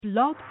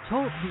Blog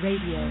Talk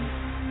Radio.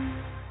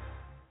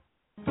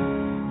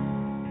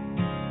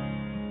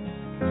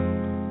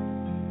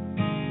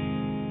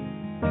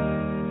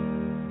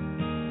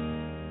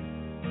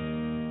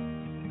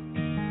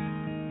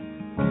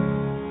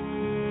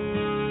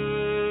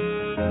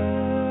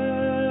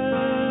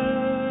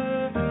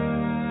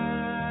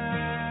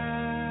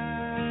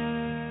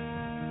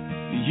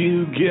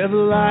 You give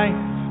life,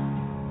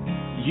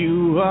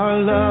 you are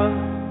love,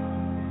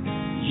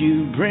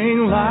 you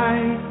bring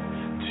light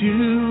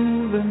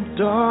to the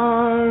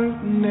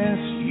darkness,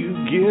 you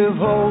give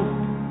hope,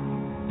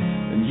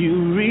 and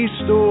you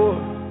restore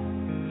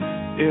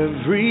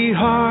every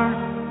heart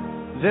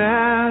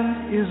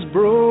that is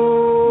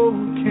broken.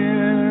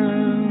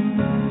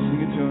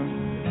 Sing it to him.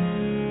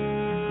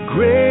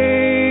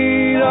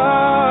 Great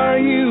are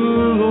you,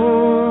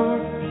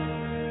 Lord,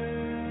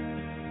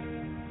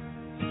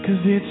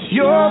 'cause it's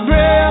your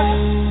breath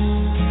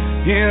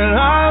in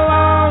our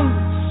lungs,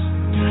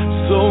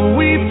 so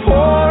we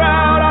pour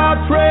out our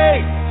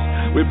praise,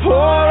 we pour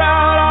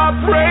out our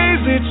praise.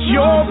 It's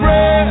your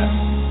breath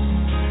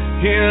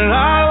in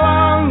our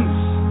lungs,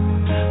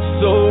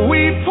 so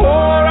we pour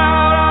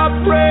out our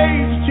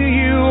praise to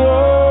you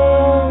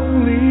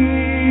only.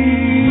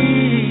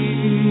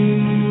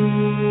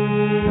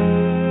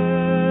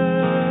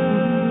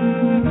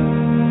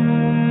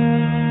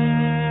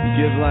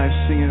 Give life,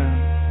 sing it out.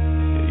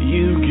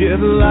 You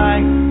give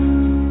life,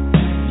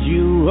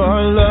 you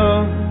are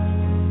love,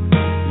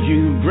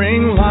 you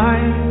bring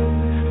light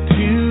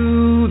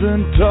to the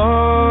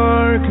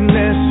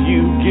darkness,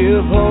 you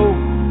give hope,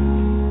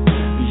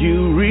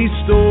 you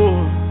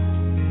restore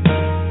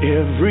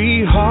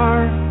every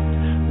heart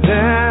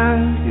that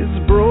is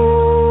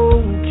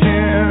broken.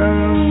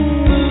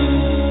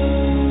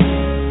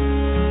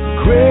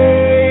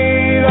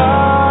 Great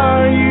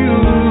are you,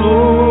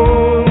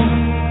 Lord.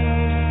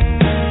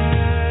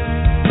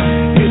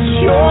 It's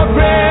your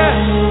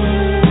breath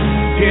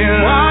in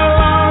our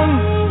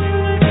lungs,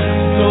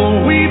 so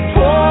we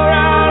pour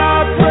out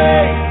our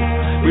praise,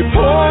 we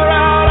pour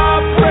out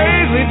our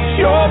praise. It's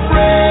your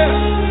breath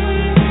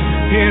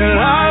in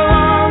our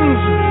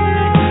lungs,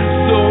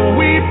 so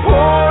we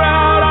pour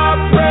out our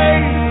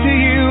praise to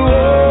you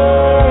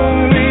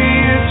only.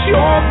 It's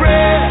your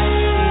breath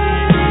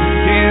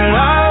in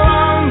our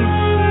lungs,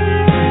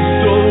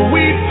 so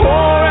we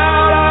pour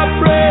out our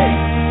praise,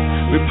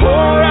 we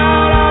pour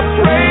out our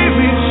praise.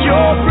 It's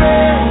your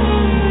breath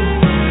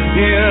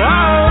in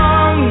our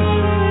lungs,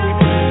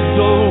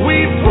 so we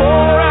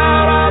pour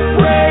out our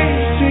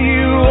praise to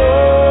you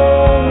only.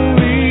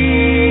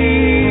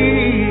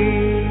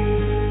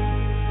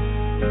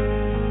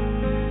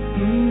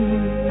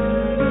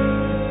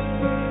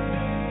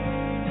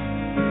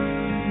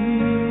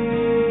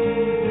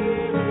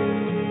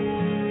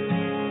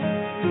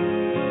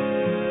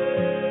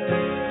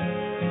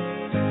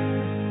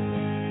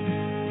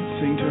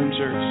 Sing to him,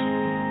 church.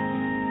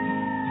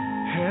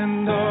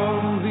 And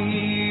all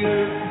the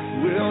earth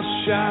will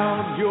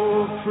shout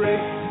your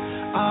praise.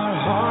 Our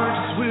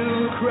hearts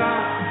will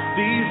cry.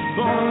 These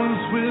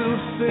bones will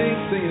sing.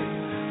 Sing it.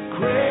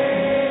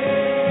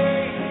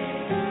 Great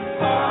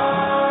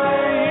are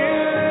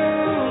you,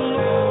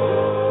 Lord.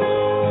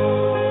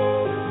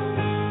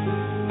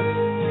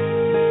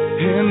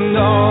 And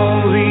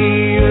all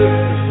the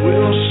earth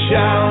will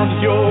shout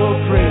your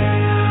praise.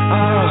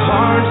 Our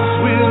hearts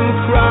will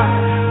cry.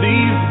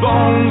 These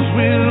bones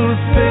will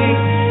sing.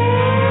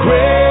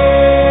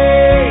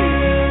 Great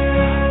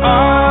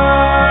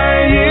are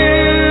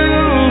you,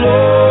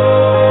 Lord.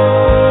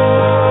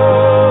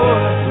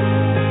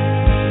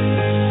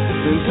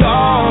 And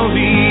all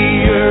the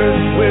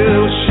earth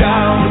will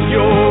shout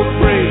your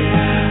praise.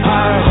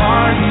 Our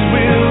hearts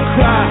will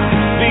cry.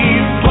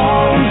 These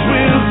bones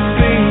will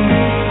sing.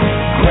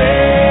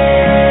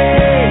 Great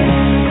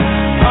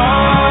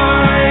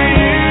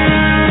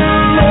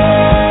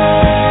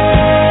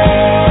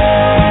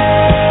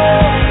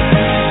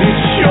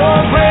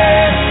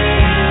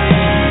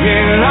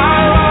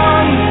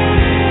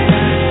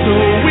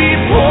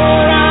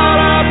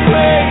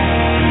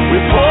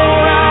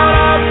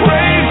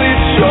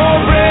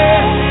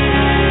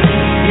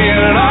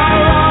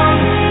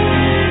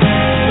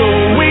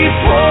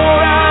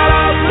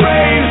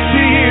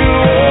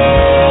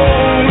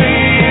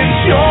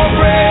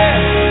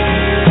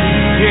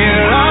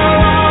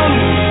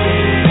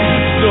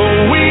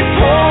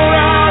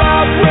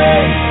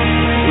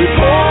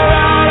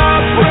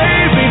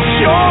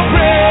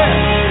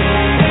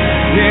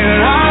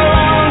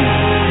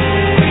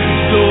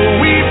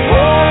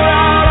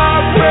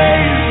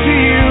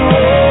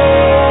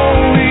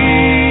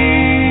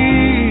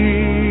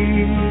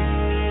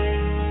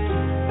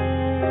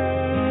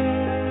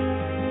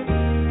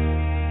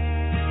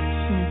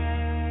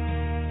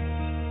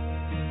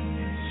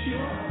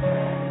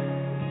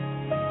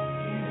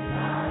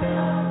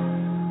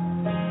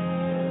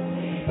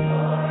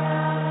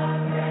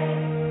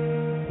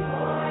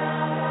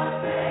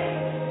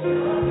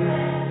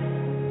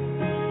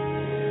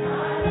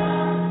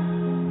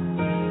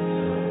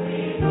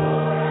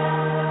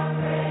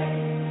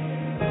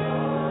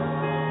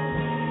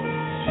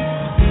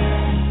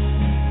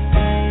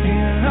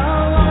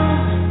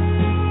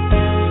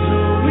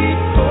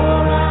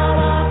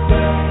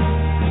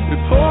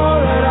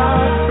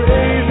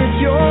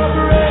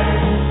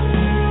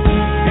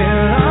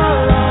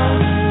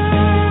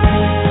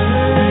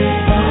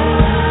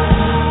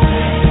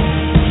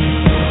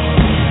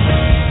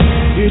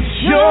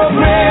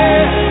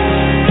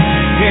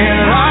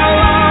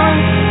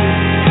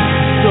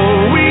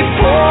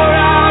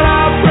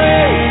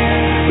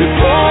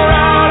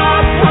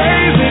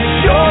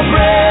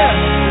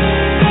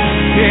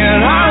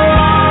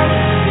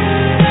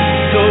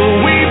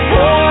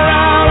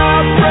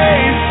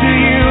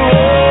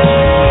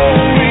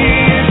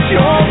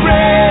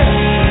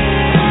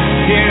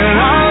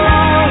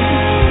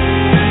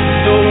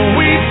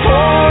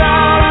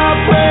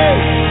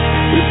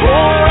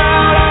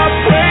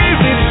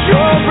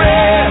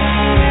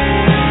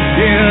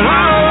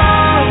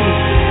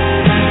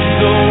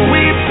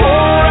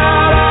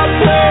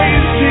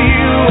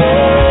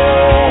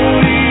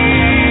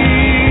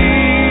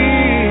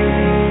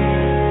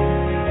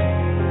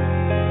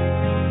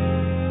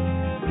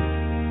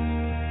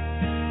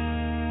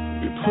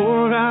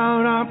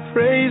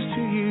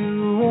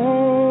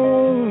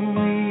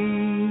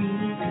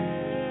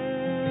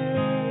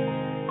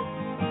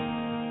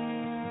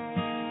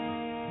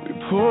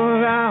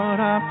pour out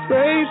our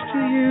praise to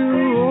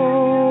you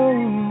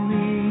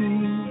only.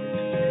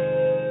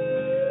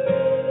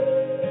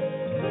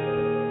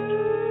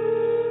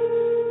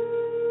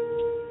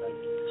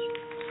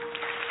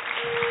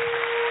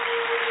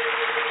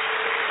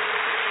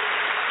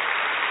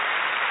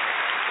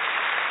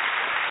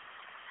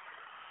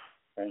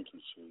 Thank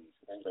you, Jesus.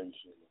 Thank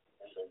you.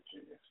 Thank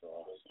you. It's so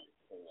awesome.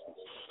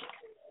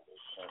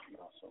 That's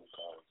awesome,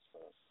 God.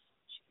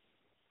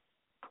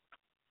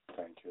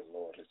 Thank you,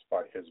 Lord. It's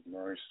by His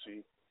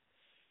mercy.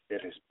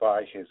 It is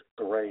by His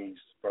grace,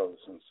 brothers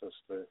and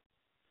sisters,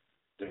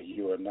 that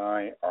you and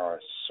I are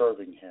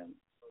serving Him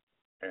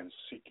and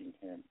seeking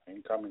Him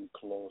and coming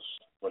close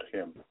with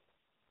Him.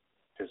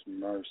 His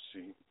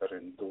mercy that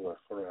endure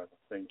forever.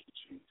 Thank you,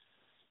 Jesus.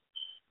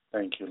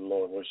 Thank you,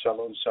 Lord. Well,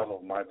 shalom,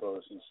 shalom, my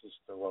brothers and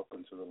sisters.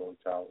 Welcome to the Lord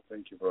Tower.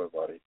 Thank you,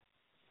 everybody.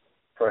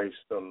 Praise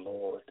the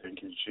Lord.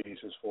 Thank you,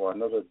 Jesus, for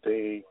another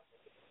day.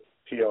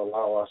 He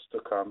allowed us to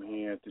come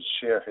here to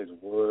share His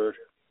word,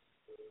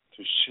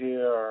 to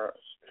share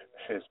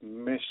His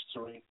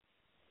mystery,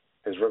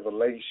 His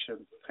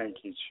revelation. Thank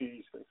you,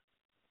 Jesus.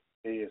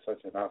 He is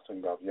such an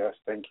awesome God. Yes,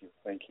 thank you.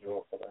 Thank you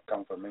all for that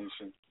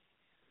confirmation.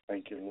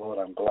 Thank you, Lord.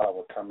 I'm glad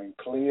we're coming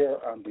clear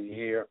on the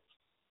air.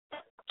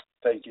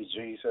 Thank you,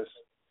 Jesus.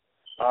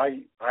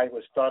 I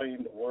was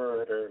studying the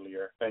word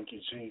earlier. Thank you,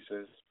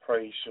 Jesus.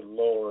 Praise you,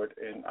 Lord.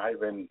 And I've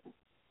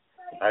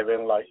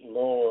been like,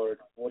 Lord,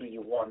 what do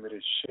you want me to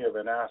share? I've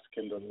been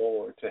asking the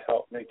Lord to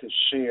help me to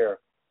share.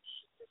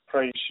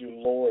 Praise you,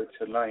 Lord,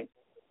 tonight.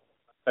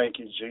 Thank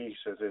you,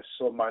 Jesus. There's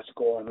so much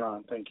going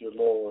on. Thank you,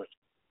 Lord.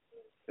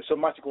 There's so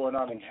much going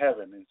on in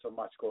heaven and so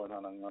much going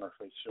on earth,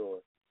 for sure.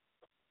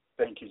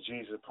 Thank you,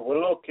 Jesus.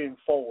 We're looking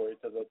forward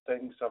to the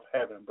things of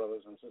heaven,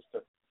 brothers and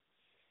sisters.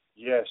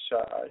 Yes,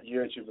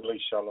 year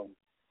Jubilee Shalom.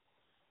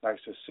 Nice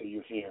to see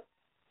you here.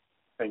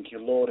 Thank you,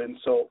 Lord. And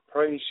so,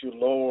 praise you,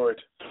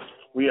 Lord.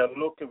 We are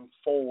looking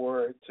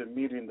forward to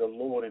meeting the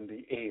Lord in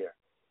the air.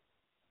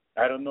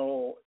 I don't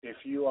know if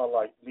you are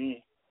like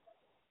me,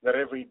 that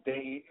every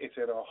day it's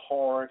in our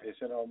heart,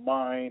 it's in our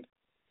mind,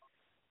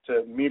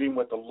 to meeting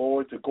with the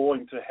Lord, to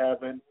going to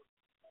heaven,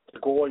 to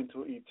going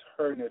to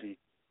eternity.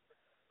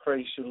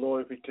 Praise you,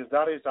 Lord, because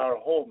that is our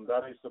home.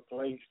 That is the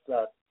place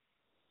that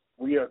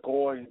we are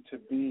going to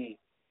be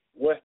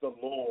with the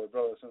Lord,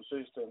 brothers and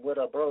sisters, with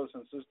our brothers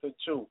and sisters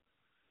too,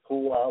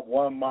 who are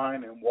one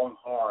mind and one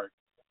heart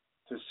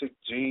to seek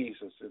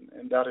Jesus.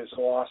 And that is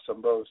so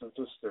awesome, brothers and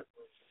sisters,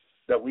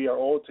 that we are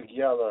all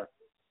together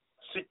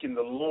seeking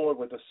the Lord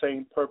with the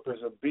same purpose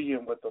of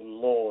being with the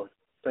Lord.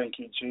 Thank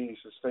you,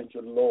 Jesus. Thank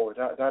you, Lord.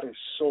 That is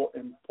so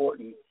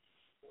important.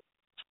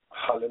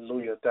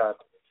 Hallelujah, that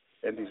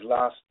in these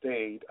last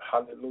days,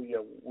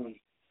 hallelujah,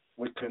 we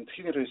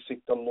continue to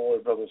seek the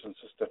Lord, brothers and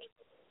sisters.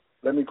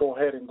 Let me go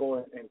ahead and go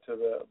into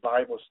the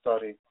Bible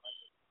study.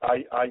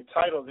 I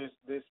titled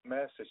this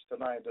message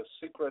tonight, The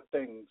Secret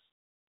Things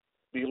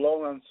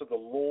Belong unto the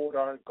Lord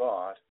our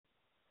God,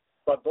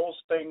 but those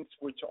things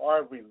which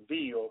are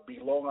revealed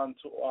belong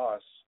unto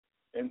us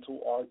and to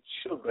our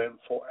children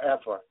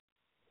forever,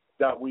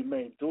 that we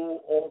may do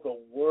all the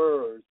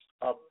words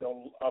of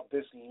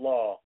this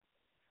law,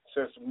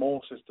 says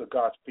Moses to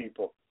God's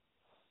people.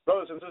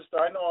 Brothers and sisters,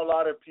 I know a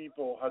lot of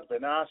people have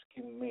been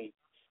asking me,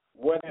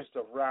 when is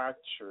the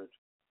rapture?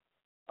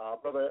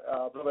 Brother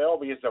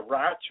Elby, is the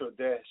rapture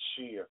this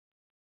year?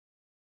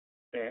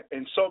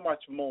 And so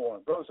much more.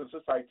 Brothers and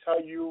sisters, I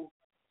tell you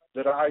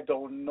that I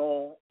don't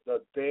know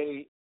the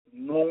day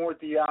nor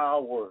the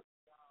hour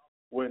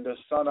when the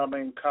Son of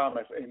Man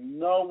cometh, and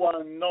no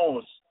one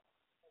knows.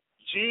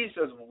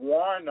 Jesus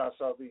warned us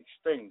of these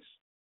things.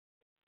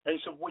 And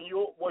so when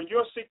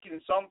you're seeking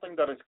something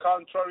that is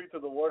contrary to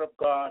the Word of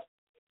God,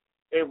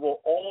 it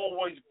will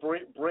always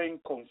bring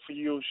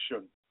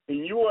confusion.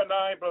 And you and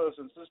I, brothers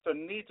and sisters,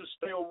 need to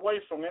stay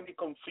away from any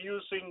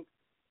confusing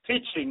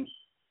teaching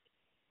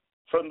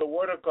from the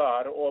Word of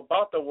God or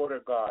about the Word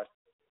of God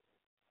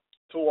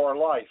to our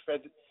life.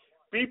 And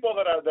people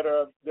that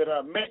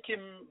are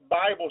making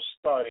Bible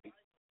study,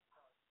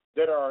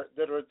 that are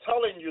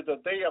telling you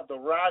the day of the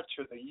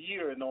rapture, the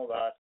year, and all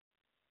that,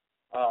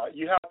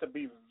 you have to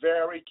be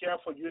very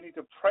careful. You need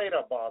to pray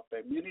about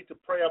them. You need to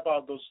pray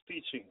about those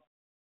teachings.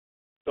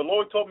 The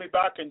Lord told me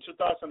back in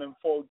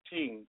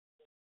 2014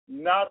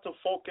 not to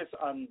focus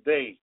on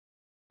day,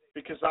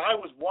 because I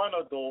was one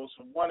of those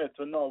who wanted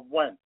to know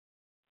when.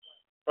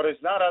 But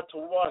it's not up to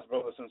us,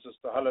 brothers and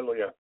sisters.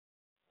 Hallelujah.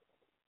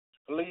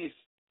 Please,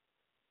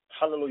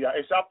 hallelujah.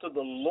 It's up to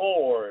the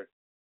Lord.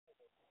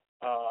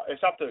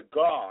 It's up to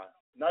God.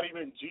 Not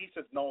even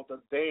Jesus knows the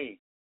day,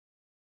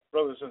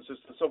 brothers and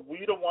sisters. So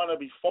we don't want to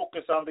be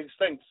focused on these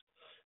things,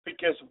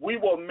 because we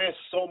will miss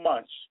so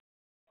much.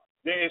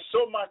 There is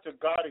so much that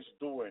God is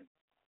doing,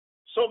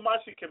 so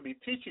much He can be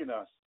teaching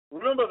us.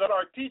 Remember that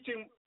our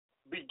teaching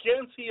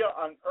begins here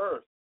on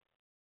earth,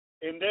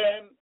 and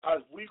then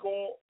as we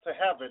go to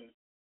heaven,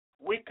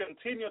 we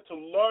continue to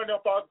learn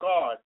about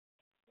God.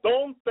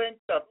 Don't think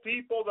that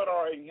people that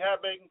are in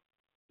heaven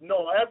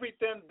know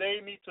everything they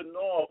need to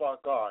know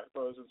about God,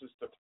 brothers and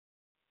sisters.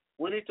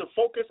 We need to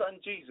focus on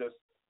Jesus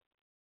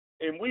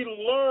And we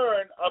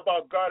learn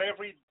about God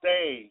every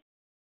day.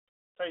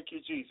 Thank you,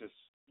 Jesus.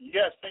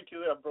 Yes, thank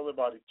you, Brother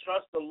Body.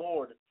 Trust the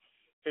Lord.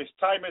 His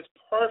time is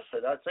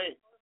perfect. I say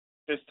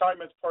His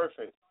time is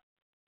perfect,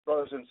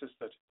 brothers and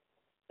sisters.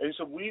 And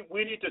so we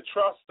need to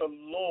trust the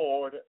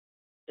Lord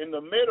in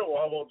the middle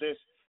of all this.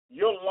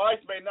 Your life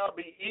may not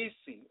be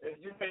easy.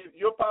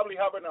 You're probably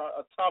having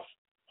a tough,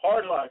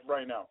 hard life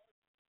right now.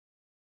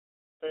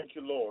 Thank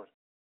you, Lord.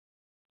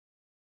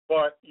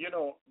 But,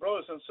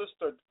 brothers and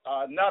sisters,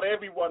 not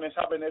everyone is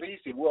having it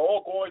easy. We're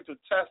all going to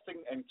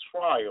testing and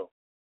trial.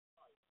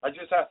 I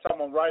just had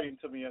someone writing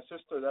to me, a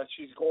sister, that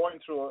she's going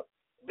through a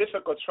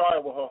difficult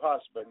trial with her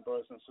husband,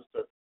 brothers and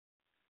sisters.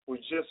 We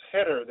just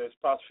hit her this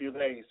past few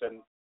days,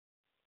 and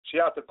she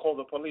had to call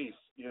the police.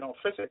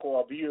 Physical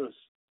abuse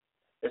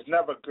is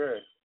never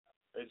good.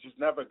 It's just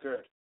never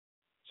good.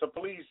 So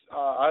please,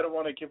 I don't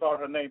want to give out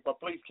her name,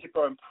 but please keep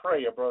her in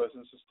prayer, brothers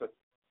and sisters.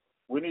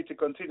 We need to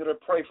continue to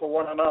pray for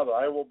one another.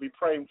 I will be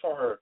praying for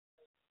her.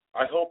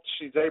 I hope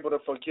she's able to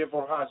forgive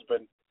her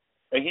husband,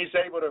 and he's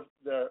able to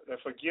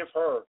forgive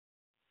her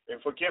and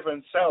forgive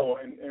himself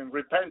and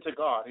repent to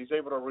God. He's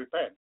able to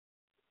repent.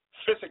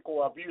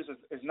 Physical abuse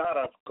is not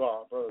of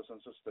God, brothers and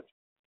sisters.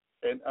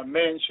 And a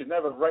man should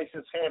never raise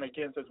his hand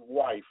against his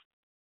wife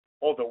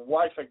or the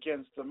wife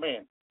against the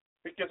man,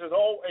 because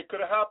it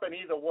could happen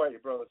either way,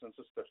 brothers and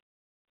sisters.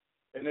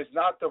 And it's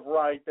not the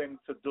right thing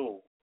to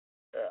do.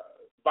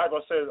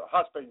 Bible says,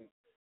 husband,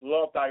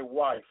 love thy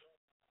wife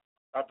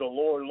as the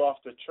Lord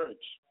loved the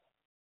church.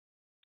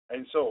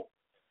 And so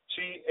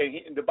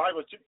in the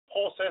Bible,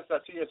 Paul says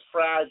that she is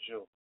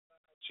fragile.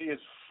 She is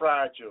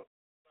fragile.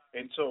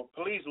 And so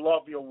please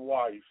love your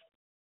wife.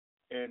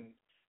 And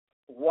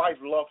wife,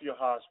 love your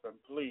husband,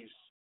 please.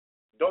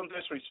 Don't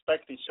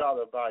disrespect each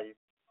other by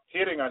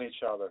hitting on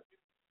each other.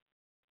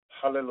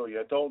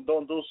 Hallelujah. Don't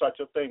do such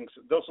a things.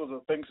 Those are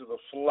the things of the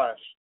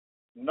flesh,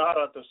 not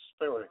of the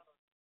spirit.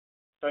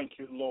 Thank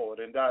you, Lord.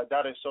 And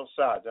that is so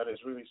sad. That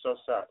is really so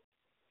sad.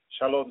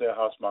 Shalom there,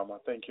 house mama.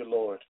 Thank you,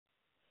 Lord.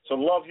 So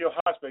love your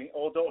husband,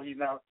 although he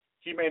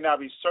may not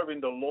be serving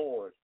the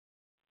Lord.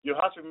 Your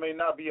husband may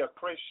not be a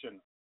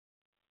Christian.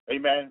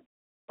 Amen.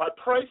 But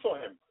pray for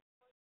him.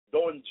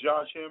 Don't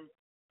judge him.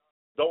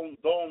 Don't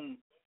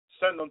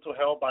send him to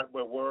hell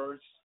with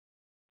words.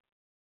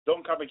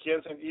 Don't come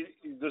against him.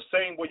 The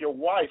same with your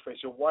wife.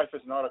 If your wife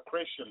is not a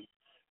Christian,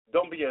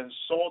 don't be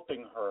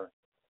insulting her.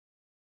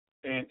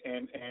 And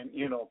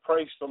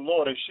praise the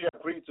Lord. If she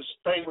agreed to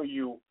stay with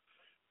you,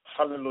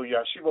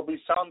 hallelujah, she will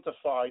be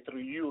sanctified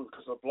through you,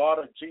 because the blood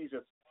of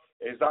Jesus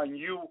is on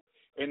you,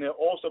 and it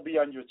will also be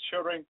on your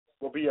children,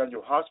 will be on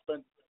your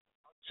husband,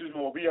 it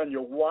will be on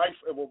your wife,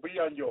 it will be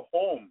on your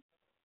home.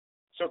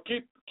 So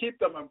keep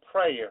them in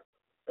prayer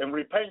and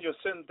repent your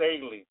sin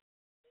daily.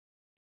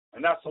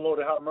 And that's the Lord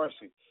to have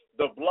mercy.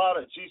 The blood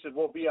of Jesus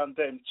will be on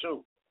them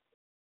too.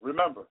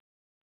 Remember.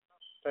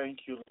 Thank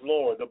you,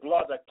 Lord. The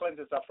blood that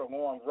cleanses us from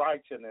all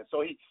unrighteousness.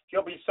 So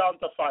he'll be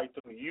sanctified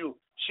through you.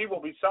 She will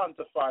be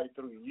sanctified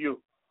through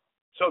you.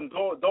 So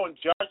don't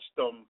judge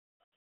them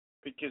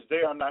because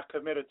they are not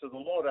committed to the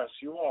Lord as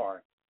you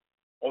are,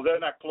 or they're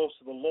not close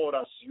to the Lord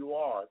as you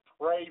are.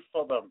 Pray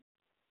for them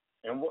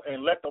and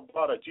let the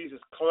blood of Jesus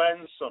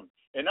cleanse them.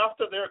 And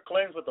after they're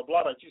cleansed with the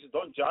blood of Jesus,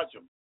 don't judge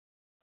them.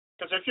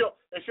 Because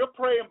if you're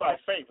praying by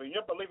faith and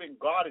you're believing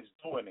God is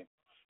doing it,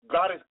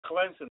 God is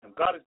cleansing them,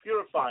 God is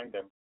purifying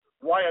them,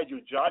 why are you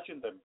judging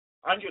them?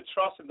 Aren't you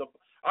trusting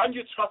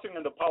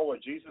in the power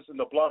of Jesus, in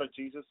the blood of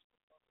Jesus?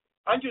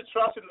 Aren't you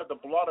trusting that the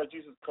blood of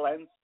Jesus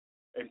cleanses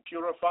and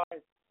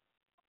purifies?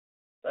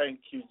 Thank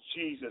you,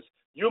 Jesus.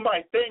 You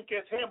might think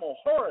it's him or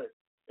her,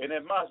 and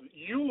it must be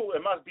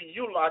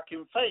you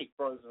lacking faith,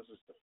 brothers and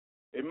sisters.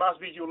 It must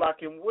be you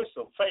lacking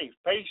wisdom, faith,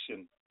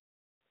 patience.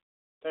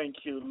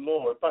 Thank you,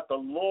 Lord. But the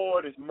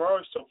Lord is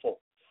merciful.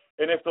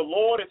 And if the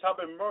Lord is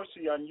having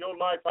mercy on your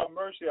life, have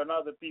mercy on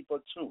other people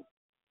too.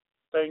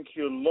 Thank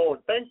you, Lord.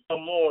 Thank the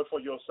Lord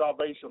for your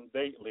salvation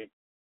daily.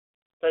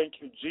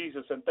 Thank you,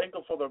 Jesus, and thank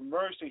him for the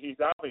mercy he's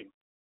having.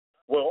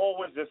 We're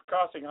always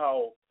discussing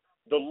how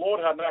the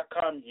Lord has not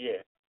come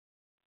yet.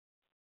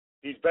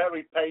 He's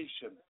very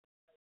patient.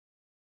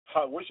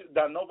 I wish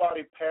that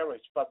nobody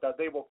perish, but that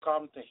they will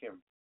come to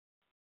him.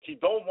 He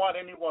don't want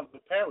anyone to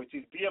perish.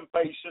 He's being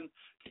patient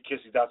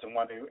because he doesn't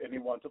want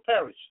anyone to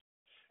perish.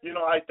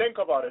 I think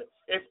about it.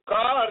 If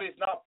God is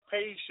not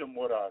patient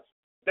with us,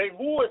 then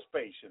who is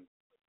patient?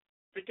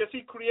 Because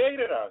he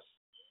created us.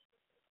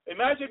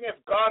 Imagine if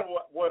God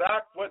would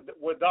act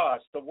with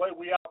us the way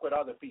we act with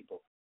other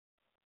people.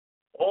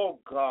 Oh,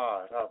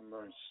 God, have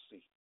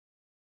mercy.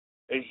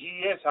 And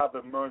he is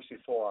having mercy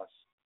for us.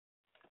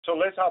 So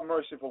let's have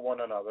mercy for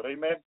one another.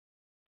 Amen.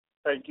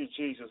 Thank you,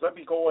 Jesus. Let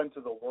me go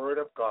into the Word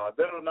of God.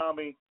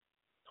 Deuteronomy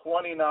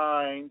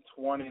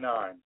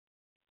 29:29,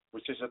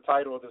 which is the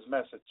title of this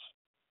message.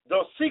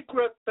 The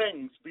secret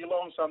things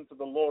belong unto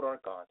the Lord our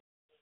God,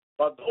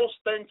 but those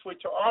things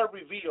which are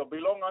revealed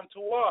belong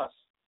unto us.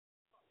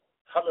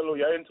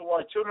 Hallelujah, and to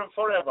our children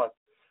forever.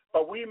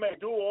 But we may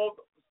do all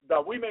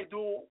the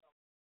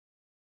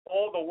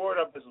word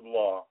of this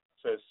law,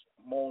 says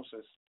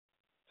Moses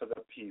to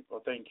the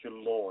people. Thank you,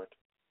 Lord.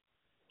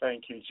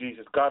 Thank you,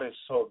 Jesus. God is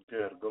so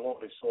good. The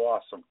Lord is so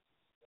awesome.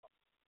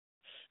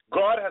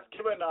 God has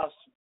given us,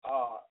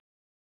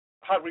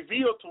 has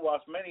revealed to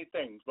us many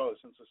things,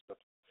 brothers and sisters.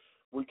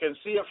 We can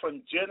see it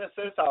from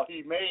Genesis, how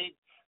he made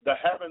the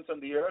heavens and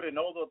the earth and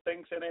all the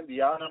things in it,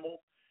 the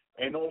animal,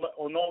 and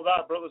all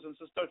that, brothers and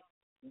sisters.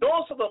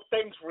 Those are the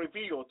things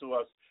revealed to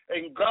us.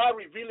 And God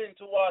revealing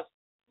to us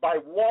by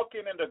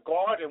walking in the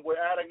garden with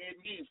Adam and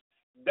Eve.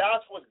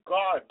 That's what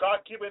God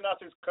giving us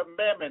his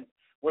commandments,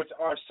 which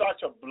are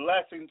such a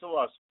blessing to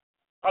us.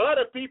 A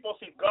lot of people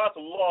see God's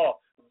law,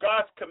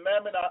 God's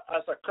commandment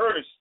as a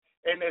curse,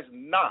 and it's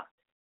not.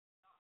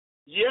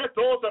 Yes,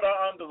 those that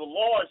are under the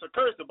law is a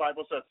curse, the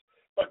Bible says.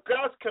 But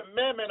God's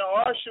commandment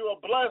are actually a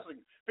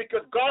blessing,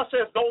 because God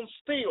says don't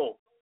steal,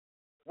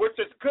 which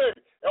is good.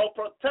 It'll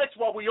protect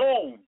what we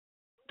own.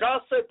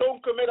 God said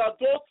don't commit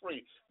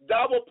adultery.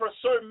 That will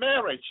preserve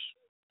marriage.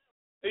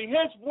 In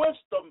his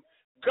wisdom,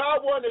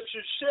 God wanted to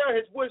share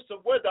his wisdom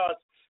with us,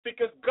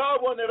 because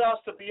God wanted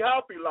us to be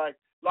happy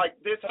like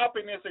this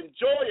happiness and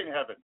joy in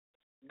heaven.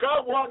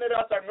 God wanted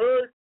us on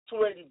earth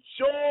to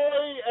enjoy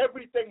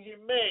everything he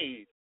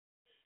made,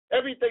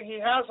 everything he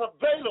has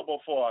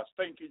available for us.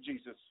 Thank you,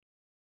 Jesus.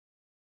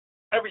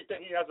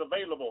 Everything he has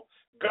available,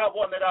 God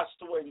wanted us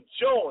to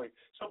enjoy.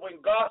 So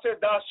when God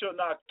said thou shalt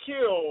not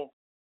kill,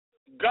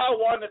 God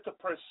wanted to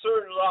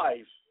preserve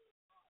life,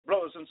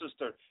 brothers and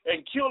sisters.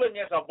 And killing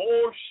is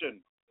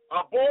abortion.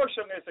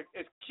 Abortion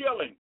is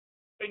killing.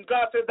 And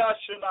God said thou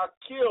shalt not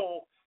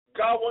kill.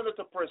 God wanted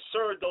to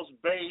preserve those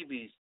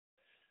babies.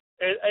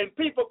 And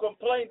people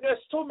complain,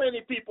 there's too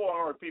many people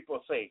on earth, people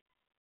say.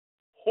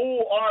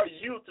 Who are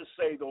you to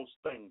say those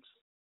things?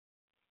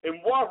 And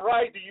what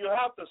right do you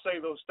have to say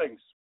those things?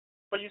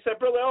 But you said,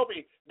 Brother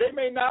Elby, they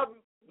may not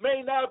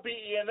be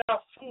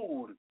enough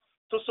food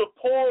to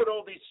support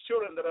all these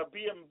children that are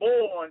being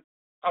born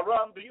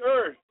around the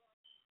earth.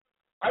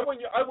 I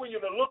want you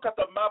to look at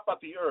the map of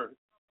the earth.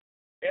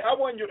 And I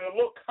want you to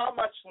look how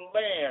much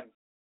land,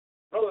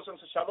 brothers and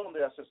sisters, shalom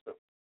there, sister,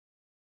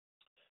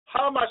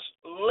 how much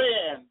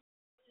land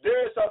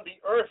there is on the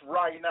earth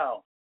right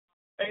now.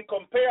 And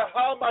compare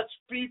how much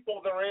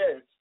people there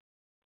is,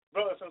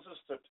 brothers and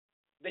sisters,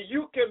 that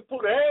you can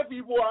put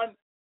everyone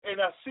in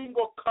a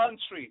single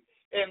country,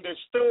 and there's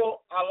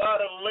still a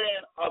lot of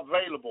land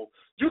available.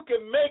 You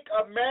can make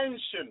a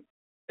mansion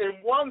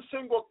in one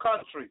single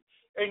country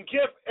and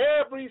give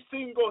every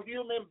single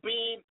human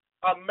being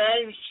a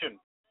mansion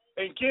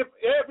and give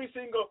every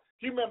single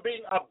human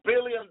being $1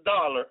 billion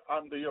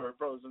on the earth,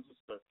 brothers and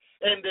sisters.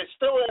 And there's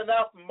still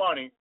enough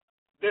money,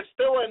 there's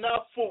still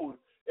enough food,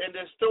 and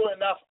there's still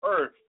enough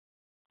earth.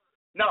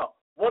 Now,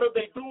 what do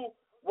they do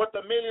with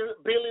the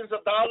billions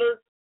of dollars?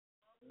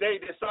 They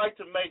decide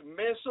to make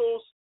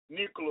missiles,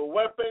 nuclear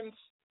weapons,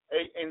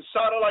 and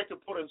satellite to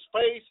put in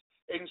space,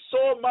 and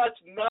so much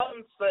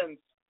nonsense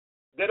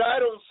that I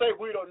don't say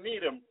we don't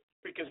need them,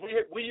 because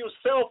we use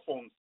cell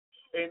phones,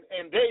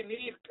 and they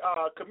need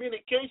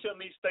communication,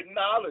 needs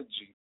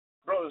technology,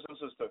 brothers and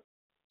sisters.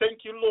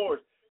 Thank you,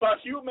 Lord.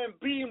 But human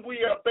beings, we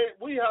have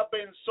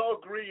been so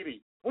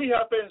greedy. We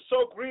have been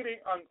so greedy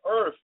on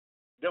earth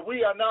that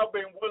we are now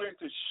being willing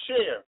to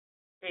share,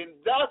 and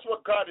that's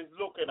what God is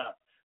looking at.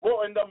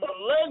 Well, in the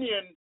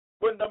millennium,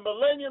 when the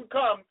millennium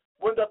comes,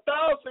 when the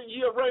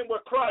 1,000-year reign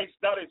with Christ,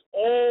 that is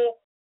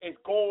all is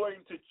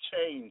going to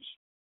change.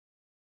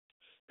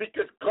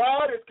 Because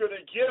God is going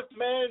to give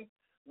man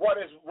what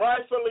is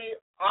rightfully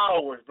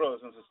ours,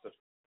 brothers and sisters,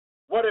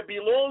 what it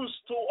belongs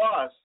to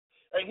us.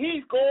 And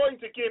he's going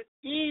to give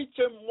each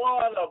and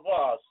one of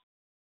us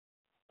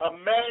a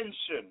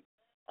mansion,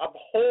 a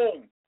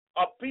home,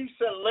 a piece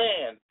of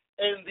land,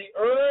 and the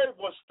earth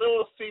will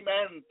still seem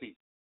empty.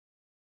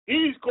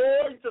 He's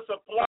going to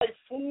supply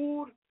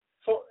food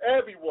for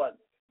everyone.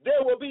 There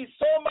will be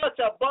so much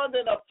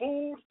abundance of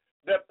food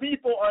that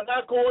people are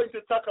not going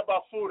to talk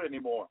about food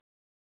anymore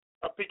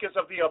because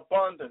of the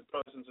abundance,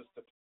 brothers and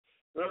sisters.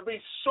 There will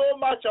be so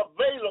much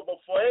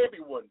available for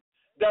everyone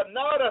that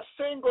not a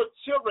single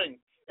children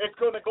is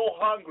going to go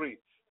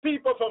hungry.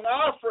 People from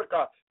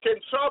Africa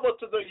can travel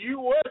to the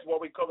U.S.,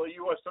 what we call the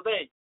U.S.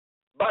 today,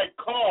 by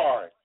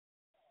car,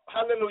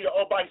 hallelujah,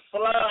 or by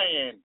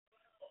flying,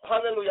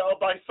 hallelujah, or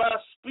by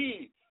fast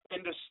speed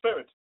in the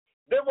spirit.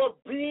 There will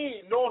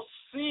be no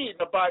sea,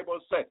 the Bible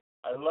said.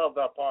 I love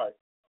that part.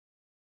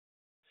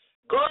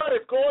 God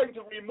is going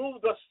to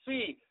remove the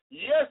sea.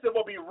 Yes, there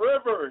will be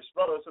rivers,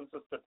 brothers and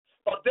sisters,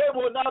 but there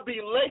will not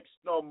be lakes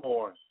no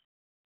more.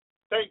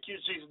 Thank you,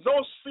 Jesus.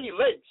 No sea,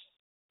 lakes.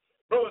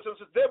 Brothers and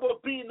sisters, there will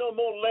be no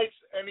more lakes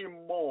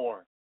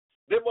anymore.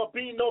 There will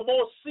be no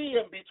more sea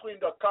in between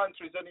the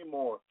countries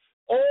anymore.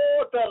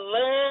 All the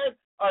land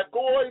are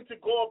going to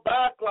go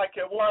back like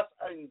it was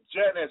in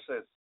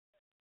Genesis.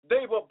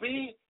 They will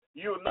be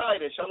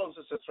united. Shalom,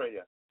 Sister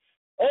Treya.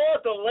 All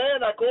the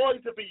land are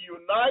going to be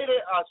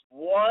united as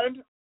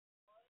one.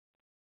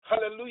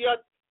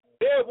 Hallelujah.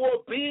 There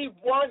will be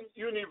one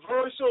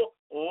universal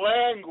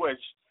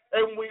language,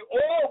 and we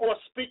all will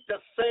speak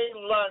the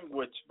same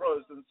language,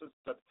 brothers and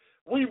sisters.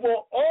 We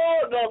will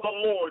all know the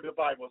Lord, the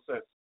Bible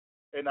says.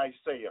 in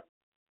Isaiah.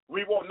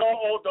 We will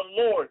know the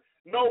Lord.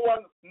 No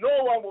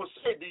one will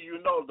say, do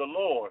you know the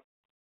Lord?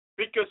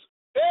 Because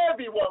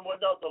everyone will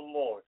know the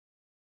Lord.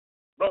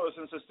 Brothers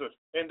and sisters,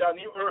 in the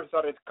new earth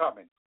that is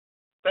coming.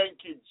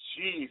 Thank you,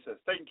 Jesus.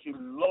 Thank you,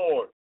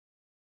 Lord.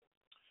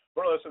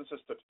 Brothers and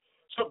sisters.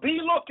 So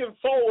be looking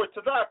forward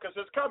to that because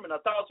it's coming,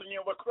 1,000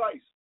 years with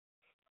Christ.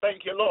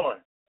 Thank you, Lord.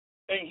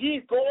 And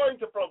He's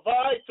going to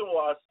provide to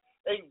us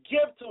and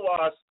give to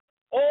us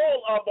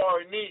all of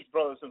our needs,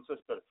 brothers and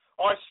sisters.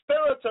 Our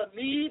spiritual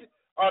needs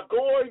are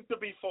going to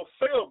be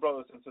fulfilled,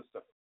 brothers and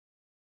sisters.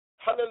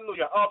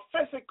 Hallelujah. Our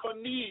physical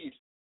needs,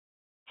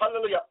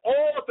 hallelujah,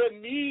 all the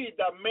need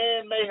that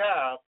man may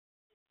have,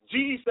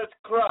 Jesus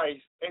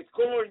Christ is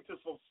going to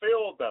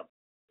fulfill them.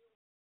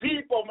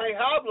 People may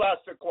have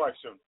lots of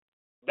questions.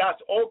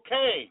 That's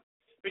okay,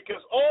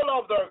 because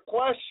all of their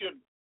questions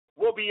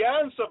will be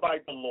answered by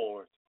the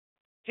Lord.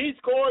 He's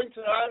going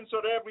to answer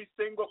every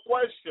single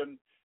question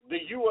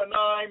that you and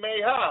I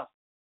may have.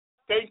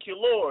 Thank you,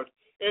 Lord.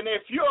 And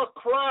if you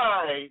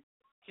cry,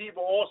 He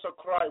will also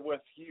cry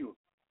with you.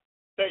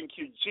 Thank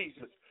you,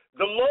 Jesus.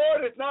 The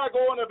Lord is not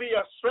going to be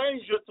a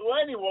stranger to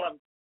anyone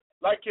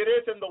like it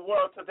is in the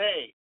world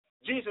today.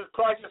 Jesus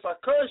Christ is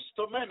a curse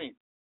to many.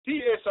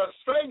 He is a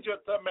stranger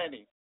to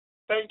many.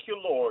 Thank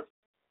you, Lord.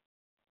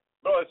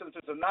 Brothers and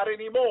sisters, not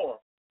anymore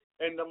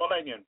in the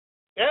millennium.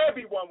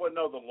 Everyone will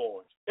know the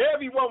Lord.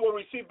 Everyone will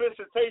receive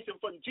visitation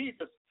from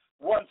Jesus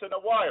once in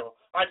a while.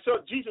 I saw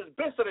Jesus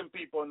visiting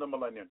people in the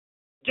millennium,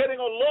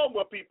 getting along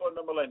with people in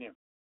the millennium.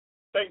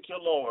 Thank you,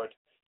 Lord.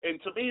 And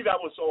to me,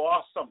 that was so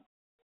awesome.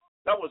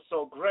 That was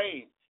so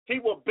great. He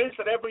will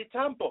visit every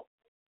temple.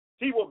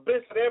 He will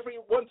visit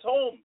everyone's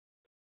home.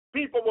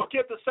 People will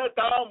get to sit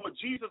down with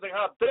Jesus and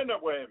have dinner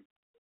with Him,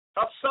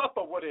 have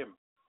supper with Him.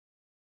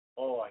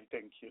 Oh, I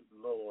thank you,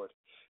 Lord.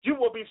 You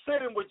will be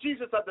sitting with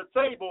Jesus at the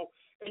table,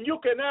 and you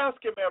can ask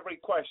Him every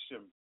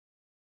question.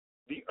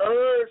 The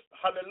earth,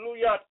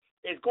 hallelujah,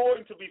 is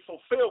going to be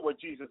fulfilled with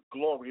Jesus'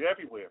 glory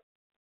everywhere.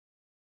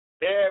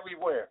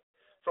 Everywhere.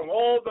 From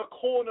all the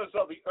corners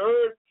of the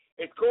earth,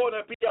 it's going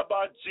to be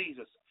about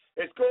Jesus.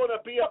 It's going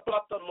to be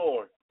about the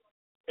Lord.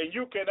 And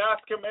you can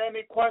ask Him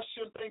any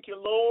question, thank you,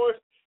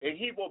 Lord, and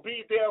He will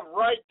be there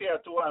right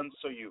there to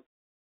answer you.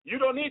 You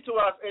don't need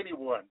to ask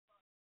anyone.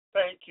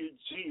 Thank you,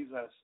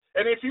 Jesus.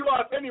 And if you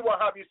ask anyone,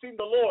 have you seen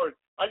the Lord?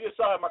 I just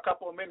saw Him a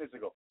couple of minutes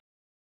ago.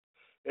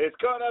 It's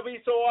going to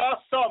be so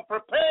awesome.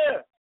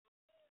 Prepare.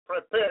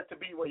 Prepare to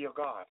be with your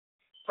God.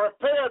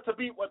 Prepare to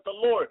be with the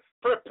Lord.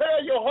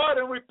 Prepare your heart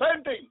in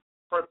repenting.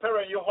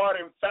 Prepare your heart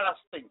in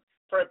fasting.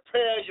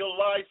 Prepare your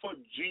life for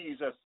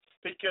Jesus,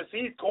 because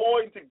He's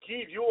going to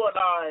give you and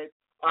I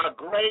a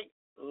great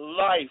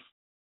life.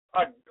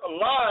 A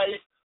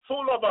life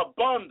full of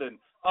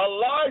abundance. A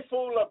life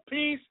full of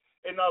peace.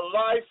 And a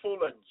life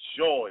full of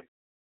joy.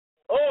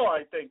 Oh,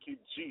 I thank you,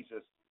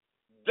 Jesus.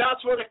 That's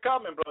what it's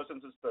coming, brothers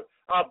and sisters.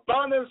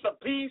 Abundance of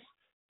peace,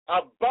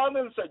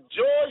 abundance of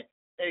joy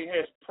in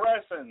His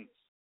presence.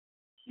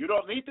 You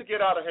don't need to get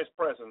out of His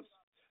presence.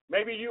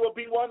 Maybe you will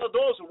be one of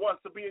those who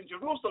wants to be in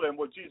Jerusalem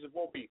where Jesus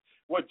will be,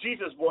 where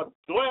Jesus will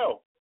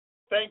dwell.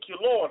 Thank you,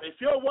 Lord. If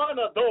you're one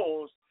of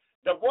those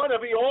that want to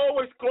be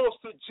always close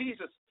to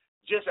Jesus,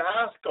 just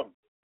ask Him.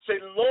 Say,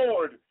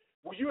 Lord,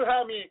 will you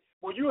have me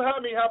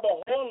have a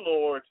home,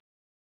 Lord,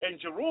 in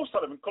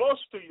Jerusalem,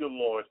 close to you,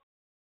 Lord?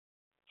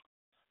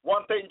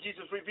 One thing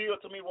Jesus revealed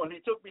to me when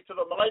He took me to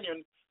the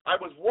millennium, I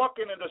was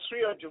walking in the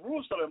street of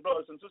Jerusalem,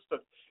 brothers and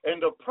sisters,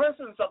 and the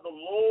presence of the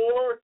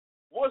Lord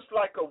was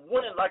like a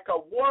wind, like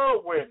a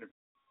whirlwind,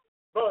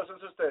 brothers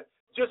and sisters,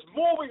 just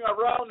moving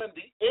around in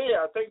the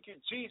air. Thank you,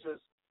 Jesus,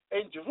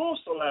 in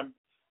Jerusalem.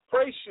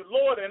 Praise you,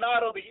 Lord. And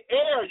out of the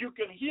air, you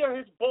can hear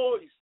His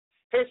voice.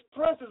 His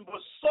presence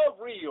was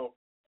so real.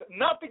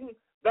 Nothing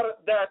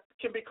that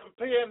can be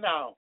compared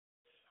now.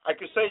 I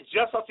could say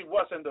just as He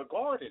was in the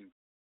garden,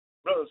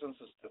 brothers and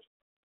sisters.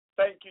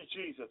 Thank you,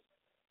 Jesus.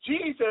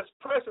 Jesus'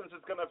 presence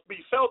is going to be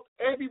felt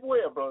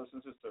everywhere, brothers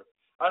and sisters,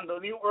 on the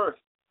new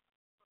earth.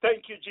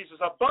 Thank you, Jesus.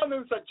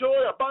 Abundance of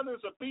joy, abundance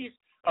of peace,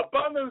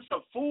 abundance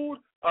of food,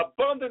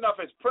 abundance of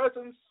His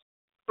presence.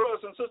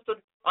 Brothers and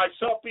sisters, I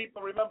saw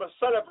people, remember,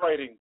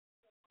 celebrating.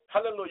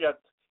 Hallelujah.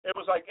 It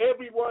was like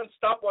everyone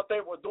stopped what they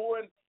were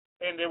doing,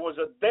 and there was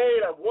a day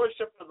of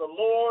worship to the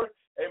Lord,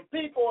 and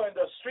people in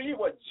the street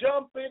were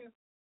jumping,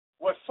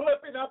 were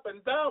flipping up and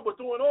down, were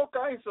doing all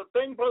kinds of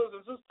things, brothers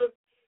and sisters.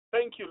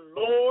 Thank you,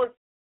 Lord.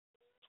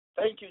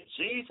 Thank you,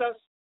 Jesus.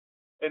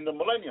 In the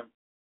millennium,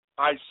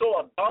 I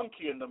saw a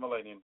donkey in the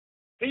millennium.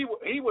 He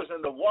was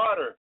in the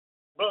water,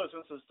 brothers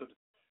and sisters.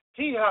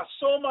 He has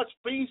so much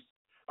peace.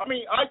 I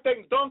mean, I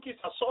think donkeys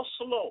are so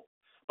slow.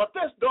 But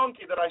this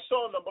donkey that I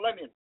saw in the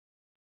millennium,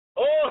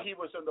 oh, he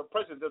was in the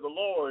presence of the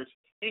Lord.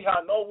 He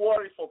had no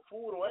worry for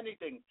food or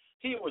anything.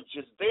 He was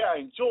just there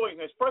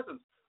enjoying His presence.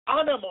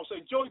 Animals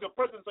enjoy the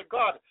presence of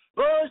God.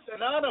 Birds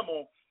and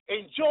animals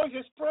enjoy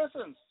His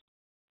presence,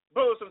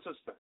 brothers and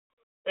sisters.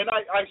 And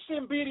I've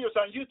seen videos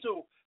on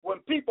YouTube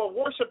when people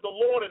worship the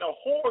Lord in a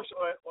horse,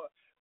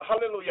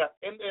 hallelujah,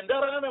 and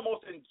that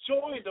animal's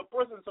enjoying the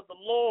presence of the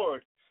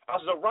Lord.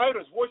 as the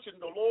riders worshiping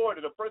the Lord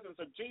in the presence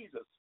of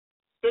Jesus.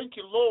 Thank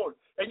you, Lord.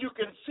 And you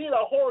can see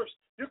the horse,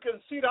 you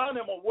can see the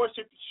animal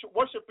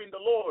worshiping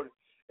the Lord,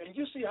 and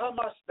you see how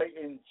much they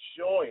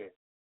enjoy it.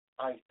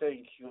 I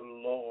thank you,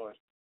 Lord.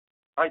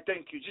 I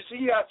thank you. You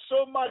see, he has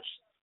so much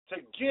to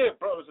give,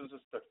 brothers and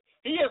sisters.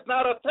 He is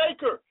not a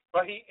taker,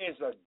 but he is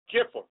a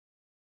giver.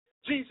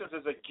 Jesus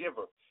is a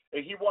giver,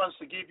 and he wants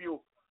to give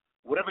you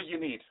whatever you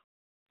need.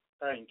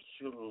 Thank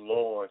you,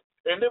 Lord.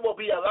 And there will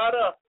be a lot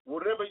of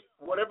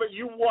whatever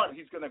you want,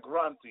 he's going to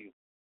grant to you.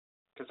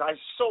 Because I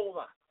saw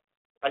that.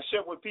 I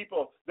shared with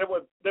people, there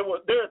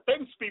are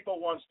things people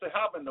wants to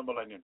have in the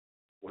millennium.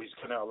 Well, he's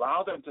going to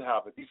allow them to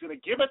have it. He's going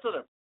to give it to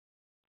them.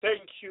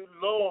 Thank you,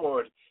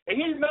 Lord. And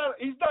he's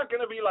not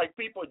going to be like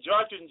people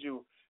judging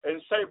you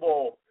and say,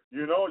 well,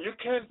 you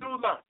can't do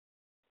that.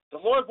 The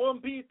Lord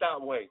won't be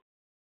that way.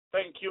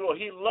 Thank you, Lord.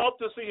 He loves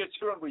to see his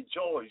children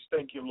rejoice.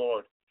 Thank you,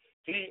 Lord.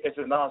 He is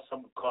an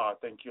awesome God.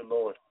 Thank you,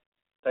 Lord.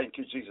 Thank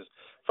you, Jesus.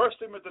 1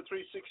 Timothy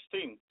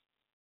 3:16.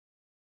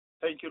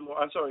 Thank you, Lord.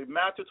 I'm sorry,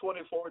 Matthew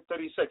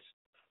 24:36.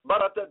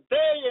 But at the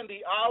day and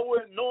the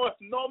hour knoweth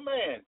no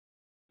man,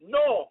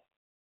 no,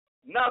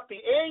 not the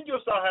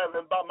angels of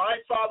heaven, but my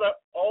Father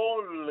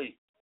only.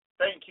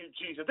 Thank you,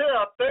 Jesus. There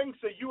are things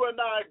that you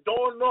and I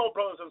don't know,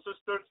 brothers and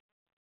sisters.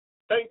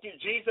 Thank you,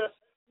 Jesus,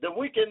 that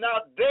we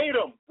cannot date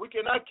them. We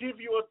cannot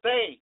give you a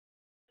day.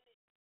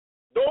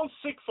 Don't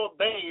seek for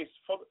days.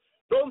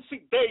 Don't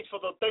seek days for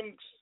the things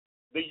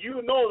that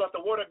you know that the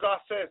Word of God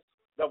says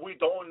that we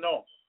don't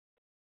know.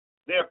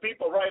 There are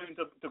people writing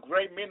to the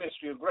great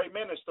ministry, a great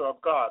minister of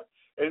God,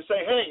 and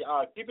say, hey,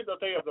 give me the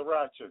day of the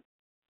rapture.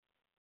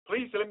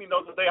 Please let me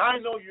know the day. I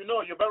know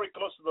you're very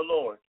close to the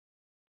Lord.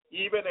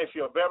 Even if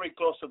you're very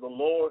close to the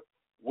Lord,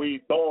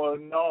 we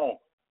don't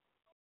know.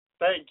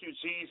 Thank you,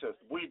 Jesus.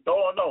 We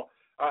don't know.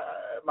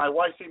 My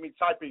wife see me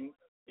typing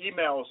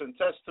emails and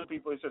texts to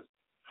people. He says,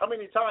 how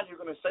many times are you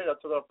going to say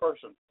that to that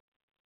person?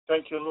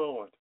 Thank you,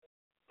 Lord.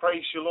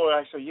 Praise you, Lord.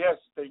 I say, yes.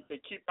 They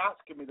keep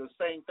asking me the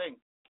same thing.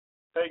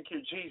 Thank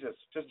you, Jesus.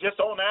 Just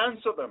don't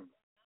answer them.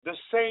 The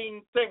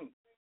same thing.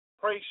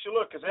 Praise you,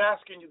 Lord, because they're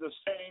asking you the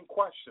same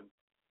question.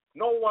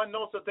 No one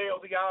knows the day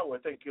or the hour.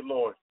 Thank you,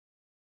 Lord.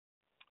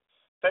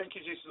 Thank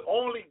you, Jesus.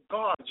 Only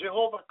God,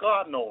 Jehovah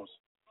God knows.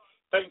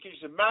 Thank you,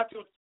 Jesus.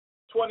 Matthew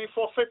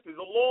 24:50. The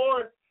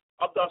Lord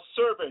of the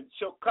servant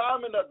shall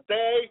come in a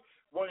day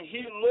when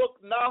he look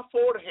not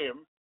for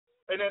him,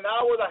 in an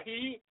hour that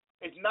he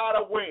is not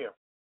aware.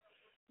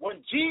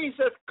 When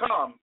Jesus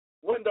comes,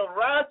 when the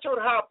rapture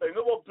happens,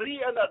 it will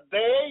be in a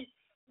day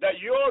that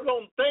you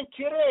don't think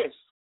it is,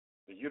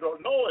 that you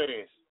don't know it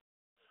is,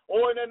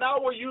 or in an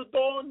hour you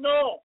don't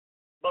know,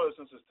 brothers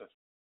and sisters.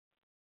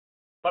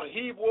 But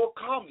he will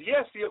come.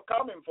 Yes, he is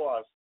coming for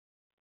us.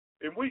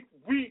 And we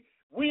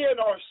in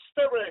our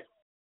spirit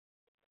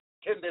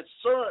can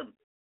discern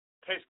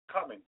his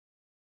coming,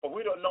 but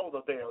we don't know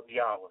the day or the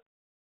hour.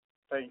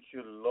 Thank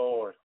you,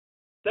 Lord.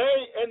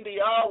 Day and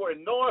the hour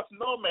knoweth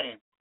no man,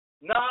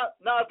 not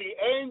the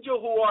angel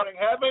who are in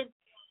heaven,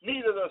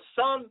 neither the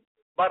Son,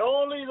 but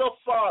only the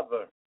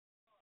Father.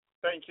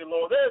 Thank you,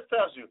 Lord. There it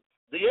tells you,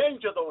 the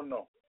angel don't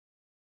know.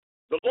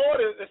 The Lord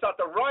is at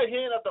the right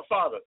hand of the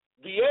Father.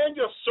 The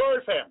angels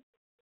serve him.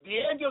 The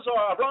angels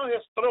are around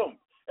his throne,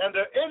 and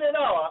they're in and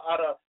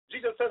out.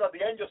 Jesus said that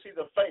the angels see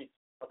the face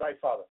of thy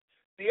Father.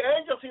 The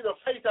angels see the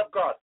face of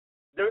God.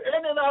 They're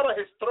in and out of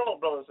his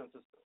throne, brothers and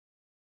sisters.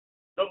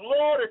 The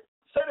Lord is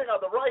sitting at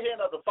the right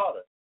hand of the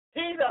Father.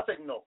 He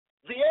doesn't know.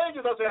 The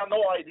angel doesn't have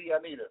no idea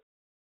neither.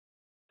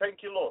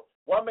 Thank you, Lord.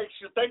 What makes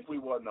you think we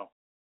will know?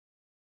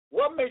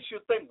 What makes you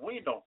think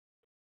we know?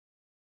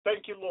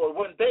 Thank you, Lord.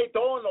 When they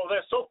don't know,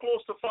 they're so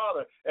close to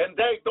Father, and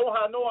they don't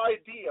have no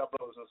idea,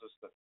 brothers and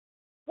sisters.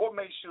 What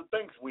makes you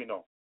think we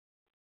know?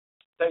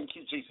 Thank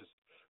you, Jesus.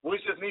 We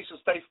just need to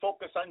stay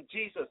focused on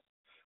Jesus.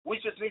 We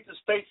just need to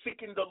stay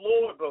seeking the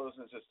Lord, brothers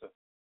and sisters.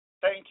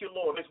 Thank you,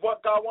 Lord. It's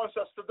what God wants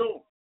us to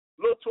do.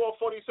 Luke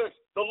 12:46.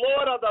 The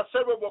Lord of the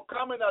servant will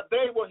come in a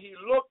day when he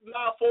look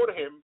not for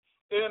him,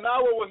 in an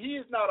hour when he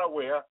is not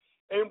aware,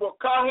 and will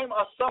cut him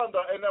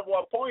asunder, and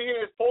will appoint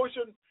him his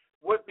portion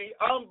with the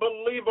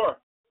unbeliever.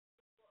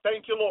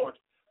 Thank you, Lord.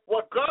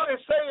 What God is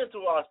saying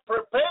to us,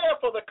 prepare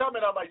for the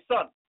coming of my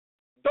Son.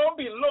 Don't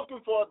be looking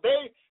for a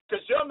day,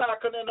 because you're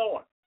not going to know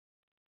it.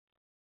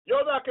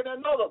 You're not going to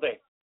know the day.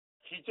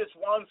 He just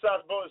wants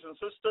us, brothers and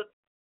sisters,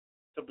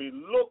 to be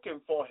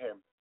looking for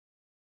him.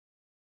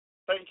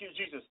 Thank you,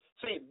 Jesus.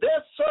 See,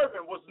 this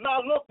servant was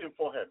not looking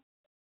for him.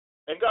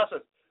 And God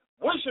says,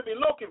 we should be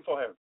looking for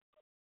him.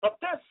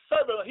 But this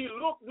servant, he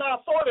looked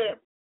not for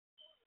him.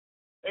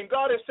 And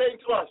God is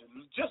saying to us,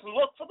 just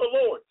look for the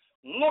Lord.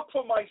 Look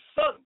for my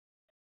Son.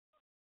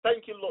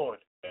 Thank you, Lord.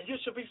 And you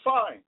should be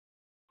fine.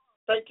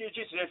 Thank you,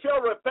 Jesus. If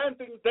you're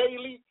repenting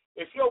daily,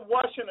 if you're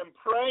watching and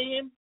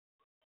praying,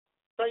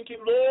 thank you,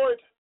 Lord.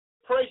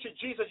 Praise you,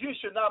 Jesus. You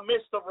should not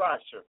miss the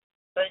rapture.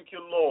 Thank you,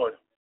 Lord.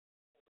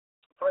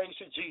 Praise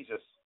you,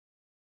 Jesus.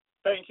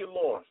 Thank you,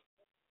 Lord.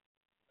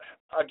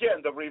 Again,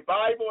 the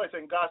revival is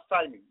in God's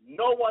timing.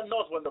 No one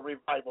knows when the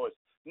revival is.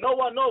 No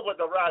one knows when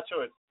the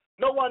rapture is.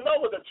 No one knows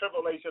what the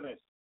tribulation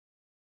is.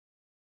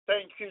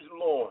 Thank you,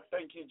 Lord.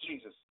 Thank you,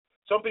 Jesus.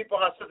 Some people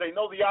have said they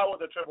know the hour of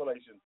the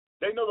tribulation.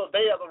 They know the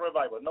day of the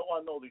revival. No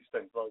one knows these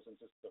things, brothers and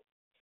sisters.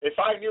 If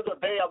I knew the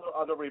day of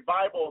the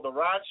revival or the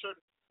rapture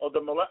or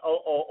the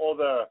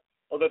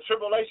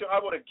tribulation, I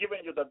would have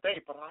given you the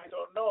day, but I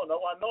don't know. No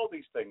one knows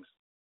these things.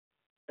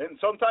 And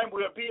sometimes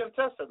we are being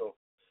tested, though.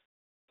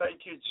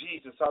 Thank you,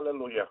 Jesus.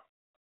 Hallelujah.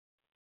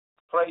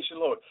 Praise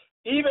you, Lord.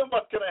 Even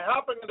what's going to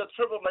happen in the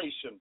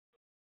tribulation,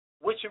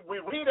 which we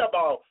read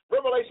about,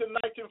 Revelation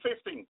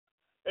 19:15.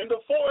 And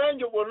the four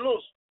angels were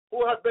loose,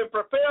 who had been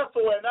prepared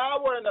for an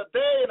hour and a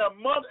day and a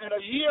month and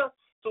a year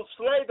to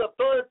slay the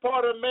third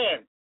part of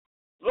man.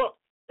 Look,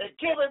 it's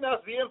giving us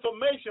the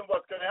information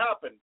what's going to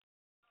happen.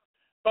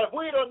 But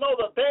we don't know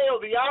the day or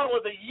the hour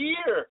or the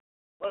year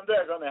when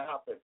they're going to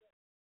happen.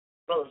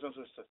 Brothers and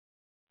sisters,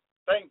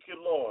 thank you,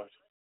 Lord.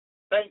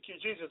 Thank you,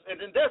 Jesus.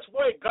 And in this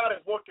way, God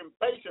is working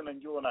patient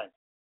in you and I,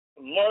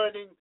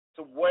 learning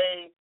to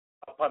wait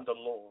upon the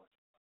Lord.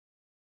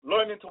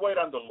 Learning to wait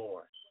on the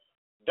Lord.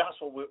 That's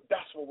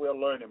what we're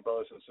learning,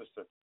 brothers and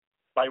sisters,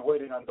 by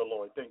waiting on the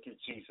Lord. Thank you,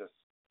 Jesus.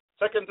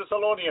 2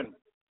 Thessalonians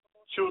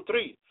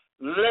 2:3.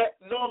 Let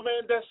no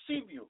man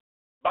deceive you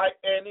by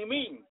any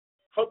means,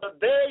 for the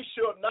day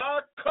shall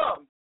not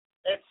come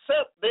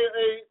except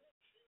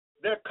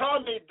there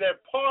come a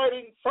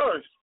departing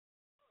first,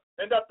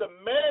 and that the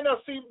man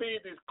of sin be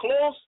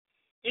disclosed,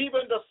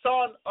 even the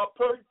son of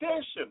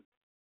perdition.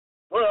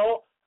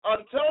 Well,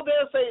 until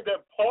there's a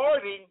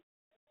departing,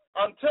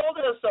 until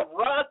there's a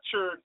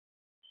rapture,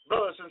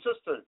 brothers and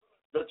sisters,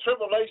 the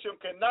tribulation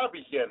cannot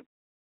begin.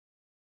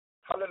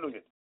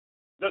 Hallelujah.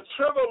 The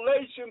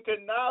tribulation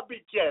cannot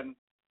begin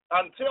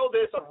until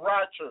there's a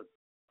rapture.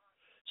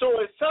 So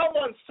if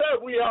someone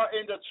said we are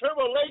in the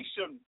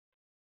tribulation,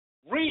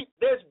 read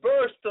this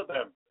verse to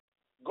them.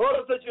 Go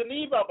to the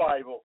Geneva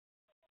Bible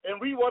and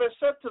read what it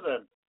said to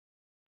them.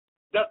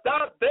 That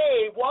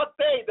day, what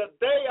day? The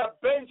day of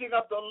avenging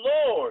of the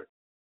Lord,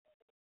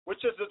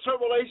 which is the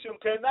tribulation,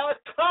 cannot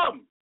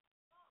come.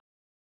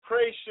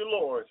 Praise you,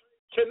 Lord.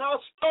 Cannot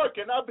start,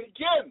 cannot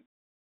begin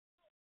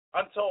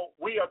until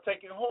we are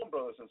taken home,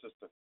 brothers and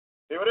sisters.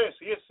 Here it is.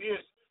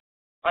 Here's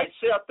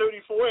Isaiah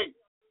 34:8.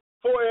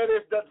 For it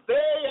is the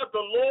day of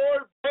the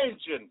Lord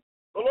vengeance,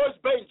 the Lord's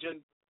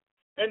vengeance,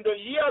 and the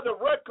year of the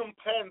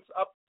recompense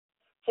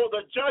for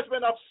the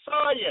judgment of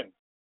Zion.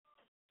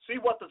 See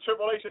what the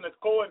tribulation is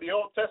called in the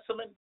Old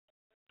Testament?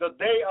 The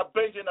day of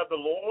vengeance of the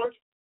Lord.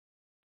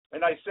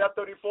 In Isaiah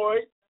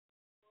 34:8.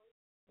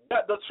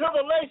 That the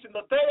tribulation,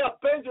 the day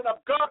of vengeance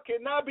of God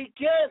cannot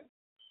begin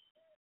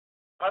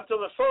until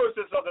the first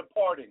is of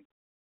departing.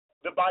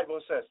 The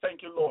Bible says,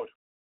 thank you, Lord.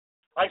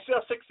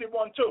 Isaiah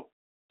 61:2.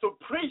 To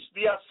preach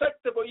the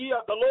acceptable year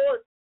of the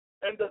Lord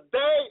and the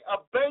day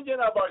of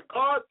vengeance of our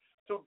God,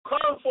 to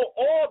comfort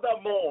all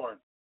that mourn,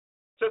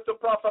 says the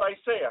prophet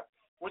Isaiah,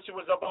 which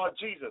was about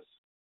Jesus.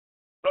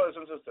 Brothers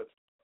and sisters,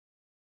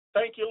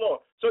 thank you,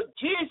 Lord. So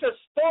Jesus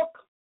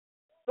spoke,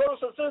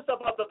 brothers and sisters,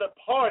 about the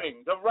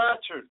departing, the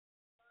rapture,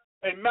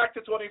 in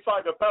Matthew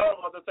 25, the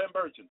parable of the 10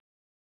 virgins.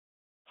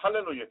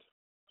 Hallelujah.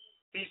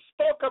 He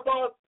spoke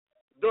about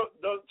the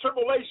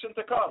tribulation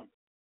to come.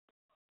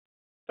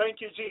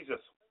 Thank you,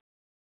 Jesus.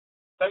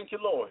 Thank you,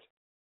 Lord.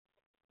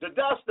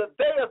 That's the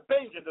day of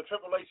vengeance, the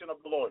tribulation of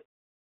the Lord.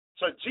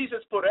 So Jesus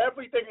put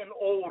everything in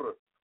order.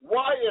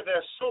 Why is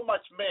there so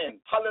much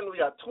men,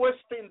 hallelujah,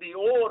 twisting the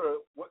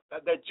order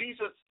that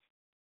Jesus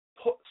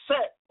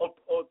set or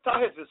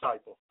taught his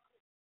disciples?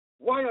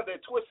 Why are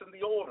they twisting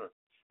the order?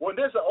 When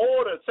there's an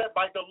order set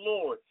by the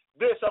Lord,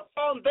 there's a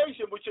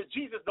foundation, which is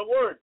Jesus, the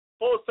Word.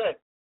 Paul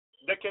said,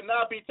 that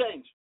cannot be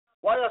changed.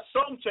 Why are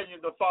some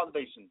changing the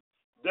foundation?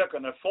 They're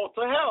going to fall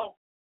to hell.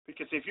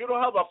 Because if you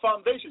don't have a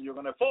foundation, you're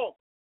going to fall.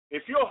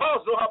 If your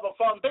house don't have a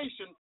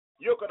foundation,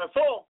 you're going to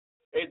fall.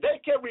 If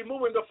they keep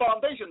removing the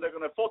foundation, they're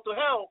going to fall to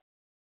hell.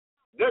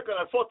 They're going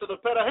to fall to the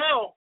pit of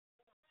hell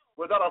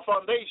without a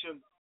foundation.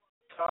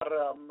 God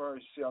have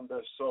mercy on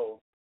their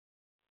soul.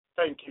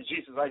 Thank you,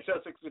 Jesus.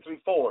 Isaiah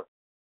 63:4.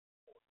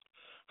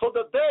 For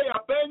the day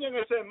of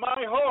vengeance is in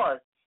my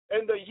heart,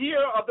 and the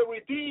year of the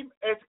redeemed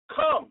is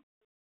come.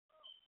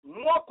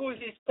 Look who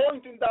he's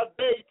pointing that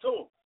day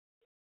to,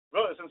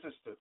 brothers and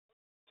sisters.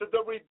 To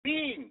the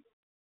redeemed,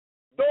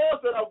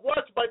 those that are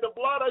washed by the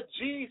blood of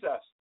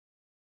Jesus,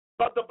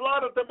 by the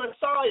blood of the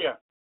Messiah.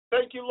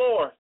 Thank you,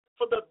 Lord.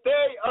 For the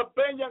day of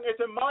vengeance is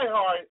in my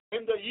heart,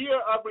 and the year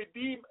of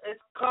redeemed is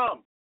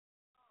come.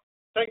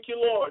 Thank you,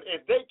 Lord.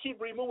 If they keep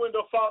removing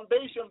the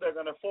foundation, they're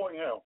going to fall in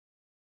hell.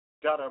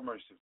 God have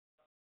mercy.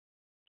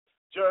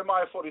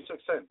 Jeremiah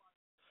 46:10.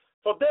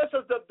 For this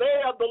is the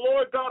day of the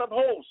Lord God of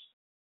hosts,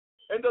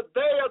 and the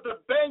day of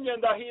the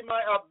vengeance, that he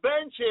might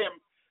avenge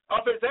him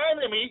of his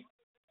enemy,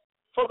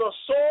 for the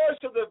sword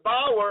shall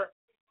devour,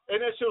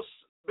 and it shall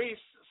be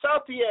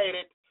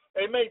satiated,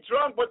 and made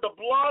drunk with the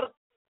blood.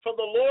 For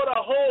the Lord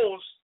of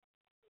hosts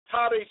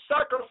had a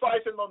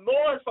sacrifice in the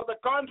north for the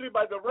country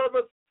by the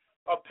rivers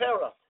of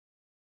Perah.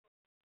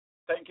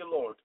 Thank you,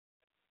 Lord.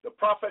 The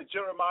prophet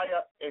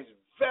Jeremiah is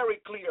very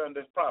clear in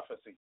this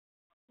prophecy.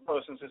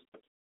 brothers and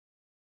sisters.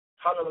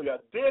 Hallelujah.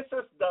 This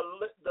is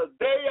the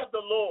day of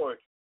the Lord.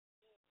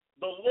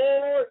 The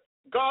Lord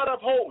God of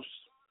hosts.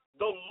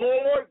 The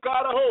Lord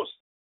God of hosts.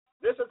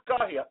 This is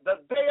God here.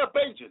 The day of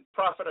vengeance.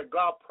 Prophet of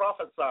God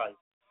prophesied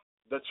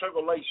the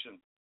tribulation.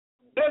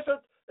 This is,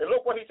 and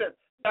look what he said,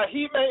 that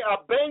he may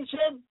avenge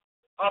him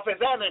of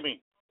his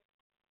enemy.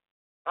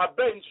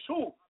 Avenge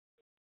who?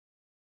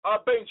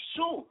 Avenge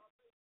who?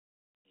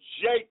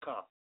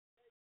 Jacob.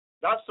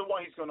 That's the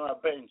one he's going to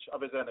avenge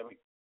of his enemy.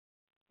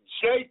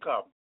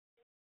 Jacob.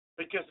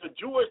 Because the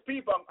Jewish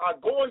people are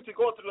going to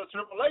go through the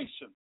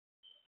tribulation.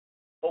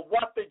 But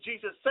what did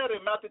Jesus said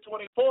in Matthew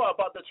 24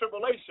 about the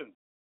tribulation?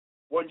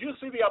 When you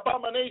see the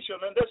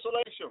abomination and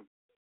desolation,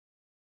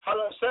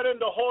 set in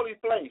the holy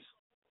place.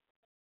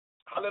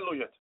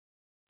 Hallelujah.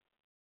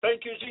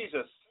 Thank you,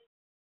 Jesus.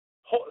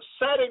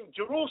 Set in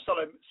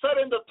Jerusalem, set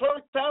in the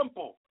third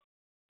temple.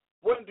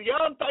 When the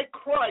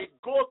Antichrist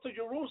goes to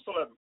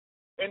Jerusalem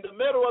in the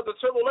middle of the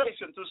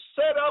tribulation to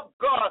set up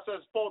God,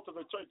 as Paul to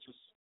the churches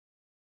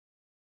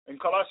in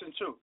Colossians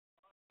 2,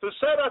 to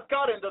set up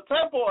God in the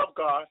temple of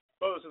God,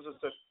 brothers and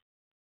sisters,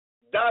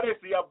 that is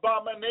the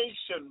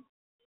abomination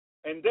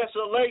and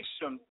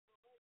desolation,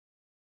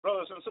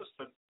 brothers and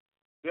sisters.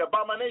 The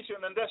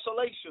abomination and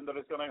desolation that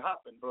is going to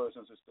happen, brothers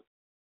and sisters.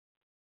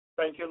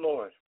 Thank you,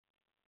 Lord.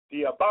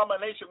 The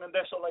abomination and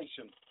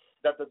desolation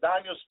that the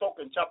Daniel spoke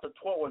in chapter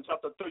 12 and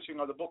chapter 13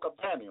 of the book of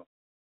Daniel.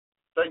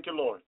 Thank you,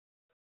 Lord.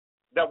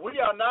 That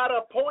we are not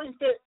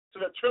appointed to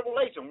the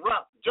tribulation,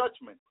 wrath,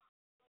 judgment.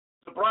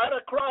 The bride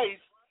of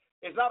Christ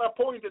is not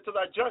appointed to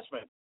that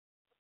judgment,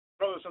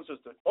 brothers and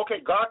sisters.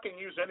 Okay, God can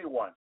use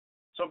anyone.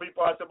 Some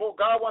people have said, well,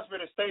 God wants me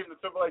to stay in the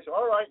tribulation.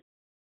 All right.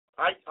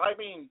 I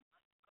mean,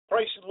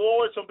 praise the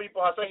Lord. Some people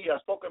have said he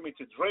has spoken me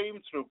to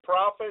dreams through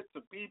prophets,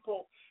 to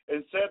people,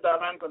 and said that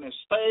I'm going to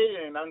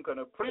stay and I'm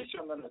going to preach.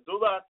 I'm going to do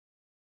that.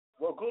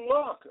 Well, good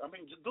luck. I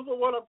mean, just do the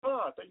word of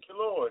God. Thank you,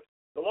 Lord.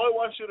 The Lord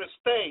wants you to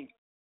stay.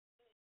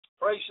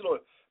 Praise the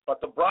Lord. But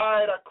the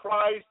bride of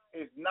Christ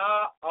is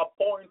not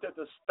appointed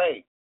to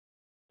stay.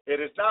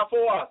 It is not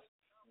for us.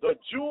 The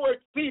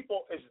Jewish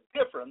people is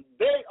different.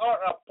 They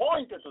are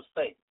appointed to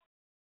stay.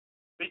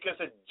 Because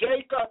it's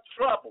Jacob's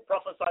trouble,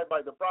 prophesied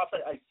by the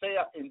prophet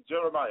Isaiah in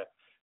Jeremiah.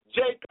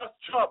 Jacob's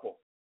trouble.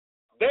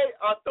 They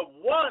are the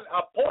one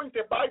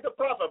appointed by the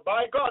prophet,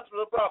 by God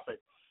through the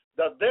prophet,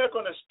 that they're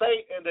going to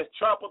stay in this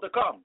trouble to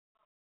come.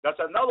 That's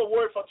another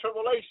word for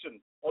tribulation,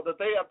 or the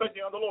day of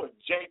vengeance of the Lord.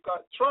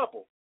 Jacob's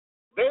trouble.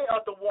 They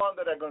are the one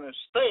that are going to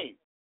stay.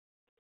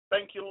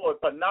 Thank you, Lord,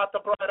 but not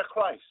the bride of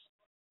Christ.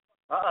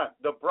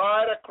 The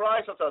bride of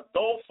Christ, as a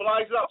dove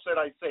flies up,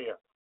 said Isaiah.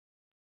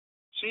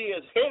 She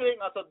is hidden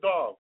as a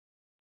dove.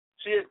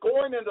 She is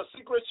going in the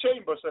secret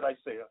chamber, said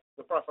Isaiah,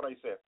 the prophet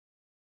Isaiah.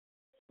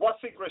 What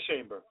secret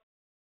chamber?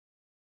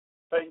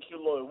 Thank you,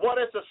 Lord. What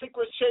is the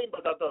secret chamber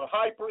that the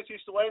high priest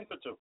used to enter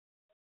to?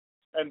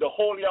 And the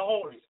Holy of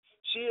Holies.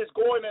 She is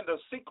going in the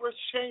secret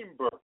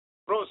chamber,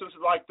 brothers,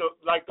 like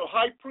the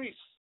high priest.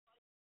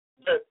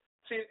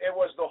 See, it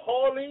was the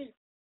holy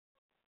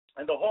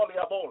and the Holy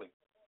of Holies.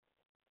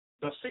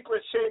 The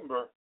secret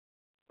chamber,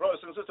 brothers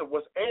and sisters,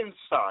 was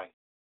inside,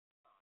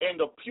 in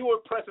the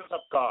pure presence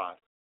of God,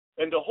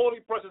 in the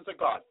holy presence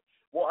of God.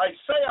 Well,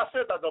 Isaiah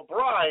said that the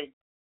bride,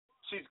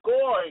 she's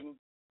going,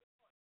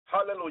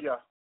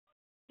 hallelujah,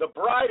 the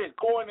bride is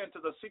going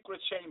into the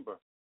secret chamber.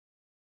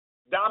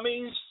 That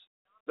means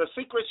the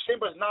secret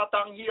chamber is not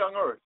down here on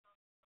earth.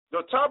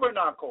 The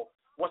tabernacle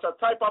was a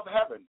type of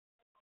heaven,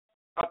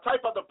 a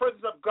type of the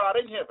presence of God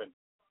in heaven.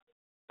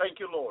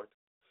 Thank you, Lord.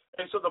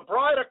 And so the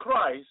bride of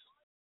Christ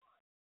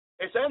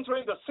is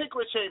entering the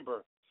secret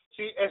chamber.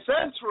 She is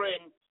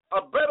entering a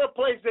better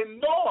place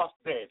than Noah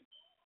did.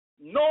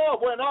 Noah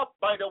went up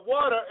by the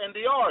water in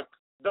the ark.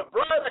 The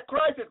bride of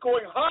Christ is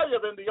going higher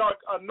than the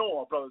ark of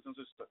Noah, brothers and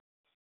sisters.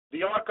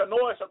 The ark of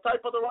Noah is a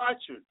type of the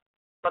rapture.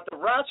 But the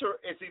rapture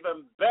is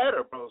even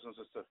better, brothers and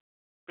sisters,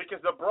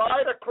 because the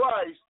bride of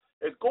Christ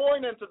is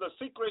going into the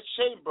secret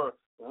chamber,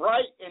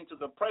 right into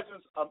the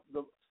presence of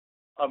the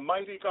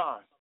Almighty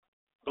God,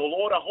 the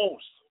Lord of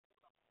hosts.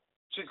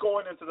 She's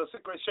going into the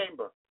secret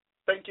chamber.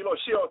 Thank you, Lord.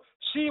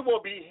 She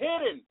will be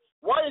hidden.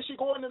 Why is she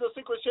going into the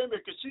secret chamber?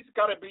 Because she's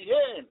got to be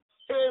hidden.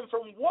 Hidden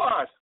from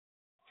what?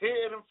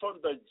 Hidden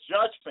from the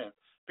judgment.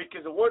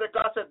 Because the word of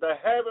God said the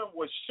heaven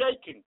was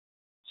shaking.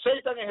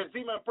 Satan and his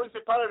demon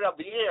principality of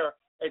the air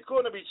is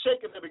going to be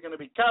shaken. They're going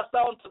to be cast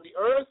down to the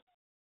earth.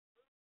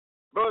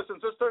 Brothers and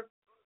sisters.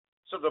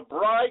 So the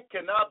bride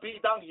cannot be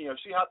down here.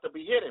 She has to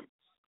be hidden.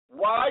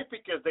 Why?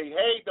 Because they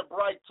hate the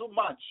bride too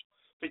much.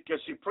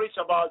 Because she preached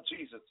about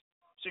Jesus.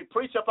 She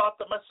preached about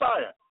the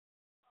Messiah.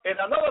 And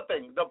another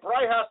thing, the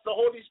bride has the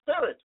Holy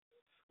Spirit.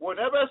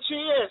 Whenever she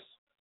is,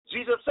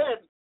 Jesus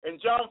said in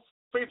John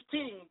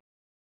 15,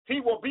 he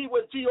will be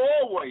with thee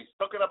always,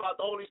 talking about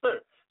the Holy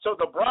Spirit. So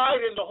the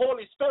bride and the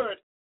Holy Spirit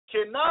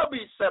cannot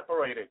be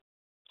separated.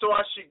 So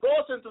as she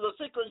goes into the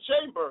secret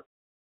chamber,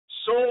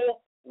 so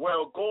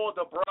will go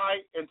the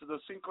bride into the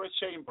secret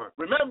chamber.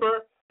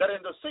 Remember that in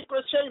the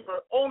secret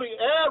chamber, only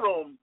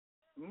Aaron,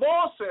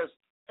 Moses,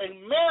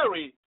 and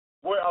Mary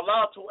were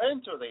allowed to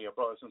enter there,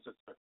 brothers and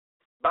sisters,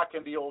 back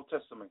in the Old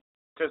Testament.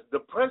 Because the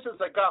presence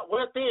of God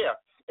were there,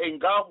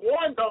 and God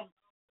warned them,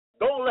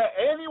 don't let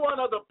any one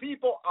of the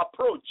people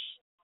approach.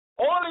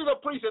 Only the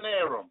priest and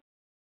Aaron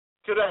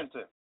could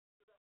enter.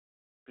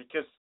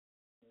 Because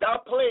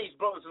that place,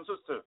 brothers and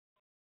sisters,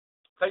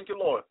 thank you,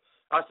 Lord,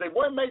 as they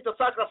went made the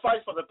sacrifice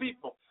for the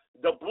people,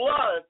 the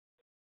blood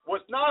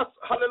was not,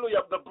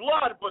 hallelujah, the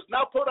blood was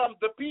not put on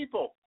the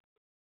people,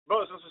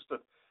 brothers and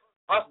sisters.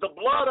 As the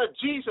blood of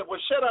Jesus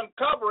was shed on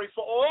Calvary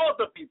for all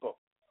the people.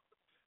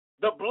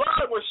 The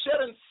blood was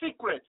shed in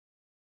secret,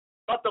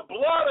 but the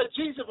blood of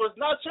Jesus was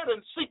not shed in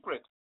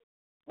secret,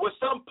 was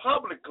done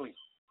publicly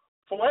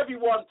for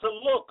everyone to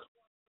look.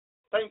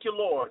 Thank you,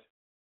 Lord.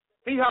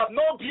 He had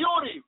no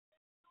beauty,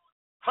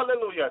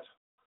 hallelujah,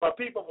 but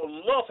people will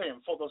love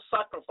him for the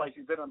sacrifice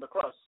he did on the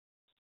cross.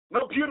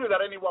 No beauty that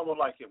anyone will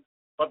like him,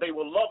 but they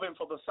will love him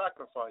for the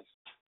sacrifice.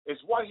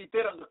 It's what he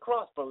did on the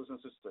cross, brothers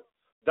and sisters,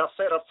 that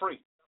set us free.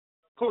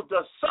 Who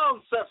the Son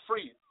set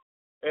free,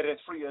 it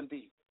is free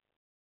indeed.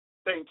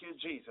 Thank you,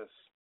 Jesus.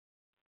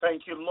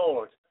 Thank you,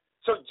 Lord.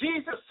 So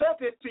Jesus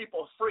set his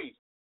people free.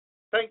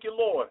 Thank you,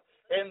 Lord.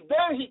 And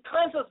then he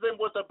cleanses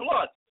them with the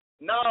blood.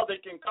 Now they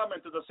can come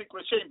into the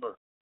secret chamber.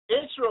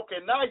 Israel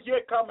cannot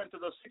yet come into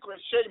the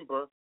secret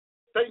chamber.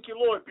 Thank you,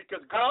 Lord,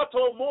 because God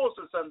told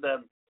Moses and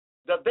them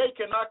that they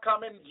cannot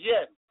come in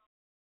yet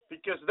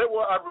because they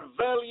were a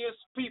rebellious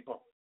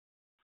people.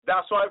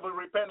 That's why we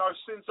repent our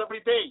sins every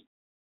day,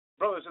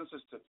 brothers and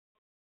sisters.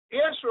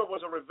 Israel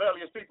was a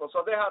rebellious people,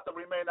 so they had to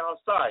remain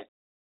outside.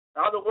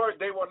 In other words,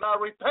 they were not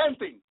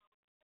repenting.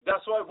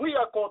 That's why we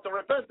are called to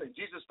repentance.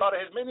 Jesus started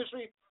his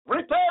ministry,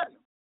 repent.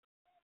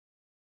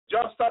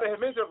 John started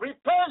his ministry,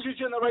 repent, you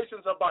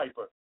generations of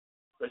vipers.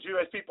 The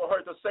Jewish people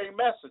heard the same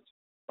message.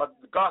 But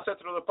God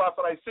said through the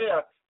prophet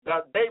Isaiah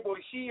that they will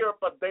hear,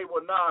 but they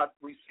will not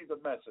receive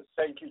the message.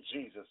 Thank you,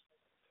 Jesus.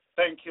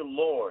 Thank you,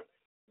 Lord.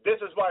 This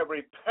is why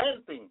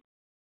repenting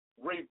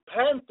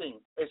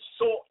is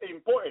so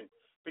important.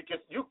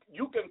 Because you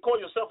can call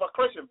yourself a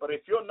Christian, but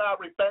if you're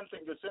not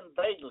repenting, you sin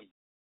daily.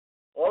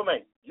 Oh,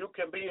 man, you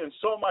can be in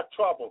so much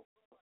trouble.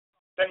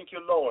 Thank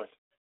you, Lord.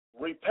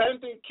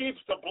 Repenting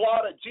keeps the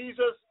blood of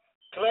Jesus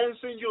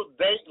cleansing you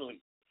daily.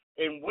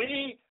 And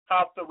we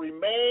have to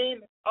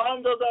remain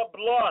under the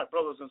blood,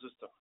 brothers and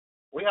sisters.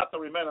 We have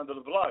to remain under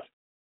the blood.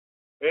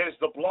 It is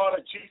the blood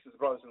of Jesus,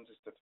 brothers and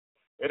sisters.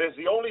 It is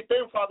the only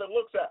thing Father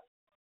looks at.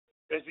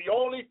 It's the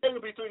only thing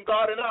between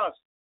God and us.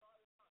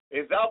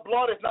 If that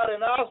blood is not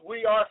in us,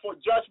 we are for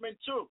judgment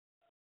too.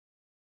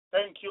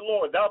 Thank you,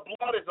 Lord. That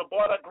blood is the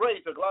blood of grace,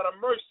 the blood of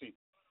mercy.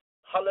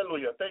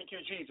 Hallelujah. Thank you,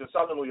 Jesus.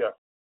 Hallelujah.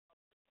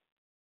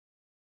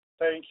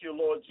 Thank you,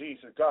 Lord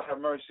Jesus. God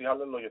have mercy.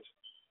 Hallelujah.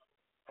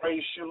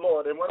 Praise you,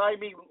 Lord. And when I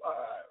mean,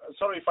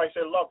 sorry if I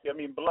say lucky, I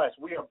mean blessed.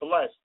 We are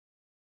blessed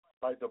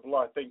by the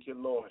blood. Thank you,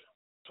 Lord.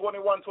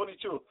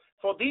 21:22.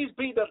 For these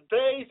be the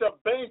days of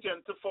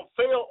vengeance to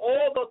fulfill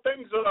all the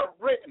things that are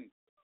written.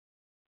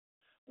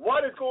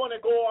 What is going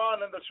to go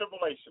on in the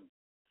tribulation?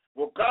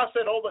 Well, God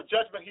said all the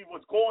judgment he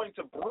was going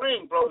to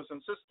bring, brothers and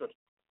sisters.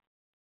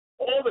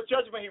 All the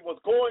judgment he was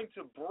going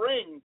to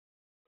bring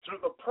through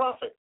the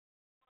prophet.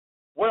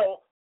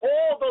 Well,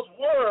 all those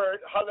words,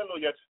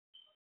 hallelujah,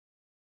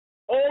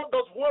 all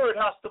those words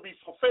has to be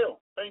fulfilled.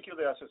 Thank you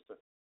there, sister.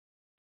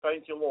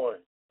 Thank you,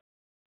 Lord.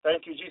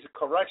 Thank you, Jesus.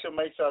 Correction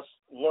makes us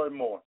learn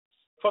more.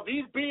 For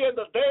these be in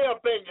the day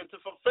of vengeance to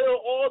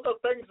fulfill all the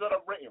things that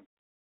are written.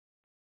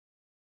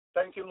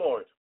 Thank you,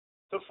 Lord.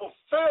 To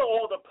fulfill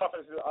all the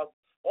prophecies,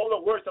 all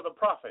the words of the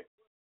prophet,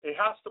 it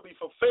has to be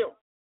fulfilled.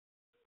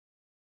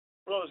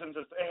 Brothers and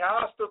sisters, it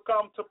has to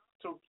come to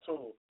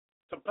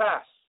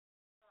pass,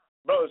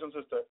 brothers and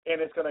sisters,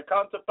 and it's going to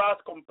come to pass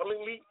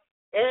completely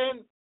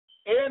in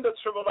the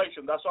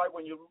tribulation. That's why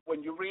when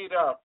you read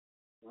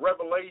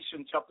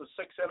Revelation chapter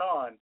 6 and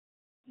on,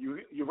 you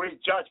read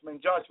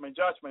judgment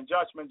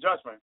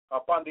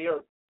upon the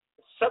earth.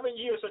 7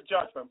 years of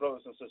judgment,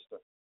 brothers and sisters.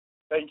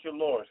 Thank you,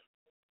 Lord.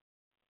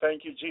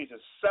 Thank you,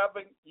 Jesus.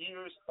 7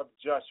 years of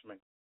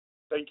judgment.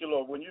 Thank you,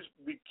 Lord. When you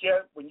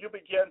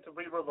begin to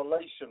read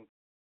Revelation,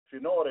 if you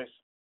notice,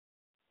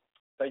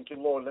 thank you,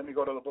 Lord. Let me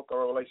go to the book of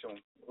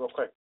Revelation real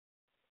quick.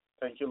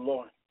 Thank you,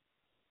 Lord.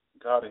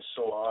 God is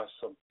so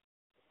awesome.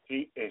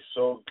 He is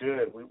so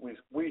good.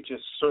 We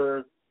just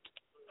serve,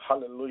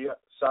 hallelujah,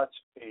 such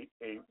a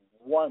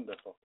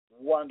wonderful,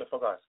 wonderful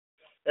God.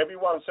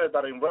 Everyone said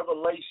that in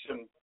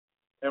Revelation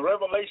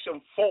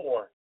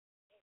 4,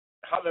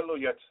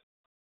 hallelujah.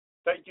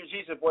 Thank you,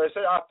 Jesus. Where it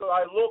said, after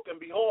I look and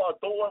behold, a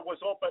door was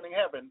opened in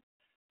heaven.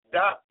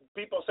 That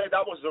people say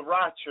that was the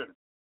rapture.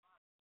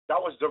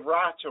 That was the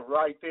rapture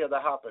right there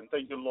that happened.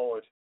 Thank you,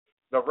 Lord.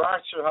 The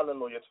rapture,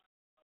 hallelujah.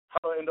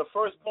 And the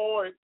first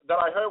voice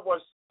that I heard was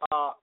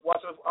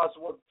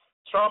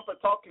trumpet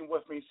talking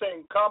with me,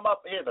 saying, "Come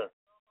up hither."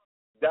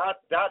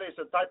 That is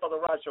the type of the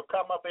rapture.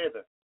 Come up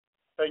hither.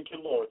 Thank you,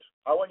 Lord.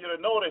 I want you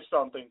to notice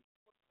something.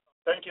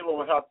 Thank you,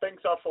 Lord, how things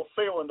are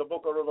fulfilled in the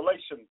book of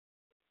Revelation.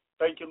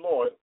 Thank you,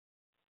 Lord.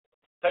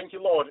 Thank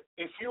you, Lord.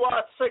 If you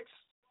are sick,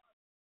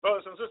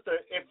 brothers and sisters,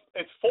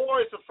 if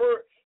 4 is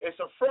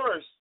the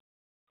first,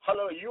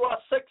 hallelujah, you are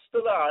 6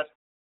 to that.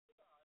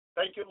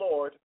 Thank you,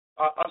 Lord.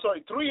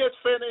 3 is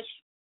finished,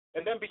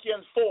 and then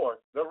begins 4.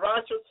 The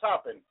rapture's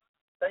happened.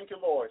 Thank you,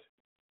 Lord.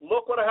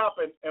 Look what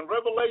happened in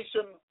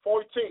Revelation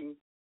 14.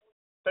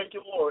 Thank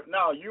you, Lord.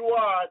 Now, you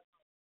are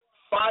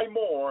 5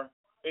 more,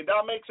 and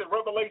that makes it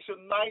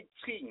Revelation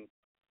 19.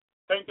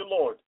 Thank you,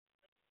 Lord.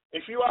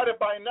 If you add it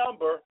by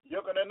number,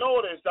 you're going to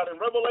notice that in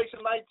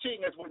Revelation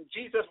 19 is when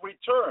Jesus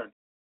returned.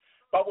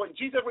 But when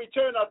Jesus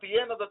returned at the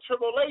end of the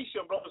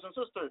tribulation, brothers and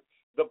sisters,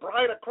 the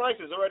bride of Christ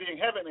is already in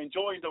heaven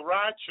enjoying the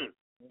rapture.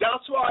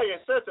 That's why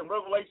it says in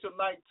Revelation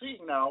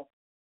 19 now,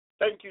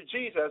 thank you,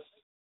 Jesus.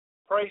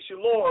 Praise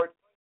you, Lord.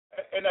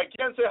 And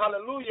again say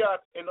hallelujah,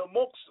 and the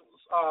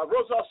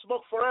rose of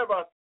smoke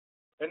forever.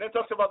 And then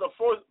talks about the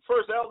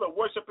first elder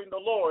worshiping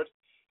the Lord.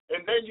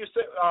 And then you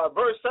say,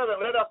 verse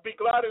 7, let us be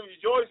glad and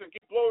rejoice and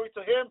give glory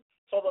to him,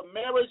 for the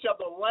marriage of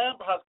the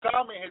Lamb has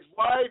come, and his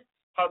wife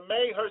has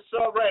made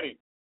herself ready.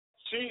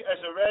 She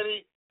is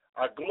already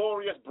a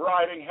glorious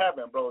bride in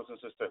heaven, brothers and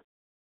sisters.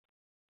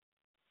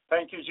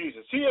 Thank you,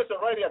 Jesus. She is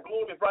already a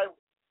glorious bride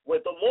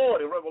with the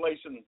Lord in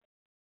Revelation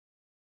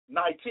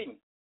 19.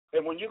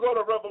 And when you go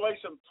to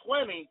Revelation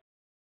 20,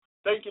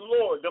 thank you,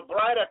 Lord, the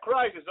bride of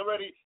Christ is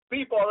already,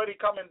 people already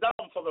coming down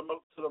to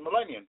the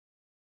millennium.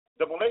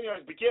 The millennium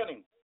is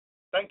beginning.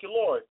 Thank you,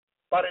 Lord.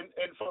 But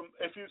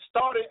if you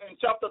start in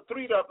chapter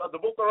 3 of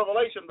the book of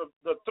Revelation,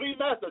 the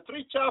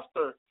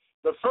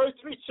first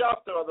 3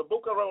 chapters of the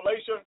book of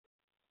Revelation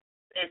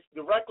is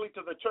directly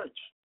to the church.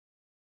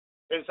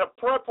 It's a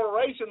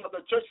preparation of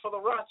the church for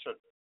the rapture.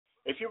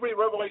 If you read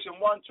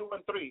Revelation 1, 2,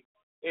 and 3,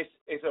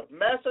 it's a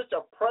message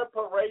of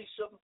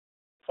preparation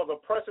for the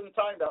present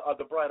time of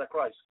the bride of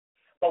Christ.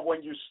 But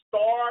when you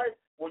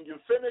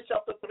finish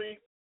chapter 3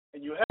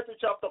 and you head to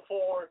chapter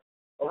 4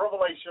 of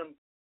Revelation,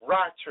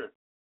 rapture,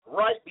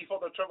 right before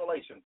the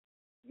tribulation.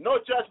 No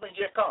judgment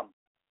yet come.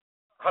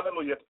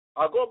 Hallelujah.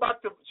 I'll go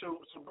back to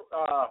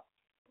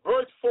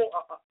verse 4,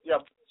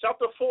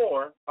 chapter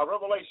 4 of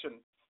Revelation,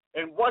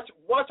 and watch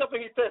up.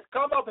 He says,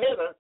 "Come up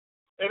hither,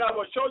 and I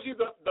will show you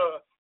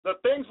the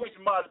things which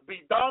must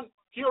be done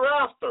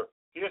hereafter."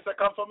 Here's the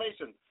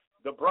confirmation.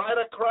 The bride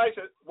of Christ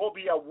will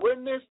be a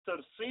witness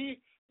to see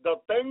the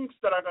things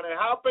that are going to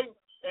happen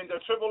in the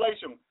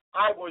tribulation.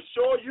 I will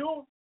show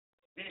you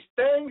these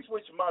things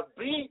which must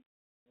be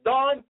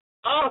done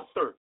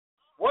after.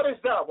 What is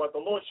that? What the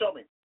Lord showed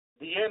me.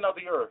 The end of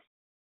the earth.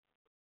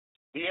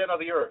 The end of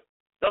the earth.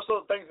 Those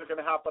are the things that are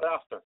going to happen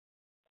after.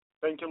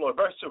 Thank you, Lord.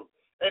 Verse 2.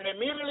 And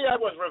immediately I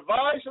was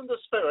revived in the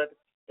spirit,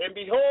 and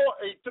behold,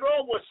 a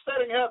throne was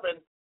set in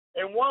heaven,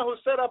 and one who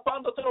sat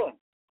upon the throne.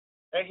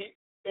 And he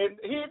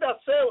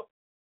that sat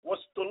was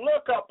to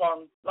look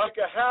upon like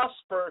a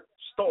jasper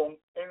stone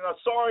and a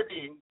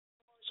sardine,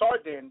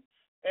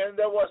 and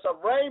there was a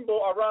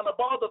rainbow around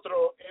about the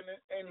throne, and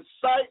in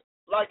sight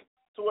like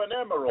to an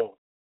emerald,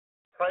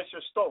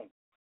 precious stone.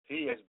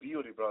 He is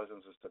beauty, brothers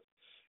and sisters.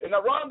 And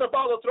around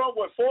about the throne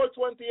were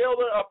 24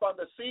 elders upon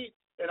the seat,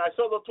 and I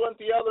saw the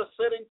 20 elders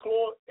sitting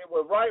clothed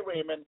with white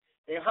raiment,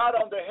 and had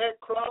on their head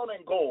crown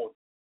and gold.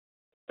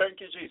 Thank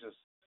you, Jesus.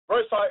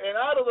 Verse 5, and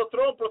out of the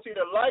throne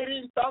proceeded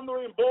lightning,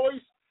 thundering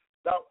voice,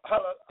 that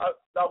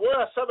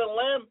were a 7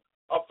 lamps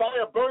of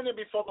fire burning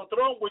before the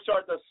throne, which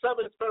are the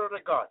 7 Spirits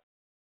of God.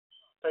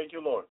 Thank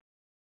you, Lord.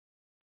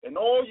 And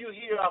all you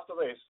hear after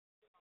this,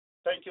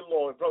 thank you,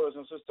 Lord, brothers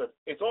and sisters,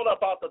 it's all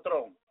about the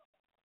throne.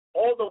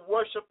 All the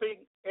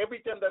worshiping,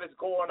 everything that is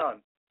going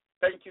on.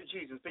 Thank you,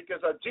 Jesus.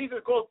 Because as Jesus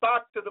goes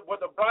back with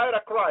the bride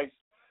of Christ,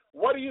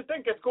 what do you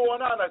think is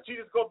going on as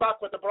Jesus goes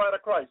back with the bride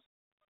of Christ?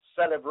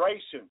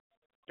 Celebration.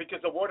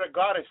 Because the word of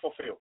God is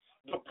fulfilled.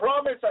 The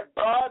promise of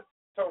God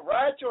to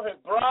rapture his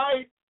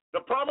bride,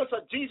 the promise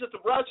of Jesus to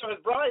rapture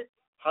his bride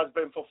has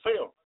been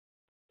fulfilled.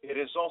 It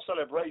is all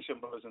celebration,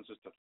 brothers and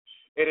sisters.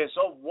 It is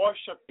all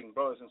worshiping,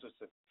 brothers and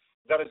sisters,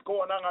 that is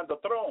going on the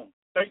throne.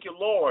 Thank you,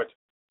 Lord.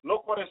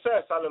 Look what it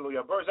says,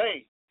 hallelujah. Verse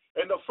 8,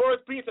 and the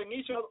first beast, and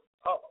each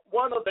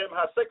one of them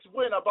has 6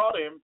 winds about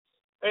him,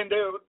 and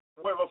they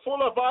were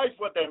full of eyes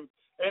with them,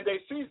 and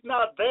they cease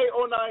not day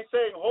or night,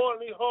 saying,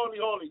 Holy, holy,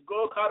 holy,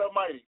 God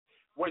Almighty,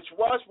 which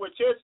was, which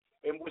is,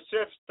 and which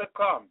is to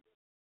come.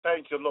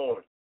 Thank you,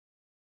 Lord.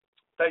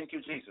 Thank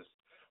you, Jesus.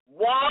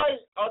 Why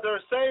are they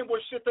saying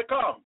which is to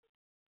come?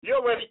 He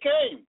already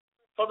came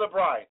for the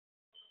bride.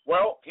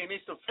 Well, he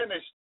needs to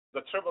finish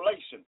the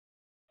tribulation.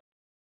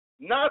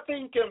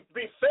 Nothing can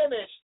be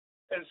finished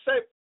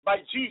except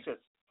by Jesus.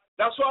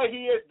 That's why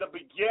he is the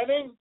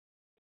beginning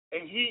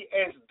and he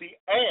is the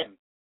end.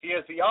 He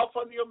is the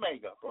Alpha and the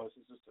Omega, brothers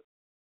and sisters.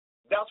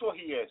 That's what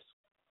he is.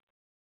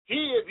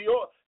 He is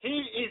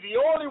the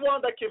only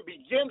one that can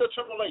begin the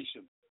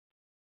tribulation.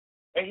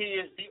 And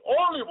he is the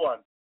only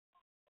one.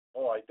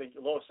 Oh, I think the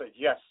Lord said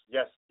yes,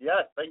 yes,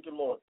 yes. Thank you,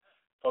 Lord,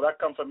 for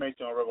that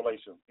confirmation of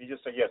Revelation. He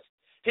just said yes.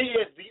 He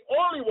is the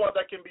only one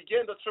that can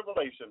begin the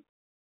tribulation.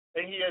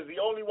 And he is the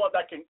only one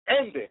that can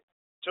end it,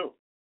 too.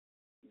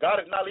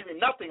 God is not leaving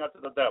nothing unto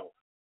the devil.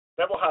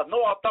 The devil has no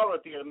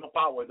authority and no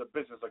power in the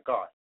business of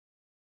God.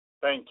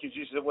 Thank you,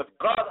 Jesus. It was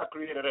God that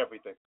created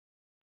everything.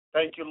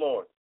 Thank you,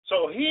 Lord.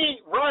 So he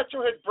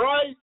raptured his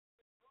bride,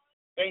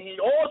 and he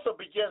also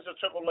begins the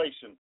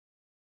tribulation.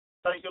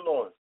 Thank you,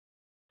 Lord.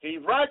 He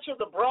raptured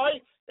the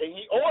bride, and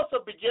he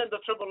also began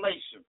the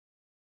tribulation.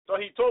 So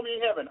he told me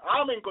in heaven,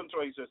 I'm in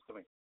control, he says to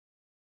me,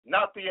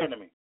 not the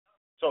enemy.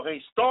 So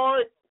he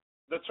started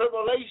the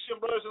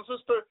tribulation, brothers and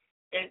sisters,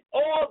 and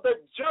all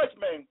the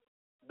judgment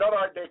that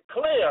are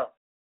declared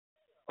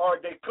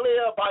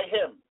by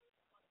him.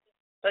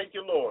 Thank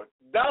you, Lord.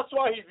 That's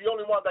why he's the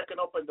only one that can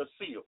open the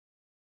seal.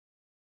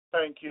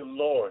 Thank you,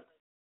 Lord.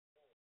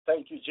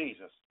 Thank you,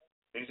 Jesus.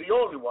 He's the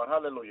only one.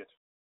 Hallelujah.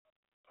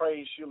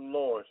 Praise you,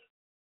 Lord.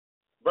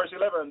 Verse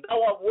 11,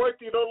 thou art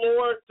worthy, O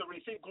Lord, to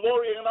receive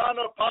glory and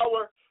honor,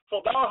 power,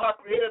 for thou hast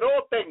created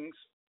all things,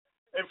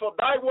 and for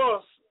thy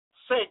will's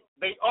sake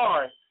they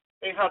are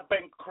and have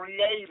been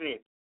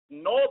created.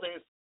 Know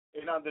this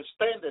and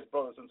understand this,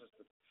 brothers and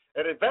sisters.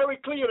 It is very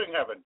clear in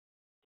heaven.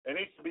 It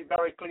needs to be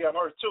very clear on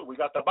earth, too. We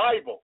got the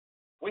Bible.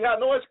 We have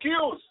no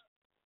excuse.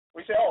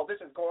 We say, oh, this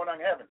is going on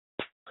in heaven.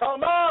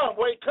 Come on,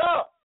 wake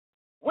up.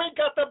 We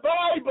got the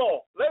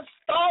Bible. Let's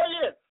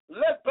study it.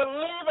 Let's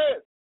believe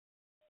it.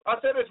 I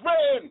said it's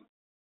written.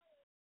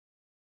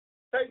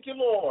 Thank you,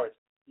 Lord.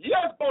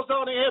 Yes, goes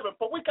down in heaven,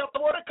 but we got the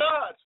word of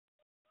God.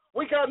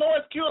 We got no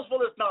excuse for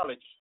this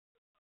knowledge.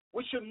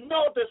 We should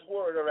know this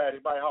word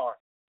already by heart.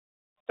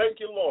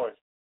 Thank you, Lord.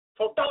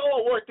 For thou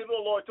art worthy,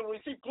 O Lord, to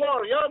receive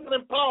glory, honor,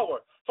 and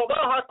power, for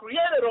thou hast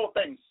created all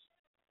things.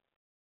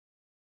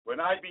 When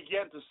I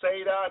began to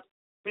say that,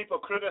 people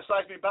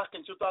criticized me back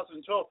in 2012.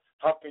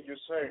 How can you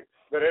say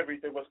that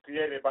everything was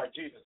created by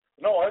Jesus?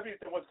 No,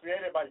 everything was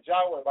created by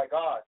Yahweh, by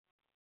God.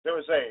 They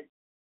were saying,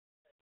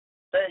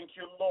 thank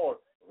you,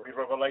 Lord. Read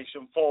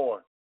Revelation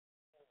 4.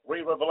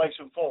 Read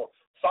Revelation 4.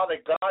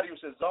 Father God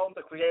used his own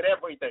to create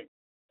everything.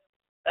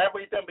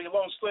 Everything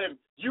belongs to him.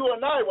 You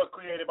and I were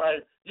created by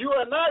him. You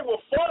and I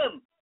were formed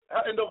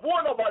in the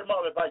womb of our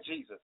mother by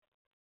Jesus.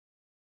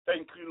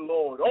 Thank you,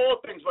 Lord.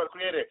 All things were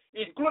created,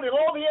 including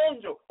all the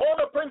angels, all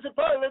the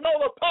principalities, and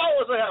all the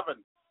powers of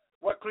heaven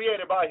were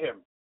created by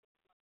him.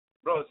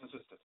 Brothers and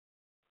sisters.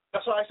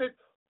 That's why I said,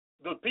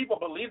 do people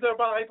believe their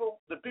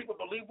Bible? Do people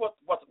believe what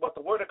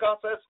the Word of God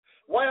says?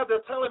 Why are they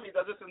telling me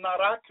that this is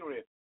not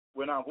accurate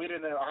when I'm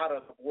reading it out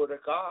of the Word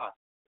of God?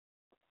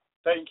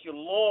 Thank you,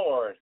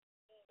 Lord.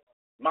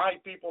 My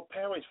people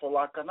perish for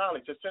lack of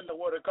knowledge. It's in the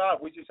Word of God.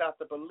 We just have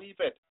to believe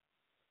it,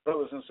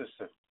 brothers and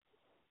sisters.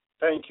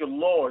 Thank you,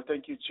 Lord.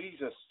 Thank you,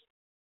 Jesus.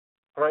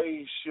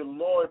 Praise you,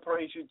 Lord.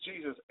 Praise you,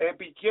 Jesus. And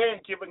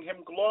began giving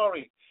him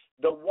glory.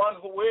 The one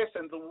who is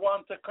and the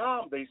one to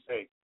come, they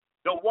say.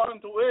 The one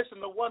who is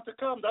and the one to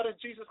come, that is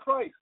Jesus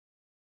Christ.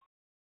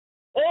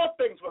 All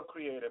things were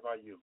created by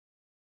you.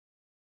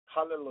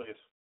 Hallelujah.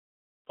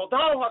 For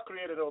thou hast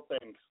created all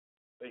things,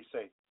 they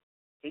say.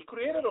 He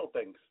created all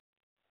things.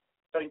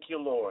 Thank you,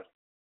 Lord.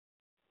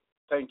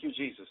 Thank you,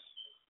 Jesus.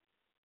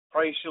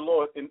 Praise you,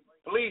 Lord. And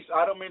please,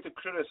 I don't mean to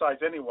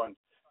criticize anyone,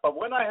 but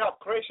when I have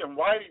Christians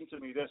writing to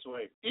me this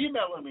way,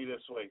 emailing me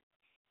this way,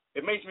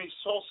 it makes me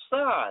so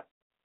sad.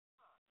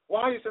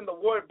 Why isn't the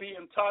word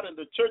being taught in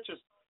the churches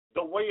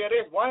the way it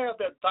is? Why are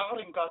they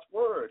doubting God's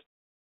word?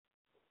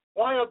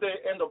 Why are they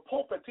in the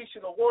pulpit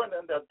teaching the word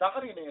and they're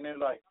doubting it?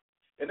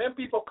 And then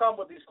people come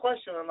with these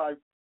questions, and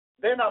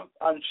then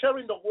I'm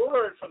sharing the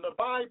word from the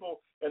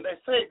Bible, and they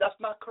say that's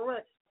not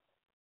correct,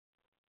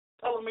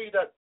 telling me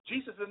that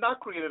Jesus did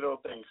not create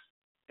all things.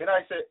 And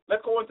I said,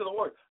 let's go into the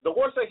word. The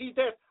word said he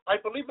did. I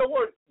believe the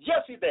word.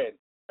 Yes, he did.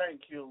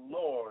 Thank you,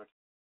 Lord.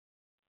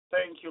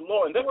 Thank you,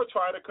 Lord. And they were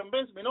trying to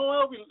convince me, no,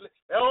 LV,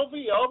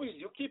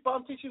 you keep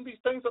on teaching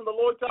these things on the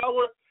Lord's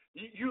hour.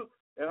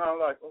 And I'm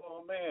like,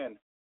 oh, man.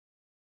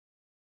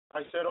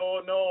 I said,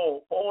 oh,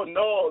 no.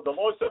 The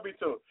Lord said me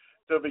to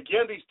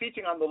begin this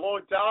teaching on the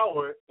Lord's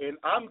hour, and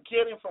I'm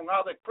getting from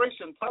other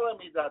Christians telling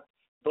me that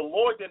the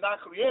Lord did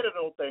not create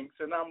all things.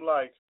 And I'm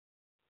like,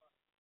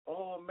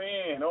 oh,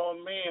 man,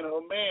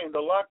 the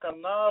lack of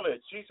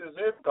knowledge. Jesus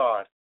is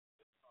God.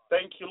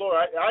 Thank you, Lord.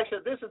 I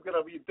said, this is going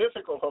to be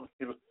difficult for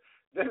me.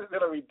 This is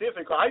going to be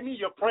difficult. I need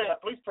your prayer.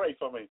 Please pray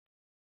for me.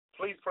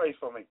 Please pray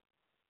for me.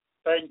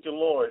 Thank you,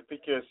 Lord,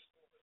 because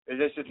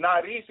this is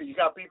not easy. You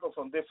got people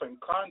from different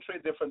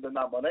countries, different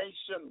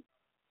denominations.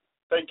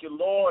 Thank you,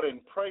 Lord,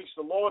 and praise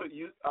the Lord.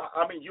 You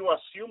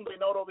assume they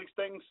know all these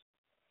things.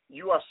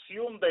 You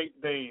assume they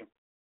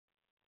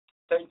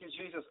thank you,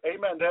 Jesus.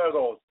 Amen. There it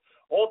goes.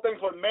 All things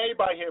were made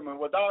by him, and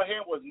without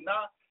him was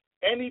not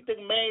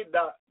anything made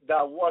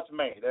that was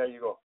made. There you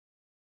go.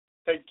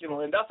 Thank you,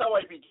 Lord. And that's how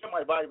I began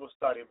my Bible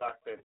study back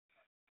then.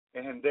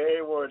 And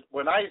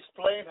when I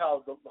explained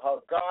how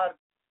God,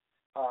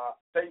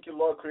 thank you,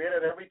 Lord,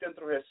 created everything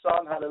through his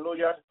Son,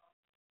 hallelujah.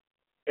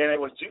 And it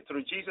was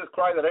through Jesus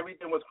Christ that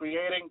everything was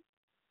creating.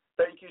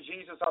 Thank you,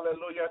 Jesus,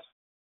 hallelujah.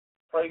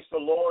 Praise the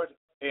Lord.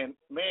 And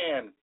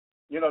man,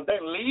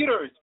 then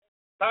leaders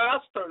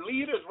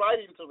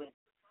writing to me.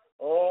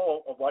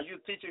 Oh, what you're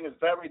teaching is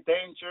very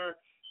dangerous.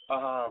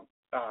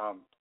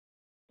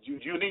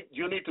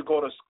 You need to go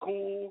to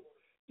school.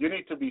 You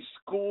need to be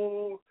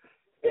schooled.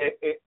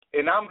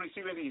 And I'm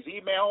receiving these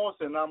emails,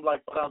 and I'm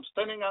like, but I'm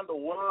standing on the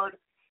word.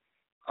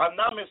 I'm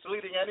not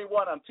misleading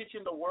anyone. I'm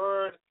teaching the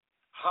word.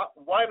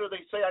 Why do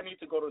they say I need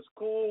to go to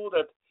school?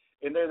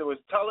 And then it was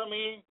telling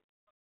me,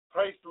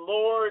 praise the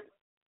Lord.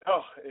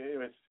 Oh,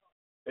 it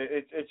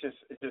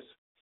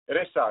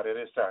is sad. It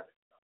is sad.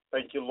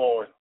 Thank you,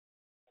 Lord.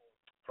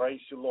 Praise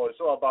you, Lord. It's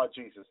all about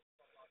Jesus.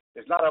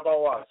 It's not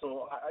about us.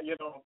 So,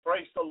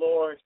 praise the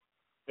Lord.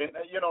 And,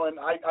 and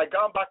I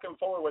gone back and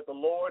forth with the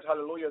Lord,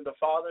 hallelujah, and the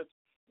Father.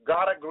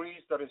 God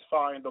agrees that it's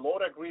fine. The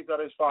Lord agrees that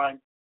it's fine.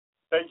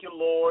 Thank you,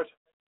 Lord.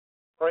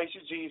 Praise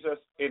you, Jesus.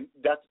 And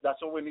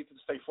that's all we need to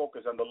stay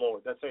focused on the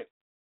Lord. That's it.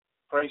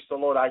 Praise the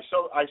Lord. I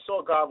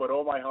saw God with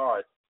all my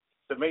heart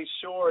to make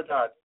sure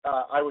that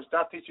I was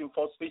not teaching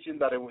false teaching,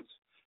 that it was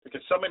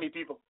because so many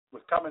people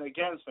were coming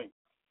against me.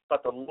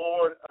 But the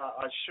Lord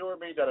assured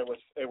me that it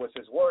was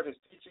His word, His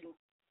teaching,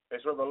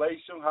 His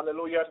revelation.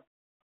 Hallelujah.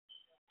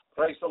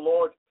 Praise the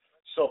Lord.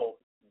 So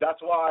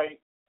that's why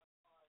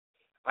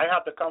I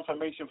have the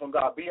confirmation from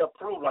God. Be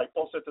approved, like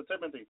Paul said to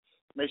Timothy.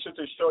 Make sure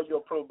to show you're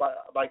approved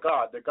by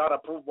God, that God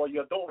approved what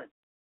you're doing.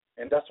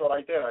 And that's what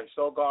I did. I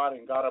saw God,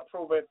 and God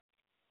approved it.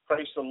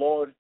 Praise the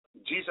Lord.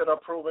 Jesus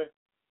approved it.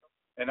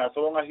 And as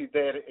long as He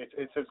did,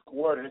 it's His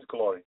word, His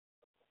glory.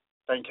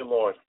 Thank you,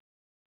 Lord.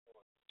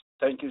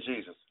 Thank you,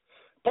 Jesus.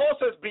 Paul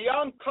says,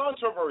 beyond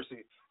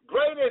controversy,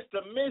 great is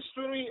the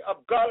mystery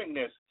of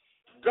godliness.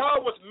 God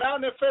was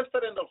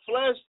manifested in the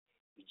flesh,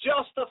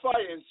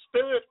 justified in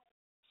spirit,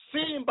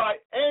 seen by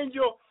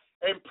angel,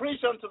 and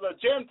preached unto the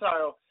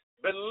Gentile,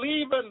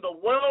 believe in the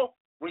world,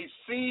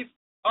 receive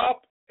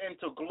up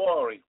into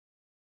glory.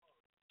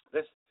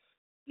 This,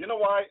 you know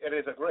why? It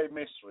is a great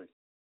mystery.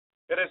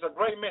 It is a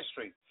great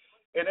mystery.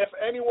 And if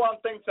anyone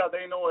thinks that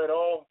they know it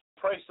all,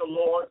 praise the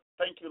Lord.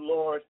 Thank you,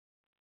 Lord.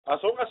 As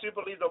long as you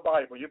believe the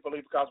Bible, you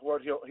believe God's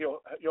word,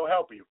 He'll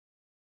help you.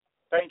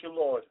 Thank you,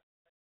 Lord.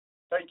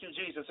 Thank you,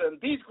 Jesus. And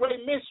these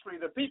great mysteries,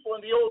 the people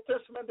in the Old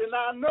Testament did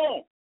not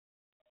know.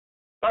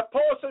 But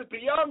Paul says,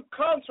 beyond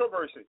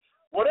controversy,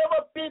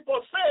 whatever people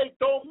say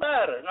don't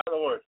matter, in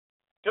other words,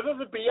 because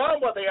this is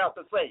beyond what they have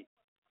to say.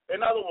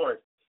 In other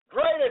words,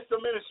 great is the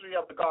ministry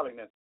of the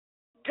godliness.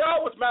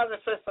 God was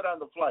manifested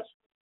on the flesh.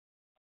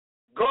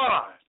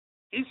 God.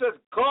 He says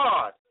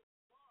God.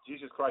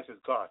 Jesus Christ is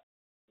God.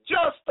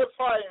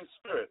 Justified in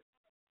spirit.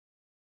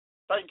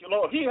 Thank you,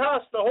 Lord. He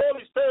has the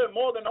Holy Spirit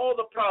more than all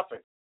the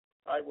prophets,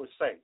 I would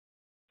say.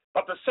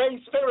 But the same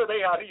spirit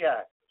he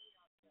had.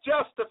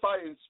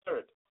 Justified in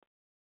spirit.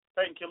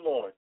 Thank you,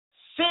 Lord.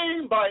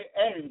 Seen by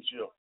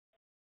angel.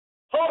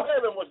 Whole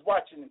heaven was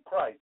watching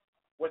Christ,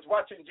 was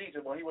watching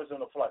Jesus when He was in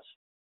the flesh.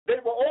 They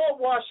were all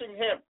watching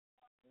Him.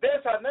 This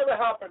had never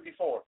happened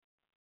before.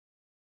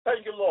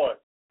 Thank you, Lord,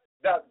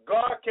 that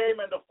God came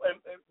and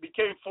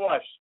became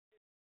flesh.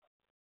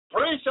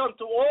 Preach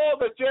unto all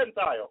the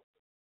Gentiles.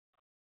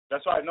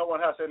 That's why no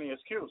one has any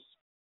excuse.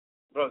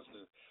 Brothers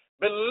and sisters.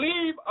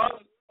 Believe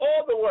on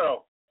all the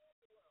world.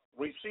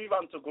 Receive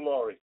unto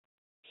glory.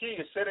 He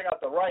is sitting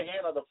at the right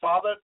hand of the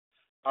Father,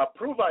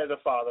 approved by the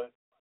Father,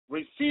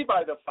 received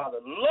by the Father,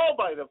 loved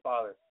by the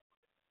Father.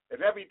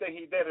 And everything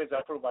He did is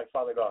approved by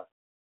Father God.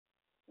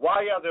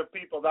 Why are there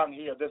people down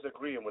here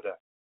disagreeing with that?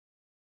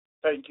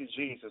 Thank you,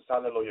 Jesus.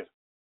 Hallelujah.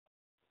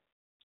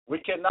 We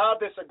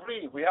cannot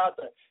disagree. We have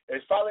to,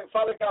 as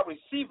Father God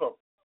receive Him.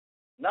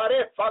 Not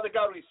if Father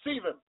God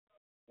receive Him,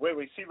 we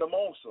receive Him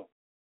also.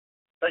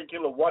 Thank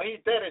you, Lord. What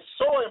He did is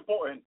so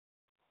important.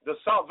 The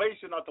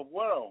salvation of the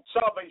world.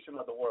 Salvation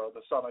of the world,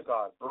 the Son of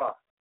God brought.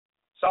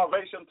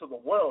 Salvation to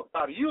the world.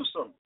 God used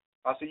Him.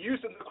 As He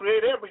used Him to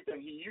create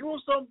everything, He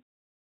used Him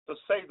to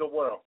save the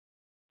world.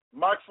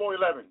 Mark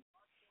 4:11.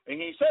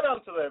 And He said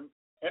unto them,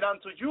 and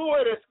unto you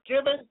it is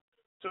given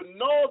to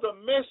know the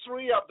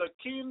mystery of the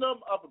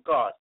kingdom of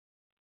God.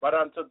 But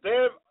unto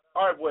them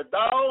are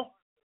withal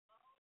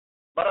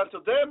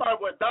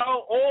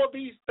all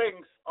these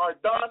things are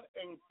done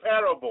in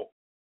parable.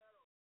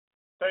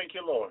 Thank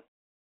you, Lord.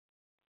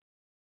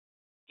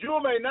 You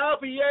may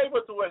not be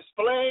able to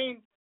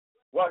explain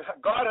what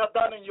God has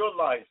done in your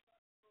life.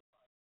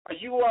 But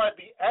you are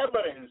the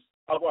evidence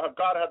of what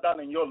God has done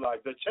in your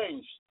life, the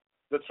change,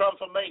 the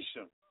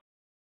transformation.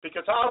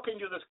 Because how can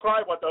you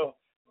describe what the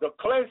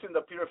cleansing,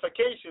 the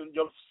purification,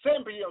 your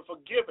sin being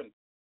forgiven?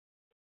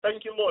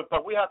 Thank you, Lord.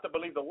 But we have to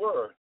believe the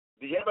word.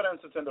 The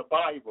evidence is in the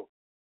Bible.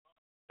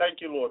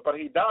 Thank you, Lord. But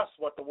He does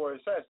what the word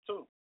says,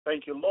 too.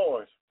 Thank you,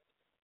 Lord.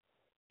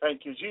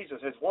 Thank you,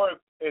 Jesus. His word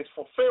is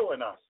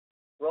fulfilling us.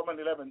 Romans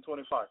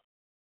 11:25.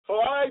 For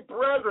I,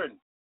 brethren,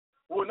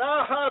 will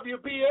not have you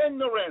be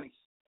ignorant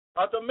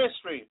of the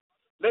mystery,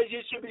 that you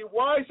should be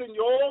wise in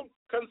your own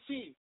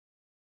conceit,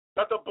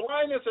 that the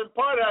blindness in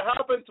part had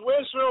happened to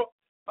Israel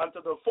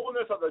until the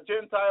fullness of the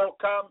Gentile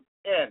come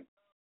in.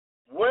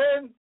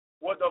 When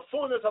the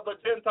fullness of the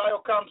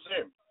Gentile comes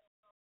in?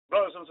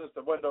 Brothers and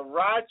sisters, when the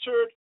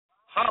rapture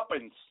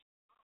happens,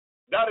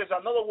 that is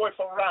another word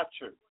for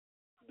rapture,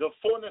 the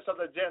fullness of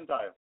the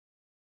Gentile.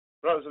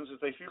 Brothers and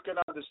sisters, if you can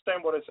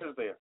understand what it says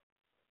there.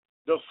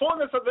 The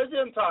fullness of the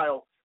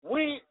Gentile,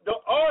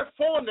 our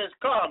fullness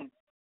comes,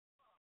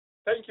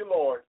 thank you,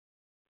 Lord,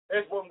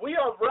 is when we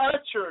are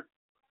raptured,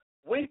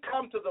 we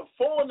come to the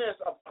fullness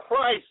of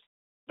Christ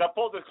that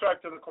Paul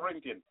described to the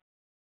Corinthians.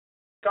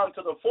 Come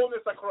to the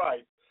fullness of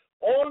Christ.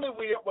 Only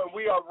when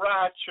we are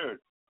raptured,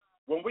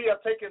 when we are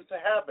taken to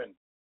heaven,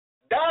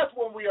 that's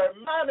when we are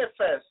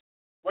manifest,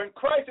 when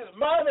Christ is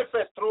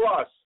manifest through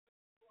us,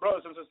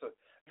 brothers and sisters.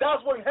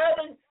 That's when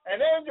heaven, an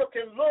angel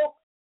can look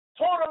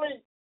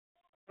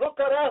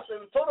at us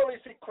and totally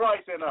see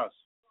Christ in us,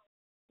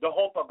 the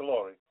hope of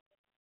glory.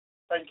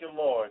 Thank you,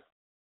 Lord.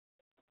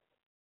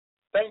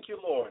 Thank you,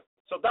 Lord.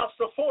 So that's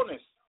the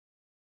fullness.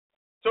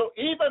 So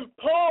even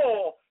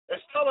Paul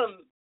is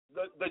telling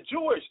the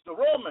Jewish, the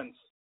Romans,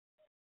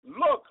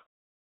 look,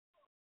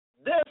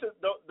 this is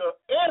the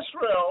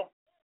Israel,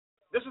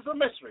 this is a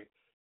mystery.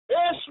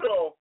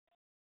 Israel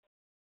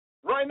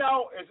right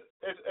now is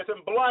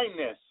in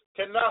blindness,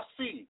 cannot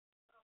see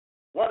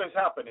what is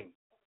happening.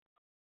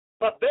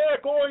 But they're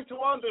going to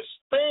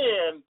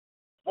understand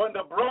when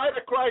the bride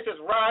of Christ is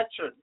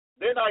raptured.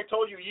 Then I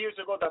told you years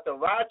ago that the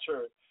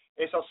rapture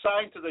is a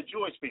sign to the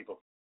Jewish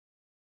people.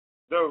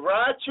 The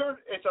rapture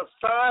is a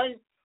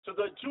sign to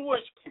the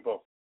Jewish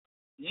people.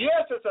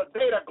 Yes, it's a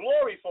day of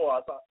glory for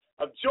us,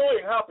 of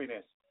joy and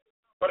happiness.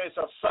 But it's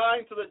a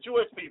sign to the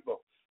Jewish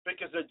people.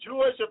 Because the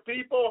Jewish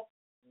people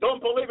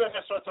don't believe in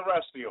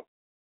extraterrestrial,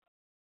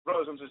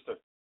 brothers and sisters.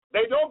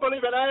 They don't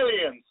believe in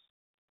aliens.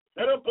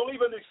 They don't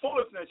believe in the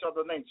foolishness of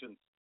the nations.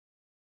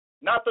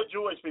 Not the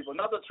Jewish people,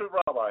 not the true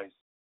rabbis.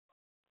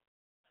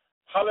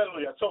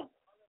 Hallelujah. So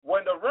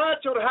when the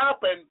rapture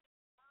happened,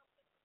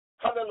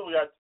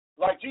 hallelujah,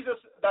 like Jesus,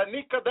 that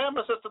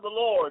Nicodemus says to the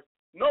Lord,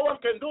 no one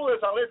can do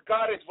this unless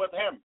God is with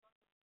him.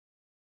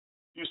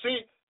 You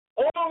see,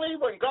 only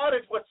when God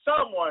is with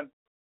someone,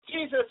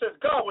 Jesus is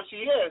God, which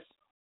he is,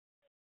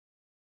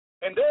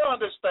 in their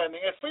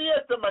understanding, if he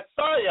is the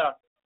Messiah,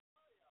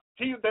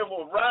 he then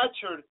will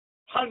rapture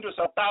hundreds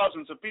of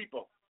thousands of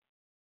people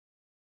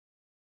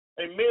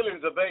and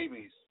millions of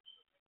babies.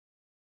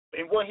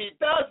 And when he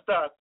does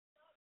that,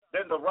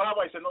 then the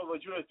rabbis and all the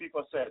Jewish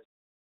people said,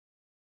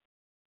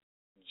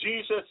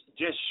 Jesus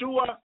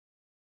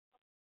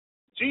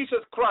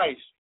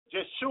Christ,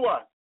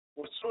 Yeshua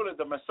was truly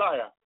the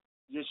Messiah.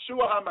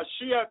 Yeshua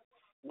HaMashiach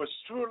was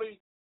truly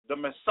the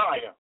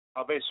Messiah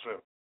of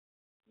Israel.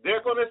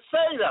 They're going to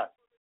say that.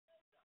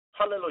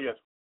 Hallelujah.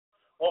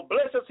 Oh,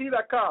 blessed is he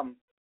that comes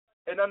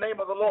in the name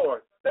of the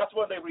Lord. That's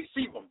when they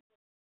receive him.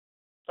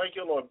 Thank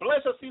you, Lord.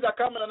 Blessed is he that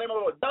comes in the name of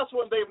the Lord. That's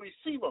when they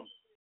receive him.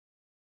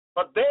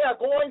 But they are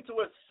going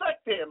to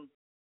accept him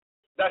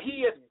that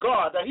he is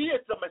God, that he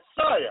is the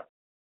Messiah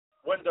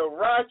when the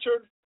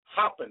rapture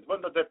happens,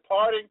 when the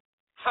departing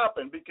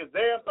happens, because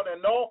they are going to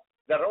know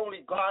that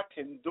only God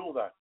can do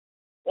that.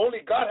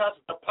 Only God has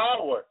the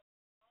power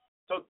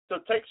to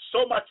take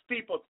so much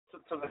people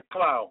to the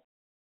cloud.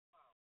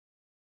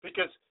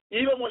 Because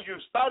even when you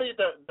study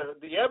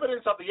the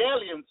evidence of the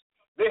aliens,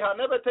 they have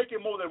never taken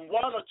more than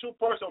one or two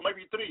persons, or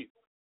maybe three.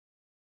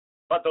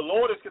 But the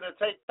Lord is going to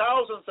take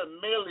thousands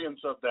and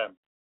millions of them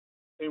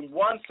in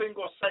one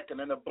single second,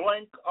 in a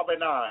blink of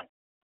an eye.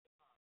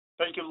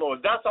 Thank you,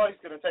 Lord. That's how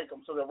he's going to take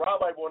them. So the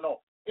rabbi will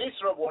know.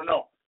 Israel will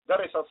know.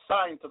 That is a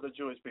sign to the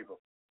Jewish people.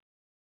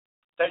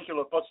 Thank you,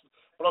 Lord. But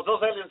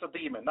those aliens are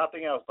demons,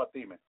 nothing else but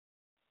demons.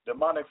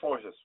 Demonic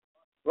forces.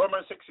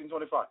 Romans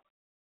 16:25.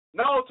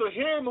 Now to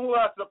him who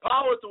has the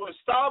power to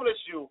establish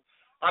you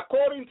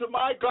according to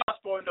my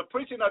gospel and the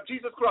preaching of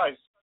Jesus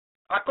Christ,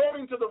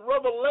 according to the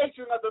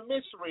revelation of the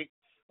mystery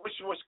which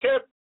was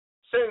kept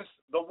since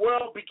the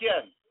world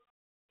began.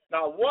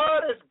 Now,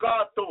 what is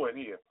God doing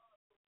here?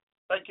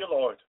 Thank you,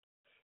 Lord.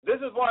 This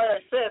is why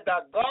I said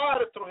that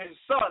God, through his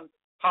Son,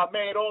 has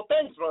made all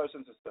things, brothers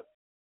and sisters.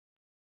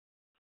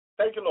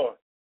 Thank you, Lord.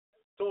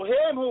 To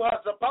him who has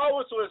the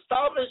power to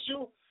establish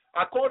you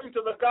according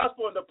to the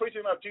gospel and the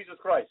preaching of Jesus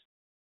Christ.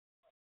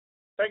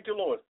 Thank you,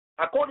 Lord.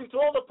 According to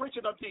all the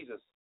preaching of Jesus.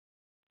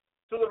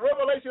 To the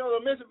revelation of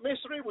the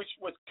mystery which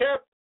was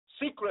kept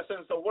secret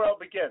since the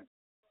world began.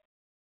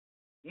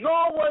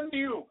 No one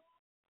knew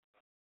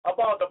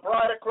about the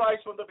bride of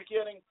Christ from the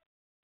beginning.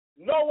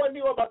 No one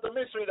knew about the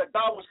mystery that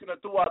God was going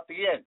to do at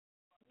the end.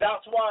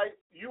 That's why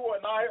you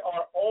and I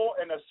are all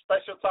in a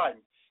special time.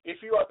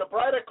 If you are the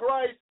bride of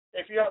Christ,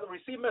 if you have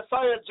received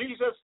Messiah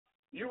Jesus,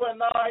 you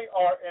and I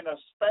are in a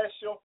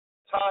special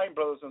time,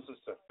 brothers and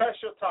sisters.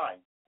 Special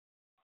time.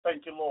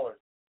 Thank you, Lord.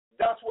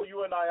 That's where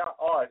you and I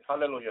are.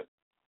 Hallelujah.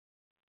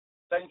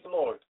 Thank you,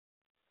 Lord.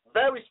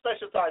 Very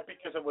special time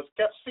because it was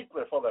kept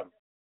secret for them.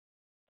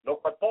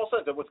 Look what Paul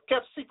says. It was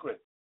kept secret.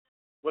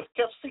 It was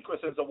kept secret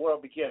since the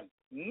world began.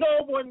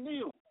 No one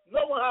knew.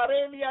 No one had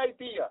any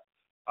idea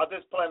of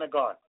this plan of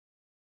God.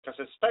 Because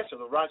it's special.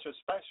 The rapture is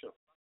special.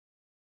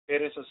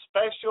 It is a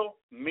special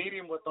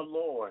meeting with the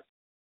Lord.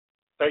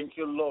 Thank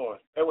you, Lord.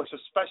 It was a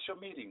special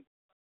meeting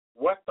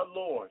with the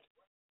Lord.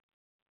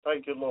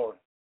 Thank you, Lord.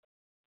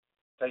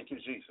 Thank you,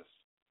 Jesus.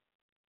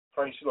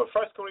 Praise you, Lord.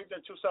 1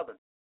 Corinthians 2:7.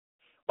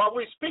 But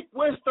we speak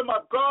wisdom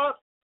of God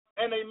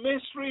and a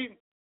mystery,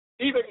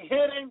 even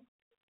hidden,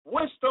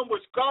 wisdom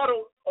which God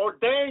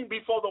ordained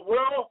before the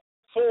world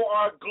for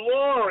our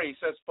glory,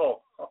 says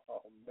Paul.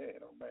 Oh,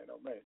 man, oh, man, oh,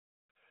 man.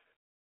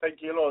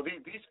 Thank you, Lord.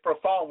 These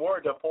profound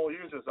words that Paul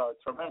uses are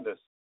tremendous.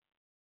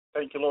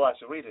 Thank you, Lord,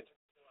 as you read it.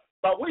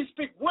 But we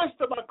speak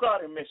wisdom of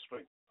God in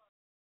mystery.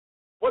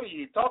 What are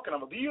you talking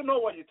about? Do you know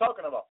what you're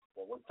talking about?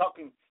 Well, we're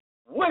talking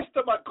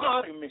wisdom of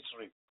God in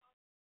mystery.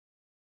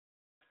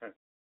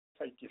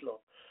 Thank you, Lord.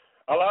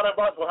 A lot of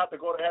us will have to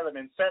go to heaven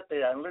and sit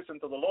there and listen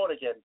to the Lord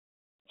again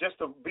just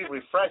to be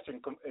refreshed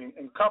and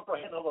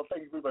comprehend all the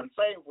things we've been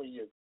saying for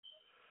years.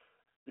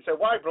 You say,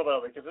 why, brother?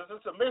 Because this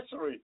is a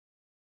mystery.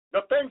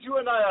 The things you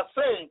and I are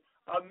saying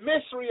are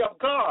mystery of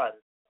God.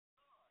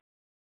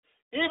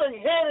 Even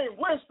hidden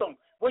wisdom,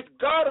 which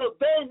God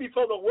ordained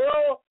before the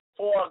world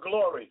for our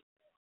glory.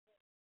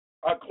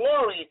 Our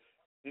glory,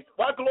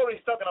 what glory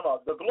is talking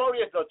about? The glory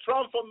is the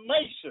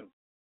transformation,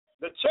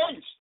 the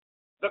change,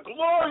 the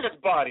glorious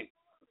body.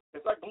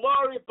 It's a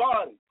glorious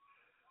body.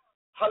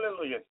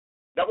 Hallelujah.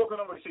 That we're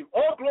going to receive.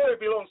 All glory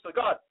belongs to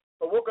God,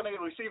 but we're going to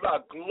receive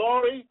a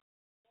glory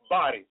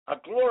body, a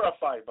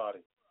glorified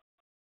body.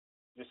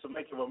 Just to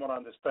make it with more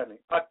understanding.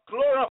 A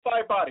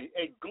glorified body,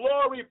 a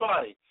glory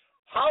body.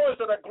 How is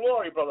it a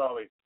glory, Brother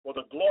Ali? Well,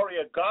 the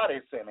glory of God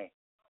is in it.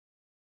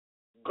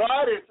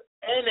 God is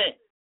in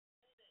it.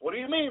 What do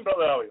you mean,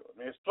 Brother Ali? Let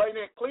me explain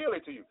it clearly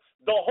to you.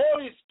 The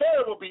Holy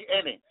Spirit will be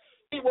in it.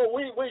 He will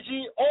which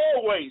ye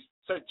always,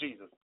 said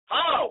Jesus.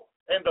 How?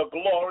 In the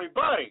glory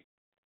body.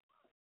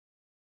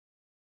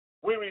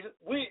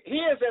 He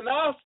is in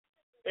us,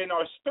 in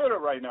our spirit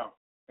right now,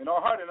 in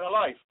our heart and our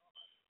life.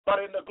 But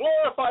in the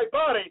glorified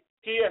body,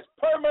 he is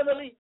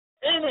permanently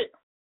in it.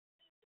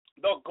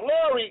 The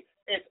glory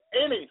is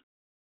in it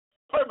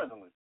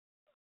permanently.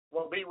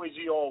 Will be with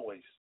you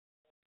always,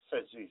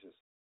 says Jesus.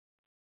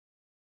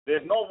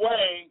 There's no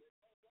way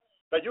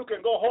that you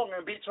can go home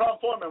and be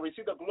transformed and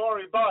receive the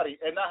glory body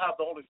and not have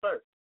the Holy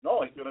Spirit.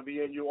 No, he's going to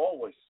be in you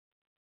always.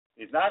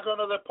 He's not going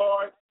to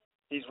depart.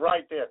 He's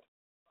right there.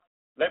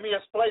 Let me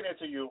explain it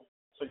to you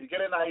so you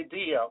get an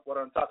idea what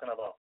I'm talking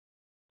about.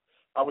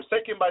 I was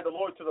taken by the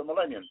Lord to the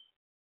millennium.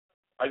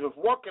 I was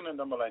walking in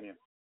the millennium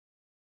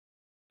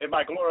in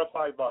my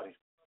glorified body.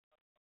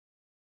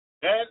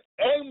 And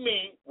in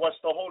me was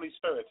the Holy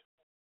Spirit.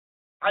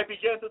 I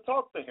began to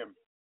talk to him.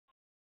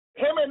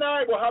 Him and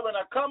I were having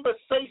a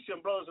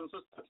conversation, brothers and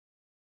sisters,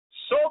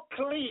 so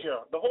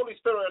clear, the Holy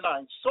Spirit and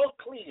I, so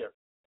clear.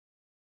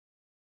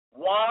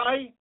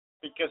 Why?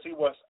 Because he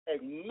was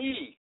in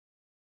me.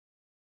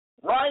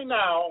 Right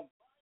now,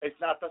 it's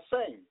not the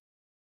same.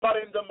 But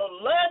in the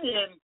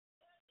millennium,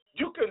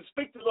 you can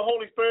speak to the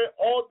Holy Spirit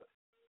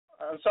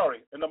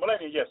in the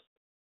millennium, yes.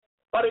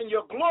 But in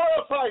your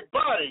glorified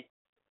body,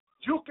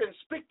 you can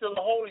speak to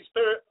the Holy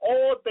Spirit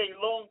all day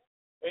long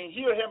and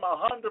hear him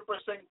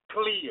 100%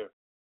 clear.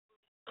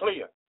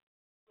 Clear.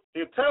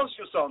 He tells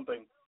you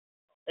something,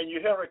 and you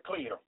hear it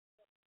clear,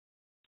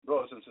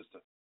 brothers and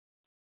sisters.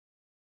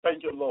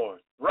 Thank you, Lord.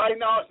 Right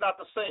now, it's not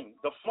the same.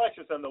 The flesh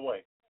is in the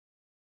way.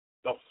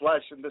 The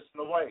flesh is in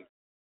the way.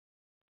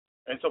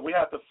 And so we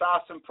have to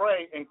fast and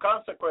pray and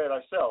consecrate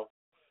ourselves.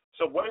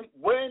 So when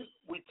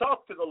we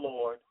talk to the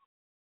Lord,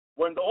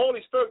 when the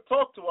Holy Spirit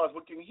talks to us,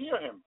 we can hear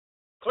him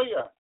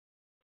clear.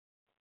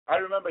 I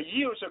remember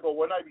years ago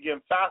when I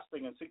began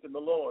fasting and seeking the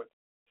Lord,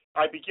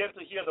 I began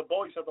to hear the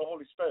voice of the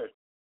Holy Spirit.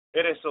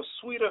 It is the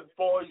sweetest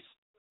voice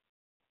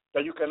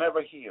that you can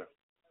ever hear.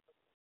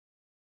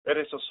 It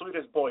is the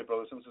sweetest voice,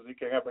 brothers and sisters, you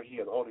can ever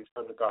hear, the Holy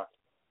Spirit of God.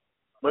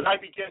 When I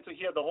began to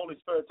hear the Holy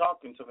Spirit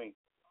talking to me,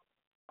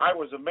 I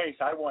was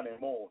amazed. I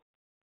wanted more.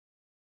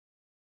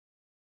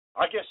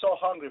 I get so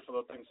hungry for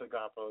the things of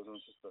God, brothers and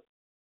sisters.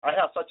 I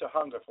have such a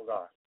hunger for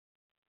God.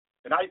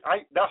 And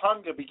that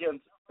hunger began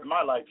in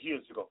my life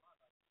years ago.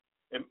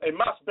 It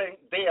must have been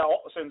there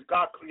since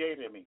God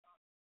created me,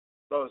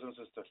 brothers and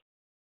sisters.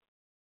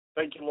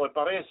 Thank you, Lord.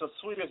 But it's the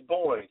sweetest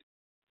voice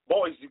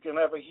you can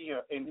ever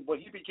hear. And when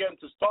he began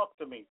to talk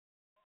to me,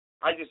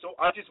 I just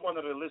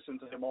wanted to listen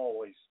to him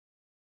always.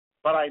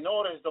 But I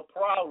noticed the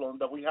problem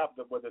that we have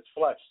with his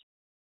flesh.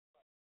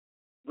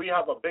 We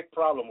have a big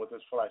problem with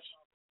his flesh.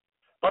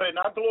 But in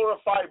our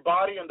glorified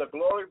body and the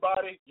glory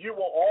body, you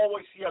will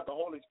always hear the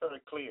Holy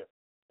Spirit clear.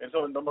 And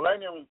so in the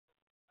millennium,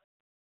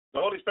 the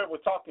Holy Spirit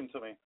was talking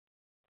to me.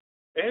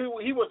 And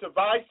he was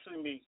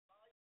advising me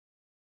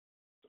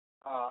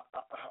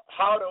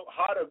how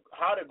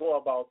to go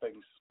about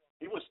things.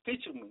 He was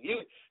teaching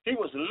me. He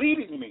was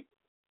leading me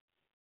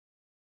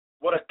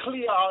with a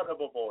clear,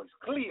 audible voice.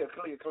 Clear,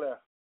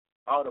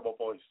 audible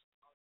voice.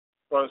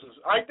 Brothers,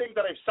 I think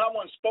that if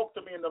someone spoke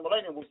to me in the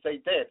millennium, which they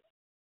did,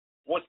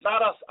 was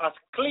not as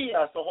clear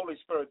as the Holy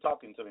Spirit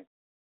talking to me.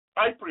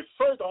 I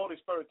prefer the Holy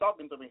Spirit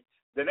talking to me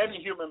than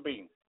any human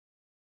being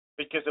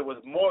because it was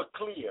more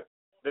clear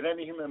than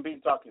any human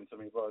being talking to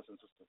me, brothers and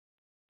sisters.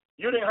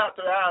 You didn't have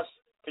to ask,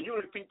 can you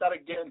repeat that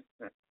again?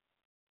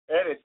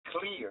 It is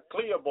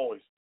clear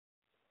voice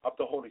of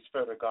the Holy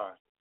Spirit of God.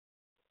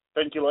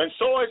 Thank you, Lord. And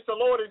so is the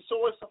Lord, and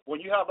so is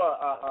when you have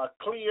a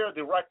clear,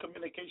 direct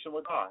communication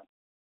with God.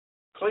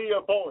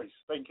 Clear voice.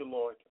 Thank you,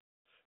 Lord.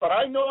 But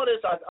I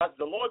noticed as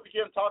the Lord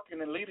began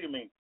talking and leading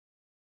me,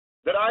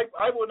 that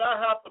I will not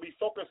have to be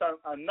focused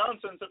on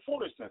nonsense and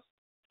foolishness.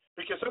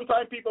 Because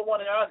sometimes people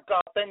want to ask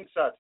God things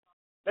that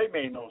they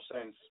make no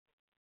sense.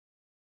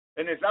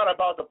 And it's not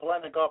about the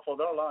plan of God for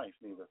their life,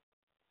 neither.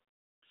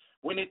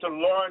 We need to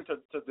learn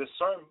to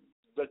discern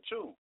the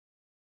two.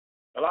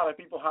 A lot of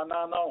people have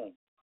not known.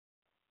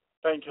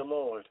 Thank you,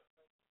 Lord.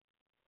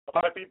 A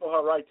lot of people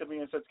have write to me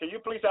and says, can you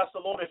please ask the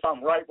Lord if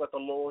I'm right with the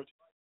Lord?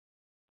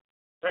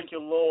 Thank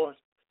you, Lord.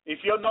 If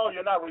you know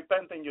you're not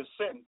repenting your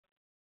sin,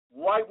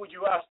 why would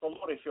you ask the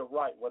Lord if you're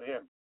right with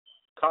him?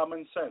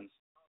 Common sense.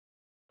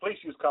 Please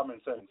use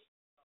common sense.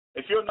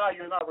 If you're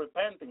not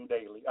repenting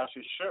daily as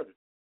you should,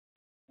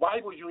 why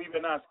would you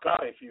even ask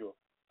God if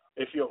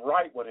you're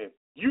right with him?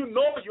 You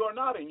know you're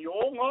not in your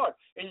own heart,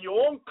 in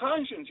your own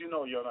conscience. You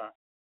know you're not.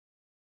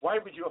 Why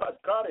would you ask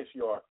God if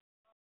you are?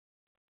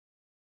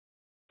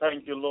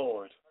 Thank you,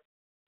 Lord.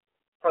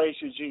 Praise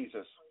you,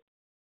 Jesus.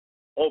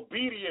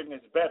 Obedience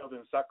is better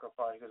than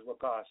sacrifice, is what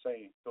God is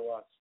saying to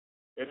us.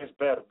 It is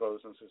better,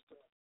 brothers and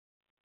sisters.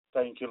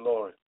 Thank you,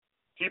 Lord.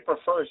 He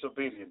prefers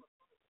obedience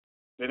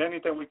than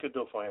anything we could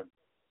do for him.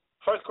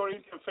 1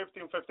 Corinthians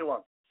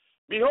 15:51.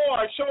 Behold,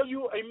 I show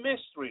you a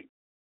mystery.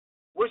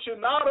 We should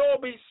not all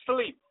be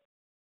asleep,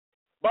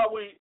 but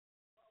we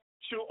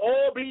should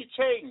all be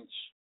changed.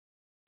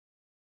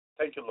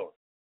 Thank you, Lord.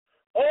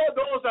 All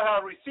those that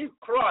have received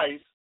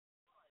Christ,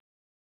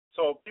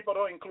 so people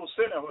don't include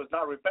sinner who is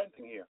not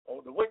repenting here,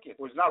 or the wicked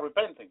who is not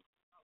repenting.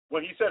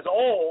 When he says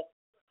all,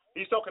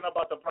 he's talking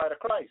about the bride of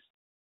Christ.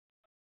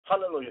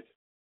 Hallelujah.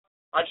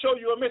 I show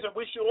you a mystery.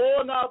 We should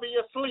all now be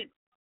asleep.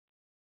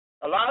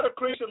 A lot of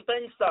Christians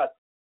think that's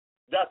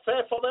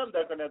it for them.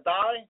 They're going to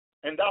die,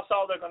 and that's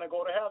how they're going to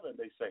go to heaven,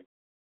 they say.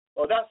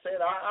 Well, that's it.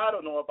 I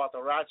don't know about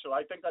the rapture.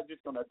 I think I'm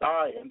just going to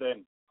die, and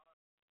then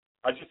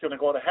I'm just going to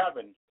go to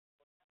heaven.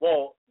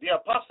 Well, the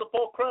Apostle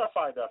Paul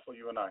clarified that for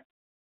you and I.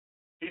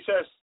 He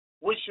says,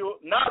 we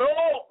should not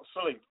all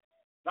sleep.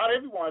 Not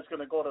everyone is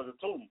going to go to the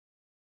tomb.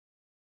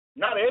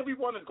 Not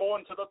everyone is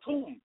going to the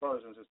tomb,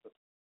 brothers and sisters.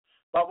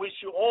 But we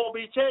should all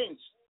be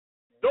changed.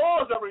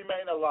 Those that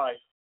remain alive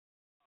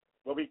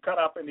will be cut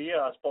up in the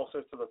air, as Paul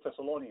says to the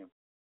Thessalonians.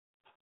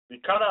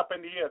 Be cut up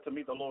in the air to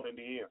meet the Lord in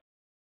the air.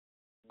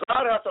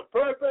 God has a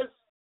purpose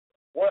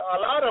where a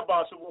lot of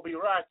us will be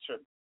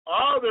raptured.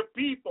 Other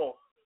people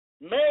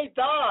may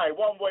die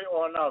one way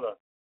or another.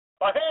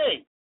 But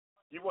hey,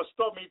 you will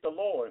still meet the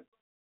Lord.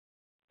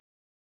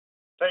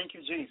 Thank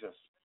you, Jesus.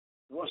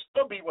 You will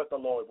still be with the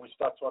Lord, which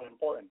that's what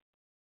important.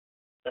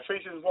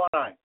 Ephesians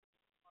 1:9.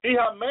 He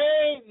hath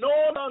made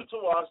known unto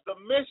us the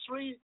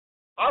mystery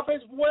of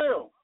his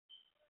will,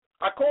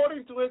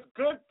 according to his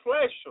good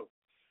pleasure,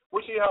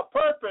 which he hath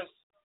purposed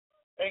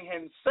in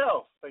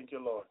himself. Thank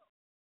you, Lord.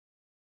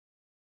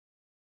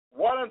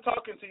 What I'm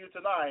talking to you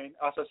tonight,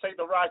 as I say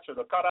the rapture,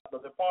 the cut up, the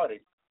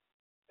departing,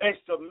 is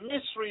the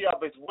mystery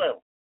of his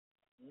will.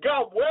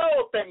 God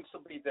will things to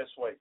be this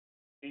way.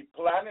 He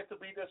planned it to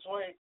be this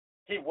way.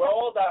 He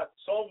will that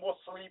some will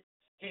sleep.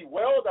 He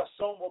will that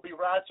some will be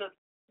raptured.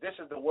 This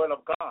is the word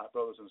of God,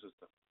 brothers and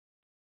sisters.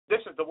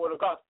 This is the word of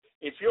God.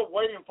 If you're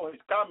waiting for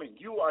his coming,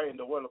 you are in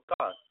the word of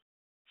God.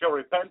 If you're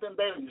repenting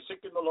daily, you're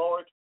seeking the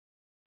Lord.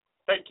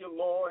 Thank you,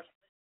 Lord.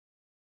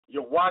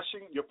 You're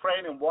washing, you're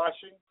praying and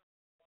washing.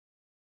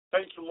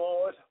 Thank you,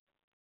 Lord.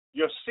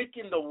 You're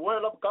seeking the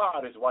word of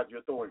God is what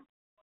you're doing.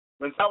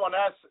 When someone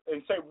asks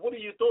and say, what are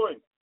you doing?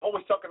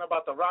 Always talking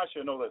about the rapture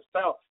and all this.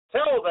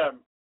 Tell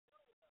them,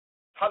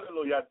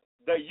 hallelujah,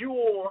 that you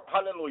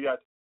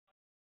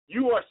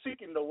are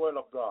seeking the word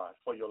of God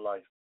for your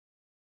life.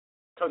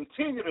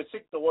 Continue to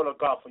seek the word of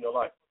God for your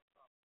life.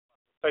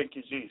 Thank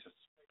you, Jesus.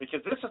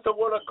 Because this is the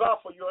word of God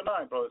for you and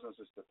I, brothers and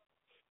sisters.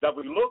 That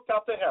we looked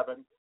up to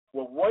heaven.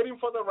 We're waiting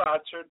for the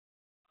rapture.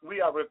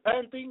 We are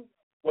repenting.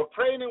 We're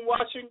praying and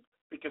watching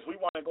because we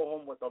want to go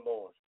home with the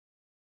Lord.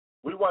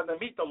 We want to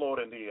meet the Lord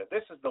in the air.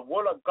 This is the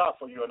word of God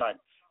for you and I.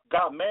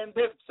 God meant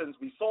this since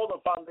before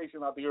the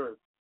foundation of the earth.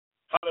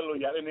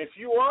 Hallelujah. And if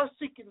you are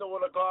seeking the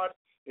word of God,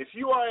 if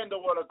you are in the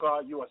word of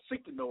God, you are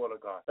seeking the word of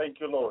God. Thank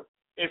you, Lord.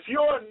 If you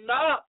are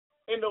not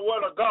in the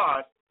word of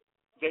God,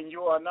 then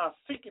you are not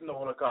seeking the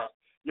word of God.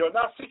 You're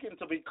not seeking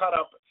to be cut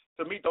up,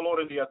 to meet the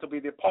Lord in the air, to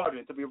be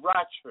departed, to be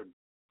raptured,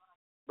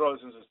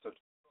 brothers and sisters.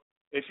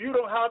 If you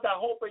don't have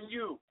that hope in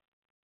you,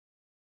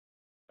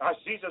 as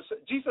Jesus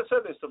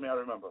said this to me, I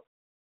remember.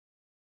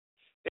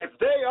 If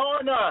they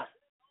are not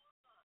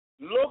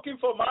looking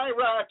for my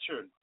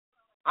rapture,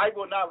 I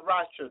will not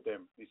rapture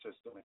them, he says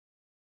to me.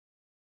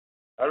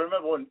 I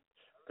remember when,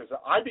 because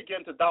I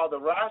began to doubt the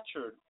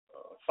rapture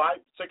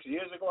 5-6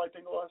 years ago, I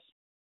think it was.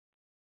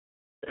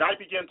 And I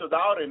began to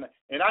doubt, and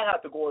I had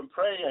to go and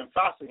pray and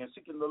fasting and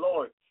seeking the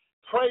Lord,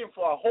 praying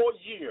for a whole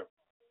year.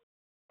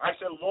 I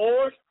said,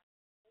 Lord,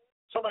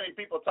 so many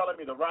people telling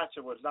me the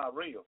rapture was not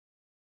real.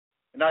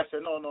 And I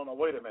said, no,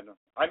 wait a minute.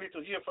 I need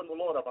to hear from the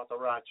Lord about the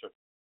rapture.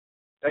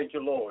 Thank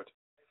you, Lord.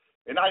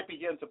 And I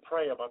began to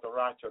pray about the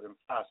rapture and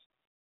fast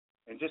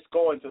and just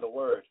go into the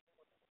Word.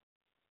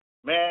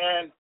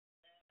 Man,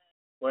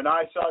 when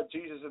I saw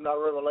Jesus in that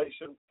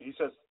revelation, he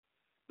says,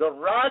 the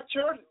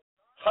rapture,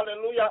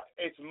 hallelujah,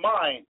 it's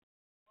mine.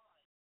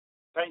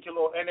 Thank you,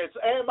 Lord. And it's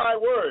in my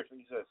word,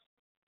 he says.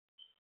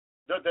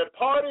 The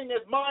departing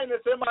is mine,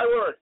 it's in my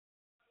word.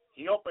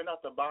 He opened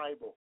up the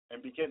Bible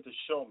and began to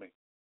show me.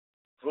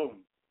 Boom.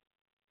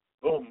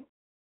 Boom.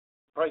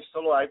 Praise the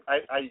Lord.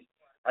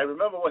 I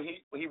remember when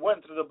he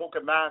went through the book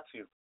of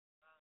Matthew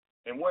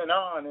and went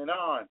on and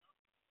on.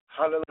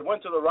 Hallelujah.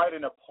 Went to the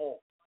writing of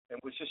Paul and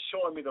was just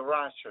showing me the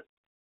rapture.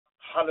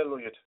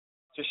 Hallelujah.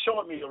 Just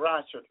showing me the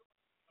rapture.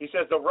 He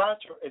says, the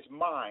rapture is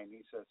mine,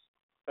 he says.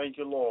 Thank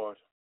you, Lord.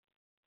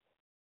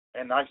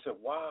 And I said,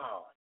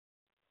 wow.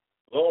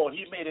 Lord,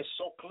 he made it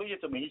so clear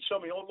to me. He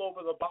showed me all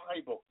over the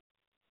Bible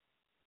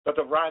that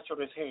the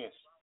rapture is his.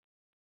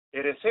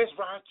 It is his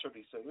rapture,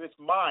 he said. It's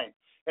mine.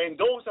 And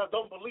those that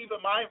don't believe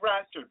in my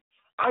rapture,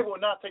 I will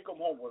not take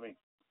them home with me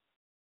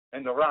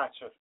in the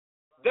rapture.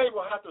 They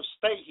will have to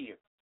stay here.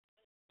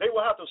 They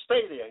will have to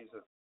stay there, he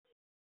said.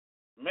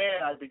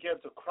 Man, I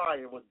began to cry.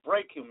 It was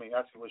breaking me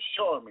as he was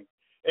showing me.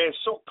 It's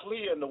so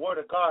clear in the Word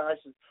of God. I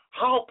said,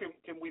 how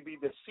can we be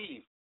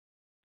deceived?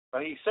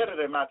 But he said it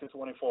in Matthew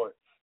 24.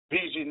 Be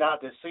ye not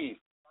deceived.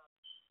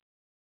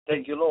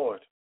 Thank you,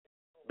 Lord.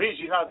 Be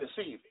ye not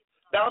deceived.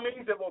 That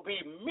means there will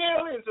be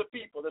millions of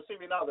people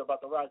deceiving others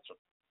about the rapture.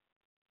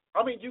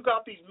 I mean, you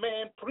got these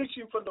men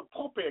preaching from the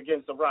pulpit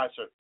against the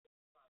rapture,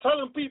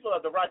 telling people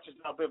that the rapture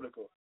is not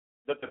biblical,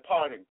 the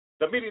departing,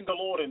 the meeting the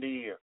Lord in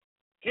the air.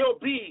 He'll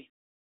be.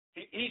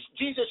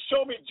 Jesus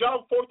showed me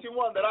John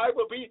 14:1 that I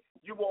will be,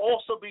 you will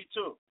also be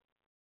too.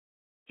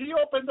 He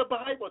opened the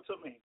Bible to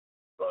me.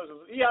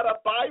 He had a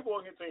Bible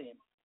in his hand.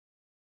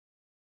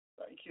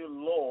 Thank you,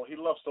 Lord. He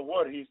loves the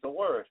Word. He's the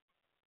Word.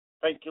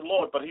 Thank you,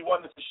 Lord. But he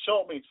wanted to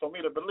show me for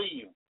me to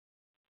believe.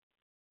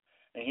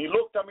 And he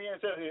looked at me and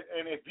said,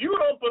 and if you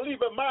don't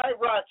believe in my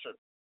rapture,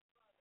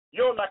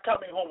 you're not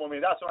coming home with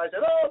me. That's when I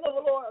said, oh,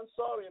 no, Lord, I'm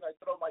sorry. And I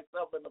throw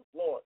myself in the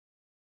floor.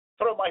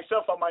 Throw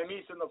myself on my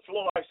knees in the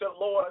floor. I said,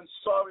 Lord, I'm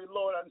sorry,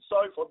 Lord. I'm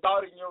sorry for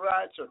doubting your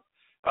rapture.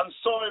 I'm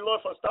sorry,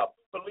 Lord, for stopping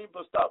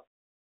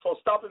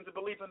to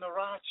believe in the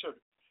rapture.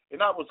 And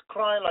I was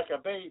crying like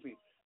a baby.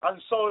 I'm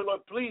sorry,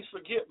 Lord. Please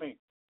forgive me.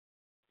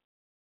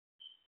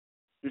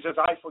 He says,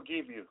 I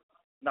forgive you.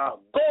 Now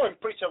go and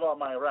preach about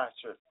my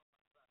rapture.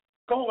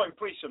 Go and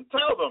preach them.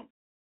 Tell them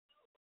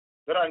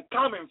that I'm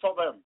coming for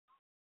them.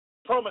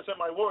 Promise in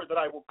my word that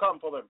I will come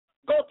for them.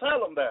 Go tell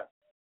them that.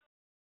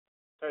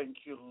 Thank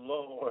you,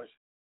 Lord.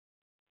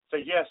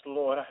 Say, yes,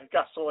 Lord. I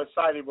got so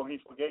excited when he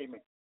forgave me.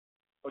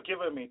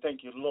 Forgive me.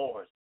 Thank you,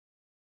 Lord.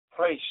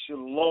 Praise you,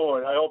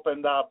 Lord. I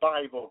opened our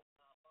Bible.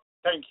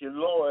 Thank you,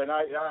 Lord. And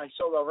I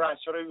saw the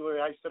rapture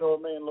everywhere. I said, oh,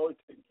 man, Lord,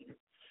 thank you.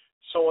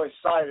 So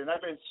excited. And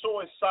I've been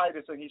so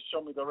excited since he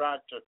showed me the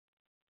rapture.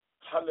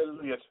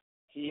 Hallelujah.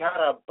 He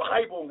had a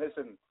Bible in his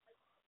hand.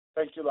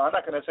 Thank you, Lord. I'm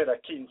not going to say the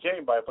King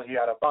James Bible, but he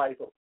had a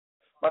Bible.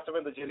 Must have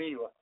been the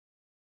Geneva.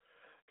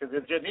 Because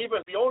the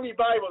Geneva is the only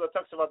Bible that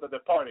talks about the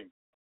departing.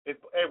 It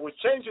was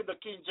changed in the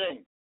King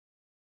James.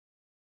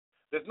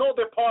 There's no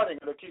departing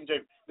in the King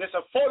James. There's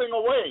a falling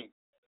away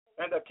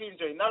in the King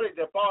James, not a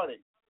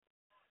departing.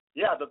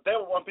 Yeah, the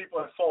devil wants people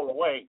to fall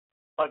away.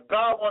 But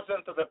God wants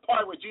them to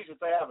depart with Jesus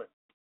to heaven.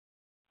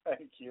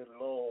 Thank you,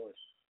 Lord.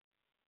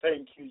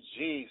 Thank you,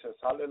 Jesus.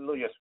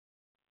 Hallelujah.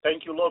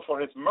 Thank you, Lord,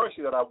 for his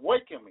mercy that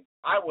awakened me.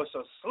 I was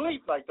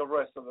asleep like the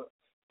rest of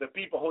the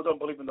people who don't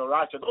believe in the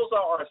rapture. Those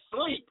that are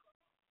asleep,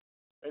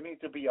 they need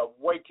to be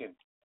awakened.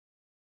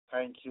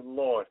 Thank you,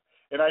 Lord.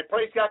 And I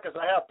praise God because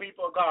I have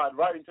people of God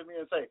writing to me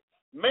and say,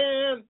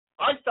 man,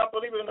 I stopped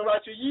believing in the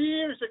rapture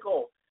years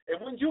ago.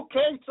 And when you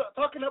came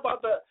talking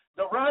about the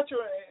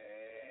rapture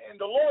and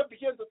the Lord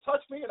began to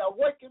touch me and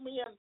awaken me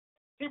and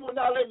he would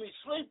not let me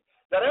sleep,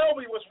 that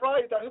Elby was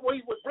right, that what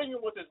he was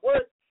bringing with his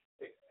word,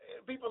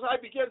 people, I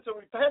began to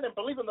repent and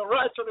believe in the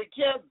rapture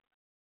again.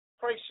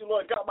 Praise you,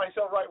 Lord. Got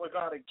myself right with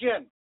God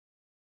again.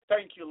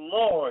 Thank you,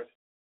 Lord.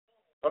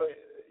 But,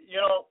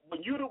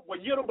 when you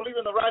don't believe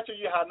in the rapture,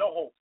 you have no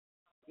hope.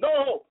 No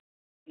hope.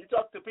 You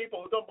talk to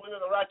people who don't believe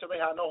in the rapture,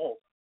 they have no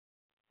hope.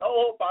 No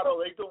hope at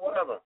all. They do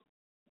whatever.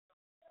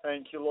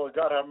 Thank you, Lord.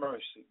 God have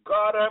mercy.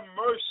 God have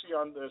mercy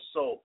on their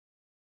soul.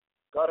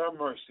 God have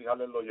mercy.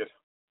 Hallelujah.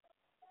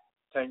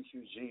 Thank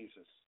you,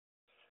 Jesus.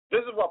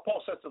 This is what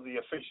Paul said to the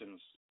Ephesians.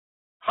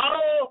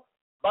 How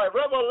by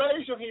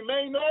revelation he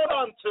made known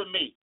unto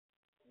me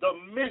the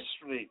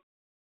mystery,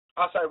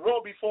 as I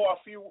wrote before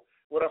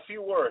with a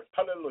few words.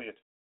 Hallelujah.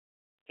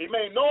 He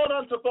made known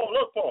unto Paul.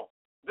 Look, Paul,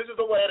 this is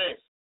the way it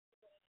is.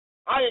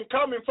 I am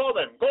coming for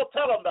them. Go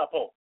tell them that,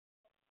 Paul.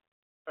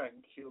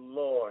 Thank you,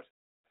 Lord.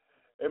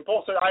 And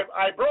Paul said,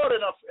 I brought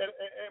enough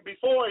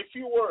before a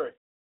few words.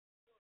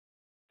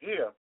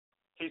 Here,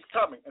 he's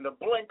coming in the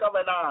blink of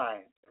an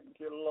eye. Thank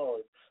you,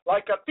 Lord.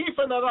 Like a thief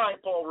in the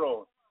night, Paul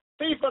wrote.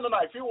 Thief in the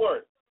night, few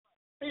words.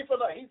 Thief in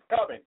the night, he's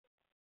coming.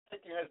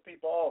 Taking his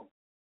people home.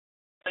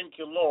 Thank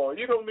you, Lord.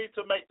 You don't need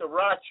to make the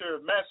rapture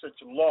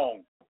message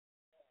long.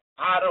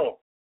 At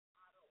all.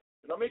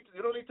 You don't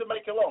need to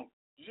make it long.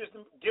 You just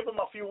give them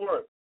a few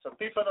words. It's a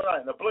thief in the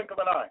night, in the blink of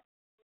an eye.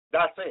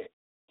 That's it.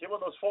 Give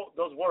them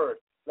those words.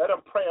 Let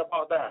them pray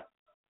about that.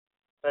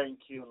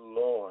 Thank you,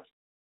 Lord.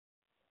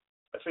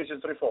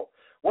 Ephesians 3:4.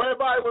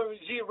 Whereby when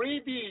ye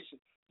read these,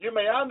 you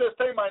may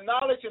understand my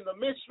knowledge in the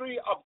mystery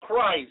of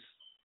Christ.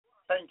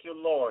 Thank you,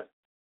 Lord.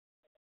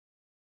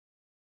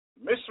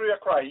 Mystery of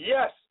Christ.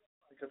 Yes,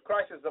 because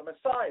Christ is the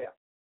Messiah.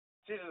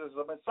 Jesus is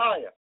the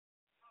Messiah.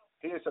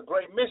 He is a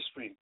great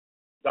mystery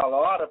that a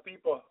lot of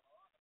people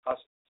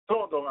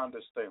still don't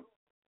understand.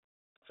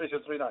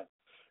 Ephesians 3:9.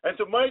 And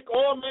to make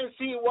all men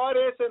see what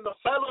is in the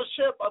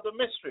fellowship of the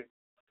mystery,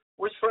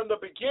 which from the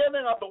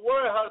beginning of the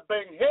world has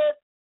been hid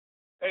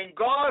in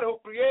God who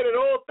created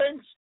all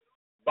things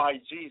by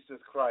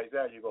Jesus Christ.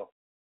 There you go.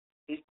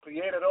 He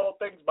created all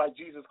things by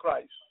Jesus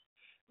Christ.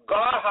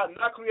 God had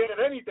not created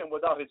anything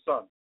without his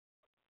Son.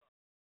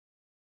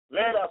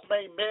 Let us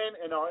make men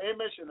in our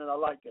image and in our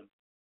likeness.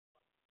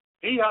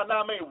 He had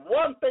not made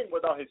one thing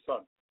without his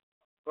Son,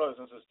 brothers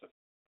and sisters.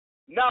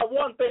 Not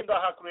one thing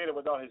that had created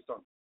without his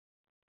Son.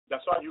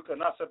 That's why you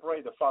cannot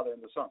separate the Father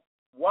and the Son.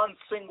 One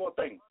single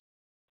thing.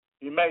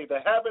 He made the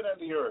heaven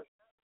and the earth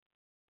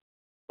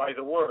by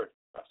the Word.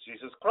 That's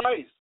Jesus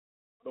Christ.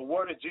 The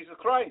Word is Jesus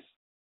Christ.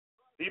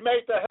 He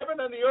made the heaven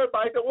and the earth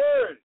by the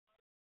Word.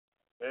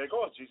 There it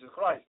goes, Jesus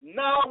Christ.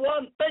 Not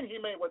one thing he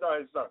made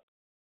without his Son.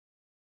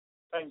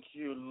 Thank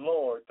you,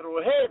 Lord.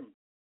 Through him,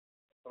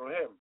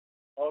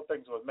 all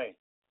things were made.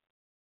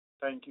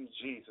 Thank you,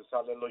 Jesus.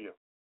 Hallelujah.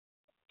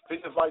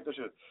 Please invite the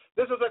church.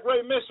 This is a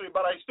great mystery,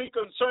 but I speak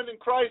concerning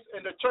Christ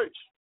in the church.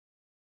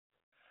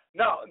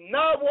 Now,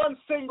 not one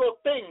single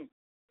thing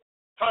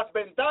has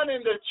been done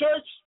in the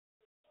church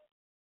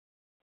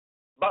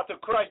but to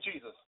Christ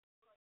Jesus.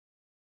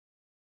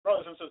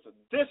 Brothers and sisters,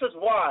 this is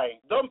why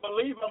don't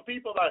believe in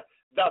people that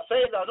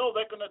say that, no,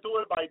 they're going to do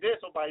it by this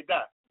or by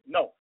that.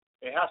 No,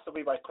 it has to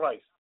be by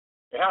Christ.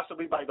 It has to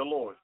be by the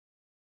Lord.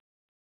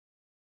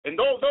 And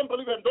don't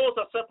believe in those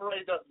that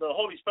separate the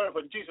Holy Spirit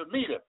from Jesus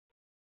neither.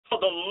 For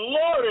the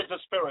Lord is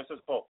the Spirit, says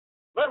Paul.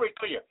 Very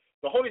clear.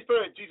 The Holy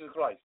Spirit is Jesus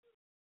Christ.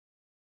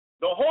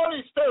 The Holy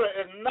Spirit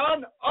is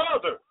none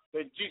other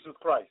than Jesus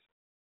Christ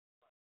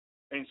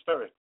in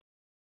spirit.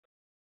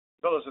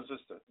 Brothers and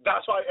sisters,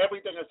 that's why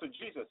everything is to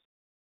Jesus.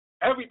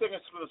 Everything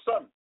is through the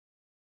Son.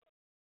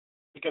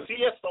 Because he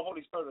is the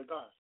Holy Spirit of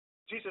God.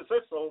 Jesus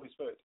is the Holy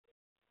Spirit.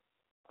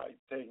 I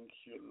thank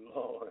you,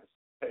 Lord.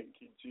 Thank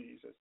you,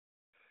 Jesus.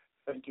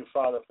 Thank you,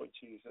 Father, for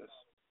Jesus.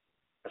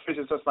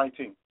 Ephesians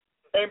 6:19.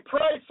 And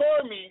pray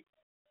for me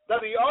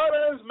that the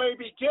utterance may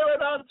be given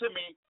unto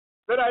me,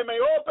 that I may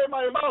open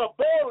my mouth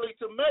boldly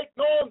to make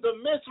known the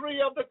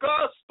mystery of the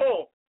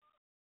gospel.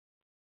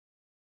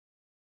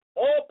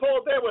 All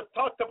Paul there was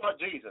talked about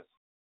Jesus.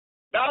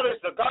 That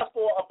is the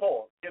gospel of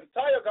Paul, the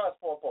entire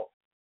gospel of Paul.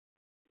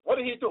 What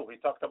did he do? He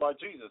talked about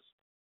Jesus.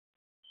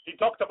 He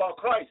talked about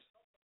Christ.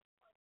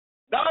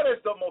 That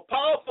is the more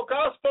powerful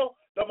gospel,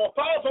 the more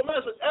powerful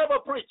message ever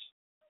preached.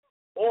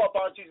 All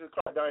about Jesus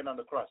Christ dying on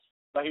the cross.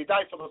 That he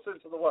died for the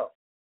sins of the world.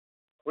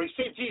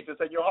 Receive Jesus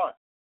in your heart.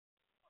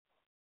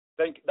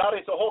 That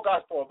is the whole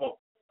gospel of Paul.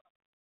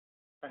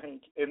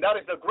 And that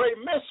is the great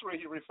mystery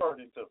he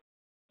referred into.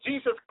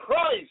 Jesus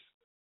Christ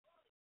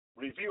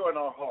revealed in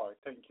our heart.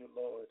 Thank you,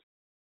 Lord.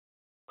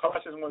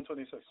 Colossians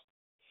 1:26.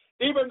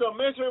 Even the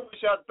mystery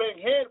which has been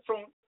hid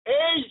from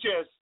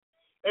ages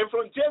and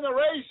from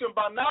generation,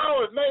 but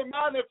now is made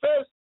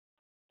manifest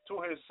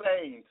to his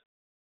saints.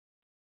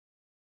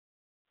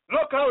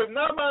 Look how it's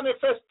not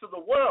manifest to the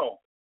world,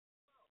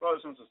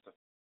 brothers and sisters.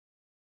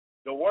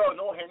 The world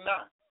know him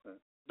not.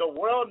 The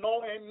world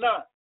know him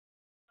not.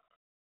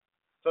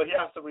 So he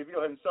has to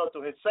reveal himself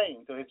to his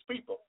saints, to his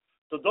people,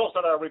 to those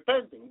that are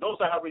repenting, those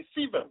that have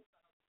received him.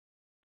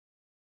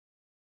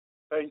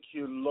 Thank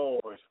you,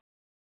 Lord.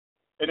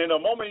 And in the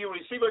moment you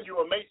receive it, you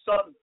are made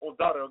son or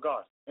daughter of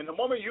God. In the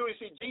moment you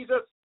receive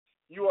Jesus,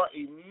 you are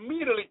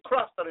immediately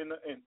crafted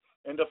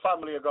in the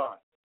family of God.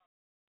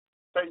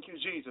 Thank you,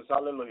 Jesus.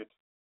 Hallelujah.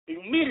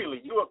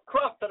 Immediately you are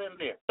crafted in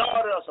there,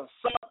 daughter as a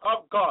son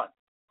of God.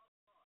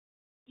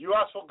 You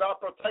ask for God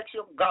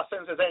protection, God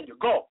sends his angel.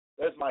 Go,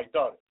 there's my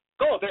daughter.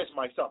 Go, there's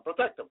my son.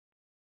 Protect him.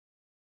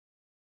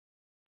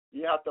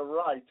 You have the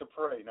right to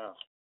pray now.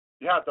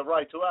 You have the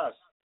right to ask.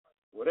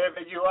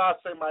 Whatever you ask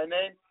in my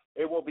name,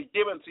 it will be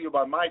given to you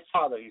by my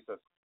Father, he says.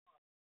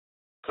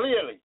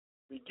 Clearly,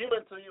 be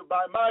given to you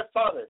by my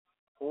Father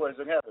who is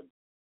in heaven.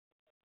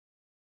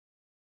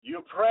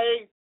 You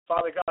pray,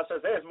 Father God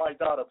says, there's my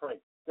daughter, pray.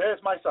 There's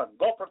my son.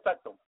 Go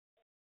protect them.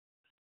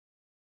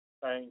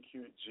 Thank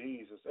you,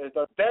 Jesus. If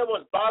the devil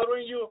is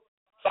bothering you,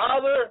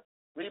 Father,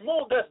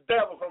 remove this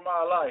devil from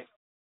our life.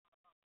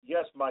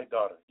 Yes, my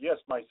daughter. Yes,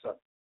 my son.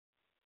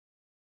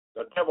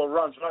 The devil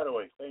runs right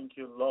away. Thank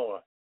you,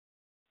 Lord.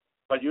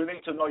 But you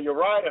need to know your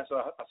right as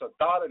a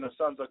daughter and a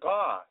son of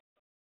God.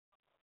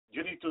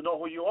 You need to know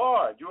who you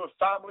are. You're a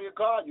family of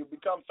God. You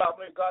become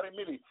family of God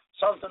immediately.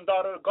 Sons and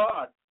daughters of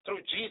God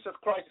through Jesus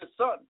Christ, his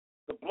son.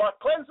 The blood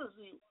cleanses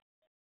you.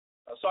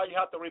 That's why you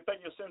have to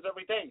repent your sins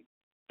every day.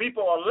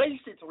 People are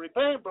lazy to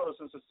repent, brothers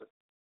and sisters.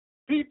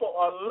 People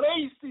are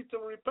lazy to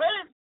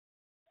repent.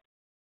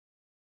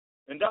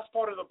 And that's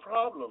part of the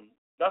problem.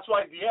 That's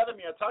why the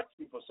enemy attacks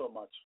people so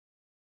much.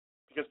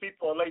 Because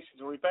people are lazy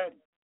to repent.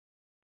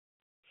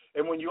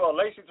 And when you are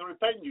lazy to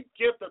repent, you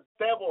give the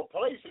devil a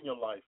place in your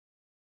life.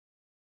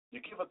 You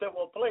give the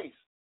devil a place.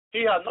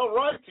 He has no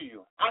right to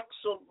you.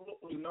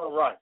 Absolutely no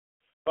right.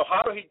 But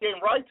how did he gain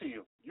right to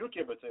you? You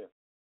give it to him.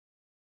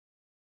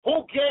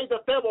 Who gave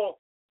the devil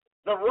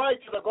the right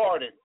to the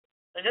garden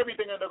and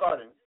everything in the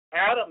garden?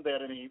 Adam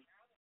did and Eve.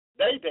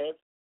 They did.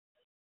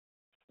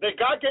 Did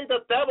God gave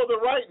the devil the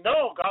right?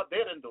 No, God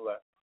didn't do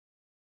that.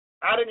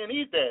 Adam and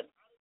Eve did.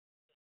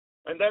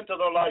 And then to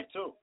their life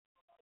too.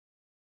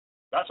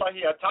 That's why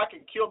he attacked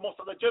and killed most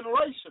of the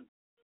generation,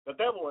 the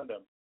devil in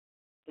them.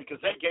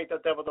 Because they gave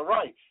the devil the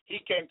right. He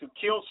came to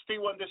kill,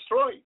 steal, and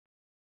destroy.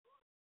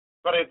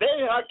 But if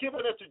they had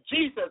given it to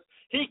Jesus,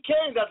 he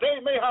came that they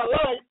may have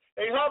life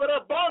and have it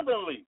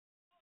abundantly.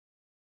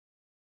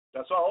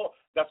 That's all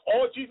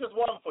Jesus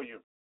wants for you.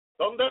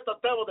 Don't let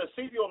the devil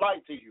deceive your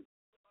life to you.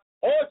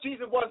 All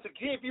Jesus wants to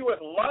give you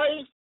is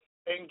life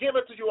and give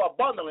it to you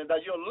abundantly,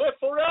 that you'll live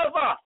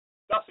forever.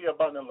 That's the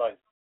abundant life.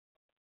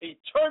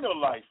 Eternal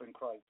life in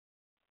Christ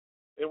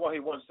is what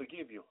he wants to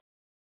give you.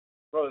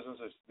 Brothers and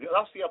sisters,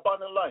 that's the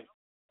abundant life.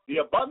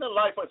 The abundant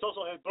life is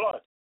also his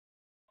blood.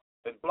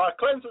 His blood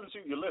cleanses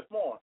you, you live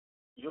more.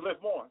 You live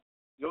more.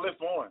 You live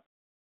more.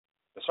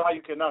 That's why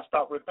you cannot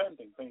stop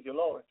repenting. Thank you,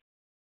 Lord.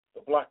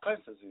 The blood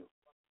cleanses you.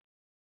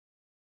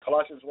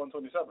 Colossians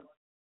 1:27.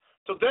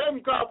 To them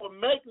God will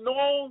make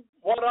known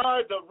what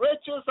are the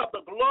riches of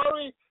the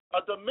glory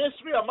of the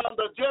mystery among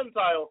the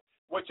Gentiles,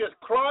 which is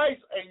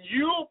Christ and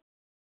you,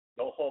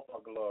 the hope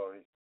of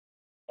glory.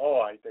 Oh,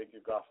 I thank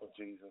you, God, for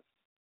Jesus.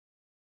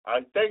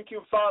 I thank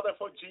you, Father,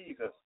 for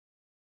Jesus.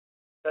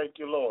 Thank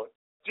you, Lord.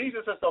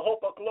 Jesus is the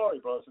hope of glory,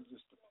 brothers and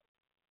sisters.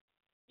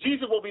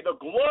 Jesus will be the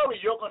glory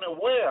you're going to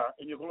wear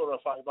in your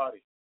glorified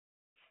body.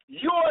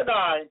 You and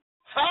I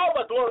have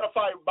a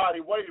glorified body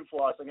waiting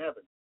for us in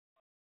heaven.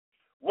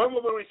 When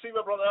will we receive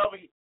it, Brother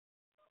Elvi?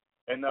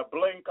 In the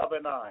blink of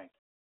an eye.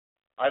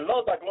 I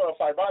love that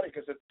glorified body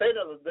because it's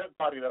thinner than this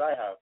body that I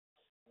have.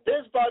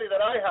 This body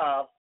that I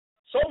have,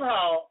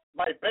 somehow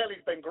my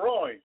belly's been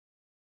growing.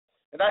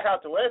 And I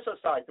have to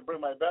exercise to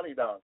bring my belly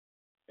down.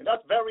 And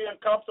that's very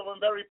uncomfortable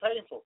and very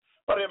painful.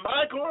 But in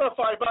my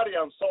glorified body,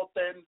 I'm so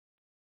thin.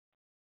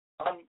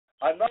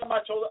 I'm not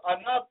much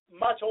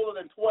older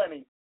than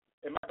 20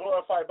 in my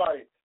glorified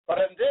body. But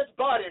in this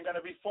body, I'm going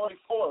to be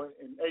 44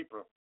 in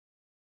April.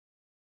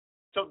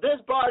 So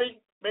this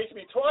body makes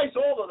me twice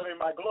older than in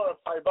my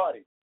glorified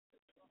body.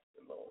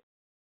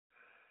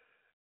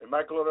 In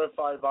my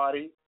glorified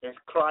body is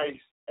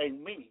Christ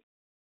in me,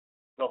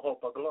 the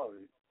hope of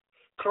glory.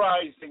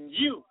 Christ in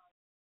you,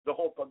 the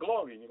hope of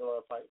glory in your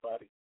glorified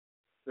body.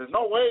 There's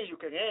no way you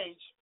can age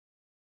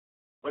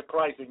with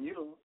Christ in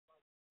you.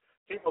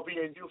 He will be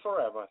in you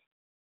forever.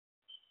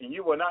 And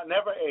you will not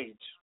never age.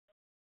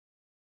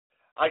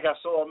 I got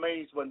so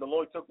amazed when the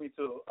Lord took me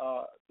to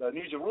the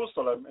New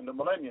Jerusalem in the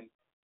millennium.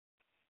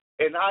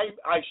 And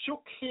I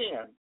shook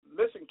hands.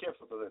 Listen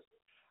carefully to this.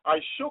 I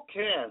shook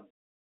hands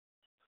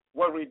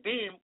were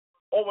redeemed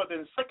over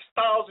than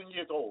 6,000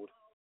 years old.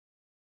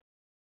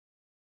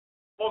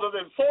 Older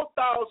than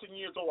 4,000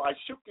 years old. I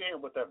shook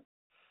hands with them.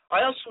 I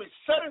actually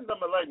sat in the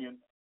millennium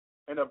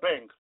in a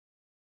bank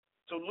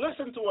to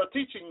listen to a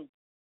teaching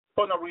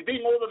from a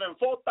redeemed older than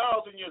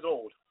 4,000 years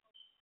old.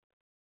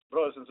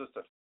 Brothers and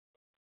sisters,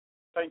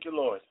 thank you,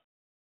 Lord.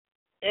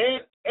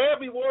 And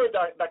every word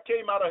that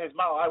came out of his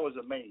mouth, I was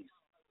amazed.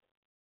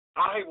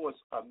 I was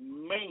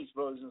amazed,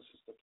 brothers and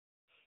sisters.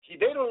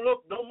 They don't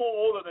look no more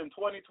older than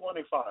 20,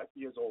 25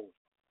 years old.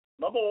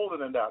 No more older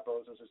than that,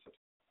 brothers and sisters.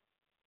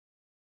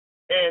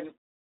 And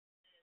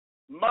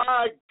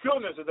my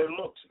goodness, they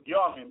look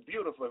young and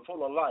beautiful and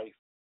full of life.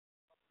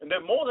 And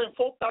they're more than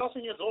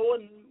 4,000 years old,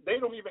 and they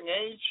don't even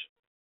age,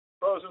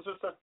 brothers and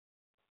sisters.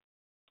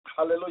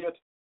 Hallelujah.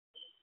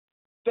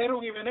 They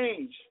don't even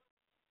age.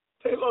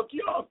 They look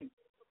young.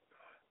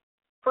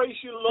 Praise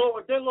you,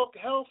 Lord. They look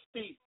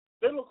healthy.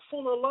 They look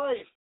full of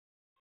life.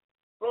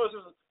 Brothers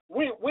and sisters,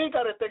 we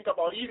got to think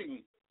about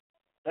eating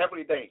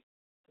every day.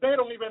 They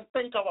don't even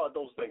think about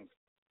those things.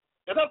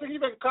 It doesn't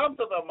even come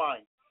to their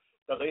mind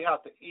that they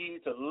have to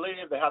eat to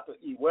live. They have to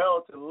eat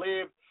well to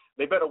live.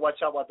 They better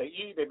watch out what they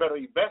eat. They better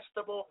eat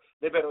vegetable.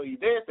 They better eat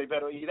this. They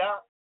better eat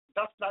that.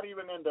 That's not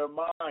even in their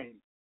mind.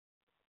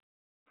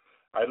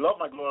 I love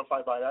my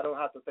glorified body. I don't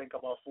have to think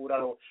about food.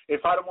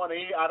 If I don't want to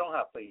eat, I don't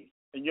have to eat.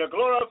 In your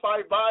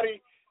glorified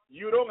body,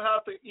 you don't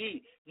have to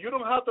eat. You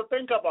don't have to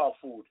think about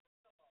food.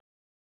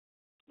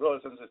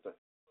 Brothers and sisters,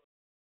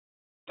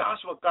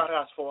 that's what God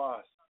has for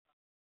us.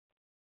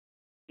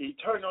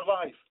 Eternal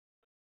life.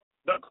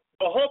 The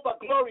hope of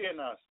glory in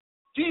us.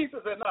 Jesus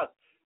in us.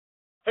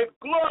 His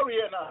glory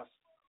in us.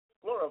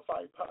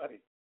 Glorified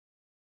body.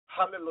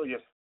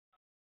 Hallelujah.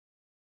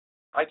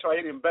 I try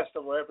eating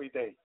vegetable every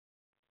day.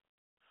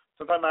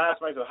 Sometimes I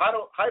ask myself,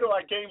 how do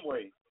I gain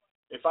weight?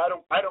 If I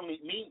don't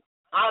eat meat,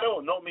 I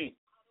don't know meat.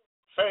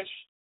 Fish.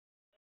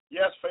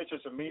 Yes, fish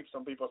is a meat.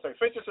 Some people say,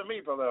 fish is a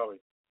meat, Brother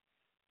Ellie.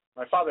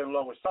 My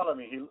father-in-law was telling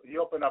me, he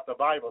opened up the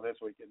Bible this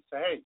week and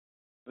said, hey,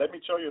 let me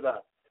show you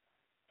that.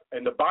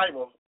 In the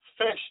Bible,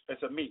 fish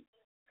is a meat.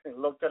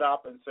 And looked it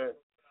up and said,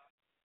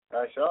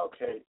 I said,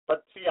 okay,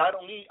 but see, I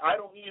don't need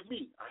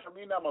meat. I don't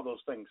need none of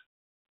those things.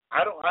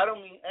 I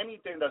don't need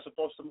anything that's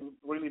supposed to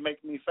really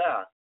make me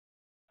fat.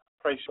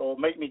 Praise or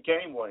make me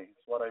gain weight.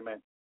 Is what I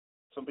meant.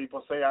 Some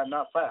people say I'm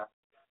not fat.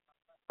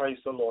 Praise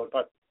the Lord.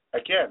 But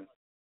again,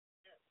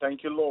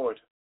 thank you, Lord.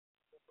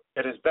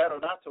 It is better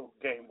not to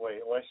gain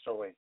weight or extra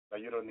weight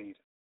that you don't need.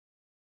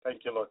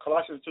 Thank you, Lord.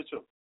 Colossians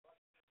 2:2.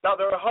 Now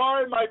their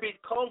heart might be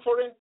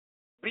comforted,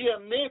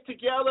 being knit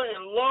together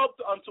and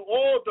loved unto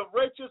all the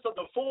riches of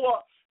the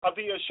full of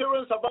the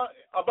assurance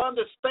of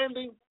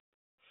understanding,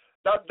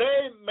 that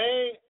they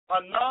may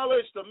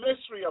acknowledge the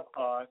mystery of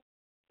God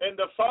and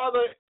the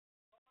Father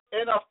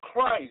and of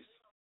Christ.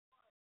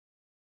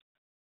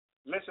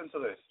 Listen to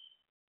this.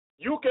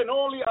 You can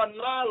only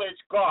acknowledge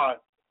God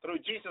through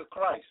Jesus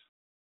Christ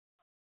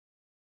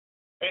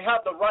and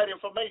have the right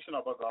information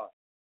about God.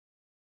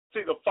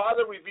 See, the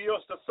Father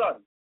reveals the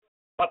Son,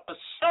 but the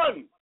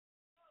Son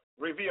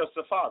reveals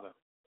the Father.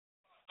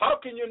 How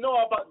can you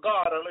know about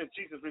God unless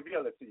Jesus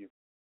reveals it to you?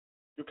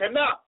 You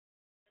cannot.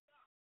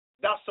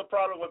 That's the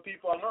problem with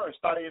people on earth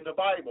studying the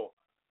Bible,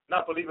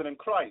 not believing in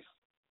Christ,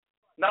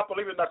 not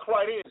believing that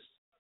Christ is.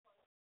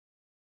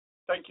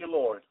 Thank you,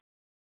 Lord.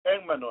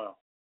 Emmanuel,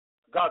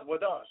 God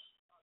with us.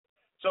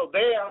 So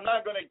they are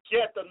not going to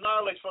get the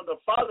knowledge from the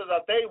Father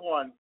that they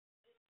want,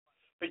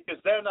 because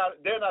they're not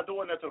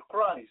doing it through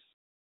Christ.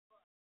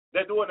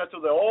 They're doing it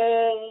through their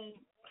own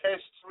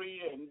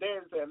history and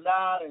this and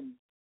that, and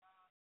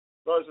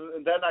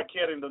they're not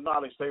getting the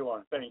knowledge they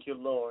want. Thank you,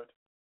 Lord.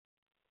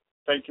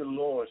 Thank you,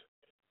 Lord.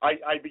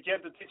 I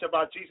began to teach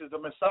about Jesus the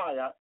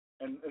Messiah,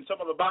 and in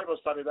some of the Bible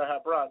studies I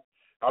have brought,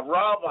 a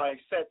rabbi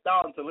sat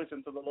down to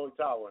listen to the Lord's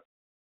Hour.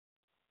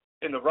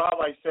 And the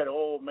rabbi said,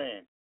 oh,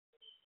 man,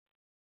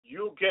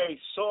 you gave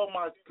so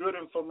much good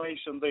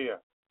information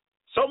there.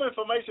 Some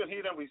information he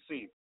didn't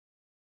receive.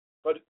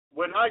 But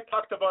when I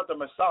talked about the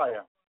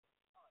Messiah,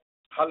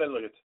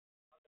 hallelujah,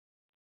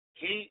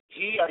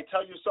 I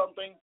tell you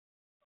something,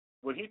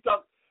 when he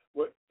talked,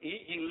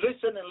 he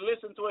listened and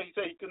listened to it, he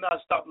said he could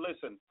not stop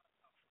listening.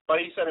 But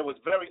he said it was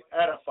very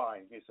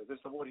edifying. He said, this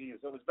is what he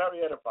is. It was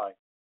very edifying.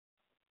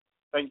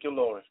 Thank you,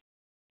 Lord.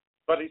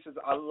 But he says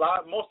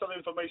most of the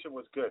information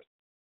was good.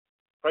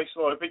 Praise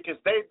the Lord,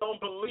 because they don't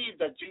believe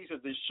that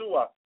Jesus,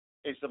 Yeshua,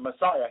 is the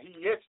Messiah.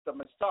 He is the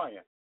Messiah.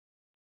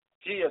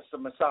 He is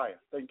the Messiah.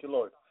 Thank you,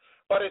 Lord.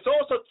 But it's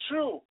also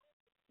true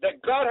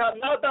that God has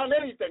not done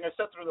anything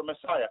except through the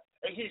Messiah.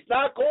 And he's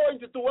not going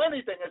to do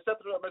anything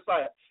except through the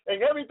Messiah.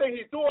 And everything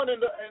he's doing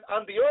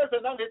on the earth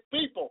and on his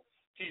people,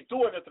 he's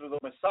doing it through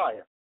the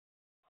Messiah.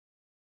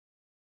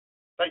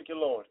 Thank you,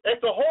 Lord. If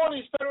the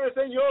Holy Spirit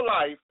is in your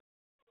life,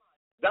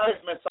 that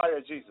is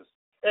Messiah Jesus.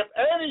 If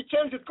any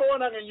change is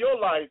going on in your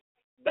life,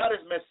 that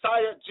is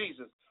Messiah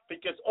Jesus,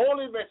 because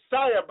only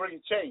Messiah brings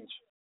change.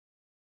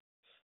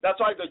 That's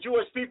why the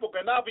Jewish people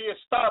cannot be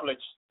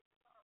established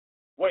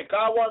where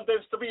God wants them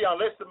to be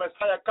unless the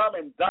Messiah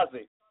comes and does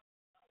it,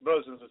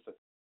 brothers and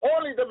sisters.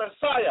 Only the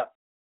Messiah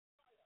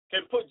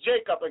can put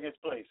Jacob in his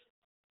place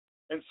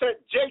and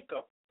set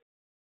Jacob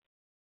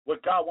where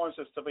God wants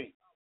us to be,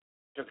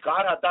 because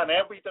God had done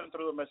everything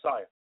through the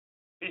Messiah.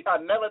 He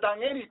had never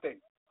done anything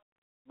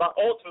but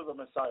all through the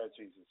Messiah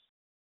Jesus.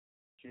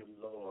 Thank you,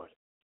 Lord.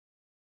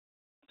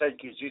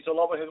 Thank you, Jesus,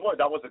 all over his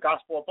word. That was the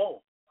gospel of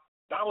Paul.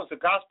 That was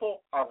the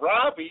gospel of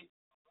Rabbi,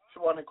 if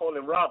you want to call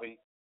him Rabbi,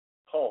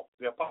 Paul,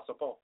 the Apostle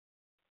Paul.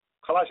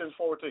 Colossians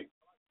 4:3.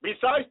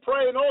 Besides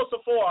praying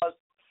also for us,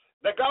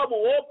 that God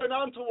will open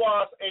unto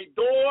us a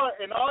door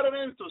in order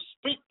to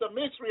speak the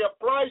mystery of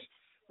Christ,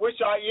 which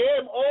I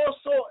am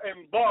also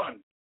in bond.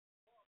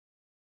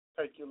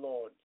 Thank you,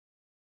 Lord.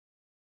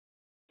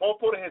 Paul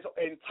put his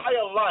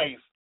entire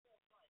life,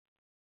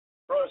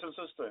 brothers and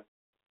sisters,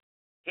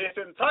 his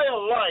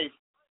entire life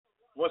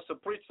was to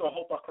preach the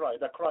hope of Christ,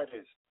 that Christ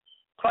is.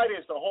 Christ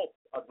is the hope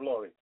of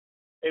glory.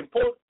 And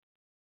Paul,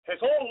 his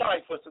whole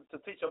life was to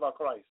teach about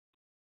Christ.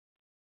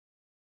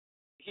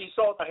 He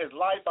saw that his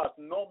life has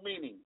no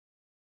meaning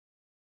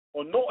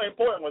or no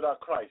importance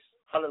without Christ.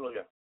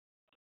 Hallelujah.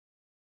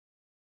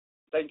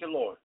 Thank you,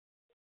 Lord.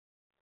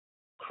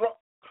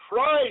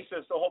 Christ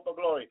is the hope of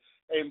glory.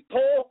 And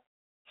Paul,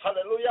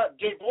 hallelujah,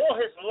 gave all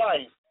his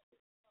life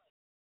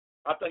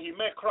after he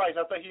met Christ,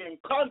 after he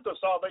encountered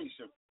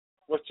salvation,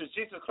 which is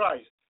Jesus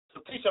Christ,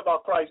 to teach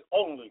about Christ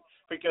only,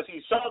 because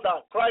he saw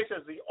that Christ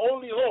is the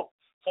only hope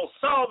for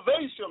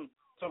salvation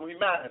to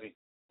humanity.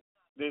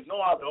 There's no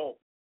other hope.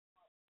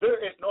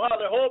 There is no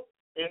other hope,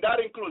 and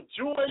that includes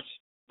Jewish,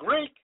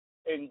 Greek,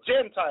 and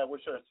Gentile,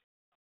 which is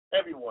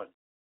everyone.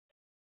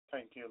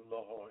 Thank you,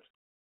 Lord.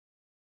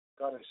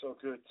 God is so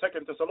good.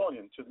 2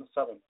 Thessalonians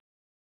 2:7.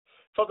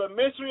 For the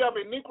mystery of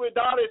iniquity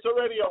that is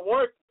already at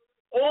work,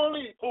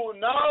 only who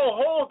now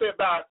hold it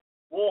back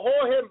will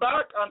hold him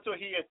back until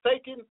he is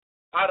taken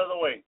out of the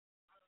way.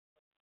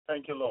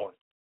 Thank you, Lord.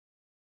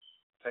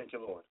 Thank you,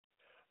 Lord.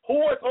 Who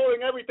is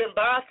holding everything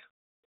back?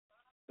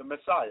 The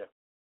Messiah.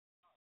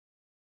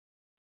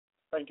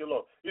 Thank you,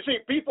 Lord. You see,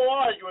 people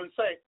argue and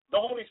say, the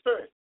Holy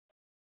Spirit.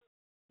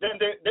 then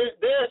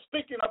they're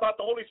speaking about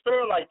the Holy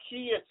Spirit like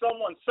he is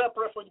someone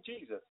separate from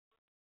Jesus.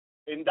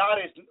 And that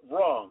is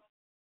wrong.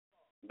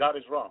 That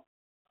is wrong.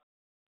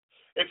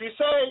 If you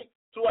say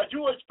to a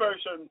Jewish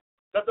person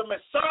that the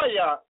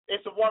Messiah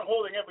is the one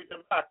holding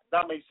everything back,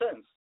 that makes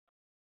sense.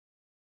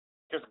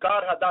 Because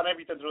God had done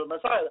everything through the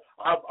Messiah.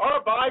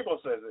 Our Bible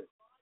says it.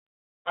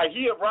 I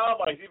hear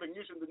rabbis even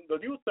using the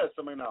New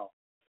Testament now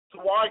to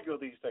argue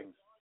these things.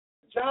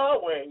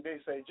 Yahweh,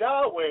 they say,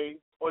 Yahweh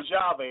or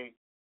Yahweh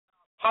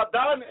had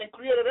done and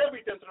created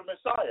everything through the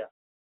Messiah.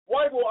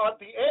 Why will at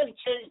the end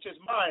change his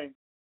mind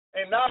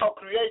and now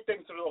create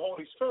things through the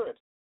Holy Spirit?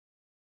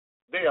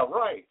 They are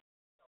right.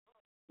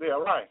 They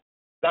are right.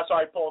 That's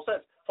why Paul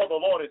says, for the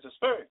Lord is the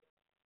Spirit.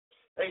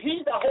 And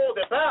he that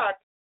holds it back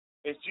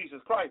is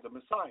Jesus Christ, the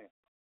Messiah.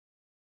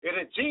 It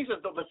is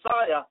Jesus, the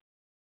Messiah,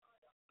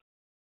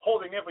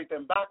 holding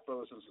everything back,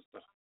 brothers and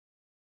sisters.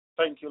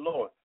 Thank you,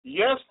 Lord.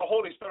 Yes, the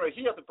Holy Spirit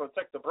here to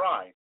protect the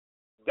bride.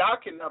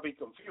 That cannot be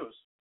confused.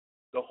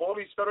 The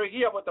Holy Spirit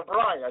here with the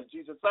bride, as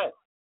Jesus said.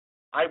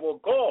 I will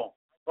go,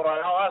 but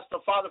I'll ask the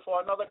Father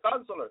for another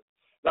counselor,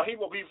 that he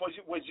will be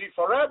with you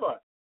forever.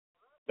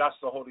 That's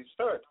the Holy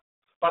Spirit.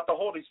 But the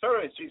Holy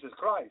Spirit is Jesus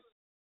Christ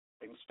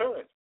in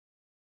spirit.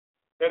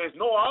 There is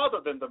no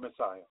other than the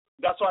Messiah.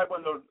 That's why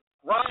when the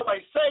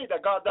rabbis say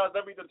that God does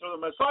everything through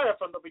the Messiah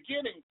from the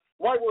beginning,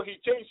 why will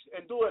he change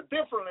and do it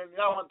differently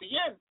now at the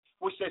end?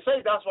 Which they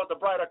say that's what the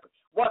bride,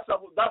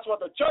 that's what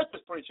the church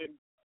is preaching.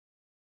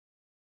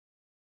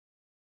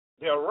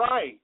 They're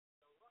right,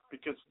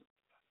 because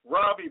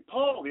Rabbi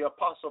Paul, the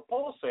Apostle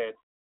Paul, said,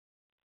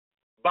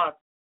 but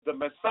the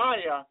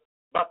Messiah,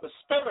 but the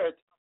Spirit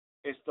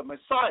is the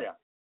Messiah.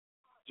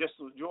 Just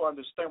so you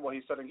understand what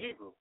he said in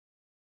Hebrew.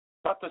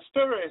 But the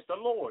Spirit is the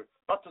Lord.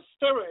 But the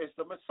Spirit is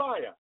the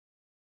Messiah.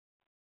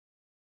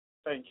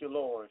 Thank you,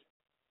 Lord.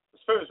 The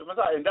Spirit is the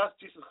Messiah, and that's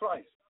Jesus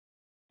Christ.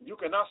 You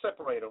cannot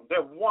separate them.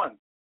 They're one.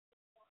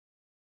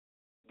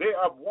 They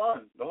are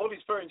one. The Holy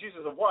Spirit and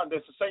Jesus are one. They're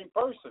the same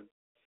person.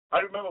 I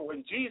remember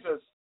when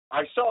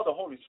I saw the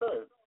Holy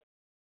Spirit.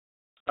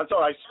 And so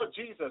I saw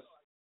Jesus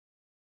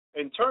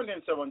and turned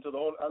himself into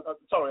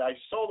I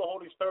saw the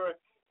Holy Spirit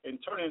and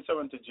turned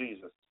himself into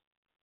Jesus.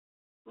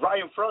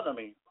 Right in front of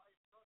me.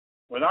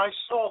 When I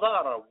saw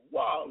that,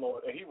 wow,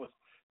 Lord. And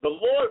the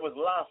Lord was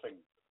laughing.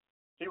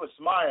 He was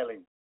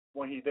smiling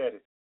when he did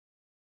it.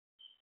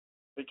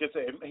 Because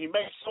he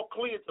makes so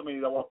clear to me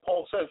that what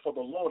Paul says, for the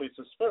Lord is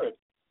the Spirit.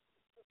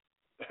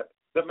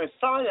 The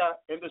Messiah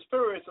and the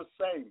Spirit is the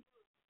same.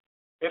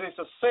 It is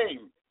the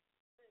same.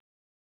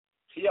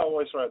 He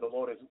always said the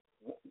Lord is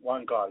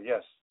one God,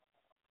 yes.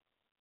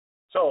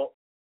 So,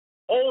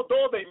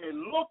 although they may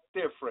look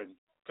different,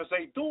 because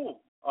they do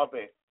a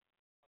bit,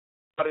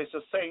 but it's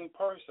the same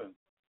person.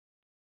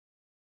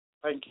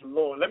 Thank you,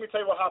 Lord. Let me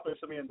tell you what happened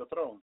to me in the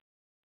throne.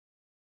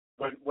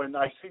 When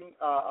I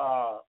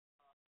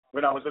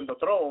was in the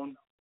throne,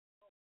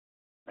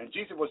 and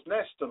Jesus was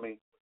next to me,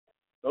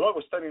 the Lord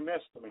was standing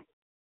next to me.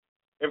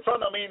 In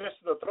front of me,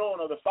 next to the throne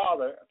of the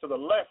Father, to the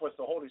left was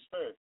the Holy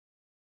Spirit.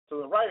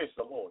 To the right is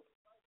the Lord.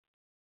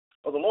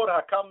 But the Lord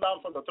had come down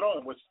from the throne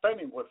and was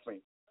standing with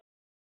me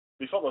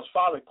before the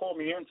Father called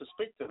me in to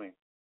speak to me.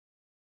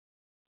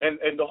 And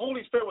the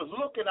Holy Spirit was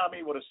looking at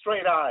me with a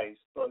straight eyes,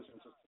 brothers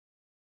and sisters.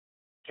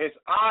 His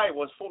eye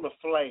was full of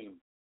flame.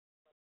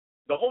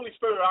 The Holy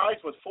Spirit's eyes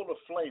was full of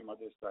flame at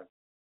this time.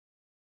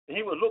 And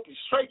he was looking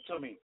straight to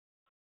me.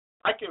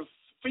 I can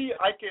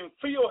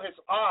feel his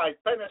eye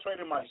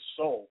penetrating my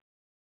soul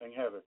in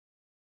heaven.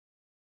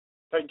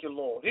 Thank you,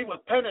 Lord. He was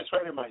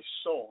penetrating my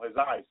soul, his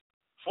eyes,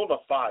 full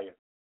of fire.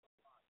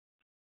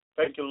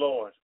 Thank you,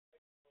 Lord.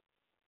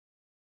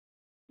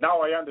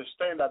 Now I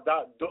understand that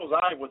those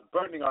eyes was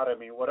burning out of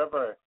me,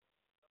 whatever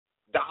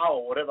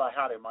doubt, whatever I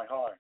had in my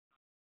heart.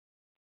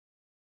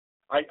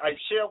 I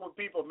shared with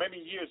people many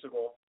years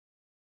ago,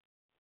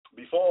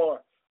 before,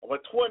 over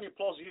 20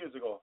 plus years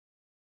ago,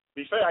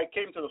 before I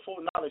came to the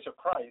full knowledge of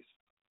Christ,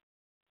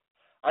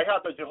 I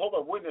had the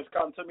Jehovah's Witness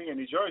come to me in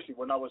New Jersey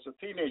when I was a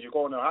teenager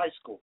going to high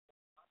school,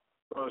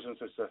 brothers and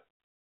sisters.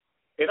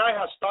 And I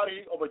had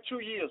studied over 2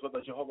 years with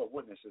the Jehovah's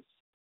Witnesses.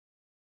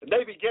 And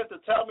they began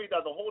to tell me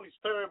that the Holy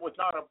Spirit was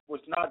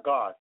not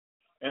God,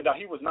 and that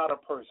he was not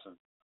a person.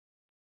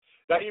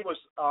 That he was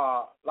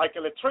like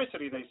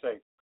electricity, they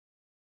say.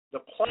 The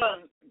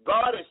plan,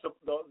 God is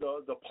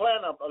the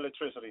plan of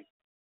electricity,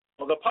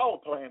 or the power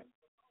plant,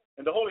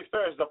 and the Holy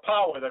Spirit is the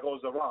power that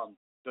goes around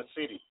the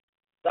city.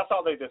 That's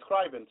how they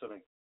describe him to me.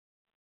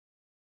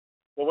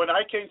 But when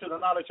I came to the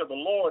knowledge of the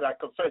Lord, I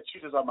confessed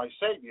Jesus as my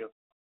Savior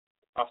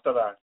after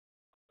that.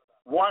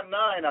 One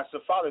night, as the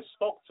Father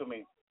spoke to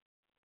me,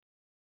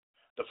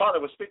 the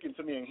Father was speaking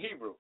to me in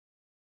Hebrew.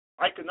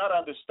 I could not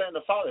understand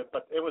the Father,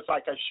 but it was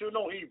like I should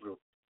know Hebrew.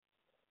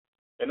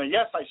 And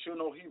yes, I should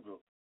know Hebrew.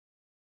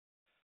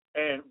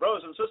 And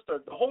brothers and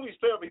sisters, the Holy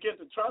Spirit began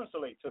to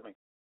translate to me.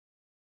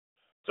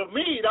 To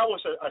me, that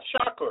was a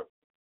shocker.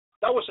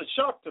 That was a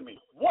shock to me.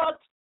 What?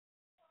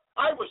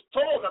 I was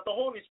told that the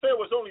Holy Spirit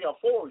was only a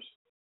force,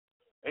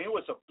 and he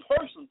was a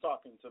person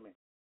talking to me.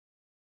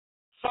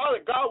 Father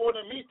God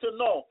wanted me to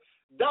know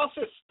Thus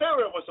his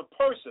spirit was a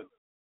person.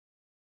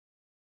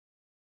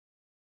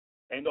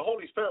 And the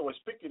Holy Spirit was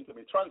speaking to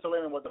me,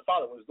 translating what the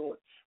Father was doing,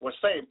 was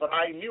saying. But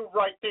I knew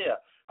right there,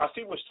 as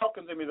he was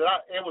talking to me,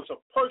 that it was a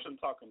person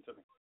talking to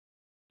me.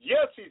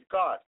 Yes, he's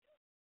God,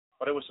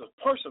 but it was a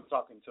person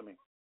talking to me.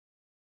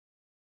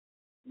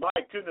 My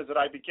goodness,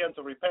 that I began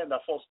to repent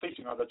that false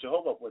teaching of the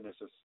Jehovah's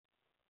Witnesses.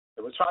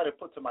 They were trying to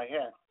put to my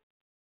hand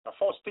a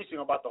false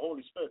teaching about the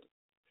Holy Spirit.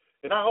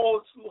 And I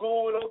always,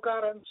 oh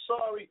God, I'm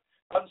sorry.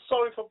 I'm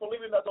sorry for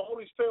believing that the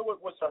Holy Spirit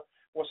was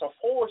a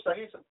force, that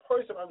he's a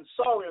person. I'm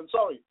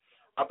sorry.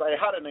 After I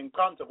had an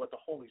encounter with the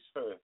Holy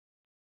Spirit.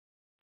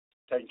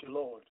 Thank you,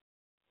 Lord.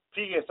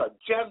 He is a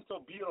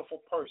gentle,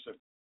 beautiful person.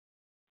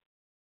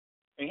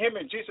 And him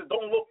and Jesus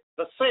don't look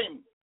the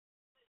same.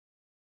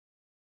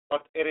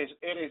 But he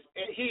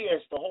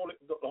is the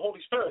Holy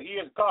Spirit. He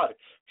is God.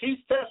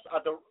 He sits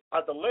at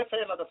the left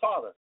hand of the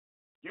Father.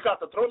 You got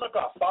the throne of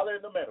God, Father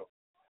in the middle.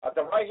 At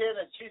the right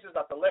hand is Jesus,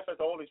 at the left is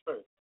the Holy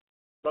Spirit.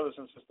 Brothers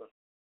and sisters.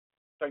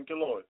 Thank you,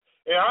 Lord.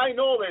 And I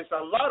know there's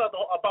a lot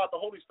about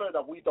the Holy Spirit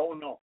that we don't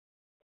know.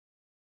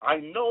 I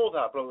know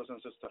that, brothers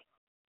and sisters.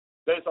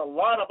 There's a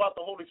lot about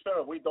the Holy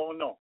Spirit we don't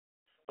know.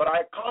 But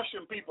I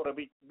caution people to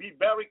be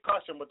very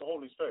cautious with the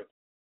Holy Spirit,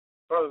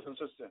 brothers and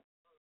sisters.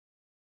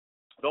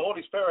 The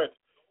Holy Spirit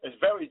is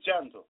very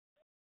gentle.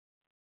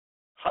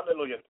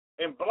 Hallelujah.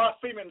 And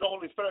blaspheming the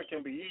Holy Spirit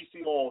can be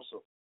easy also.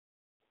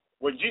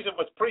 When Jesus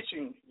was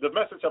preaching the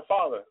message of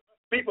Father,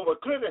 people were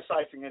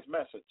criticizing his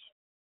message.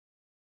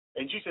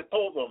 And Jesus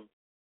told them,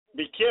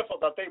 be careful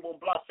that they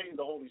won't blaspheme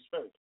the Holy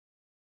Spirit.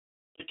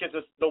 Because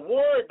the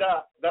word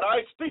that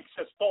I speak,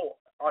 says Paul,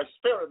 are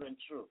spirit and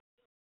true.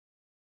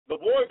 The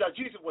word that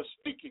Jesus was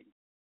speaking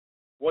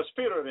was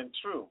spirit and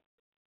true.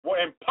 Were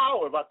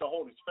empowered by the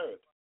Holy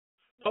Spirit.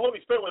 The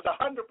Holy Spirit was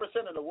 100%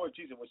 in the word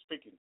Jesus was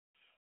speaking.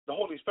 The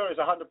Holy Spirit is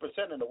 100%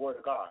 in the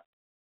word of God.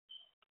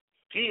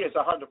 He is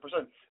 100%.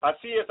 As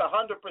he is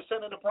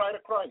 100% in the bride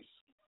of Christ.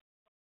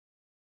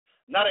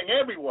 Not in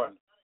everyone,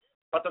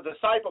 but the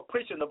disciple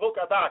preaching the book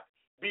of Acts.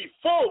 Be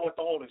full with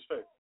the Holy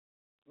Spirit.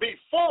 Be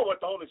full with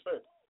the Holy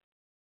Spirit.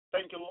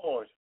 Thank you,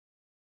 Lord.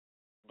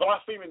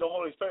 Blaspheming the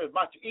Holy Spirit is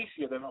much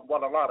easier than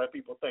what a lot of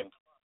people think.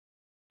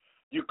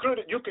 You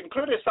can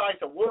criticize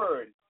a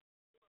word,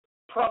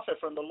 prophet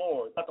from the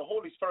Lord, that the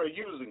Holy Spirit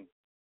using.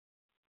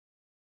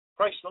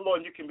 Praise the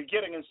Lord, you can be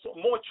getting in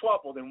more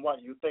trouble than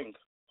what you think.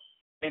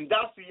 And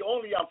that's the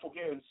only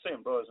unforgiven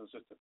sin, brothers and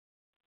sisters.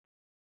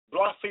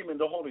 Blaspheming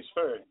the Holy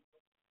Spirit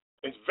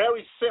is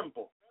very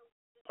simple,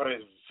 but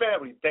it's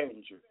very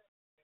dangerous.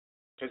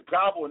 Because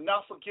God will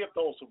not forgive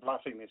those who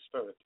blaspheme his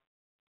spirit.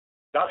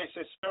 That is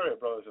his spirit,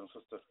 brothers and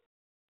sisters.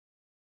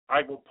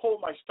 I will pour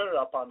my spirit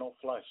upon no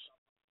flesh,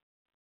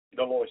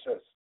 the Lord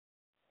says.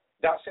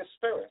 That's his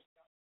spirit.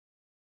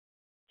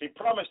 He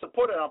promised to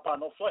put it upon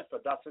no flesh,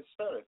 but that's his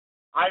spirit.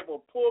 I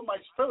will pour my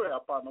spirit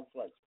upon no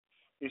flesh.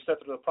 He said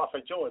to the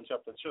prophet Joel in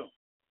chapter 2.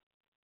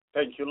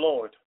 Thank you,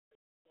 Lord.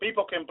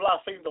 People can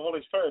blaspheme the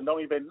Holy Spirit and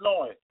don't even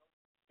know it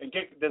and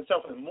get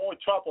themselves in more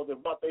trouble than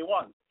what they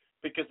want.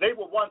 Because they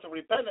will want to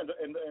repent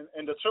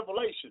in the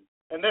tribulation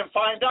and then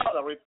find out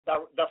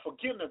that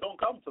forgiveness don't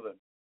come to them.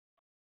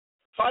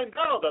 Find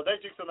out that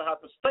they're just going to have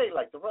to stay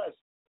like the rest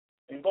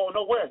and go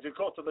nowhere. Just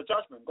go to the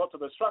judgment, go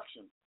to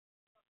destruction.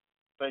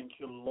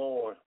 Thank you,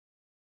 Lord.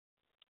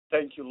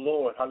 Thank you,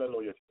 Lord.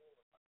 Hallelujah.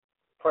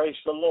 Praise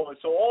the Lord.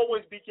 So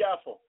always be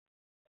careful.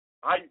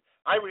 I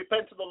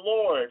repent to the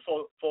Lord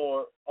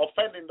for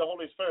offending the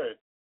Holy Spirit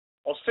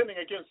or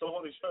sinning against the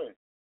Holy Spirit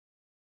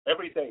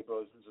every day,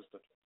 brothers and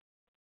sisters.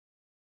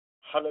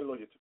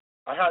 Hallelujah.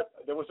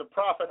 There was a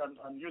prophet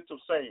on YouTube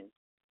saying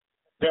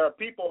there are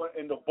people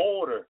in the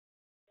border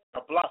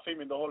of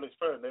blaspheming the Holy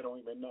Spirit and they don't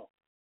even know.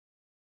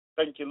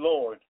 Thank you,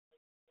 Lord.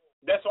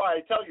 That's why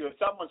I tell you, if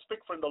someone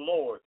speaks from the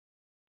Lord,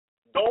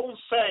 don't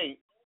say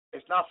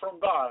it's not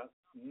from God.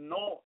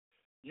 No,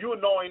 you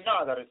knowing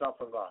now that it's not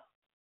from God.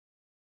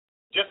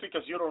 Just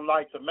because you don't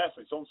like the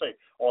message, don't say,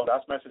 oh,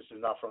 that message is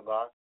not from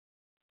God.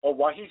 Or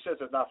what he says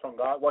is not from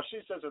God. What she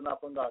says is not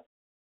from God.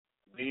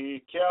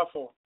 Be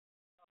careful.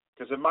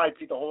 Because it might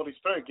be the Holy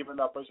Spirit giving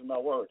that person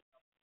that word.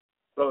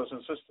 Brothers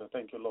and sisters,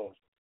 thank you, Lord.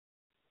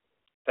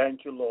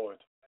 Thank you, Lord.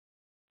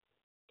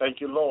 Thank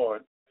you,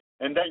 Lord.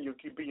 And then you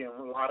could be in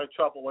a lot of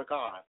trouble with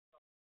God.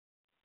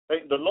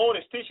 The Lord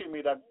is teaching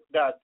me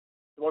that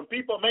when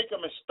people make a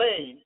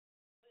mistake,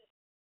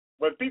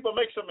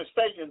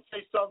 and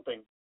say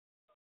something,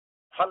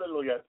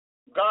 hallelujah,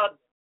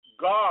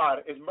 God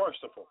is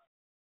merciful.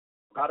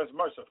 God is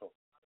merciful.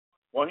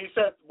 When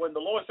the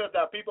Lord said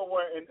that people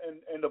were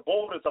in the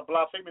borders of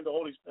blaspheming the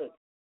Holy Spirit,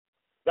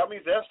 that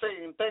means they're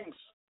saying things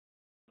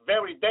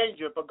very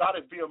dangerous, but God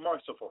is being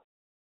merciful.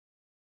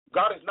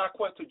 God is not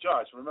quick to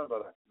judge. Remember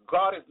that.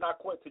 God is not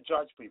quick to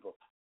judge people.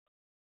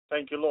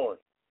 Thank you, Lord.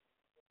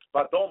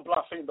 But don't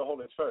blaspheme the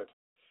Holy Spirit.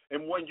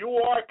 And when you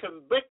are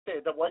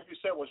convicted that what you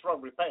said was wrong,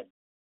 repent.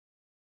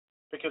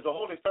 Because the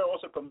Holy Spirit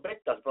also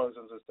convicts us, brothers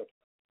and sisters,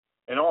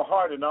 in our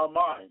heart and our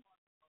mind.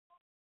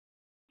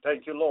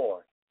 Thank you,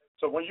 Lord.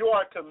 So when you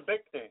are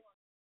convicted,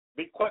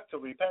 be quick to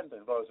repent,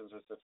 brothers and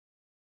sisters.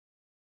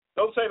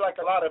 Don't say like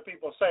a lot of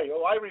people say,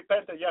 oh, I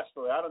repented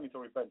yesterday. I don't need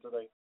to repent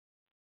today.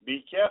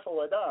 Be careful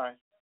with that.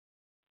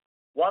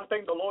 One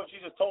thing the Lord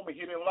Jesus told me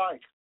he didn't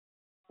like,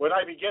 when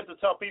I began to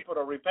tell people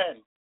to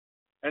repent,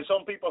 and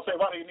some people say,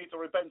 why do you need to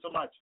repent so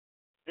much?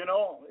 You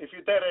know, if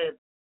you did it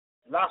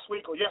last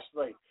week or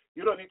yesterday,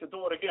 you don't need to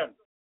do it again.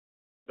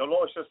 The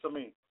Lord says to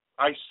me,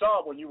 I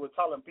saw when you were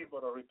telling people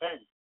to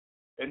repent,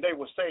 and they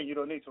were saying you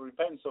don't need to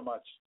repent so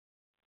much.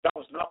 That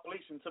was not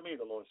pleasing to me,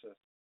 the Lord says.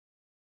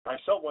 I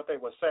saw what they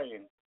were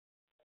saying.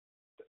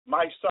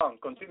 My son,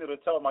 continue to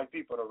tell my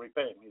people to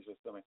repent, he says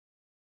to me.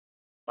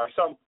 My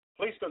son,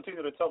 please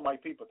continue to tell my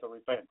people to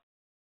repent.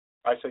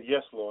 I said,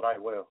 yes, Lord, I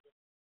will.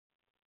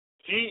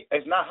 He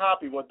is not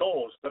happy with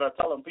those that are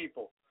telling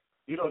people,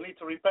 you don't need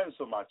to repent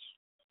so much.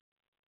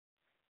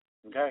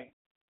 Okay?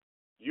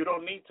 You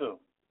don't need to.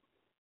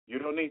 You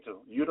don't need to.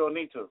 You don't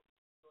need to.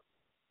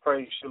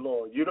 Praise the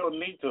Lord. You don't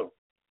need to.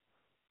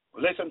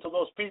 Listen to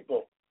those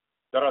people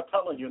that are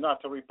telling you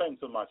not to repent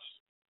so much,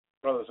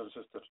 brothers and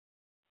sisters.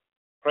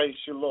 Praise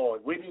the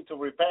Lord. We need to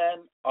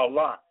repent a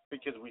lot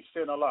because we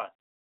sin a lot.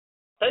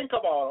 Think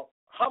about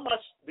how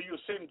much do you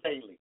sin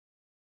daily?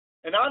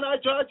 And I'm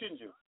not judging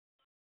you.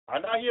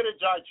 I'm not here to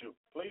judge you.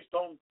 Please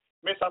don't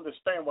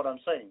misunderstand what I'm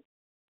saying.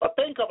 But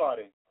think about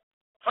it.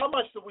 How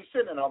much do we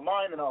sin in our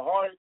mind, in our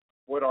heart,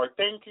 with our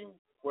thinking,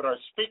 with our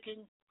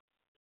speaking?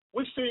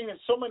 We sin in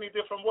so many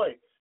different ways.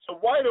 So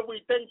why do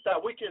we think that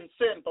we can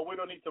sin but we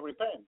don't need to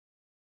repent?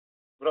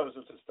 Brothers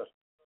and sisters.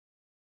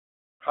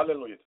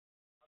 Hallelujah.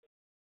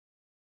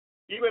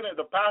 Even if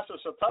the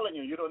pastors are telling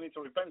you you don't need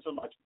to repent so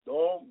much,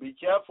 don't be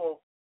careful.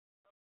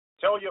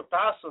 Tell your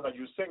pastor that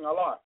you sing a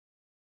lot.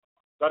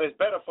 That it's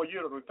better for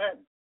you to repent.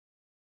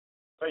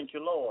 Thank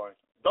you, Lord.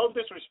 Don't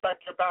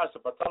disrespect your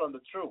pastor, but tell him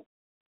the truth.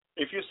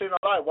 If you sin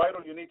a lot, why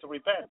don't you need to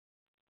repent?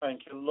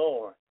 Thank you,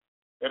 Lord.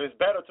 It is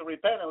better to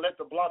repent and let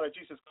the blood of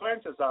Jesus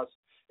cleanses us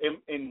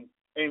and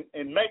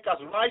make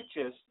us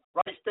righteous,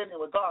 right standing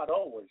with God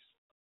always.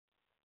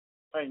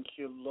 Thank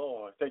you,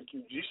 Lord. Thank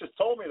you. Jesus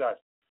told me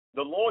that.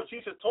 The Lord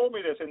Jesus told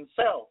me this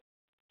himself.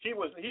 He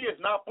is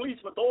not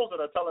pleased with those that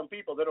are telling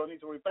people they don't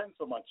need to repent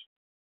so much.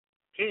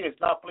 He is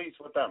not pleased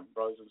with them,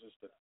 brothers and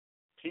sisters.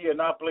 He is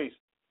not pleased.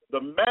 The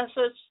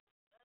message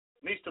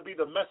needs to be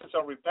the message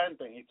of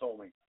repenting, he told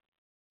me.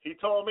 He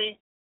told me,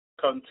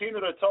 continue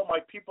to tell my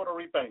people to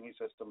repent, he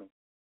says to me.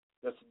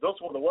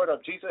 Those were the word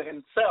of Jesus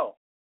himself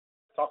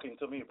talking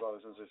to me,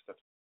 brothers and sisters.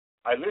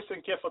 I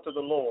listen carefully to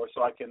the Lord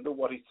so I can do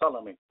what he's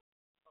telling me.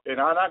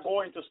 And I'm not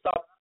going to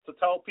stop to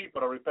tell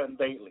people to repent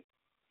daily.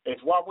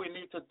 It's what we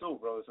need to do,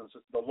 brothers and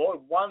sisters. The Lord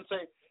wants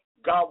it,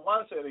 God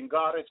wants it, and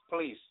God is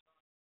pleased.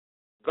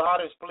 God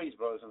is pleased,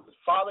 brothers and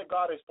sisters. Father,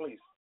 God is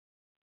pleased.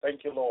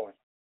 Thank you, Lord.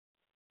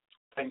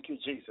 Thank you,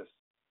 Jesus.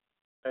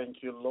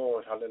 Thank you,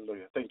 Lord.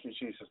 Hallelujah. Thank you,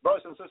 Jesus.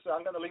 Brothers and sisters,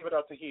 I'm going to leave it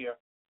out to here.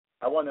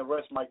 I want to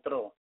rest my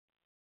throat.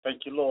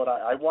 Thank you, Lord.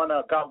 I want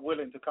to, God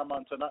willing, to come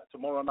on tonight,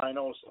 tomorrow night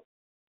also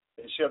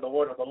and share the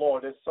word of the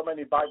Lord. There's so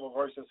many Bible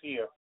verses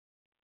here.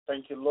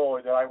 Thank you,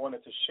 Lord, that I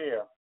wanted to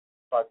share.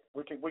 But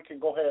we can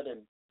go ahead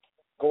and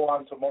go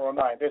on tomorrow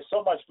night. There's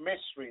so much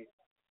mystery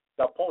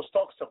that Paul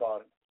talks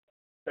about it.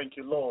 Thank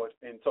you, Lord.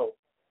 And so,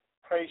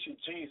 praise you,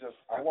 Jesus.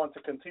 I want to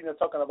continue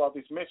talking about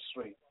this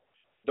mystery,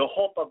 the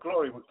hope of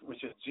glory,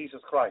 which is Jesus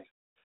Christ.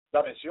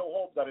 That is your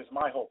hope. That is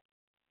my hope.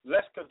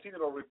 Let's continue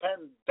to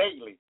repent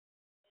daily.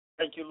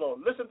 Thank you, Lord.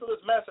 Listen to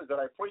this message that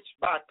I preached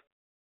back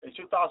in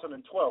 2012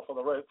 for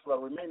the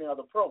remaining of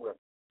the program.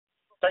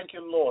 Thank you,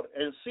 Lord.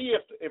 And see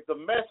if the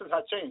message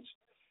has changed.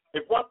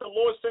 If what the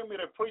Lord sent me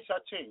to preach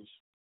has changed.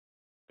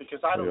 Because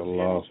I don't see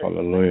love, any change.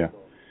 hallelujah.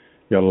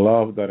 Your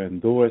love that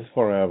endures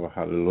forever,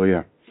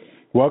 hallelujah.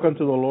 Welcome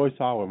to the Lord's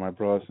Hour, my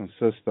brothers and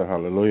sisters,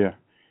 hallelujah.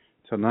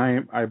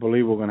 Tonight, I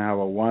believe we're going to have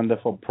a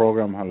wonderful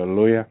program,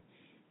 hallelujah.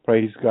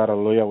 Praise God,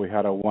 hallelujah. We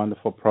had a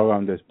wonderful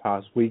program this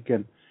past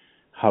weekend,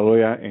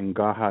 hallelujah, and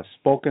God has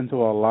spoken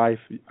to our life,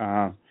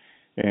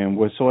 and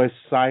we're so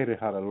excited,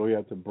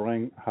 hallelujah, to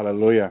bring,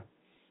 hallelujah,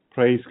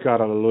 praise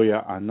God,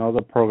 hallelujah,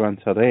 another program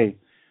today.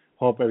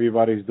 Hope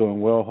everybody's doing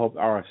well. Hope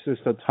our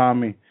sister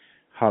Tommy,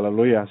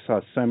 hallelujah,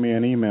 sent me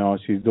an email.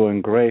 She's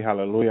doing great,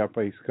 hallelujah,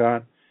 praise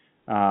God.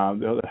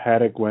 The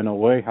headache went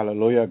away,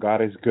 hallelujah.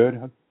 God is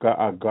good.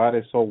 God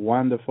is so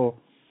wonderful.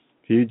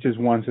 He just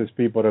wants his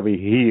people to be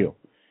healed.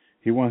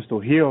 He wants to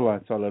heal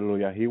us,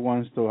 hallelujah. He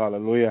wants to,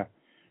 hallelujah,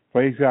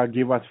 praise God,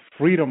 give us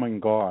freedom in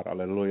God,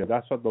 hallelujah.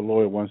 That's what the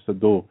Lord wants to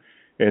do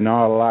in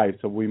our lives,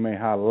 so we may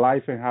have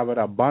life and have it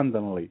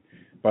abundantly,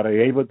 but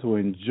are able to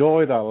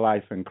enjoy that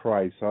life in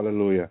Christ,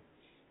 hallelujah.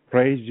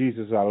 Praise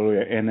Jesus,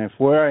 hallelujah. And if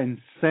we're in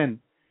sin,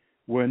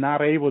 we're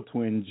not able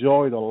to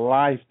enjoy the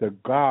life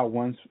that God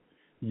wants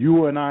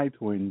you and I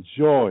to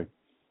enjoy.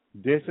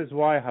 This is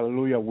why,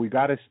 hallelujah, we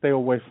got to stay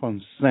away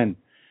from sin.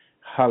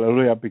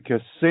 Hallelujah,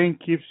 because sin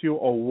keeps you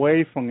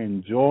away from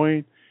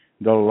enjoying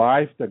the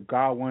life that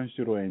God wants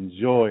you to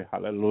enjoy.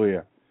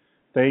 Hallelujah.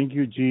 Thank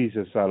you,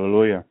 Jesus.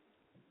 Hallelujah.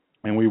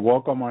 And we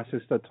welcome our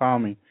sister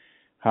Tommy,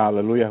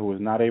 hallelujah, who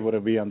was not able to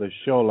be on the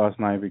show last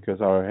night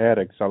because of our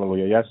headaches,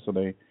 hallelujah,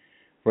 yesterday.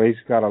 Praise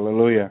God,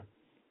 hallelujah.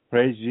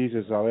 Praise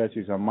Jesus, hallelujah.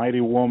 She's a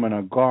mighty woman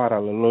of God,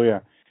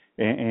 hallelujah.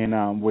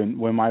 And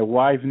when my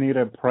wife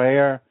needed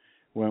prayer,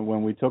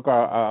 when we took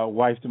my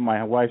wife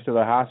to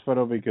the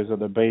hospital because of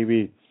the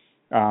baby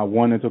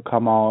wanted to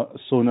come out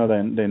sooner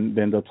than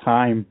the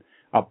time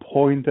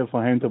appointed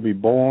for him to be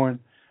born,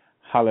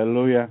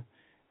 hallelujah.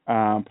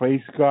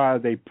 Praise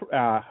God.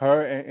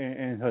 Her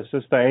and her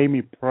sister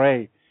Amy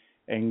prayed,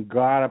 and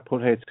God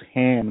put His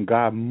hand.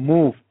 God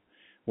moved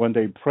when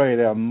they prayed.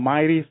 They're a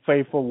mighty,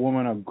 faithful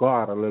woman of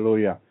God,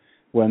 hallelujah.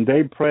 When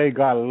they pray,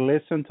 God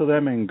listened to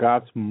them, and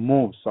God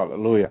moves,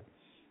 hallelujah.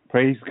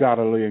 Praise God,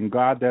 hallelujah. And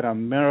God did a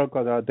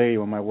miracle that day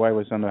when my wife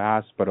was in the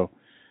hospital,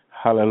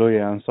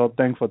 hallelujah. I'm so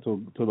thankful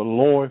to the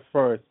Lord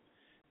first,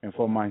 and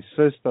for my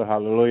sister,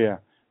 hallelujah,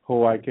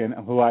 who I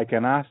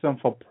can ask them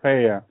for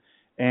prayer,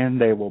 and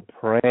they will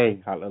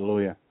pray,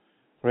 hallelujah.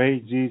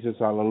 Praise Jesus,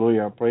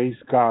 hallelujah. Praise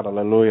God,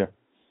 hallelujah.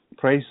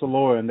 Praise the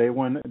Lord.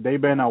 And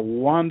they've been a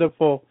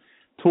wonderful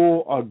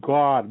tool of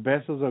God,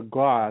 vessels of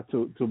God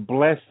to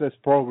bless this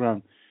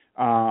program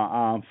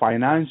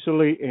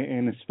financially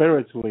and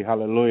spiritually,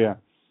 hallelujah.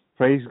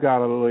 Praise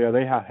God, hallelujah.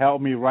 They have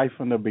helped me right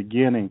from the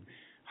beginning,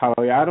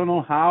 hallelujah. I don't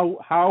know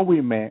how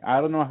we met.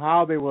 I don't know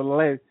how they were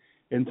led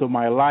into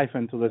my life,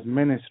 into this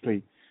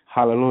ministry,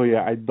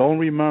 hallelujah. I don't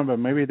remember.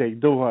 Maybe they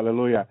do,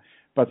 hallelujah.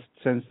 But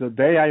since the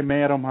day I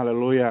met them,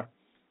 hallelujah,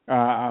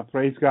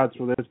 praise God,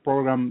 through this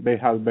program, they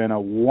have been a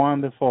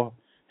wonderful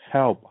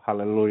help,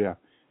 hallelujah.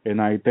 And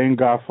I thank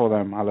God for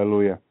them,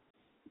 hallelujah.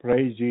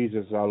 Praise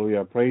Jesus,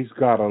 hallelujah. Praise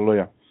God,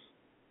 hallelujah.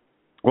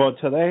 Well,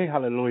 today,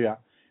 hallelujah,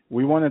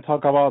 we want to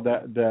talk about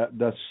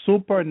the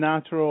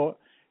supernatural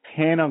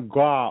hand of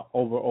God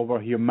over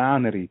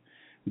humanity.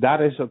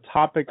 That is the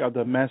topic of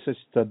the message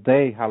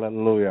today,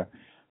 hallelujah.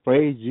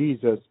 Praise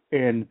Jesus.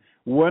 And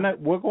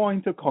we're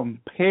going to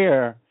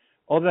compare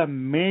other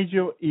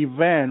major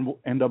events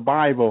in the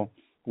Bible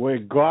where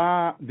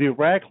God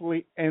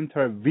directly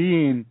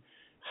intervened,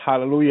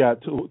 hallelujah,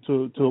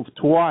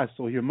 to us,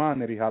 to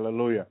humanity,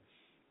 hallelujah.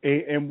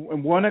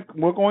 And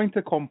we're going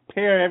to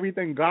compare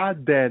everything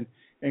God did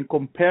and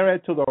compare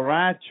it to the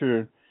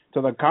rapture,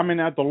 to the coming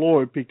of the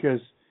Lord, because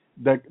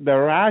the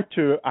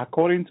rapture,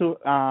 according to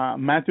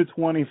Matthew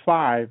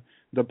 25,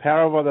 the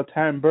parable of the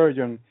 10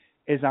 virgins,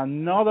 is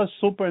another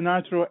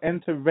supernatural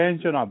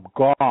intervention of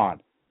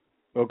God,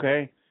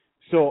 okay?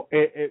 So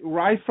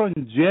right from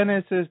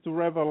Genesis to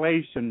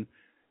Revelation,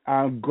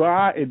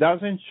 God, it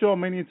doesn't show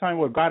many times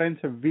where God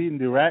intervened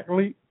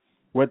directly,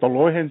 where the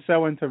Lord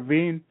Himself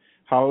intervened,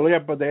 hallelujah,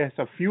 but there's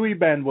a few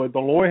events where the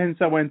Lord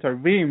Himself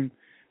intervened,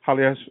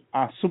 hallelujah,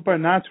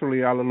 supernaturally,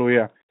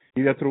 hallelujah,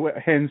 either through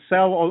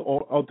Himself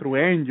or through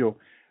angel.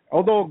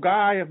 Although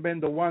God has been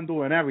the one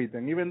doing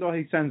everything, even though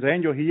He sends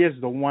angels, He is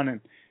the one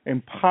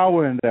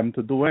empowering them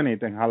to do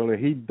anything, hallelujah.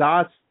 He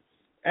does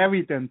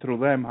everything through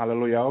them,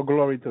 hallelujah. All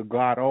glory to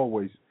God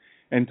always,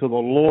 and to the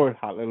Lord,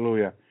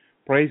 hallelujah.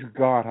 Praise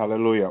God,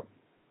 hallelujah.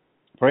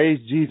 Praise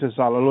Jesus,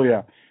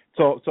 hallelujah.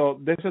 So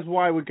this is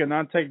why we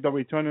cannot take the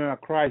returning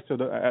of Christ through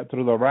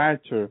the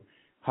rapture,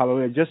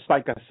 hallelujah, just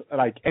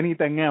like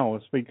anything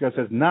else, because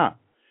it's not.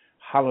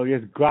 Hallelujah.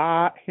 It's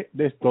God,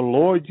 it's the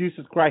Lord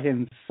Jesus Christ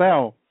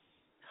Himself,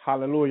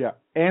 hallelujah,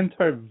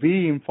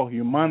 intervened for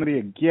humanity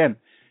again.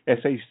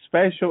 It's a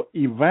special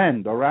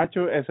event. The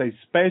rapture is a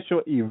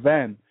special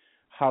event,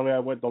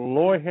 hallelujah, where the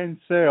Lord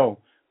Himself,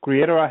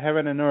 creator of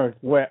heaven and earth,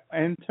 will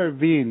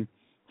intervene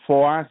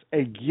for us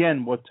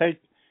again, will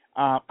take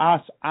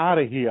us out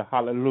of here,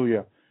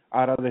 hallelujah,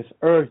 out of this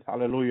earth,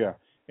 hallelujah.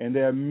 And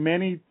there are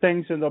many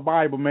things in the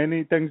Bible,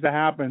 many things that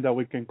happen that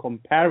we can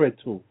compare it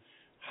to,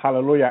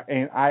 hallelujah.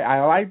 And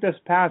I like this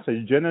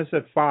passage,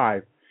 Genesis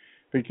 5,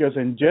 because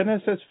in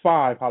Genesis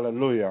 5,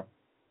 hallelujah,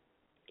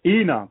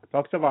 Enoch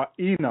talks about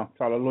Enoch,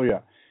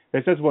 hallelujah.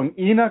 It says, when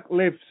Enoch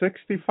lived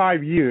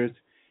 65 years,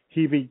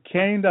 he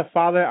became the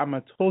father of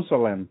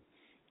Methuselah.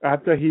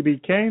 After he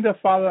became the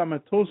father of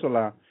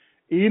Methuselah,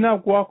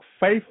 Enoch walked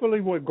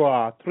faithfully with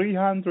God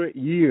 300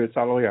 years,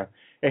 hallelujah,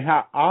 and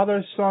had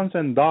other sons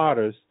and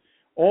daughters.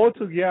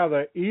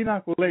 Altogether,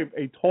 Enoch lived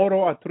a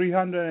total of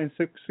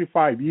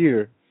 365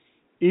 years.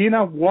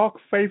 Enoch walked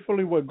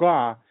faithfully with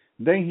God.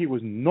 Then he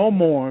was no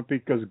more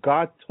because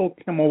God took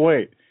him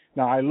away.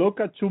 Now, I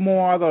look at two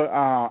more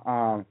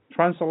other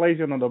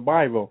translations of the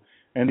Bible,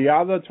 and the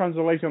other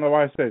translation of the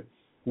Bible says,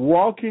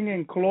 walking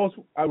in close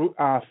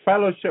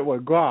fellowship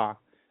with God.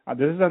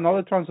 This is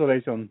another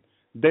translation.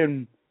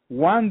 Then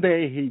one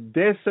day he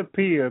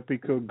disappeared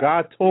because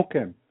God took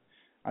him.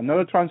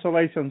 Another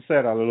translation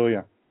said,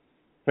 hallelujah,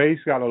 praise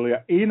God,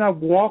 hallelujah, Enoch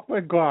walked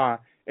with God,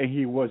 and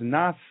he was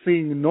not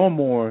seen no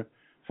more,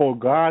 for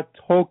God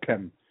took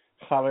him.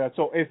 Hallelujah.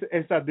 So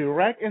it's a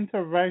direct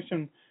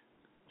intervention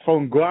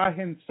from God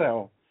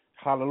Himself,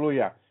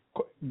 hallelujah,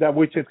 that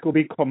which it could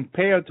be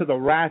compared to the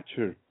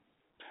rapture,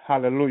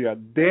 hallelujah.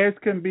 This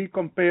can be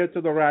compared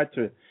to the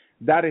rapture.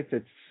 That is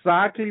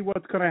exactly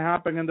what's going to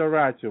happen in the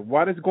rapture.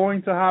 What is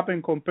going to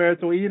happen compared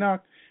to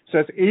Enoch?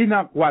 Says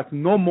Enoch was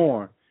no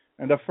more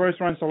in the first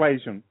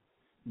translation.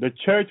 The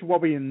church will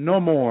be no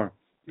more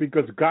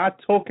because God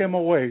took him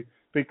away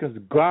because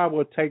God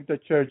will take the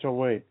church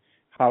away.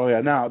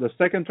 Hallelujah. Now, the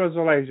second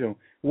translation,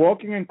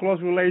 walking in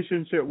close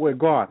relationship with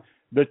God.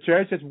 The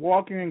church is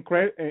walking in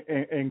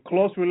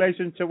close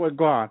relationship with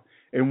God.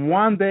 And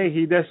one day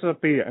he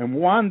disappeared. And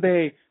one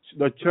day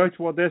the church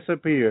will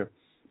disappear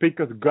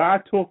because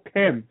God took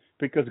him,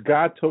 because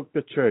God took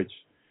the church.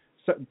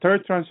 So,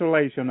 third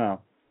translation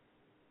now.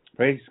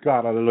 Praise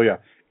God. Hallelujah.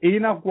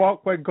 Enoch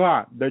walked with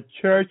God. The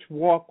church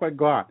walked with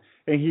God.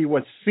 And he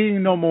was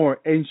seeing no more.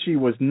 And she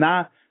was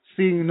not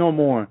seeing no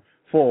more.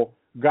 For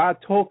God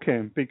took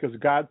him because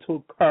God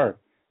took her.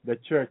 The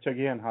church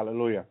again.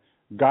 Hallelujah.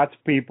 God's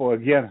people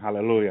again.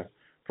 Hallelujah.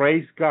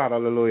 Praise God.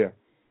 Hallelujah.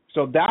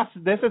 So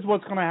this is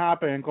what's going to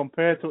happen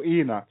compared to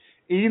Enoch.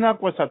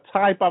 Enoch was a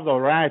type of the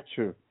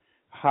rapture.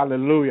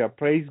 Hallelujah.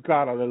 Praise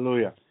God.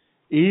 Hallelujah.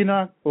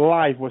 Enoch's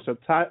life was a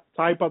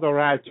type of the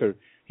rapture.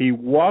 He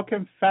walked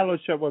in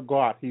fellowship with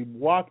God. He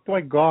walked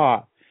with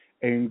God,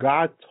 and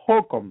God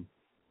took him.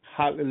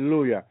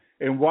 Hallelujah.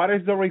 And what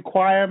is the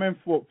requirement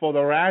for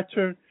the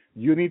rapture?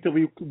 You need to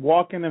be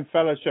walking in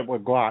fellowship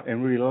with God,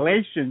 in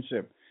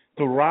relationship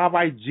to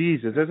Rabbi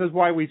Jesus. This is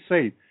why we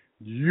say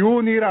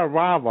you need a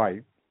rabbi,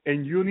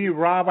 and you need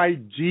Rabbi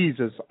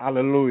Jesus.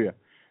 Hallelujah.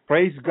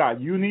 Praise God.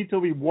 You need to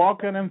be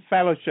walking in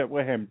fellowship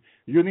with him.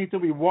 You need to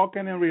be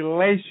walking in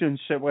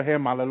relationship with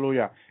him.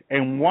 Hallelujah.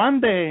 And one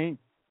day,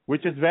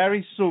 which is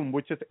very soon,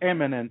 which is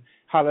imminent,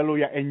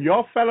 hallelujah, in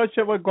your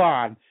fellowship with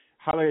God,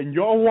 hallelujah, in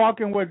your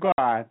walking with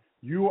God,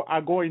 you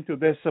are going to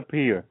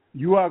disappear.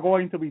 You are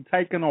going to be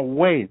taken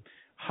away.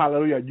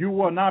 Hallelujah. You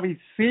will not be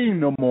seen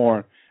no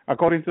more,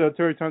 according to the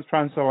third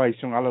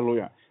translation.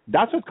 Hallelujah.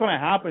 That's what's going to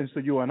happen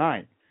to you and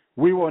I.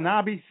 We will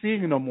not be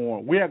seen no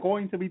more. We are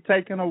going to be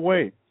taken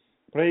away.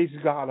 Praise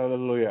God.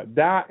 Hallelujah.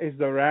 That is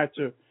the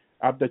rapture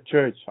of the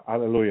church.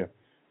 Hallelujah.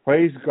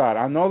 Praise God.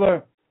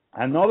 Another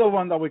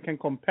one that we can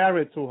compare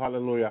it to,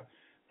 hallelujah,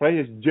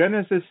 praise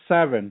Genesis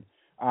 7,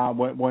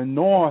 when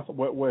Noah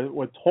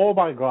was told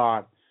by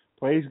God,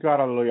 praise God,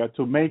 hallelujah,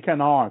 to make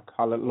an ark,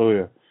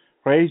 hallelujah.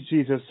 Praise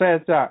Jesus.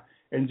 Says that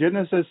in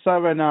Genesis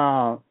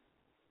 7:16,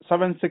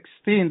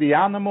 the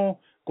animal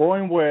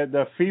going with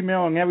the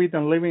female and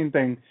everything, living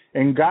thing,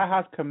 and God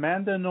has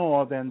commanded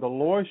Noah, then the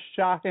Lord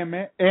shot him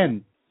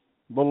in.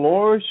 The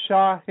Lord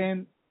shot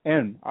him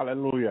in,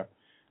 hallelujah.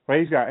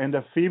 Praise God. And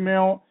the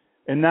female,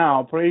 and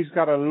now, praise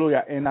God,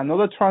 hallelujah. And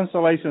another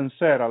translation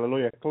said,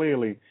 hallelujah,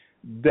 clearly,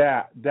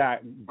 that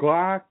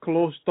God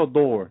closed the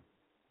door.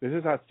 This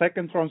is our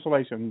second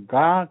translation.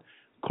 God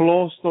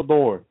closed the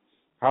door.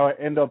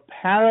 In the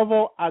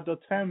parable of the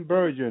 10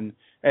 virgins,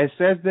 it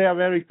says there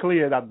very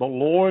clear that the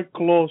Lord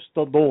closed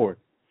the door.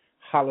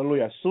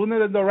 Hallelujah. Sooner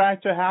than the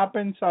rapture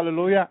happens,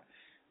 hallelujah,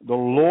 the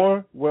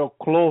Lord will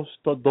close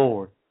the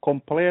door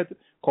compared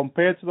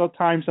to the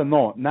times of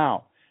Noah.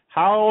 Now,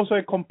 how also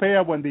it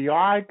compare when the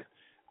ark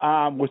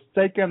was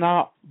taken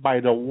up by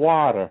the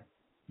water?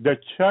 The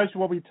church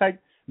will be taken.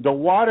 The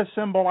water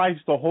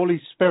symbolized the Holy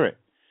Spirit.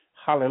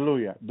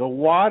 Hallelujah. The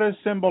water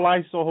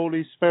symbolized the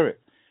Holy Spirit.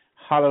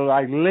 Hallelujah.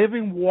 Like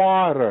living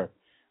water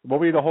will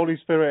be the Holy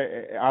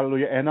Spirit,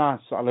 hallelujah, in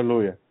us.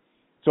 Hallelujah.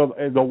 So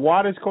the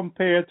water is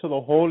compared to the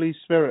Holy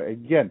Spirit.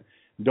 Again,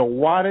 the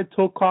water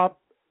took up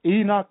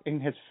Enoch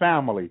and his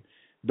family.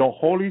 The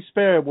Holy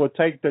Spirit will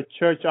take the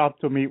church up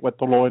to meet with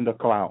the Lord in the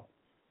cloud.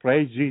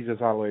 Praise Jesus,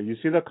 hallelujah. You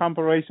see the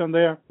comparison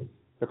there?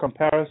 The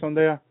comparison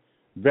there?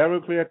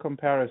 Very clear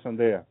comparison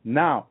there.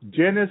 Now,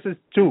 Genesis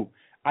 2.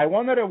 I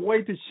wanted a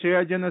way to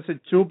share Genesis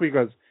 2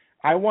 because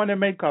I want to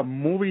make a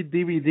movie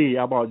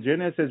DVD about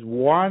Genesis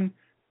 1,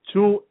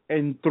 2,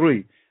 and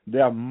 3.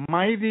 There are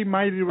mighty,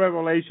 mighty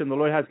revelation the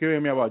Lord has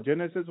given me about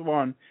Genesis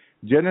 1,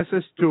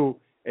 Genesis 2,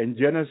 and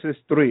Genesis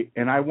 3.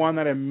 And I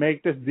wanted to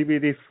make this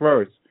DVD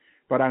first.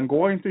 But I'm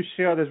going to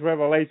share this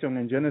revelation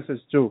in Genesis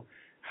 2.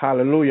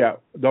 Hallelujah.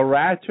 The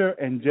rapture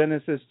in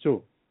Genesis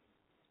 2.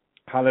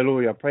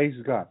 Hallelujah. Praise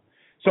God.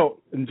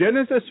 So in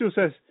Genesis 2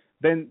 says,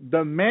 then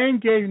the man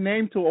gave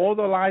name to all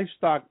the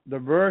livestock, the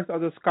birds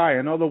of the sky,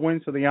 and all the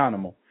winds of the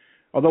animal,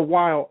 of the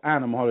wild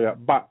animal. Hallelujah.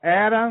 But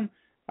Adam,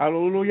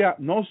 hallelujah,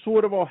 no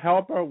suitable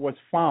helper was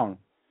found.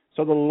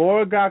 So the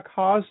Lord God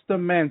caused the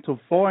man to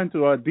fall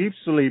into a deep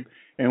sleep,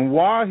 and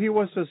while he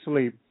was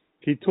asleep,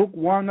 he took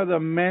one of the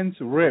men's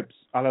ribs,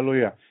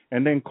 hallelujah,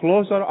 and then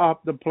closed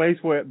up the place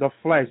where the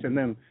flesh, and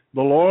then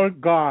the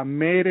Lord God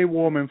made a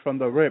woman from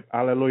the rib,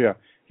 hallelujah.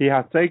 He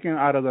has taken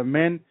out of the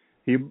men,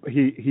 he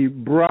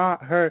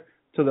brought her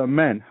to the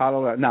men,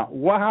 hallelujah. Now,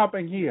 what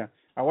happened here?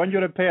 I want you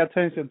to pay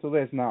attention to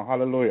this now,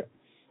 hallelujah.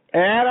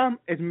 Adam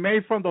is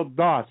made from the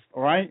dust,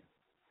 all right?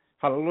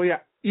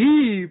 Hallelujah.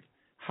 Eve,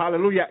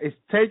 hallelujah, is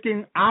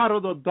taken out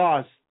of the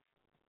dust.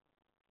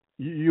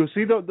 You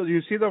see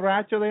the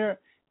rapture there?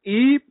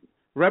 Eve,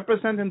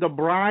 representing the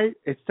bride,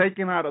 is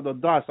taken out of the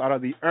dust, out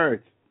of the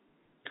earth.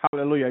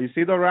 Hallelujah. You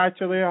see the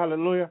rapture there?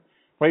 Hallelujah.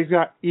 Praise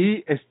God.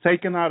 Eve is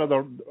taken out of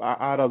the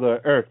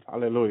earth.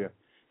 Hallelujah.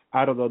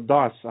 Out of the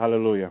dust.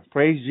 Hallelujah.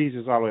 Praise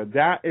Jesus. Hallelujah.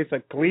 That is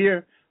a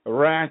clear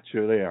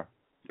rapture there.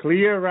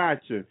 Clear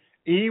rapture.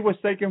 Eve was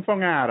taken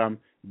from Adam.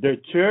 The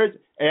church,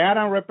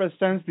 Adam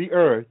represents the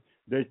earth.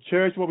 The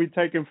church will be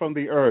taken from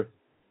the earth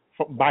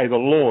by the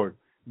Lord.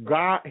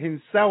 God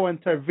himself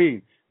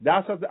intervened.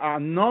 That's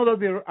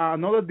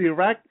another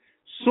direct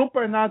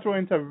supernatural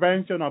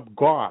intervention of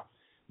God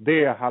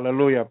there.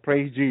 Hallelujah.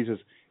 Praise Jesus.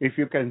 If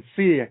you can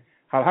see it,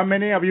 how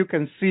many of you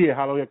can see it?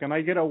 Hallelujah. Can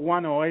I get a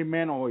one or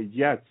amen or a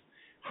yes?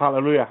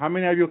 Hallelujah. How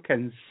many of you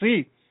can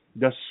see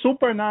the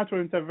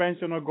supernatural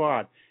intervention of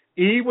God?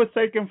 Eve was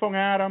taken from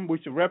Adam,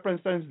 which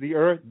represents the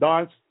earth,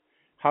 dust.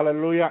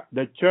 Hallelujah.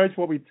 The church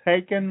will be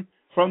taken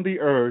from the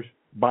earth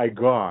by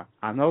God.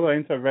 Another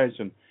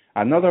intervention,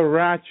 another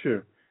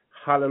rapture.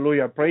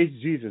 Hallelujah. Praise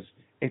Jesus.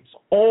 It's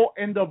all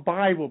in the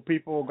Bible,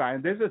 people of God.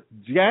 And this is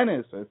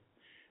Genesis.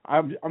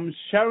 I'm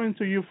sharing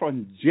to you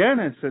from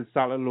Genesis.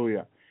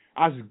 Hallelujah.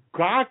 As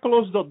God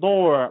closed the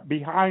door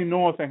behind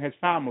Noah and his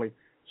family,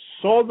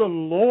 so the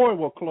Lord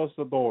will close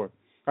the door.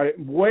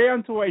 Wait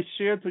until I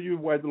share to you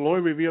what the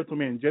Lord revealed to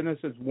me in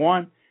Genesis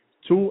 1,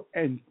 2,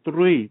 and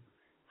 3.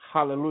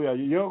 Hallelujah.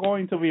 You're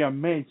going to be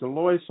amazed. The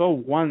Lord is so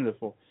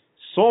wonderful.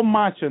 So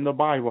much in the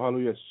Bible.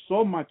 Hallelujah.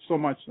 So much.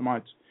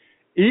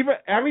 Even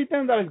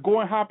everything that is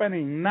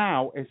happening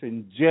now is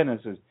in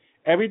Genesis.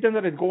 Everything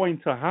that is going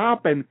to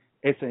happen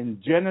is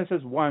in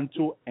Genesis 1,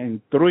 2,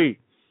 and 3.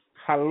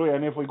 Hallelujah.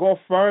 And if we go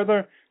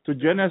further to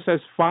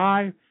Genesis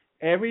 5,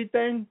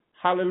 everything,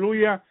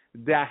 hallelujah,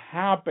 that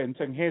happens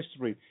in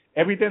history,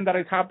 everything that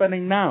is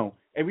happening now,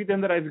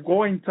 everything that is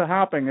going to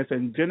happen is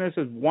in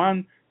Genesis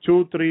 1,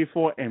 2, 3,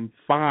 4, and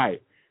 5.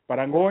 But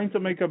I'm going to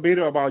make a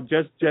video about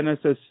just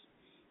Genesis,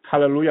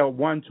 hallelujah,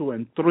 1, 2,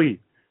 and 3.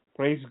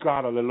 Praise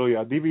God,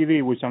 hallelujah. A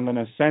DVD which I'm going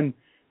to send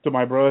to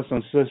my brothers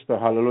and sisters,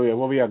 hallelujah. It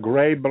will be a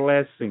great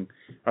blessing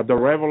at the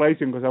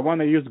revelation, because I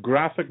want to use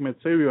graphic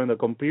material in the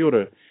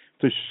computer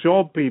to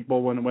show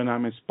people when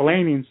I'm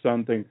explaining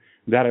something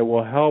that it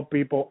will help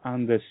people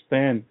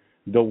understand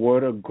the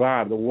Word of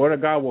God. The Word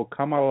of God will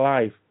come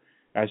alive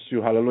as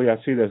you, hallelujah,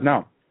 see this.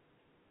 Now,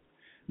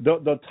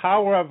 the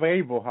Tower of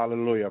Babel,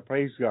 hallelujah,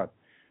 praise God.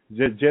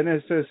 The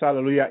Genesis,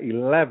 hallelujah,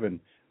 11.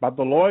 But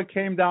the Lord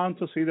came down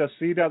to see the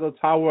city of the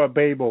Tower of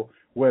Babel.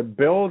 We're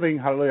building,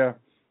 hallelujah.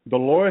 The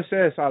Lord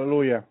says,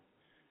 hallelujah,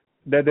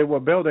 that they were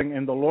building.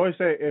 And the Lord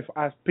said, if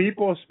as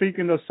people speak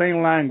in the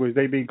same language,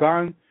 they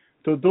began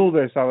to do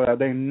this, hallelujah,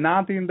 then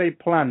nothing they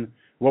plan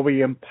will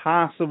be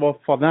impossible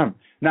for them.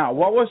 Now,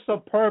 what was the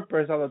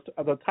purpose of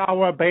the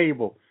Tower of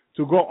Babel?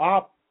 To go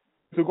up,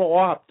 to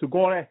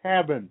go to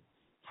heaven.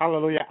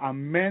 Hallelujah.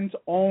 On men's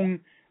own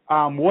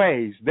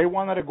ways. They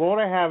wanted to go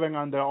to heaven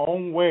on their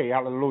own way.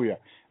 Hallelujah.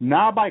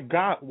 Not by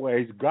God's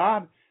ways.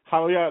 God,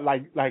 hallelujah,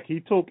 like he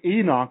took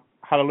Enoch,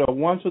 hallelujah,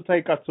 wants to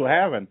take us to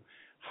heaven.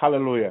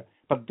 Hallelujah.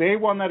 But they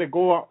wanted to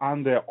go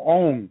on their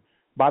own,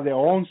 by their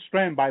own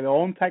strength, by their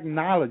own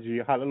technology.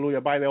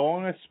 Hallelujah. By their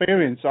own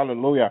experience.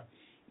 Hallelujah.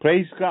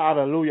 Praise God.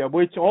 Hallelujah.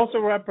 Which also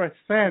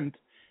represent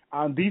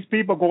these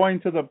people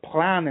going to the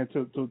planet,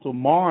 to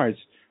Mars,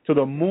 to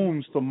the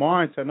moons, to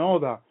Mars and all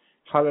that.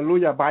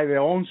 Hallelujah. By their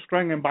own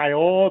strength and by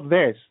all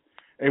this.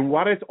 And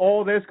what is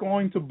all this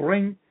going to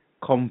bring?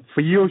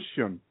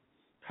 Confusion.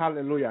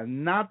 Hallelujah.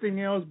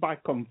 Nothing else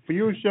but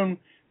confusion.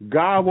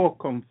 God will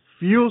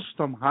confuse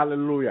them.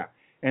 Hallelujah.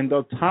 And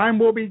the time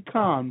will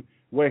become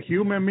where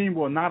human beings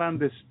will not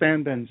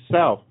understand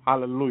themselves.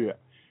 Hallelujah.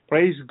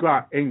 Praise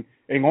God. And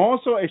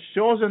also it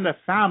shows in the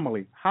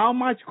family how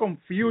much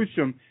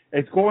confusion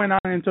is going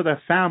on into the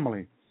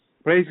family.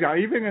 Praise God.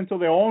 Even into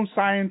their own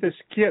scientist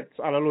kids,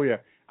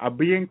 hallelujah, are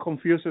being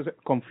confused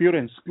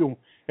in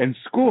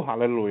school.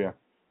 Hallelujah.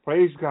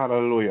 Praise God.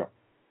 Hallelujah.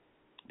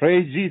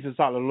 Praise Jesus.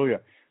 Hallelujah.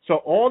 So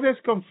all this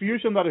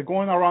confusion that is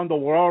going around the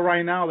world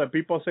right now, that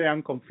people say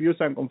I'm confused.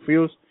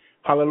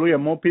 Hallelujah.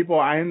 More people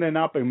are ending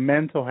up in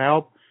mental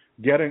health,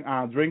 getting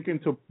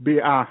drinking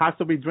has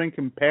to be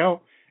drinking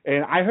pale.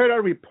 And I heard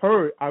a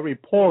report,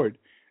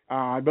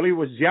 I believe it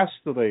was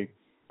yesterday,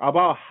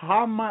 about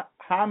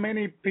how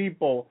many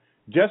people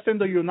just in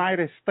the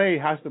United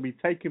States has to be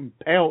taking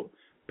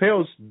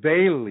pills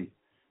daily.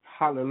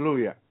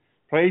 Hallelujah.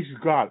 Praise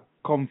God.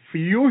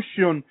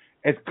 Confusion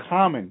is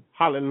coming.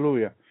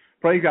 Hallelujah.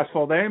 Praise God.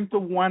 For them to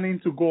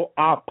wanting to go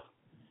up.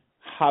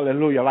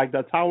 Hallelujah. Like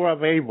the Tower of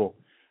Babel.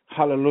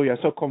 Hallelujah.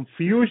 So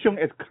confusion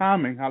is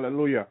coming.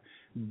 Hallelujah.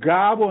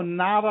 God will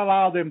not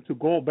allow them to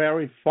go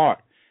very far.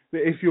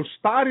 If you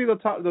study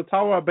the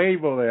Tower of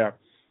Babel there,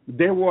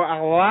 they were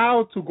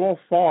allowed to go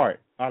far.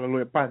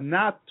 Hallelujah. But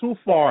not too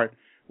far.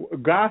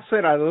 God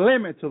set a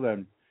limit to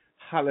them.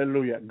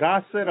 Hallelujah.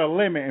 God set a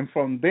limit. And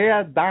from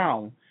there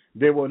down,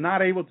 they were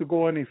not able to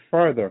go any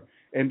further.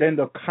 And then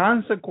the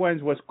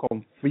consequence was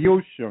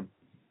confusion.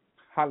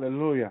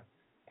 Hallelujah.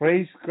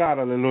 Praise God.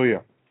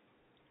 Hallelujah.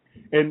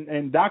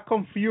 And that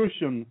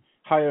confusion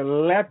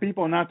led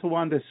people not to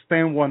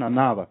understand one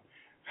another.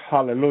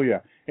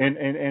 Hallelujah. And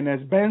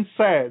it's been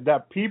said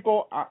that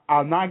people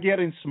are not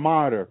getting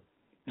smarter.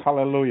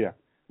 Hallelujah.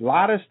 A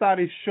lot of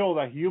studies show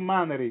that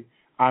humanity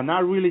are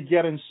not really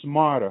getting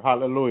smarter.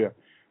 Hallelujah.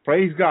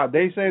 Praise God.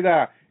 They say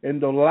that in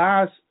the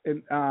last,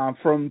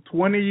 from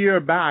 20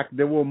 years back,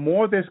 there were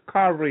more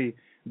discovery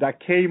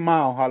that came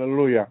out,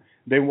 hallelujah,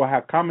 than what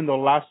had come in the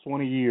last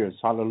 20 years.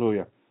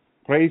 Hallelujah.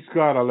 Praise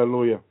God,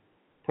 hallelujah.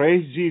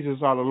 Praise Jesus,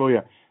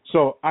 hallelujah.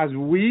 So as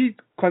we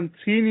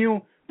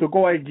continue to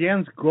go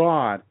against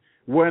God,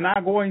 we're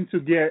not going to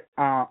get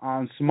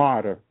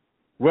smarter.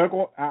 We're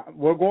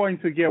going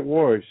to get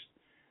worse.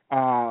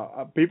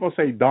 People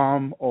say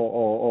dumb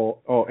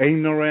or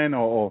ignorant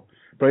or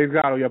praise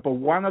God, hallelujah. But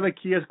one of the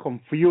key is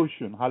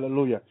confusion,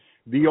 hallelujah.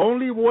 The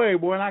only way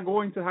we're not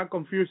going to have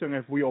confusion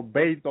if we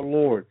obey the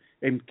Lord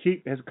and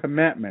keep His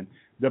commandment.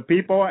 The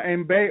people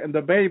in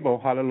the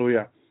Bible,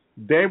 hallelujah,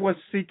 they were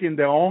seeking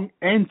their own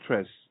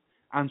interests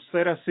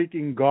instead of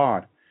seeking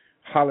God,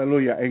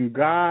 hallelujah. And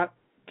God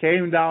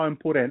came down and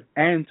put an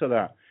end to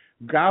that.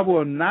 God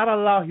will not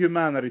allow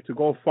humanity to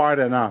go far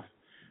enough,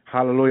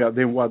 hallelujah,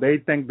 than what they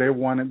think they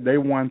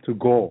want to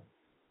go,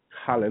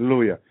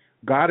 hallelujah.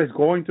 God is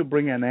going to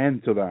bring an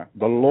end to that.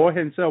 The Lord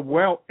Himself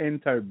will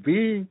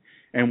intervene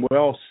and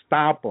will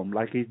stop them,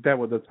 like He did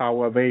with the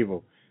Tower of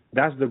Babel.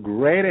 That's the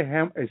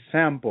greatest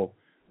example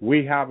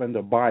we have in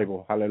the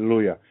Bible,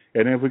 hallelujah.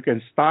 And if we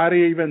can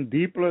study even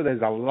deeper,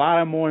 there's a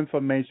lot more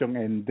information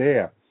in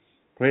there.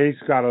 Praise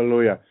God,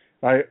 hallelujah.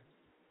 It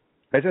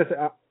says,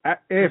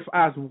 if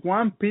as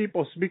one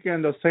people speaking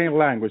in the same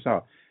language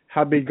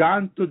have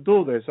begun to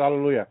do this,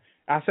 hallelujah.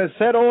 As I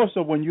said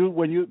also, when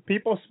you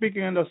people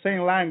speaking in the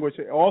same language,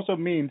 it also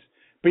means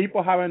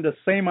people having the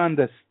same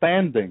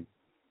understanding,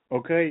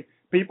 okay?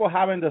 People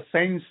having the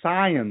same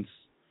science,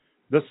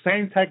 the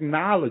same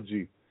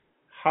technology,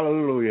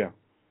 hallelujah.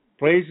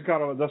 Praise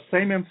God, the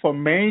same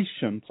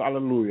information,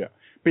 hallelujah.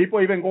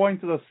 People even going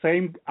to the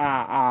same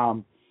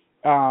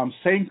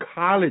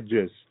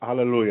colleges,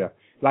 hallelujah.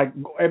 Like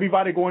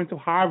everybody going to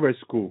Harvard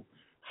School,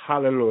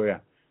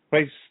 hallelujah.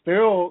 But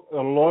still,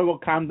 the Lord will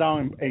come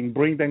down and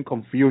bring them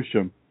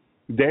confusion.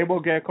 They will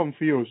get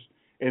confused,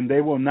 and they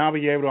will not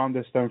be able to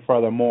understand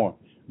furthermore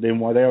than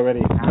what they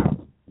already have.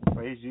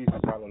 Praise Jesus,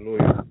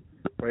 hallelujah.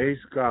 Praise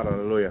God,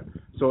 hallelujah.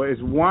 So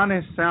it's one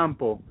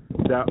example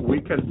that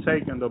we can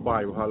take in the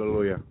Bible,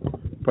 hallelujah.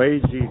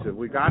 Praise Jesus.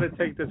 We got to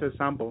take this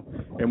example,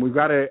 and we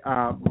got to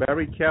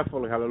very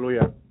carefully,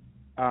 hallelujah,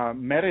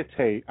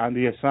 meditate on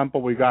the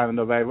example we got in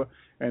the Bible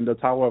and the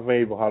Tower of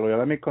Babel, hallelujah.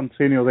 Let me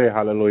continue there,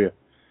 hallelujah.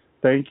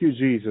 Thank you,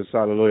 Jesus,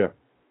 hallelujah.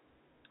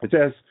 It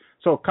says,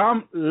 so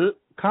come,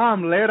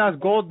 let us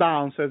go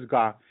down, says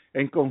God,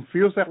 and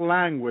confuse their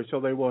language so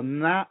they will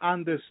not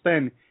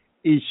understand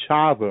each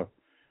other.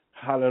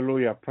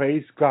 Hallelujah.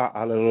 Praise God,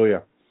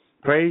 hallelujah.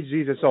 Praise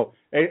Jesus. So,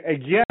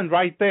 again,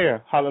 right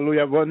there,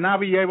 hallelujah, we'll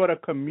not be able to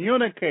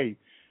communicate,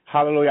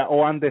 hallelujah,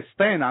 or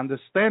understand.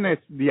 Understand is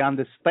the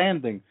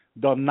understanding,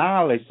 the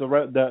knowledge,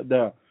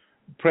 the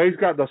praise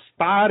God, the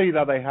study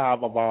that they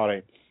have about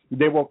it.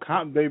 They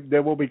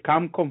will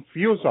become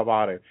confused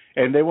about it,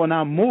 and they will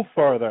not move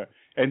further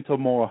into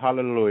more.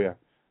 Hallelujah.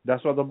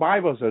 That's what the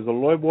Bible says. The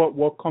Lord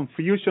will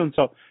confusion.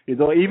 So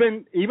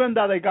even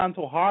that they gone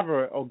to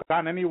Harvard or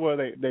gone anywhere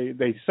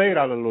they say it,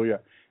 hallelujah,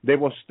 they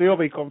will still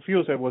be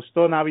confused. They will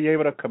still not be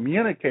able to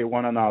communicate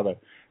one another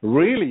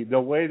really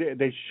the way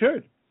they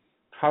should.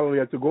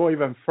 Hallelujah. To go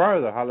even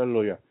further.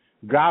 Hallelujah.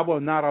 God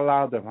will not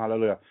allow them.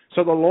 Hallelujah.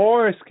 So the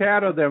Lord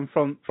scattered them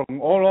from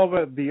all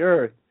over the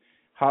earth.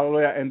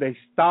 Hallelujah. And they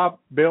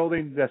stopped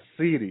building the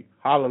city.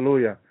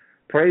 Hallelujah.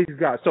 Praise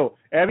God. So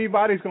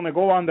everybody's going to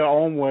go on their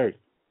own way.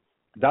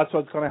 That's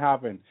what's going to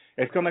happen.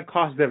 It's going to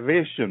cause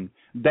division.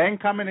 Then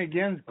coming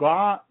against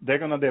God, they're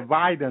going to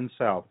divide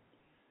themselves.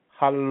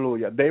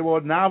 Hallelujah. They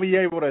will now be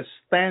able to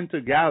stand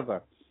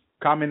together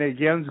coming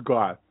against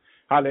God.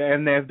 Hallelujah.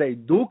 And if they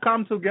do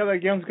come together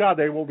against God,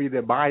 they will be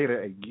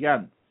divided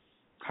again.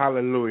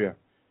 Hallelujah.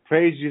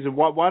 Praise Jesus.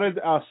 What did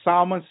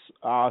Psalmist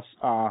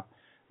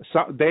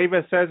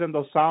David says in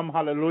the Psalm,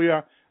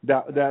 hallelujah,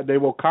 that they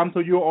will come to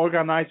you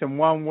organized in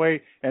one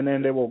way, and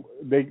then they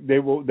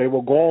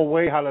will go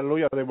away,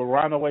 hallelujah. They will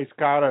run away,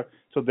 scatter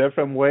to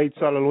different ways,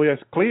 hallelujah.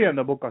 It's clear in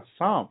the book of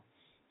Psalm,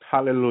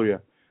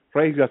 hallelujah.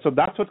 Praise God. So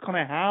that's what's going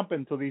to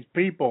happen to these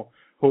people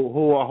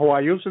who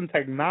are using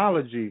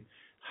technology,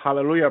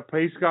 hallelujah.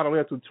 Praise God,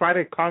 hallelujah, to try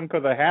to conquer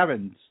the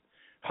heavens,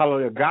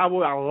 hallelujah. God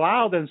will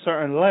allow them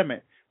certain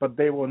limit, but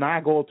they will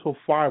not go too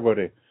far with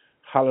it,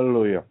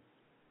 hallelujah.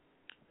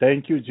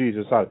 Thank you,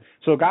 Jesus.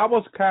 So God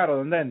was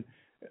scattered, and then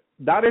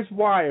that is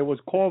why it was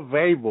called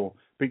Babel,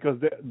 because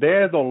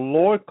there the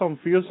Lord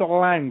confused the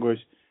language,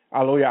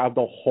 hallelujah, of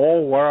the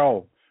whole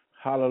world,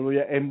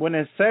 hallelujah. And when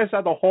it says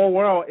that the whole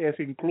world, is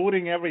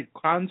including every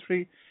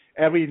country,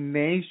 every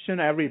nation,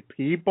 every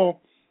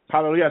people,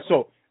 hallelujah.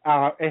 So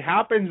it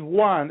happens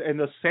one, and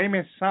the same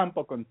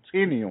example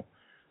continue,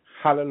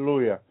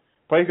 hallelujah.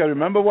 Praise God.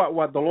 Remember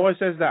what the Lord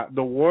says, that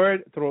the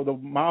word through the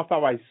mouth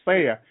of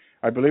Isaiah,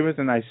 I believe it's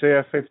in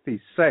Isaiah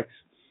 56.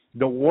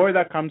 The word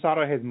that comes out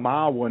of his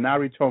mouth will not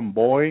return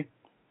void.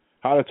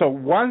 So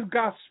once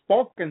God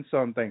spoken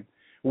something,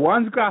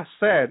 once God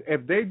said,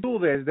 if they do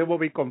this, they will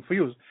be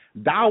confused.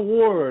 That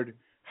word,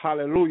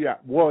 hallelujah,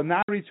 will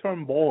not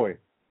return void.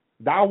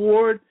 That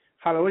word,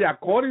 hallelujah,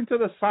 according to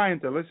the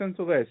scientists, listen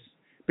to this.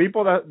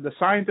 The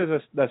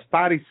scientists that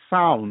study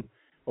sound,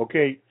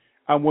 okay,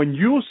 and when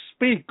you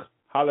speak,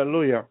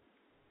 hallelujah,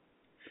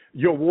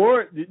 Your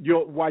word,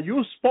 what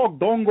you spoke,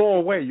 don't go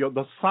away.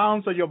 The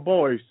sounds of your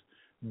voice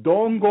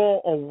don't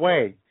go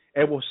away.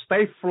 It will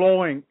stay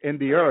flowing in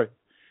the earth.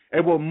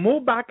 It will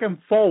move back and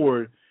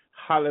forward.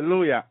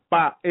 Hallelujah.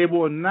 But it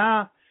will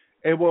not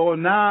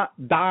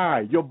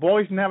die. Your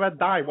voice never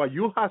die. What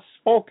you have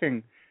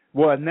spoken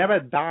will never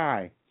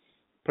die.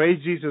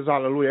 Praise Jesus.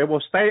 Hallelujah. It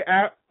will stay,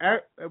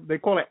 they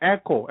call it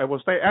echo. It will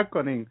stay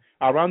echoing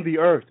around the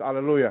earth.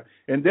 Hallelujah.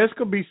 And this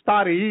could be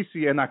started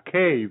easy in a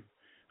cave.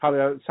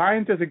 Hallelujah.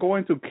 Scientists are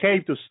going to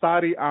cave to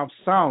study our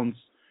sounds.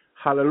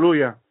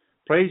 Hallelujah.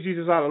 Praise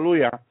Jesus.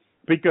 Hallelujah.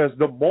 Because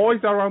the voice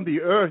around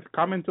the earth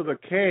come into the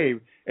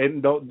cave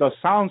and the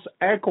sounds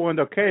echo in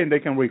the cave and they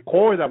can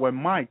record that with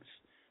mics.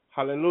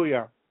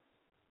 Hallelujah.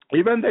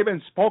 Even they've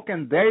been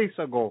spoken days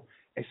ago.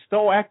 It's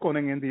still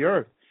echoing in the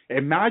earth.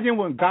 Imagine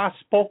when God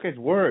spoke his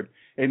word.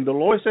 And the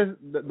Lord says,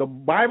 the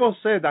Bible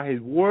says that his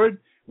word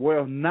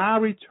will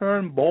not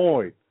return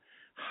void.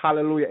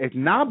 Hallelujah. It's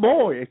not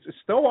void. It's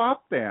still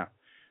up there.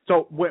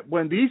 So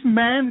when these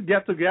men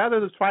get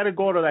together to try to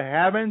go to the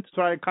heaven, to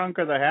try to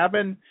conquer the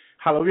heaven,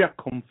 hallelujah,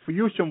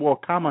 confusion will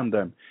come on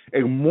them.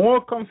 And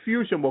more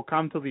confusion will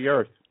come to the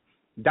earth.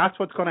 That's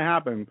what's going to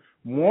happen.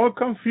 More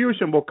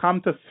confusion will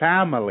come to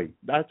family.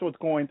 That's what's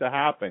going to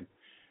happen.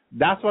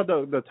 That's what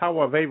the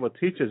Tower of Babel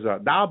teaches us.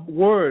 That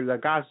word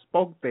that God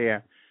spoke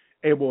there,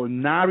 it will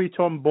not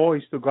return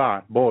voice to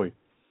God. Boy,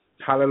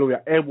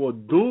 hallelujah. It will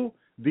do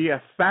the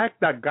effect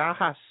that God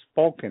has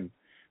spoken.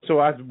 So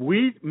as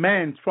we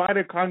men try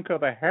to conquer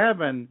the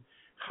heaven,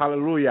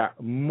 hallelujah,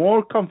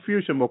 more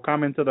confusion will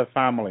come into the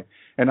family.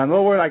 And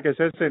another word, like it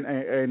says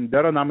in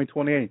Deuteronomy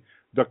 28,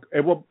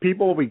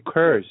 people will be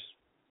cursed.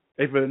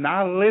 If they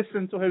not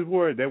listen to his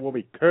word, they will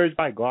be cursed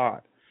by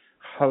God.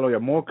 Hallelujah,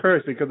 more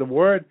cursed because the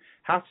word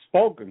has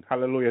spoken.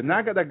 Hallelujah.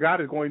 Not that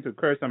God is going to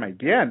curse them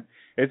again.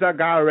 It's that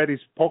God already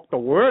spoke the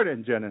word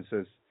in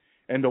Genesis.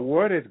 And the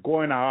word is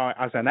going out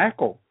as an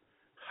echo.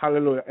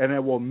 Hallelujah. And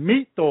it will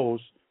meet those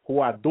who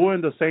are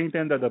doing the same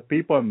thing that the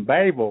people in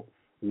Babel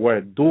were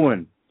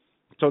doing.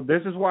 So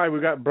this is why we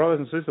got, brothers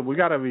and sisters, we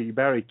got to be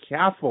very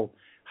careful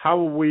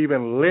how we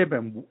even live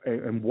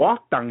and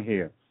walk down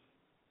here.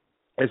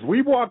 As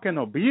we walk in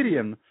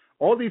obedience,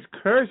 all these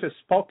curses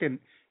spoken,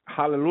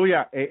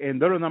 hallelujah, in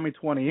Deuteronomy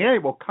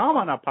 28 will come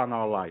upon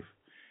our life.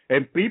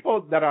 And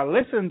people that are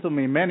listening to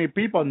me, many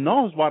people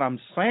knows what I'm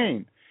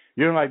saying.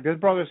 You know, like this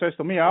brother says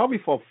to me, I'll be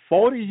for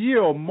 40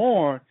 years or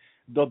more,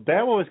 the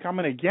devil is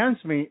coming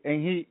against me,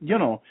 and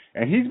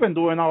he's been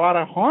doing a lot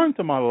of harm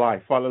to my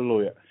life,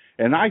 hallelujah.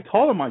 And I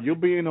told him, you're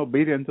being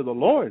obedient to the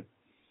Lord.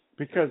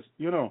 Because,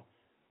 the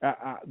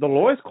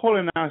Lord is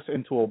calling us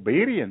into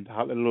obedience,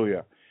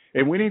 hallelujah.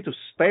 And we need to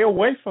stay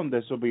away from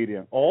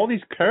disobedience. All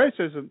these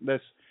curses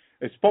that's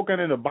spoken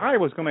in the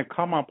Bible is going to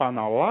come up on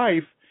our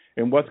life,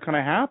 and what's going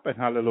to happen,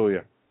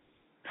 hallelujah.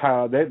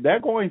 They're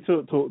going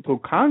to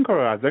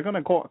conquer us. They're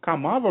going to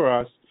come over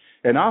us,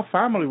 and our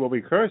family will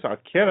be cursed, our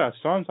kids, our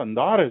sons and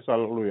daughters,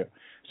 hallelujah.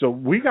 So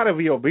we got to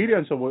be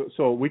obedient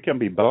so we can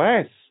be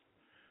blessed,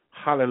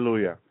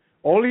 hallelujah.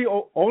 Only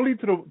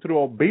through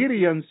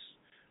obedience,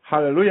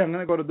 hallelujah. I'm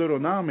going to go to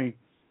Deuteronomy,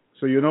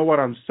 so you know what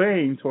I'm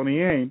saying,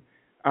 28.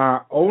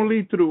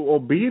 Only through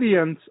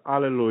obedience,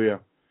 hallelujah.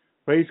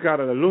 Praise God,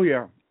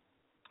 hallelujah.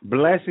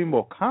 Blessing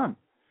will come.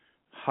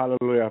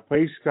 Hallelujah.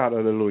 Praise God,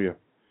 hallelujah.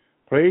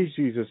 Praise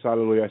Jesus,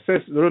 hallelujah. It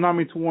says,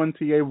 Deuteronomy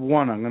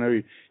 28:1. I'm going to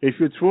read. If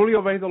you truly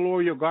obey the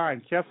Lord your God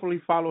and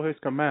carefully follow his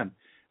command,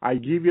 I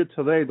give you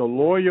today, the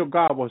Lord your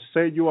God will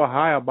set you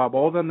high above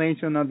all the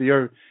nations of the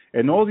earth,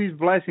 and all these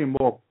blessings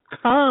will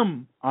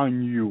come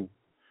on you.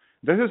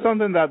 This is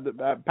something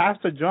that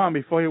Pastor John,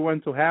 before he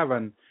went to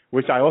heaven,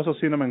 which I also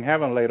seen him in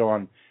heaven later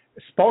on,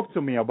 spoke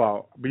to me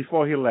about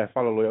before he left,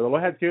 hallelujah. The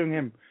Lord had given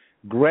him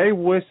great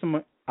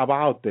wisdom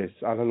about this,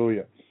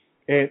 hallelujah.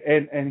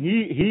 And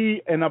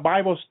he in a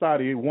Bible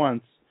study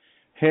once,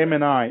 him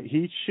and I,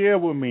 he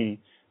shared with me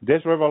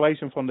this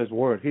revelation from this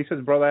word. He says,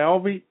 Brother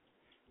Elvi,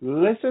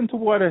 listen to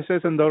what it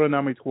says in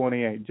Deuteronomy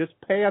 28. Just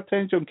pay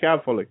attention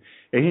carefully.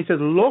 And he says,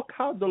 look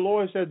how the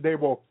Lord said they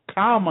will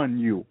come on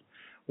you.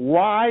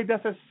 Why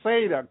does it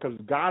say that? Because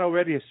God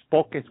already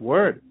spoke his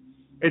word.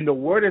 And the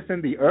word is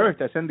in the earth,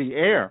 it's in the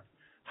air.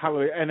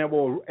 Hallelujah. And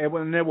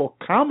it will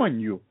come on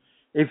you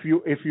if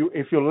you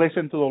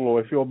listen to the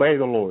Lord, if you obey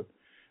the Lord.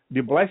 The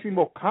blessing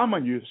will come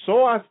on you,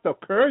 so as the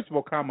curse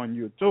will come on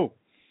you too.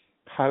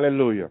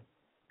 Hallelujah.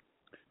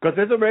 Because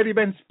it's already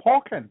been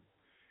spoken.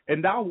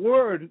 And that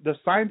word, the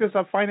scientists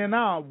are finding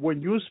out, when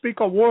you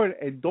speak a word,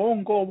 it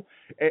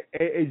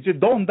just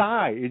don't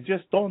die. It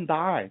just don't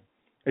die.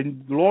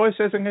 And the Lord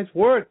says in his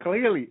word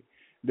clearly.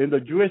 Then the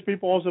Jewish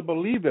people also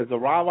believe this. The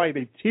rabbi,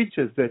 they teach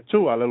us that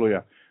too,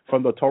 hallelujah.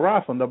 From the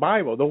Torah, from the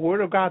Bible. The word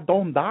of God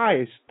don't die.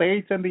 It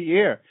stays in the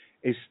air.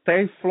 It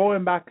stays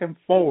flowing back and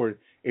forward.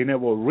 And it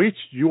will reach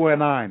you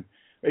and I,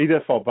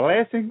 either for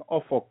blessing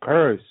or for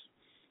curse.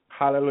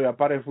 Hallelujah.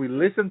 But if we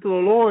listen to the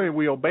Lord and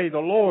we obey the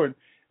Lord,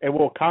 it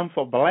will come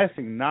for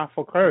blessing, not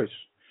for curse.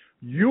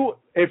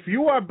 If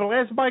you are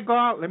blessed by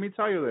God, let me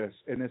tell you this.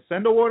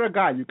 In the word of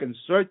God, you can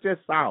search this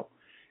out.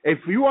 If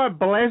you are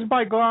blessed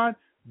by God,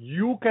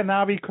 you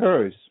cannot be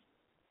cursed.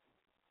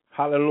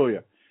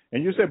 Hallelujah.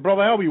 And you say,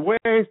 Brother Elby,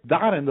 where is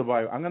that in the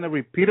Bible? I'm going to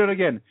repeat it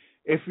again.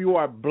 If you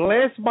are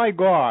blessed by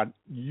God,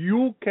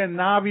 you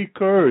cannot be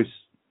cursed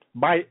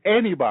by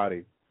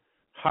anybody.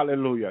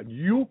 Hallelujah.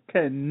 You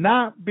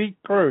cannot be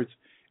cursed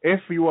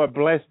if you are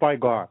blessed by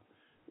God.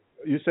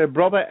 You say,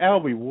 Brother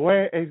Elby,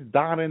 where is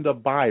that in the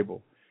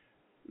Bible?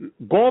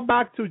 Go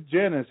back to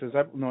Genesis.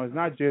 No, it's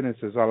not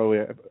Genesis.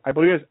 Hallelujah. I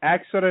believe it's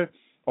Exodus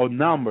or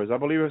Numbers. I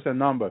believe it's a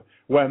number.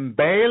 When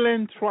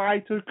Balaam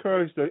tried to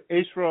curse the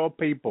Israel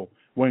people,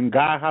 when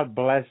God had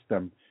blessed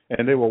them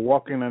and they were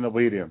walking in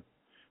obedience.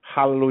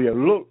 Hallelujah.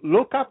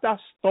 Look up that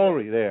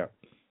story there.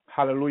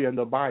 Hallelujah, in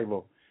the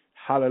Bible.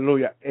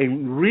 Hallelujah.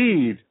 And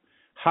read,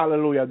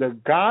 hallelujah,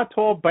 that God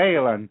told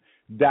Balaam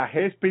that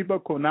his people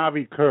could not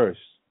be cursed.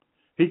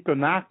 He could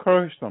not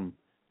curse them.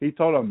 He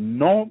told them,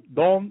 no,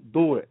 don't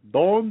do it.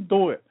 Don't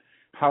do it.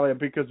 Hallelujah.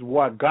 Because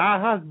what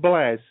God has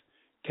blessed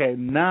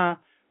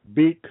cannot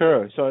be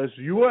cursed. So as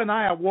you and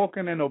I are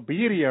walking in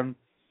obedience,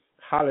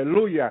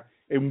 hallelujah,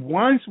 and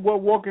once we're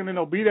walking in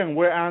obedience,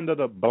 we're under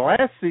the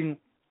blessing.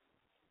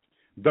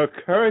 The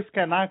curse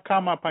cannot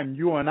come upon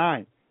you and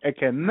I. It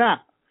cannot.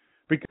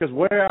 Because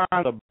we're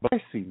under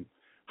blessing.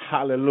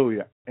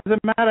 Hallelujah. It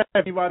doesn't matter if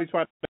anybody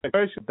tries to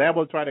curse you, the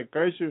devil try to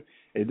curse you.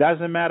 It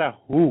doesn't matter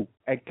who.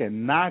 It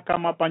cannot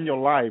come upon your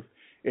life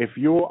if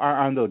you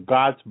are under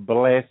God's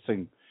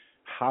blessing.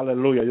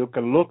 Hallelujah. You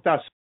can look that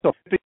stuff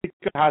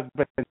has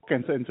been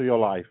spoken into your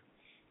life.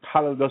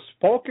 Hallelujah. The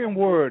spoken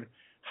word,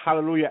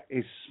 hallelujah,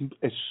 is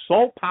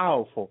so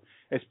powerful,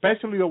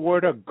 especially the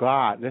word of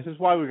God. This is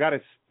why we got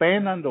to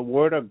stand on the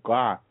word of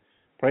God.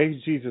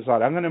 Praise Jesus. All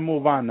right, I'm going to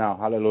move on now.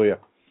 Hallelujah.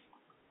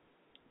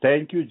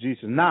 Thank you,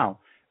 Jesus. Now,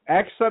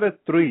 Exodus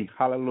 3,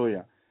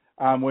 hallelujah.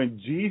 When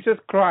Jesus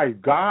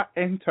Christ, God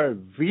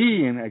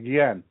intervened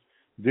again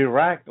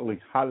directly,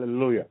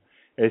 hallelujah.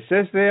 It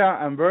says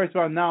there in verse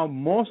 1, now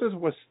Moses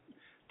was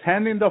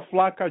tending the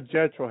flock of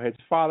Jethro, his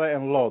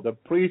father-in-law, the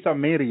priest of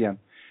Midian.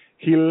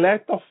 He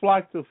led the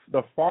flock to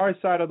the far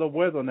side of the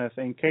wilderness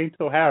and came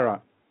to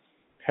Horeb,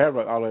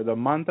 the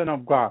mountain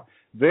of God.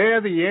 There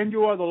the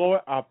angel of the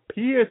Lord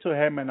appeared to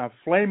him in a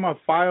flame of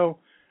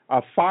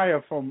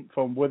fire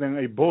from within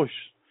a bush.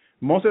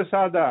 Moses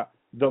saw that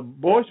the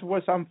bush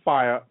was on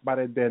fire, but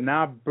it did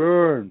not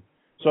burn.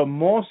 So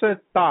Moses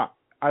thought,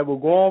 I will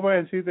go over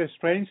and see the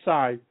strange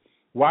sight.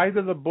 Why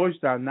did the bush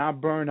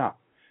not burn up?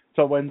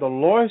 So when the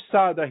Lord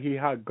saw that he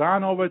had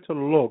gone over to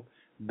look,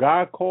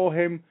 God called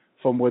him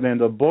from within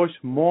the bush,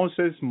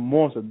 Moses,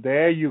 Moses.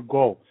 There you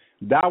go.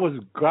 That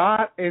was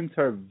God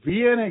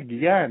intervening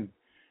again,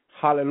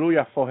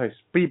 hallelujah, for his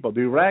people.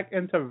 Direct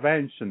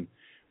intervention,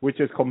 which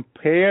is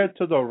compared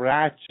to the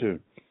rapture.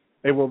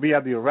 It will be a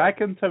direct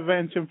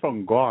intervention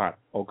from God,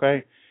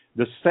 okay?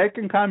 The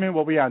second coming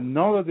will be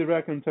another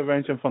direct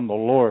intervention from the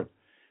Lord.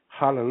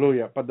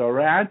 Hallelujah. But the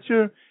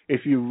rapture,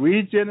 if you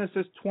read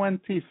Genesis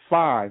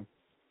 25,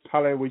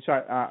 hallelujah, which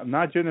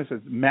not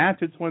Genesis,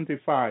 Matthew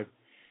 25,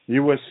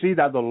 you will see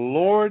that the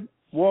Lord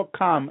will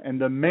come in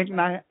the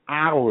midnight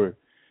hour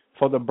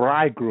for the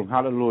bridegroom.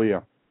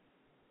 Hallelujah.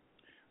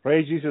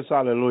 Praise Jesus,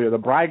 hallelujah. The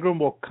bridegroom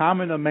will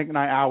come in the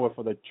midnight hour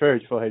for the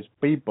church, for his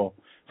people,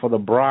 for the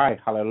bride.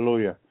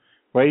 Hallelujah.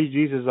 Praise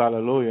Jesus,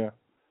 hallelujah.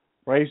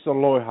 Praise the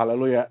Lord,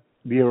 hallelujah.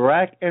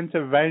 Direct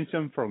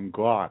intervention from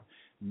God.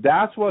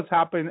 That's what's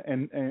happened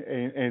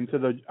into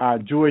the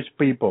Jewish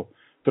people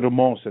through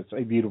Moses.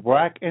 A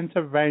direct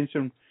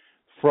intervention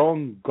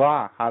from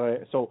God.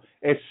 Hallelujah. So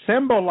it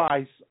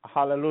symbolizes,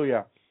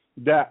 hallelujah,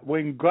 that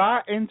when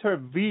God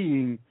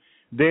intervenes,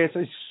 there's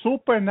a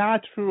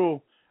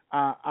supernatural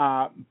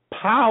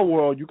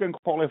power, you can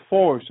call it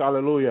force,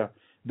 hallelujah,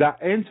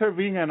 that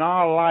intervene in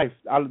our life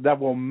that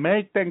will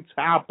make things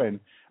happen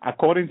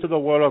according to the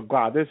word of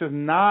God. This is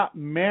not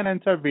man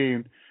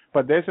intervene,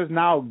 but this is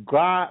now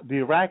God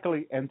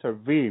directly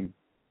intervene.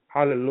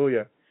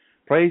 Hallelujah.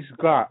 Praise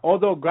God.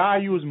 Although God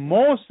used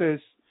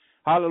Moses,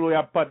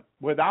 hallelujah, but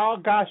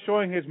without God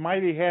showing his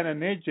mighty hand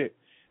in Egypt,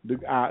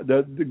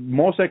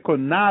 Moses could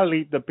not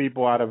lead the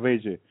people out of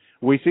Egypt.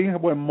 We see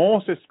when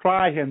Moses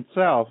tried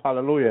himself,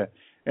 hallelujah,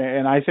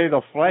 and I say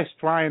the flesh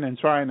trying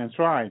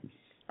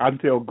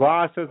until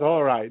God says,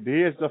 all right,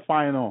 here's the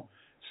final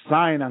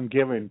sign I'm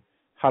giving.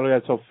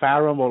 Hallelujah. So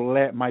Pharaoh will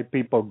let my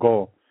people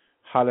go.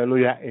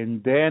 Hallelujah.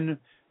 And then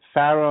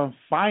Pharaoh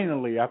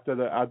finally, after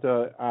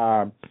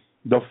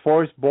the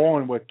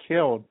firstborn were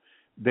killed,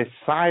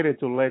 decided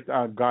to let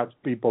God's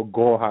people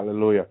go.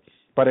 Hallelujah.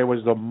 But it was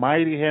the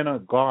mighty hand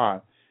of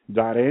God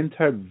that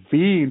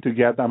intervened to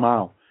get them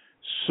out.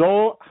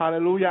 So,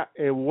 hallelujah,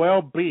 it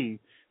will be.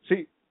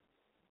 See,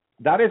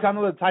 that is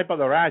another type of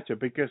the rapture,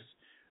 because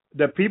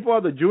the people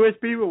of the Jewish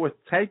people were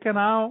taken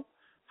out,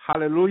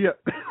 hallelujah,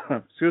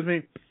 excuse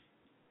me,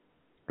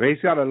 praise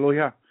God,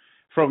 hallelujah,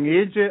 from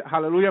Egypt,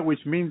 hallelujah,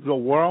 which means the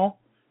world,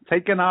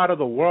 taken out of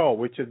the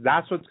world,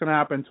 that's what's going to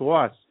happen to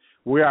us.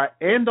 We are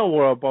in the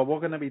world, but we're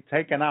going to be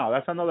taken out.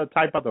 That's another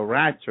type of the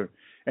rapture.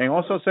 And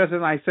also says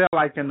in Isaiah,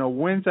 like in the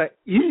wings of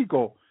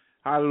eagle,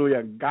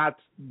 hallelujah, God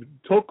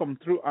took them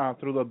through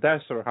the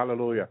desert,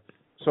 hallelujah.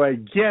 So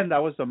again,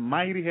 that was the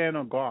mighty hand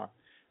of God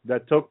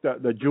that took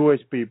the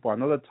Jewish people,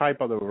 another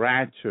type of the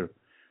rapture.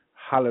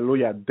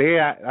 Hallelujah.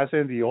 That's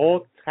in the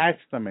Old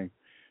Testament.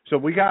 So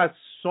we got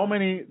so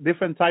many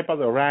different type of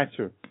the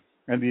rapture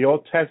in the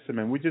Old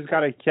Testament. We just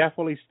got to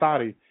carefully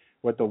study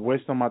with the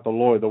wisdom of the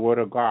Lord, the Word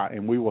of God,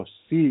 and we will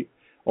see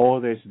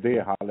all this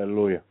there.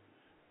 Hallelujah.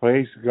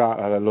 Praise God.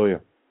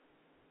 Hallelujah.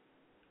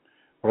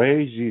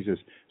 Praise Jesus.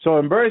 So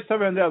in verse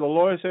 7 there, the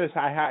Lord says,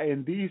 I have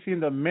indeed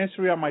seen the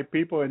misery of my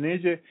people in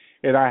Egypt,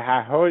 and I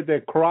have heard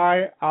their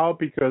cry out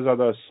because of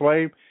the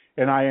slave,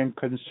 and I am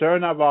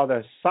concerned about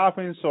their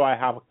suffering, so I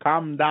have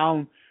come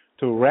down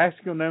to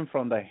rescue them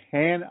from the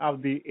hand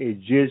of the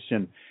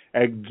Egyptian.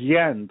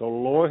 Again, the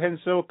Lord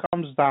himself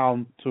comes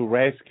down to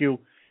rescue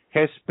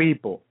his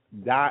people.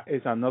 That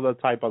is another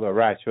type of the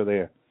rapture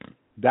there.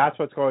 That's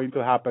what's going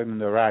to happen in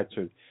the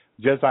rapture.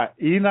 Just as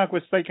Enoch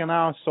was taken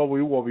out, so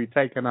we will be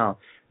taken out.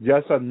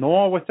 Just as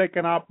Noah was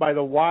taken out by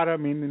the water,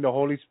 meaning the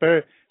Holy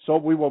Spirit, so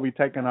we will be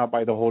taken out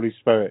by the Holy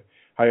Spirit.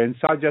 And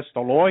so just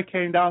the Lord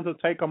came down to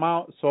take them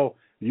out, so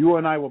you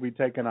and I will be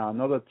taken out.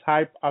 Another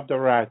type of the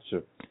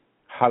rapture.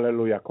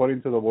 Hallelujah.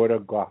 According to the Word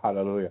of God.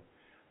 Hallelujah.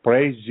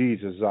 Praise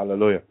Jesus.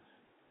 Hallelujah.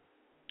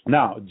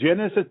 Now,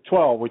 Genesis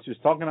 12, which is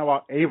talking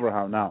about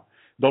Abraham now.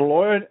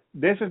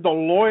 This is the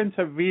Lord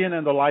intervening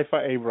in the life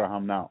of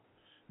Abraham now.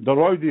 The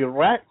Lord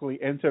directly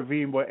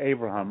intervened with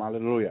Abraham.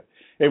 Hallelujah.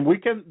 And we,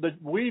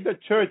 the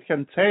church,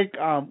 can take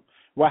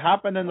what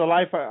happened in the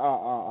life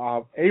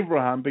of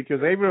Abraham, because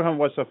Abraham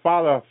was the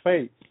father of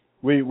faith,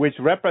 which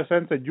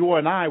represented you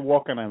and I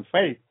walking in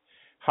faith.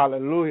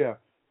 Hallelujah.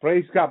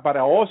 Praise God. But it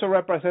also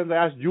represents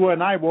us, you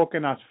and I,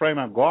 walking as friends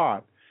of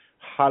God.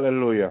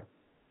 Hallelujah.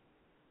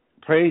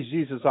 Praise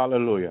Jesus.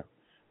 Hallelujah.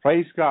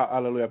 Praise God.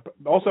 Hallelujah.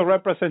 Also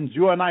represents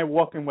you and I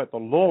walking with the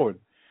Lord.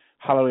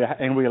 Hallelujah.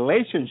 In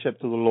relationship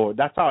to the Lord.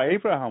 That's how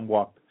Abraham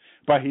walked.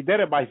 But he did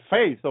it by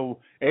faith. So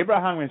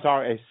Abraham is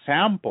our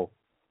example.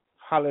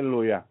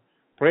 Hallelujah.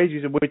 Praise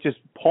Jesus, which is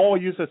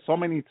Paul uses so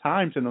many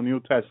times in the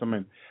New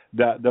Testament.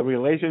 The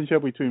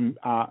relationship between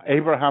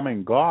Abraham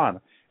and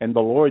God and the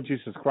Lord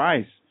Jesus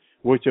Christ,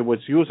 which it was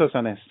used as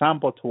an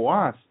example to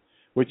us,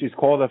 which is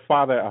called the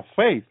Father of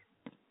faith.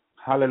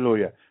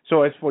 Hallelujah.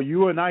 So it's for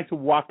you and I to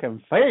walk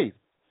in faith.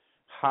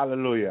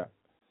 Hallelujah.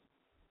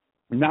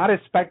 Not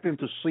expecting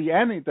to see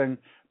anything,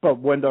 but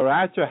when the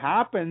rapture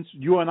happens,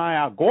 you and I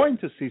are going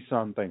to see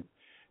something.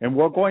 And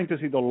we're going to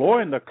see the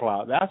Lord in the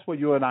cloud. That's what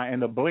you and I, in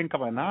the blink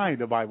of an eye,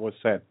 the Bible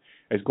said,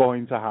 is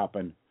going to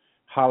happen.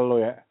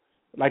 Hallelujah.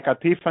 Like a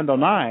thief in the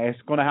night,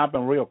 it's going to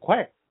happen real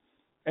quick.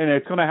 And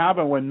it's going to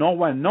happen when no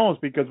one knows,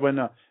 because when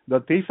the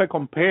thief is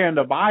compared in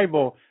the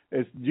Bible,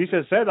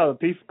 Jesus said that the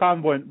thief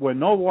comes when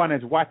no one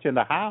is watching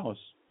the house.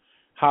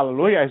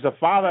 Hallelujah. As the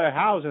father of the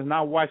house is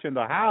not watching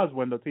the house,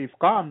 when the thief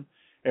comes,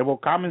 it will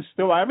come and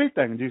steal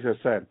everything, Jesus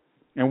said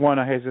in one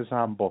of his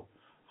examples.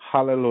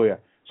 Hallelujah.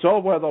 So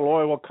where the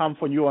Lord will come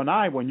for you and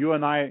I, when you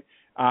and I,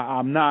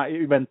 I'm not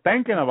even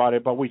thinking about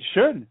it, but we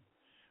should.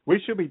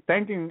 We should be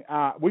thinking,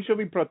 we should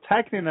be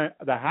protecting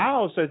the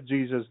house, says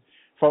Jesus,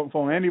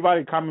 from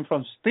anybody coming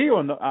from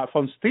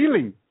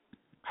stealing.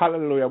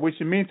 Hallelujah. Which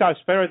means our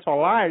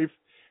spiritual life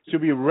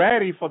should be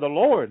ready for the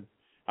Lord.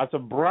 As a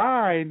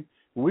bride,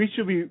 we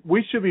should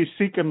be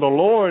seeking the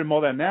Lord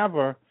more than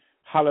ever.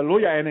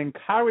 Hallelujah. And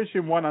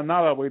encouraging one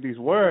another with his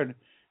word.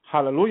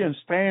 Hallelujah. And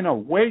staying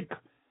awake.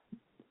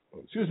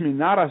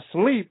 Not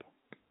asleep.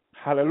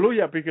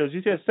 Hallelujah. Because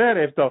Jesus said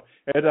if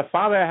the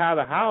father had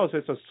a house,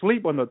 it's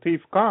asleep when the thief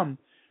comes.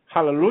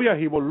 Hallelujah.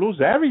 He will lose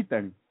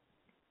everything.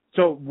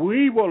 So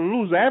we will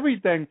lose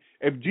everything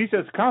if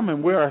Jesus comes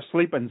and we're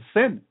asleep in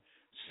sin.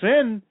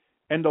 Sin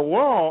and the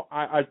world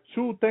are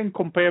two things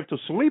compared to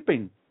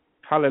sleeping.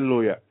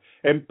 Hallelujah.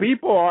 And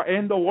people are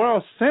in the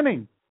world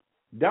sinning.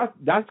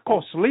 That's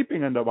called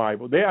sleeping in the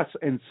Bible. They are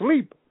in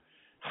sleep.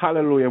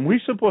 Hallelujah. And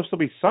we're supposed to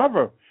be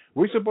sober.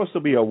 We're supposed to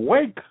be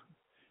awake.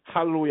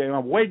 Hallelujah. And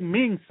awake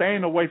means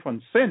staying away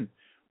from sin,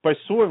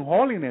 pursuing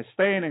holiness,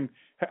 staying in,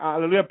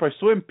 hallelujah,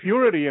 pursuing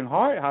purity in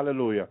heart.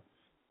 Hallelujah.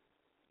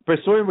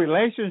 Pursuing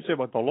relationship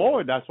with the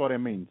Lord. That's what it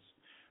means.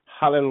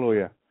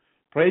 Hallelujah.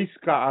 Praise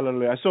God.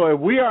 Hallelujah. So if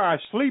we are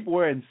asleep,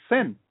 we're in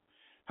sin.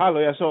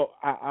 Hallelujah. So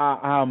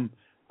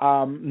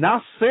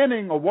not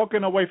sinning or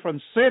walking away from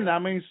sin,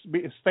 that means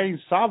staying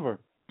sober,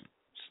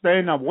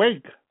 staying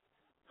awake.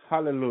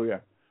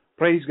 Hallelujah.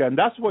 Praise God. And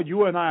that's what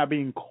you and I are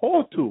being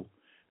called to.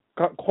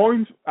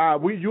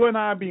 You and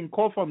I are being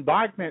called from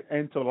darkness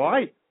into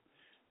light.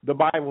 The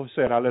Bible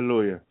said,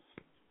 hallelujah.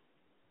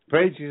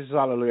 Praise Jesus,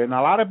 hallelujah. And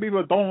a lot of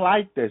people don't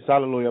like this,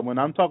 hallelujah, when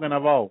I'm talking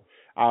about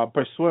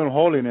pursuing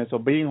holiness or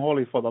being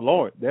holy for the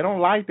Lord. They don't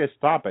like this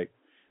topic.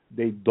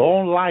 They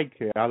don't like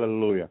it,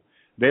 hallelujah.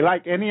 They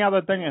like any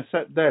other thing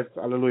except this,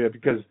 hallelujah,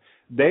 because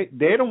they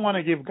don't want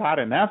to give God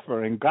an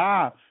effort. And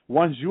God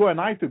wants you and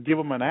I to give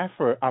him an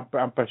effort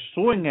and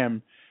pursuing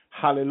him,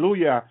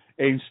 hallelujah,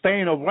 and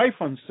staying away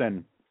from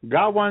sin.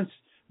 God wants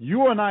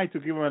you and I to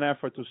give him an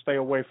effort to stay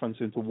away from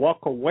sin, to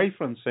walk away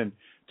from sin,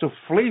 to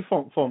flee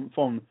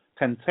from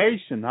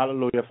temptation,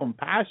 hallelujah, from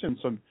passions,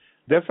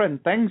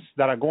 different things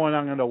that are going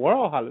on in the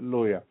world.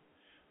 Hallelujah.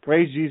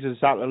 Praise Jesus.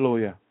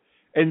 Hallelujah.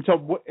 And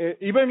so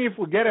even if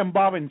we get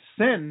involved in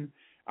sin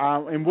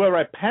and we're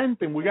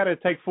repenting, we got to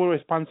take full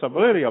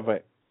responsibility of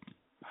it.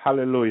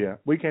 Hallelujah.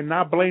 We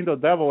cannot blame the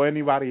devil or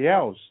anybody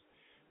else.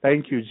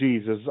 Thank you,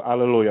 Jesus.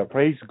 Hallelujah.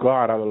 Praise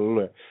God.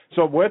 Hallelujah.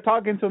 So we're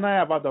talking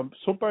tonight about the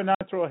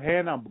supernatural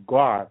hand of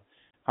God.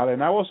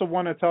 And I also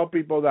want to tell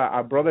people that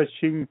our brother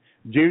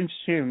James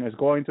Shin is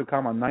going to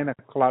come at 9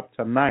 o'clock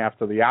tonight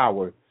after the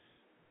hour.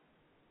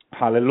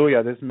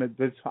 Hallelujah. This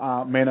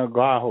man of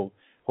God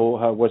who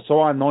was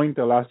so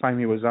anointed last time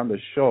he was on the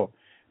show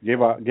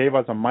gave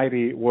us a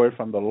mighty word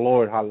from the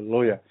Lord.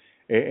 Hallelujah.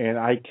 And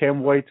I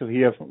can't wait to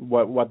hear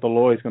what the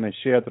Lord is going to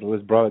share through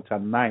this brother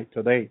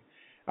today.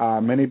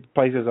 Many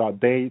places are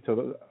day,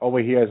 over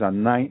here is at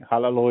night.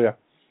 Hallelujah.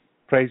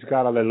 Praise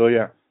God.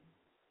 Hallelujah.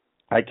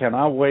 I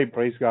cannot wait.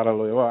 Praise God.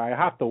 Hallelujah. Well, I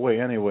have to wait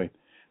anyway.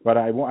 But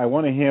I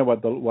want to hear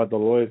what the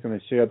Lord is going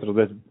to share through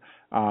this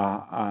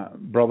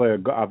brother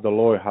of the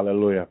Lord.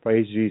 Hallelujah.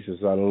 Praise Jesus.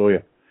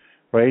 Hallelujah.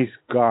 Praise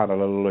God.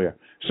 Hallelujah.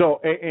 So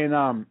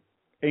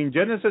in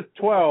Genesis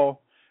 12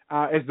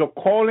 is the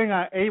calling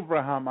of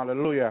Abraham.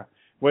 Hallelujah.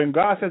 When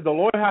God says, the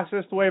Lord has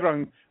said to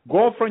Abraham,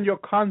 go from your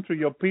country,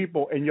 your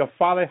people, and your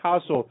father's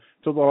household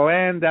to the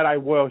land that I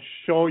will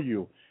show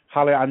you.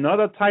 Hallelujah.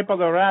 Another type of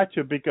the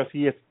rapture, because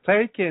he is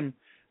taken,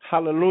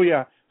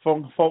 hallelujah,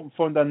 from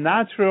the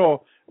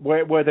natural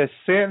where there's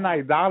sin,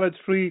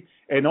 idolatry,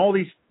 and all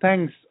these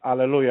things.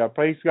 Hallelujah.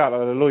 Praise God.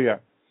 Hallelujah.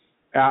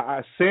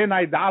 Sin,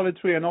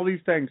 idolatry, and all these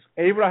things.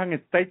 Abraham is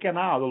taken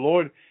out. The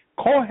Lord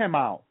called him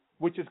out,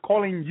 which is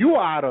calling you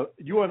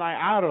and I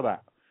out of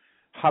that.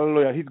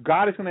 Hallelujah.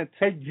 God is going to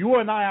take you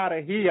and I out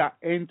of here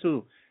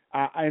into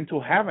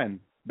heaven.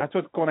 That's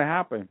what's going to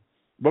happen.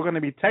 We're going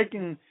to be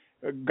taking.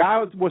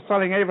 God was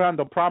telling Abraham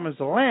the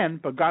promised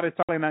land, but God is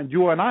telling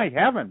you and I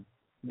heaven.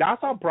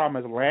 That's our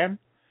promised land.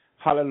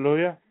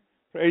 Hallelujah.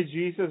 Praise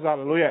Jesus.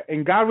 Hallelujah.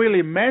 And God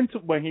really meant to,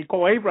 when he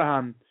called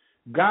Abraham,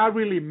 God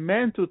really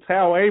meant to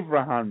tell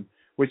Abraham,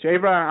 which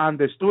Abraham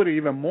understood,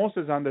 even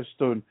Moses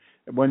understood.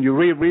 When you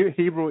read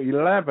Hebrew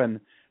 11,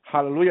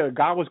 hallelujah,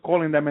 God was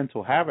calling them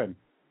into heaven.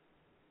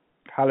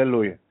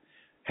 Hallelujah.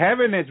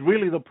 Heaven is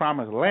really the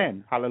promised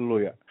land.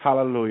 Hallelujah.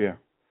 Hallelujah.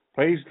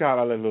 Praise God.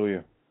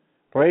 Hallelujah.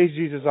 Praise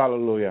Jesus.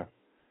 Hallelujah.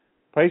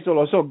 Praise the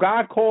Lord. So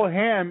God called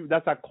him.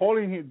 That's a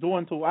calling he's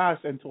doing to us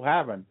into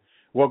heaven.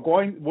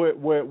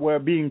 We're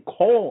being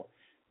called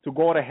to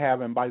go to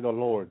heaven by the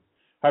Lord.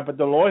 Right, but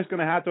the Lord is going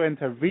to have to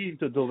intervene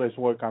to do this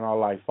work on our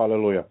life.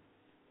 Hallelujah.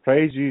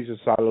 Praise Jesus.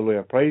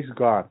 Hallelujah. Praise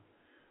God.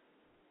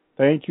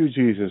 Thank you,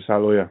 Jesus.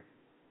 Hallelujah.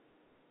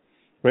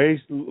 Praise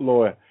the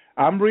Lord.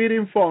 I'm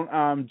reading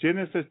from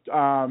Genesis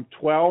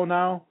 12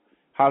 now.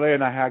 Hallelujah.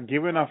 And I have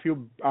given a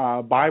few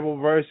Bible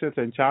verses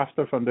and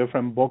chapters from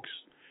different books.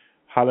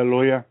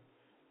 Hallelujah.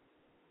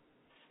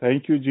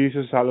 Thank you,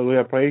 Jesus.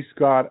 Hallelujah. Praise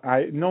God.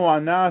 I'm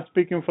not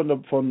speaking from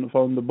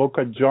the book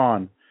of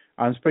John.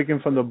 I'm speaking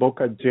from the book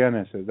of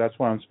Genesis. That's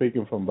where I'm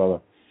speaking from,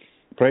 brother.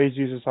 Praise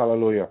Jesus.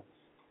 Hallelujah.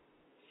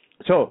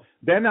 So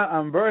then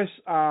on verse,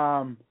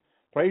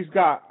 praise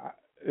God,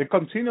 it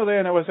continued there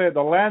and it was said,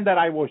 the land that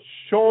I will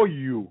show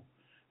you.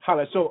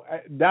 Hallelujah. So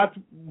that's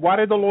what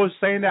is the Lord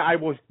saying that I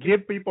will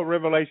give people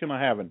revelation of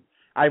heaven.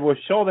 I will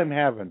show them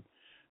heaven.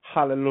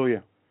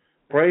 Hallelujah.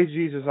 Praise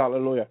Jesus.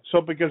 Hallelujah.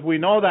 So because we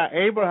know that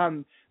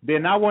Abraham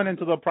did not went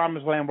into the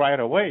promised land right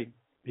away.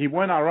 He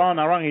went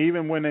around. He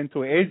even went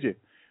into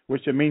Egypt,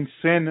 which means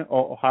sin,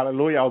 or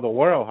hallelujah, or the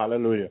world.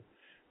 Hallelujah.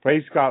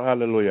 Praise God.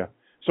 Hallelujah.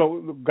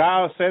 So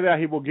God said that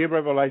he will give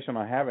revelation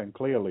of heaven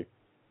clearly.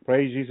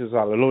 Praise Jesus.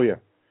 Hallelujah.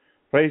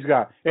 Praise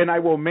God. And I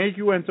will make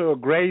you into a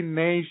great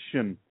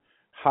nation.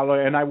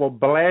 Hallelujah. And I will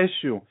bless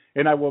you.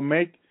 And I will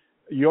make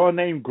your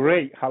name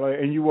great.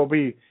 Hallelujah. And you will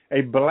be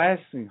a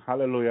blessing.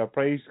 Hallelujah.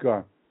 Praise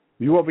God.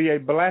 You will be a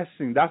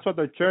blessing. That's what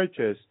the church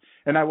is.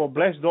 And I will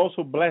bless those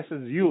who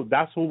blesses you.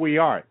 That's who we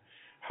are.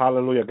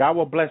 Hallelujah. God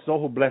will bless those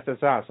who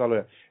blesses us.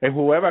 Hallelujah. And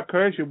whoever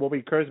curses you will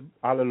be cursed.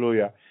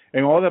 Hallelujah.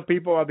 And all the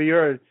people of the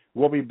earth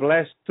will be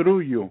blessed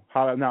through you.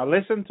 Hallelujah. Now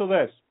listen to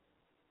this.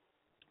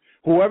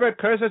 Whoever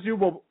curses you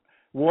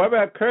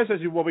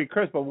will be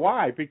cursed. But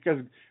why? Because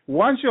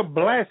once you're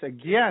blessed,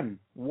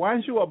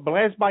 once you are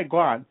blessed by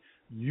God,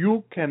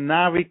 you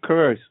cannot be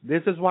cursed.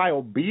 This is why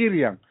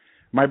obedience,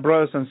 my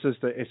brothers and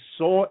sisters, is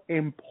so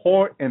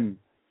important.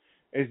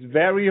 It's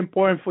very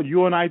important for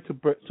you and I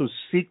to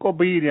seek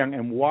obedience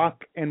and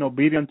walk in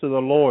obedience to the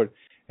Lord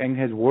and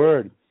his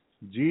word.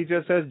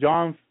 Jesus says,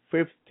 John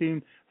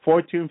 14:15,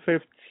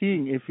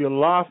 if you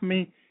love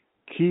me,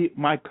 keep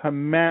my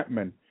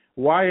commandment.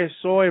 Why is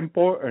so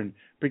important?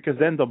 Because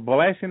then the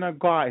blessing of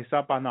God is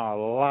upon our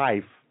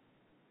life.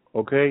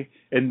 Okay?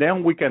 And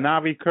then we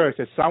cannot be cursed.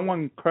 If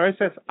someone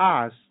curses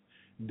us,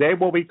 they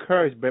will be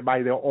cursed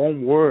by their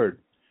own word.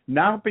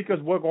 Not because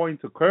we're going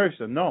to curse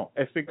them. No.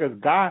 It's because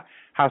God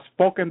has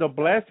spoken the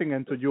blessing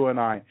into you and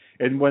I.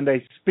 And when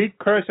they speak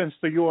curses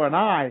to you and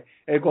I,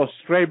 it goes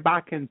straight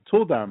back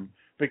into them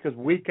because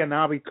we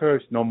cannot be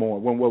cursed no more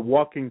when we're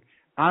walking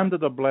under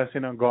the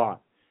blessing of God.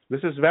 This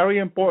is very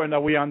important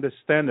that we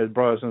understand it,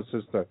 brothers and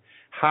sisters.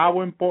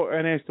 How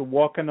important it is to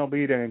walk in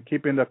obedience and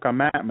keeping the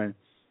commandment,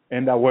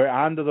 and that we're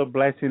under the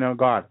blessing of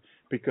God.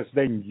 Because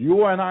then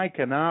you and I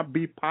cannot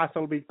be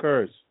possibly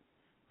cursed,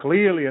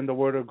 clearly in the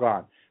Word of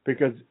God.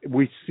 Because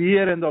we see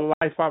it in the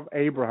life of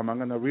Abraham. I'm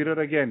going to read it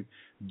again.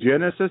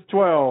 Genesis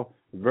 12,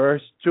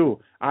 verse 2.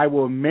 I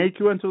will make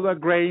you into a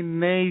great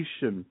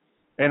nation,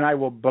 and I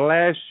will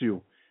bless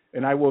you,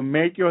 and I will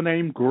make your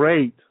name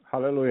great.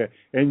 Hallelujah.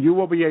 And you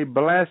will be a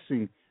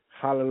blessing.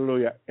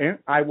 Hallelujah. And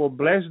I will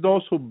bless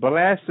those who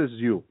blesses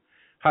you.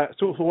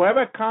 So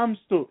whoever comes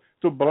to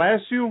bless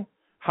you,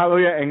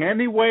 hallelujah, in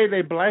any way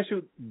they bless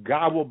you,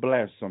 God will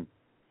bless them.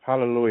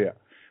 Hallelujah.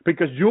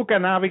 Because you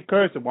cannot be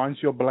cursed once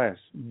you're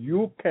blessed.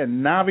 You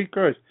cannot be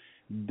cursed.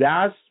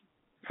 That's,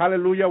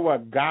 hallelujah,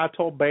 what God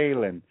told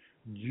Balaam.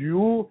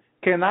 You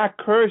cannot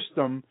curse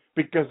them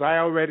because I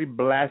already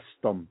blessed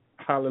them.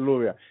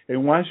 Hallelujah.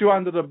 And once you're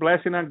under the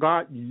blessing of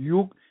God,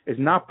 it's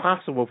not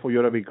possible for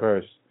you to be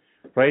cursed.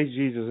 Praise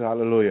Jesus.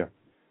 Hallelujah.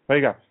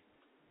 Praise God.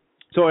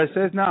 So it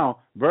says now,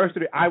 verse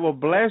 3, I will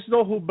bless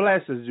those who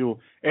blesses you,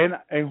 and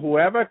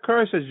whoever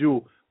curses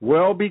you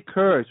will be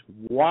cursed.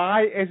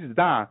 Why is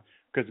that?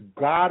 Because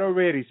God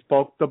already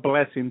spoke the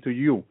blessing to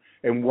you.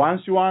 And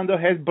once you're under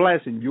his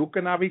blessing, you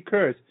cannot be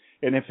cursed.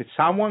 And if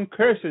someone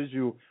curses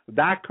you,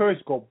 that curse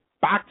go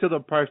back to the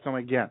person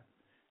again.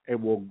 It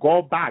will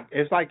go back.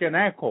 It's like an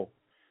echo.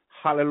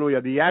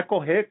 Hallelujah. The echo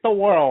hit the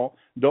wall,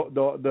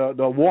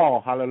 the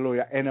wall,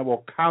 hallelujah, and it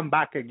will come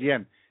back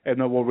again, and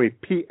it will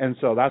repeat. And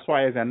so that's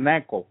why it's an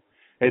echo.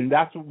 And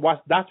that's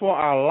what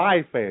our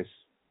life is.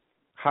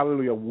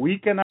 Hallelujah. We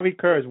cannot be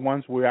cursed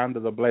once we're under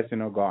the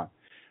blessing of God.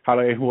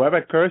 Hallelujah.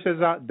 Whoever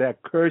curses us, they're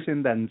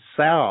cursing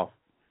themselves.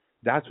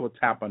 That's what's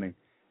happening.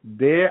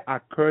 They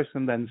are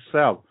cursing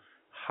themselves.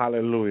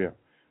 Hallelujah.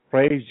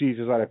 Praise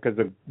Jesus. Because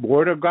the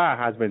word of God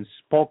has been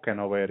spoken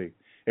already.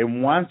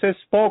 And once it's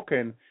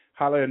spoken,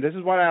 hallelujah. And this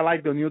is why I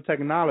like the new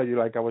technology.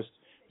 Like I was,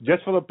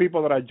 just for the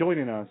people that are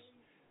joining us,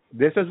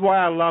 this is why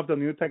I love the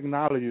new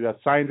technology that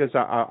scientists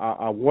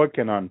are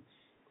working on.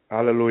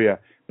 Hallelujah.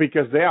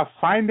 Because they are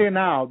finding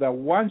out that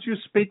once you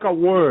speak a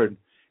word,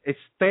 it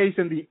stays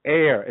in the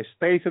air. It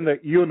stays in the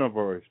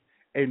universe.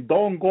 And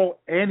don't go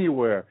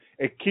anywhere.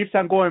 It keeps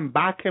on going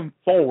back and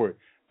forward.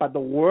 But the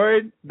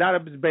word that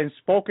has been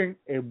spoken,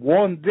 it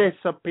won't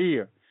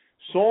disappear.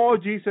 So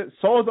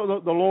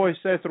the Lord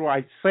says through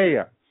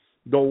Isaiah,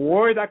 the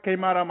word that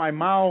came out of my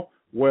mouth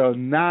will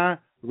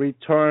not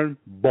return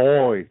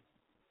void.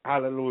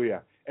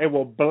 Hallelujah. It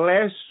will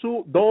bless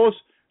those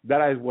that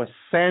I was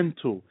sent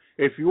to.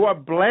 If you are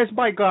blessed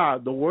by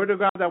God, the word of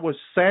God that was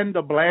sent,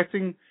 the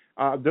blessing,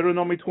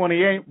 Deuteronomy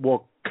 28,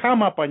 will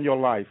come up on your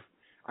life.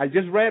 I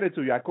just read it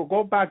to you. I could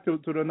go back to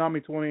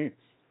Deuteronomy 20.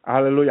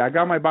 Hallelujah. I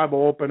got my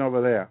Bible open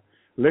over there.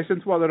 Listen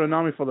to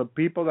Deuteronomy for the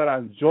people that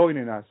are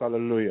joining us.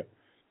 Hallelujah.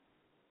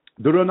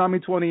 Deuteronomy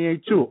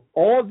 28:2.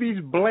 All these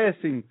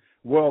blessings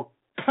will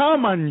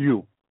come on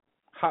you.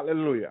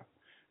 Hallelujah.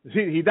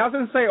 See, he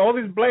doesn't say all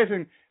these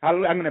blessings,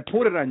 I'm going to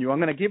put it on you. I'm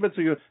going to give it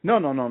to you.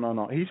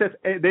 No. He says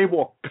they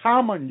will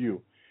come on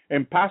you.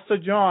 And Pastor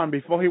John,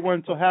 before he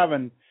went to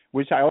heaven,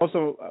 which I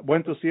also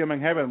went to see him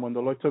in heaven when the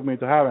Lord took me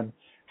to heaven,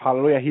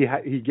 hallelujah,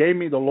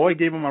 the Lord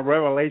gave him a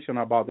revelation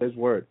about this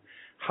word.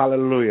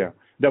 Hallelujah.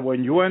 That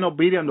when you are in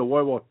obedience, the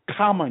word will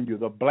come on you.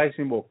 The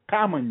blessing will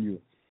come on you.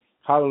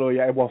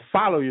 Hallelujah. It will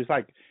follow you. It's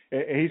like,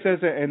 he says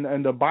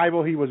in the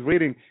Bible he was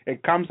reading,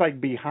 it comes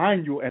like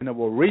behind you and it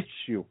will reach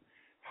you.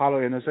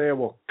 Hallelujah. And it says it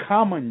will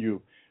come on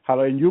you.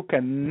 Hallelujah. And you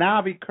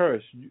cannot be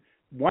cursed.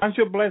 Once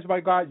you're blessed by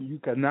God, you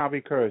cannot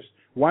be cursed.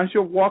 Once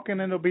you're walking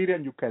in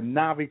obedience, you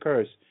cannot be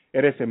cursed.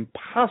 It is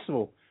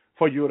impossible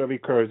for you to be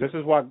cursed. This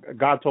is what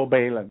God told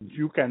Balaam.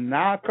 You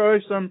cannot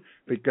curse them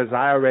because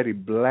I already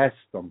blessed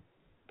them.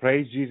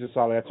 Praise Jesus.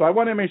 Hallelujah. So I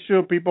want to make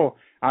sure people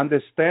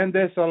understand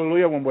this.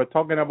 Hallelujah. When we're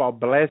talking about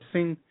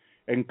blessing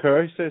and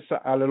curses.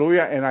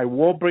 Hallelujah. And I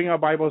will bring a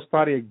Bible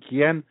study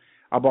again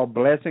about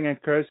blessing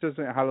and curses.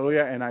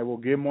 Hallelujah. And I will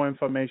give more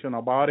information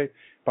about it.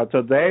 But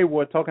today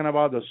we're talking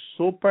about the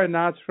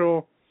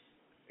supernatural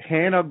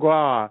hand of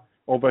God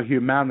over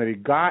humanity.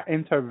 God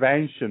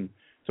intervention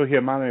to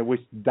humanity,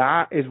 which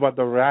that is what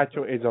the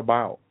rapture is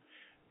about.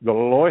 The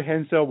Lord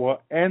himself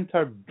will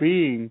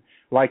intervene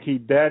like he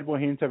did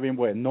when he intervened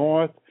with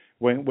Noah,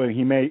 when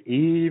he made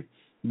Eve,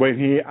 when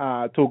he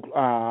took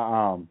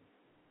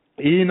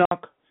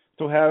Enoch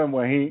to heaven,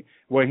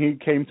 when he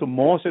came to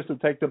Moses to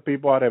take the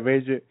people out of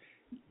Egypt.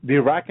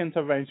 Direct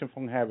intervention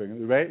from heaven,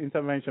 direct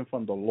intervention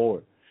from the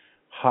Lord.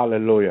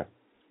 Hallelujah.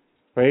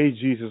 Praise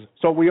Jesus.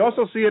 So we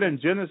also see it in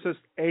Genesis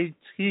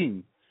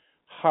 18.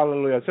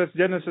 Hallelujah. It says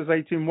Genesis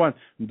 18:1.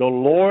 The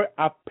Lord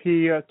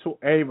appeared to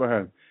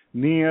Abraham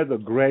near the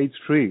great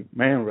tree,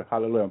 Mamre,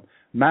 hallelujah,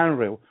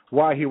 Mamre,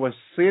 while he was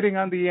sitting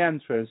on the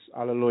entrance,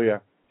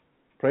 hallelujah,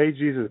 praise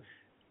Jesus,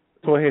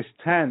 to his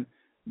tent,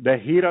 the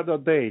heat of the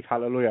day,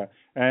 hallelujah.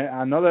 And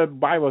another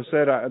Bible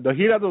said the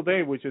heat of the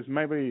day, which is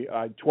maybe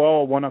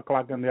 12, 1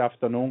 o'clock in the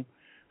afternoon,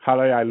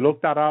 hallelujah. I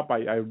looked that up.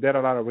 I did a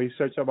lot of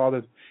research about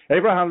it.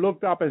 Abraham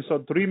looked up and saw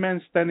 3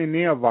 men standing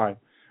nearby.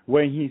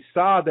 when he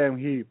saw them,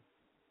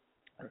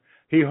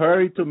 he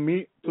hurried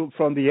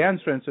from the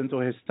entrance into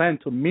his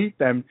tent to meet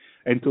them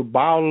and to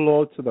bow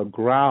low to the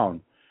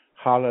ground.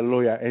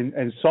 Hallelujah.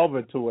 And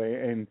servitude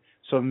and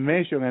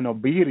submission and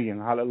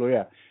obedience.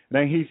 Hallelujah.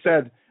 Then he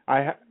said,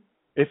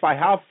 if I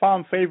have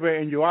found favor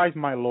in your eyes,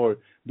 my Lord,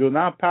 do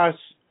not pass,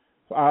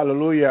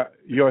 hallelujah,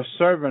 your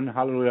servant,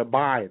 hallelujah,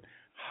 by.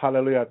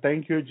 Hallelujah.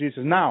 Thank you,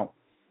 Jesus. Now,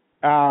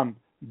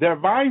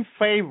 divine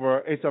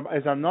favor is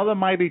another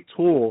mighty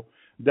tool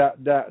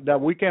that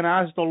we can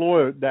ask the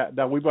Lord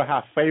that we will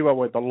have favor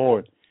with the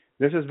Lord.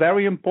 This is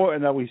very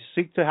important that we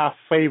seek to have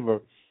favor.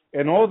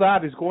 And all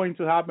that is going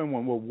to happen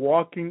when we're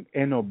walking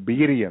in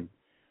obedience.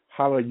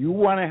 Hallelujah. You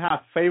want to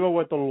have favor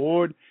with the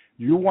Lord.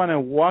 You want to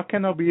walk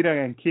in obedience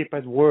and keep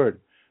His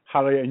word.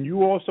 Hallelujah. And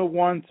you also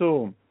want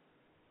to,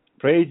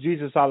 praise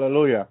Jesus,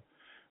 hallelujah.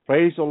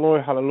 Praise the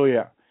Lord,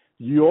 hallelujah.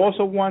 You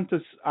also want to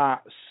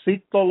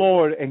seek the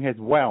Lord in His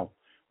will.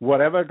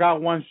 Whatever God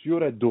wants you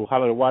to do,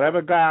 hallelujah.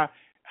 Whatever God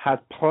has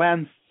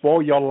planned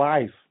for your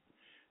life,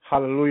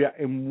 hallelujah.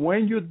 And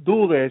when you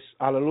do this,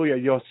 hallelujah,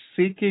 you're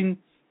seeking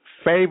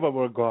favor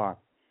with God.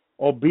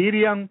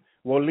 Obedience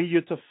will lead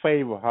you to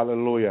favor,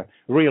 hallelujah.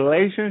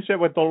 Relationship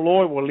with the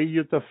Lord will lead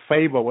you to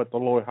favor with the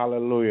Lord,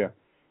 hallelujah.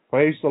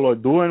 Praise the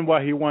Lord. Doing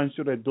what He wants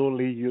you to do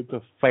leads you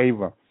to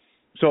favor.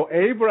 So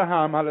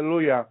Abraham,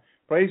 hallelujah,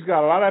 praise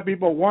God. A lot of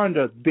people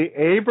wonder, did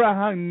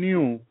Abraham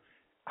knew,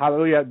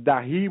 hallelujah,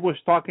 that he was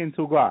talking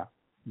to God?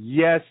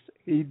 Yes,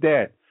 he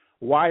did.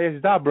 Why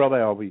is that, Brother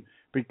Elvi?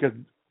 Because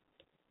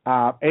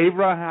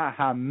Abraham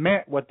had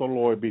met with the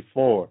Lord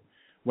before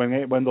when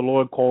the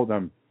Lord called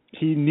him.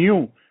 He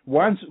knew.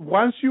 Once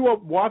you are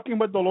walking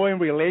with the Lord in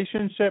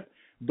relationship,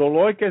 the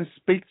Lord can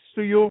speak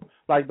to you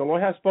like the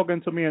Lord has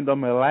spoken to me in the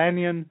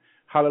millennium,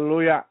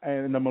 hallelujah,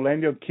 and in the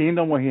millennial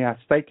kingdom when He has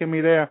taken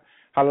me there,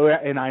 hallelujah,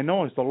 and I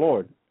know it's the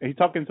Lord. He's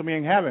talking to me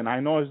in heaven. I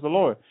know it's the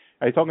Lord.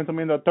 He's talking to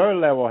me in the third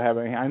level of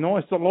heaven. I know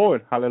it's the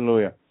Lord,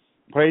 hallelujah.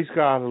 Praise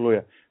God,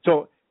 hallelujah.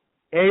 So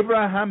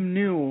Abraham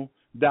knew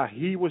that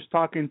he was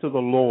talking to the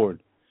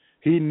Lord.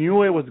 He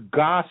knew it was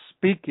God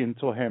speaking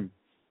to him.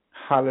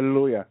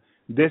 Hallelujah.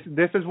 This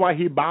is why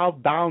he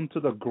bowed down to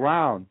the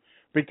ground.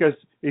 Because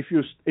if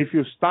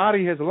you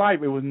study his life,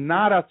 it was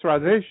not a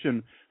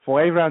tradition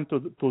for Abraham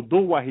to do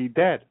what he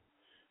did.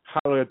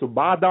 Hallelujah. To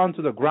bow down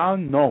to the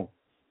ground, no.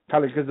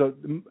 Hallelujah.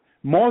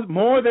 Because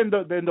more than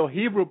the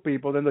Hebrew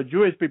people, than the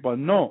Jewish people,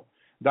 know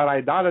that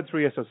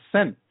idolatry is a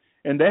sin.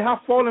 And they have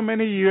fallen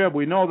many years.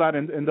 We know that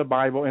in the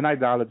Bible, in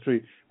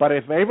idolatry. But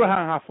if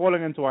Abraham had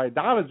fallen into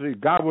idolatry,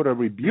 God would have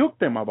rebuked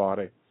them about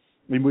it.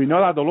 And we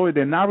know that the Lord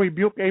did not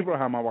rebuke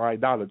Abraham about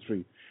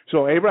idolatry.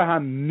 So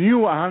Abraham knew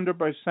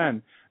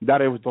 100%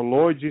 that it was the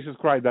Lord Jesus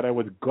Christ, that it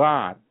was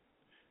God,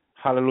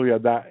 hallelujah,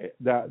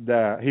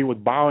 that he was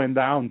bowing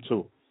down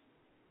to.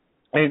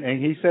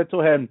 And he said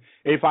to him,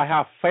 if I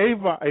have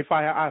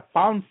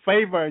found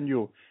favor in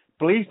you,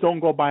 please don't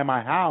go by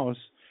my house.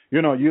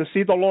 You know, you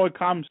see the Lord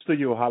comes to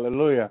you,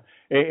 hallelujah.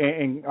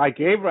 And like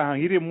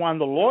Abraham, he didn't want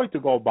the Lord to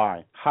go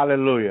by,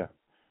 hallelujah.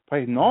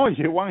 But no,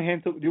 you want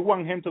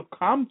him to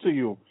come to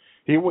you.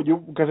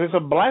 Because it's a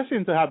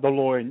blessing to have the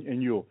Lord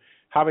in you,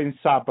 having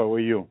supper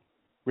with you.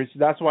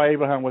 That's why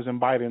Abraham was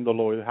inviting the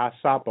Lord to have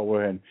supper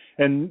with him.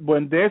 And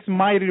when this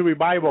mighty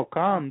revival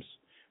comes,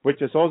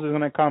 which is also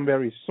going to come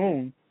very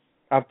soon,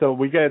 after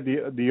we get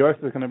the earth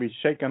is going to be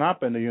shaken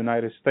up in the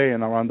United States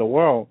and around the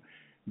world,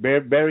 very,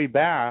 very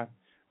bad.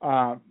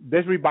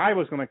 This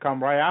revival is going to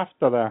come right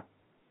after that.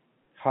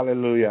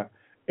 Hallelujah.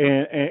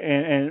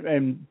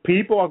 And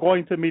people are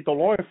going to meet the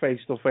Lord face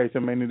to face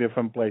in many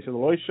different places. The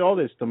Lord showed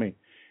this to me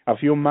a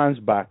few months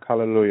back.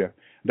 Hallelujah.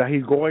 That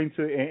He's going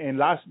to,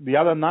 the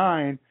other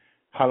 9,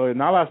 hallelujah,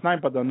 not last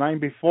night, but the 9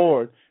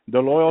 before, the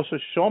Lord also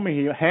showed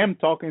me Him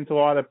talking to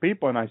other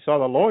people, and I saw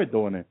the Lord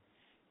doing it,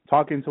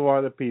 talking to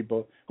other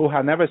people who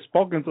had never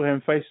spoken to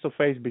Him face to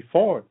face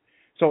before.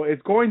 So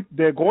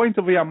they're going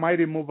to be a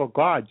mighty move of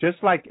God,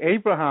 just like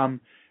Abraham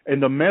in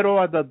the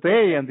middle of the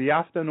day and the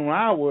afternoon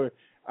hour,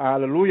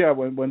 hallelujah,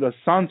 when the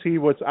sun he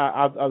was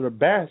at the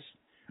best,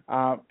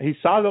 he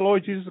saw the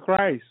Lord Jesus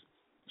Christ.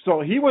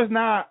 So he was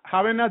not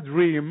having a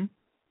dream.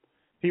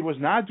 He was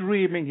not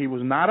dreaming. He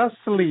was not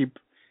asleep.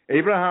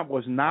 Abraham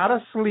was not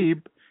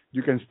asleep.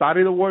 You can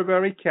study the word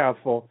very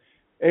careful.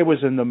 It was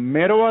in the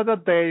middle of the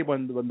day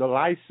when the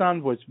light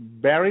sun was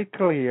very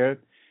clear,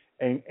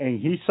 and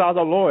he saw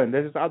the Lord. And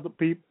this is how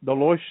the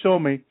Lord showed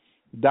me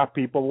that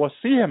people will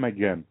see Him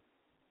again.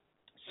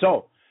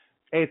 So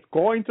it's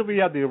going to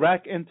be a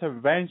direct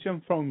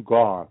intervention from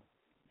God.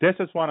 This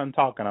is what I'm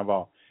talking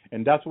about.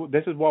 And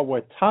this is what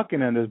we're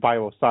talking in this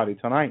Bible study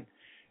tonight.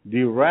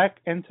 Direct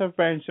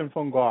intervention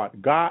from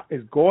God. God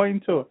is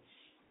going to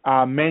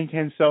make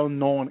Himself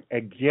known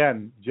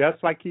again,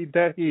 just like He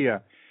did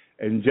here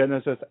in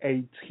Genesis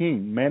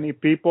 18. Many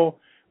people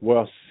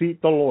will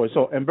seek the Lord.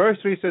 So in verse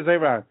 3 says,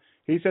 Abraham,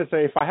 he says,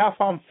 if I have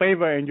found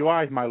favor in your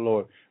eyes, my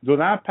Lord, do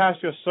not pass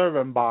your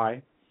servant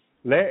by.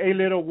 Let a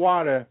little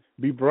water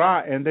be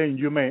brought, and then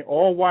you may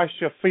all wash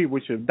your feet,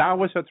 that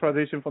was a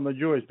tradition from the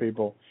Jewish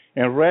people,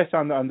 and rest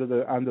under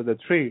the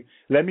tree.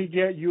 Let me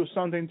get you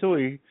something to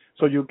eat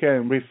so you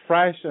can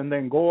refresh and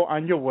then go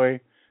on your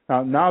way.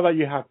 Now that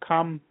you have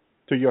come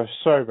to your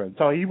servant.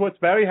 So he was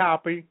very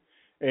happy,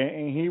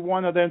 and he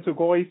wanted them to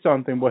go eat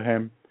something with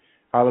him.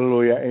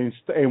 Hallelujah.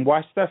 And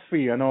wash their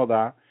feet and all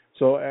that.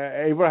 So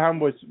Abraham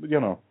was,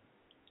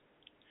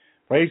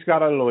 praise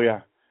God,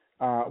 hallelujah,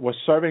 was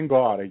serving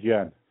God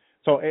again.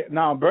 So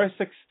now, verse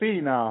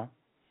 16,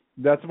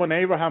 that's when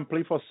Abraham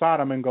pleaded for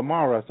Sodom and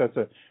Gomorrah.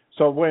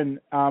 So when,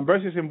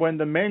 verse 16, when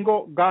the men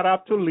got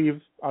up to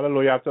leave,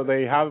 hallelujah, after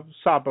they have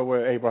supper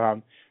with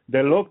Abraham,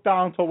 they looked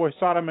down towards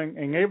Sodom,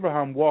 and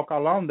Abraham walked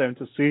along them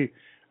to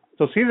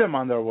see them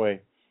on their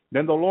way.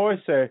 Then the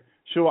Lord said,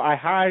 "Should I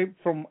hide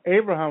from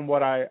Abraham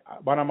what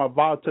I'm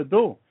about to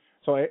do?"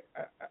 So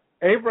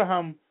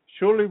Abraham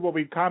surely will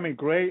become a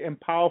great and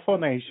powerful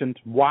nation.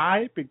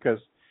 Why? Because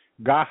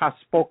God has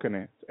spoken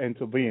it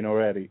into being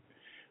already.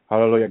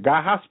 Hallelujah.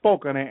 God has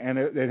spoken it, and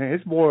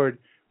his word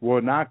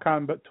will not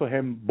come to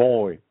him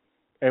void.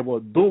 It will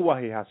do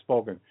what he has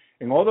spoken.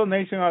 And all the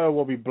nations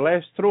will be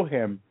blessed through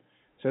him,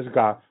 says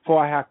God.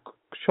 For I have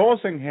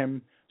chosen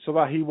him so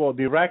that he will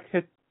direct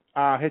his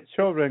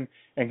children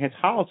and his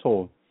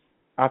household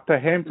after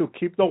him to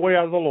keep the way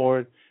of the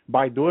Lord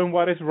by doing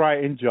what is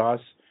right and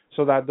just,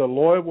 so that the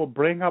Lord will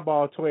bring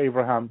about to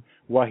Abraham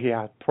what he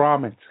had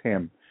promised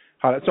him.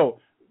 So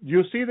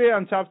you see there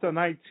in chapter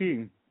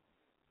 19,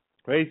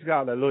 praise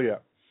God, hallelujah,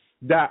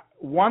 that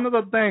one of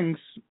the things,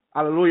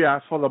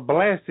 hallelujah, for the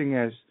blessing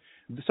is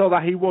so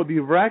that he will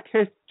direct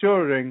his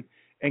children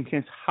and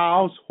his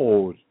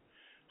household.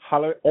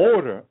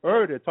 Order,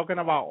 talking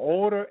about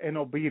order and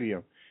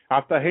obedience.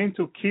 After him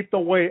to keep the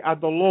way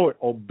of the Lord,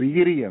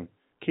 obedient.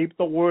 Keep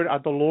the word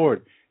of the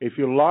Lord. If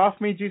you love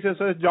me, Jesus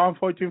says, John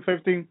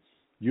 14:15,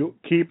 you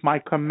keep my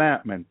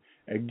commandment.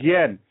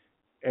 Again,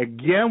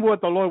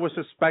 what the Lord was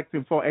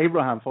expecting for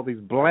Abraham, for this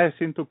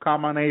blessing to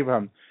come on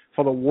Abraham,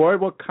 for the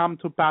word will come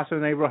to pass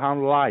in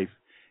Abraham's life.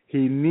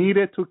 He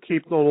needed to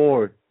keep the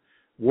Lord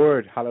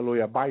word,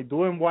 hallelujah, by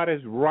doing what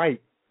is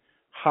right,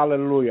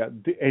 hallelujah,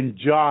 and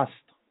just.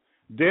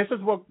 This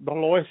is what the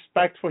Lord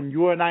expects from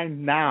you and I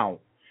now,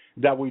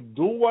 that we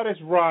do what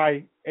is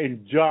right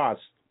and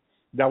just,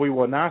 that we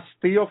will not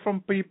steal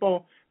from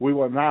people, we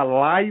will not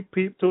lie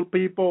to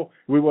people,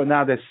 we will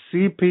not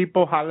deceive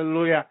people,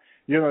 hallelujah.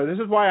 This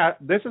is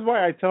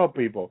why I tell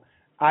people,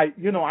 I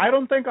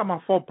don't think I'm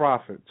a full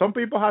prophet. Some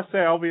people have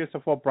said, it's a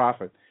full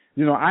prophet.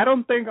 I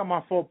don't think I'm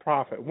a full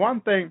prophet.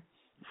 One thing,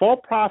 full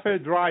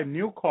prophet drive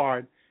new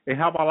car and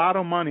have a lot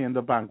of money in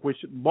the bank, which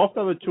both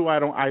of the two I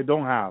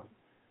don't have.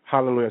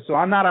 Hallelujah. So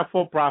I'm not a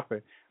full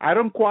prophet. I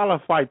don't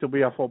qualify to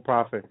be a full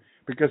prophet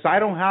because I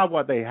don't have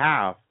what they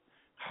have.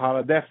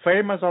 They're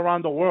famous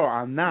around the world.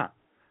 I'm not.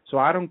 So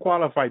I don't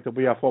qualify to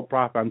be a full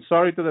prophet. I'm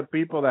sorry to the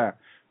people that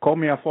call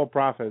me a full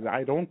prophet.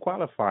 I don't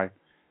qualify.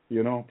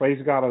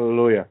 Praise God,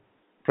 hallelujah.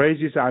 Praise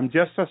Jesus. I'm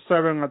just a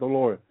servant of the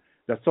Lord.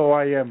 That's all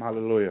I am,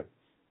 hallelujah.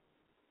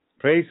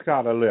 Praise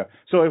God, hallelujah.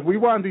 So if we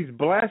want these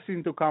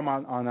blessings to come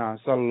on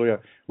us, hallelujah,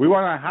 we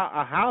want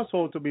a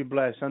household to be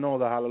blessed and all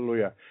that,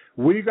 hallelujah,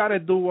 we got to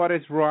do what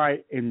is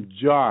right and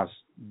just.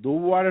 Do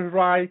what is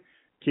right,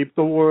 keep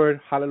the word,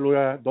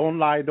 hallelujah, don't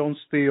lie, don't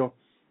steal,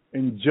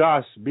 and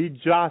just. Be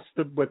just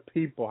with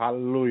people,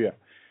 hallelujah.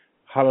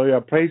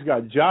 Hallelujah, praise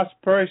God. Just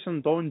person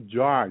don't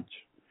judge,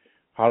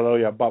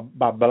 hallelujah,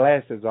 but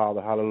blesses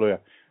all, hallelujah.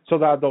 So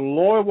that the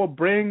Lord will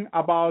bring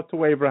about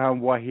to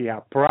Abraham what he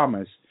had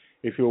promised.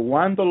 If you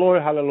want the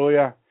Lord,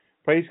 hallelujah,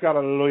 praise God,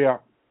 hallelujah,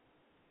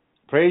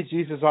 praise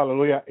Jesus,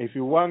 hallelujah. If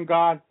you want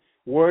God's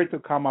word to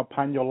come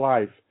upon your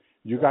life,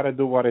 you got to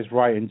do what is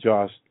right and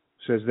just.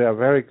 Says they're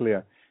very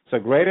clear. It's a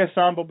great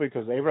example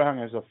because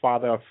Abraham is a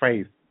father of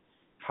faith.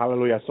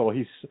 Hallelujah. So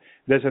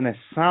there's an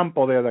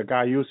example there that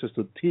God uses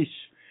to teach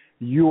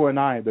you and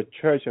I, the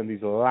church, in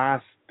these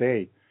last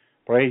days.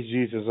 Praise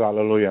Jesus,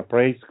 hallelujah.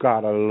 Praise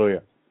God,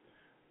 hallelujah.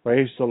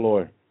 Praise the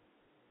Lord.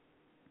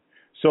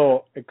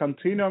 So it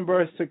continues in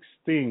verse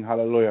 16,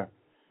 hallelujah.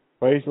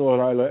 Praise the Lord,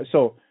 hallelujah.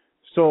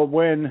 So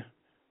when,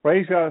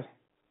 praise God,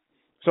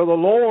 so the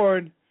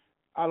Lord,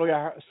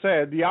 hallelujah,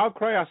 said, the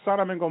outcry of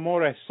Sodom and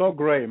Gomorrah is so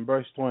great, in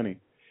verse 20,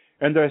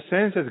 and their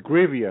sins is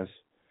grievous,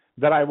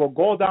 that I will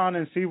go down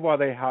and see what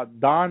they have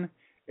done.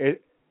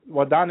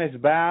 What done is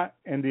bad,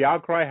 and the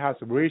outcry has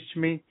reached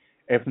me.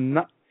 If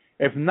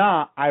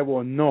not, I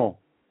will know.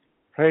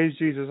 Praise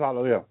Jesus,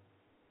 hallelujah.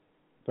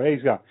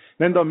 Praise God.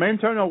 Then the men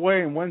turned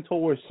away and went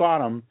towards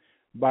Sodom,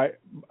 but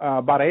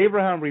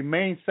Abraham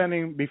remained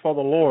standing before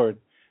the Lord.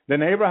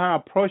 Then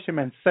Abraham approached him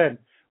and said,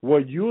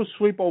 will you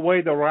sweep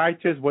away the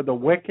righteous with the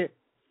wicked?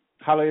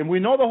 Hallelujah. And we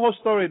know the whole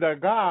story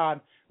that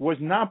God was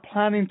not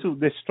planning to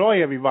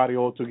destroy everybody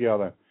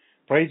altogether.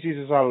 Praise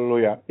Jesus,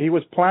 hallelujah. He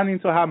was planning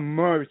to have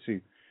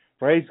mercy.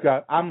 Praise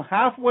God. I'm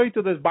halfway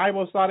to this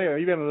Bible study, or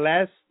even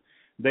less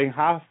than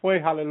halfway,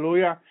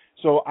 hallelujah.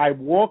 So I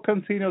will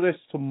continue this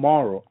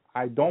tomorrow.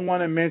 I don't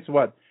want to miss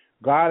what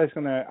God is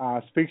going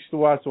to speak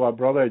to us, to our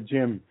brother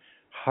Jim,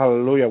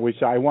 hallelujah,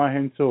 which I want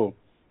him to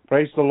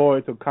praise the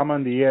Lord, to come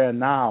on the air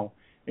now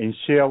and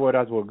share with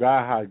us what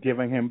God has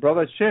given him.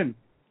 Brother Shin.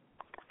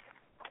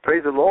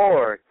 Praise the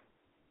Lord.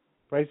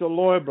 Praise the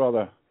Lord,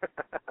 brother.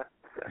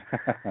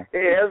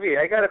 Hey, Elvi,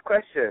 I got a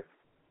question.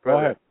 Go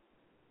ahead.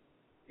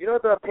 You know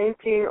the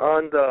painting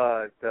on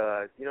the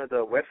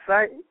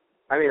website?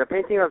 I mean, the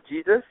painting of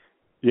Jesus?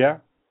 Yeah.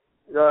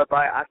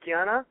 By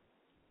Akiana?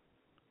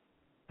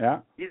 Yeah.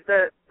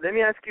 Let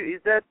me ask you,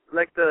 is that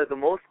like the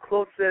most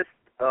closest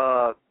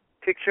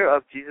picture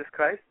of Jesus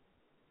Christ?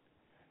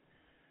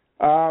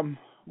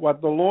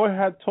 What the Lord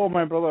had told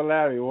my brother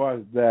Larry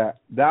was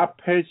that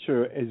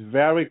picture is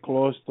very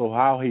close to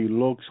how he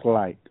looks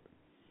like.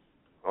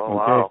 Oh, okay?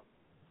 Wow.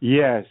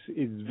 Yes,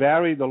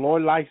 the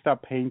Lord likes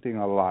that painting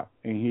a lot.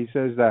 And he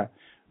says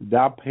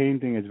that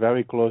painting is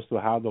very close to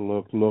how the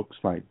look looks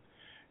like.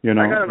 You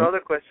know. I got another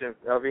question,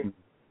 Elvi.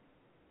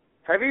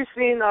 Have you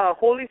seen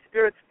Holy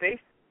Spirit's face?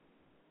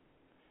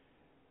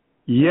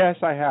 Yes,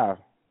 I have.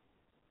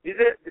 Is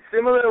it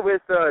similar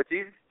with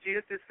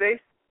Jesus' face,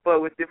 but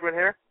with different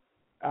hair?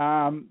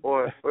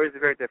 Or is it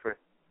very different?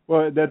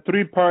 Well, the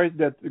three parts,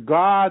 that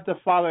God the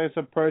Father is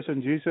a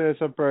person, Jesus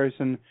is a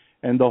person,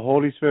 and the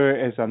Holy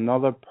Spirit is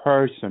another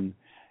person.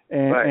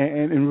 And, right.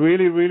 and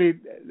really, really,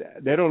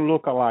 they don't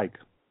look alike.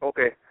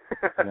 Okay.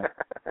 Yeah.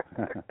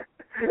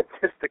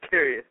 Just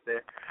curious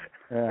there.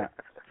 Yeah.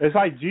 It's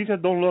like Jesus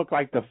don't look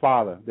like the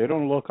Father. They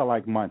don't look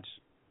alike much.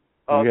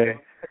 Okay.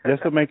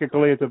 Just to make it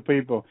clear to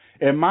people.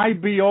 It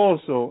might be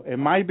also,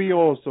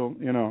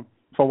 you know,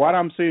 for what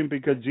I'm seeing,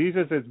 because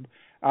Jesus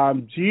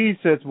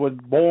was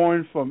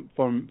born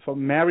from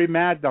Mary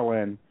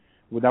Magdalene,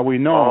 that we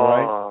know,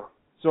 right?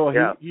 So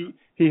yeah.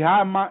 he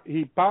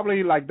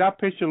probably, like that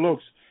picture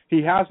looks,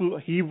 he has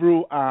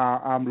Hebrew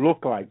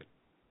look like.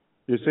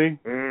 You see?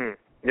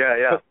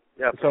 Yeah,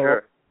 for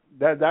sure.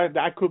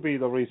 That could be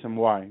the reason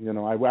why. You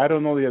know, I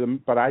don't know the other,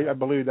 but I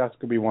believe that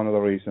could be one of the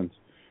reasons.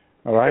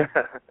 All right.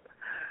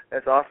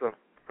 That's awesome.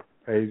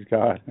 Praise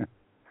God.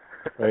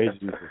 Praise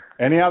Jesus.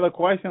 Any other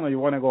question, or you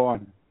want to go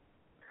on?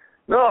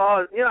 No,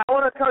 I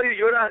want to tell you,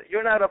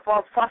 you're not a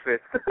false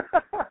prophet.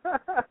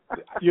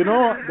 You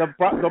know,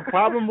 the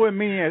problem with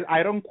me is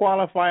I don't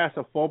qualify as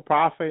a false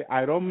prophet.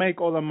 I don't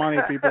make all the money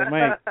people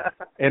make,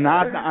 and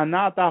I'm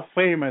not that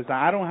famous.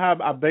 I don't have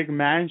a big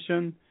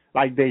mansion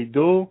like they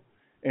do,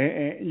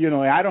 and you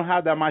know, I don't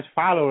have that much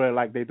follower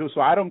like they do,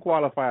 so I don't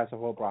qualify as a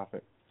false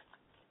prophet.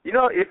 You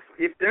know, if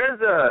there's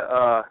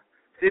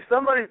if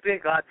somebody's doing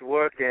God's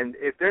work and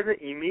if there's an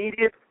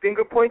immediate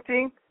finger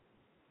pointing,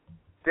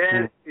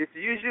 then it's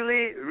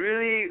usually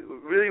really,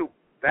 really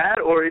bad,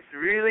 or it's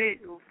really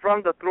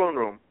from the throne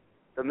room,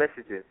 the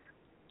messages.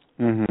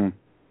 Mhm.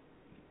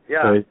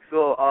 Yeah. Right.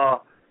 So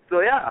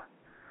yeah,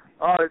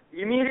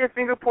 immediate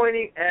finger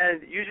pointing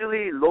and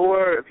usually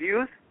lower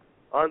views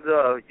on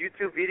the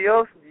YouTube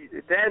videos.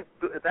 Then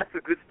that's the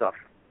good stuff.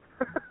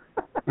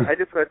 I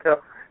just want to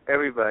tell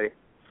everybody.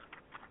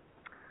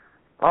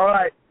 All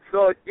right.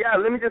 So yeah,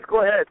 let me just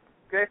go ahead.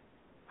 Okay.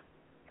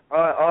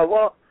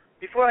 Well,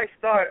 before I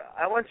start,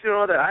 I want you to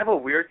know that I have a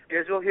weird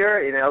schedule here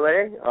in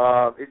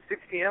LA. It's 6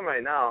 p.m.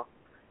 right now.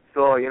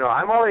 So, you know,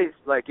 I'm always,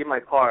 like, in my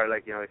car,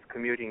 like, you know, it's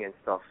commuting and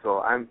stuff. So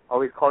I'm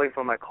always calling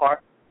from my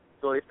car.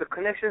 So if the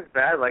connection's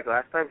bad, like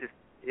last time, just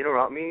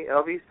interrupt me,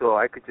 Elvi, so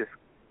I could just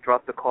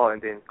drop the call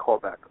and then call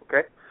back,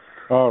 okay?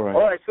 All right.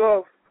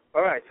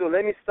 All right, so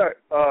let me start.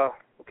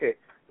 Okay,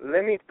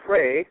 let me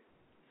pray.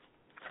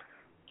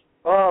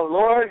 Oh,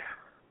 Lord,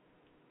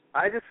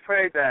 I just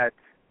pray that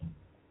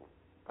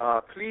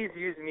please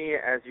use me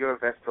as your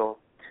vessel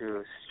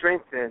to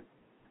strengthen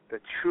the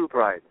true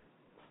bride.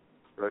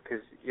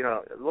 Because, you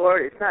know,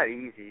 Lord, it's not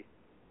easy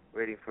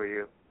waiting for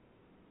you.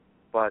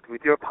 But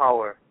with your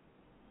power,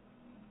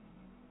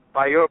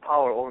 by your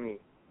power only,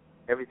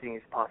 everything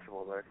is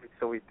possible, Lord.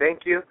 So we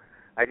thank you.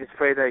 I just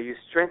pray that you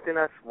strengthen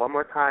us one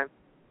more time.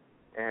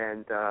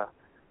 And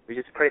we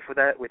just pray for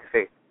that with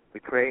faith. We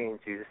pray in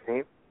Jesus'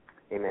 name.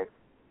 Amen.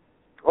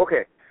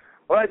 Okay.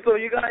 All right, so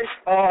you guys,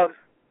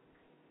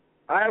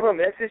 I have a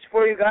message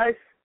for you guys,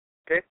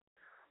 okay?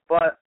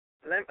 But,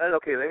 let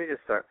me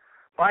just start.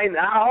 By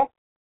now,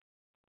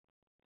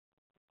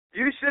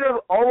 you should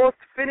have almost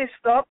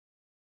finished up.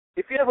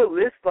 If you have a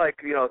list,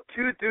 like, you know,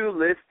 to-do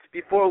list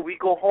before we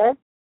go home,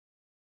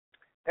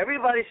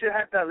 everybody should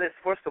have that list,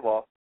 first of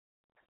all.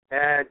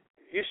 And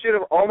you should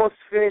have almost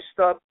finished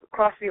up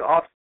crossing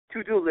off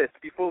to-do list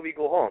before we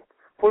go home.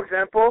 For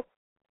example,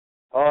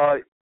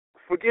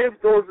 forgive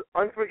those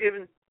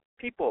unforgiven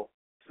people.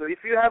 So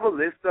if you have a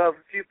list of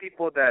a few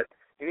people that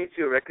you need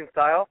to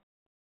reconcile,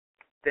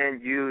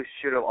 then you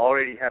should have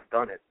already have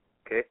done it,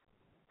 okay?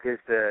 Because,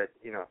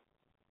 you know,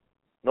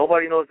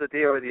 nobody knows the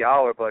day or the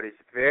hour, but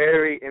it's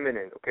very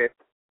imminent, okay?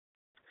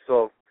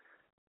 So,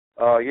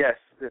 yes,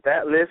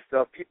 that list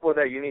of people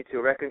that you need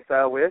to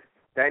reconcile with,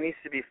 that needs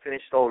to be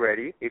finished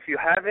already. If you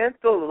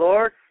haven't, the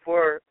Lord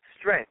for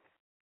strength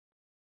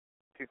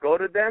to go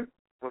to them,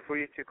 or for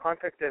you to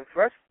contact them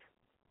first,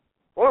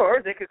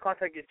 or they could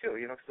contact you too,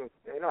 you know. So,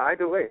 you know,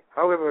 either way,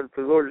 however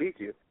the Lord leads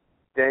you,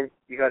 then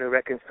you got to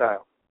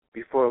reconcile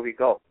before we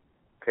go,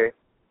 okay?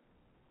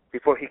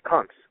 Before He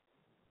comes,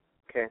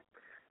 Okay,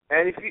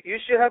 and if you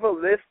should have a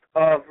list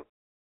of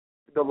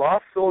the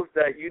lost souls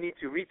that you need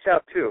to reach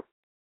out to,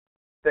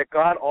 that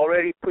God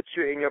already put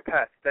you in your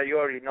path, that you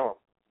already know.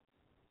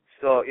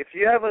 So if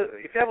you have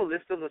a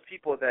list of those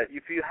people that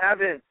if you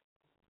haven't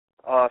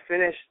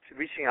finished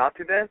reaching out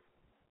to them,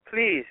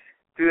 please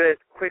do it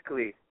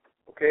quickly.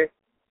 Okay,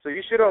 so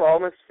you should have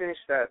almost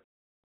finished that.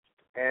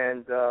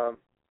 And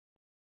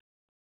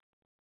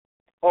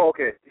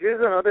okay,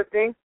 here's another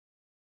thing.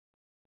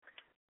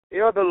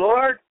 The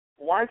Lord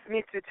wants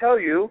me to tell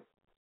you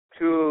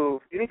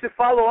need to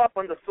follow up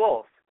on the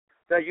souls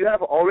that you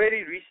have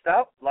already reached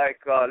out, like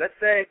let's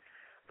say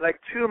like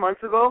 2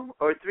 months ago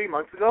or 3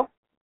 months ago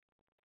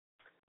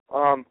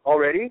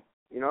already,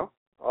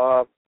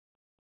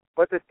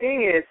 but the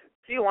thing is,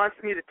 He wants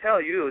me to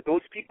tell you,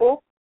 those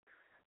people,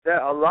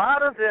 that a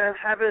lot of them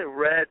haven't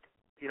read,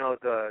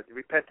 the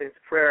repentance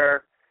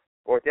prayer,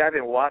 or they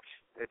haven't watched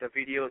the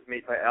videos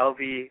made by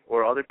Elvi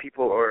or other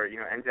people, or,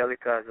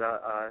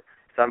 Angelica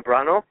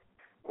Zambrano,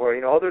 or,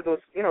 other those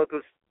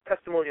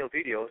testimonial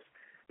videos.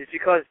 It's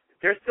because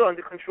they're still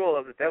under control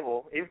of the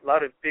devil, a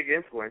lot of big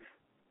influence.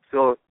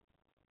 So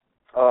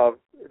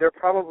they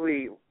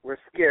probably were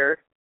scared,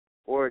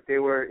 or they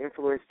were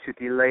influenced to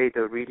delay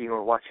the reading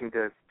or watching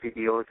the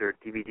videos or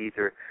DVDs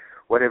or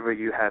whatever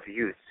you have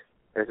used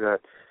as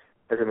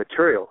a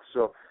material.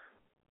 So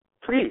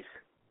please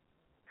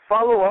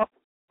follow up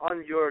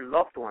on your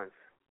loved ones,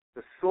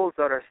 the souls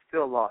that are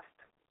still lost,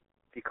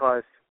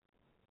 because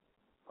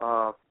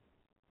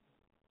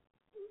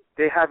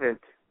they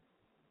haven't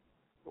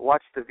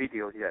watched the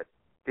videos yet.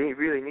 They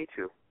really need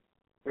to.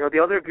 The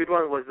other good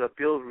one was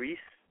Bill Reese,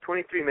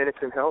 23 Minutes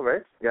in Hell,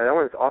 right? Yeah, that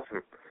one is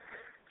awesome.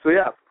 So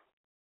yeah,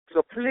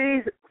 so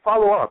please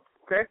follow up,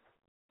 okay?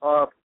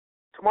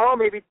 Tomorrow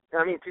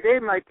today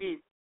might be,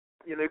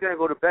 you're going to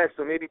go to bed,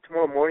 so maybe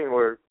tomorrow morning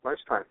or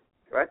lunchtime,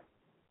 right?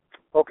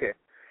 Okay.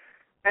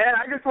 And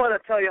I just want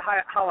to tell you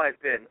how I've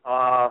been.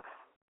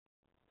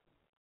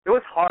 It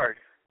was hard.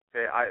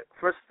 Okay?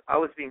 First, I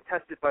was being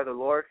tested by the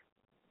Lord,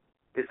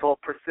 this whole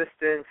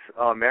persistence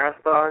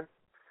marathon.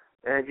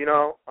 And,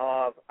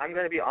 I'm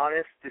going to be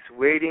honest, this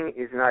waiting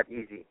is not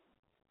easy,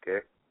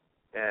 okay?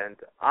 And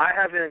I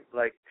haven't,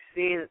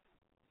 seen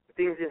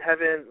things in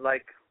heaven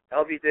like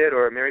Elvi did,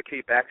 or Mary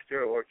Kay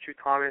Baxter, or True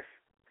Thomas.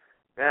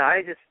 Man,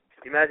 I just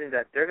imagine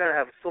that they're going to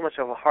have so much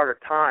of a harder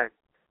time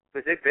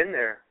because they've been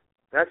there.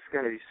 That's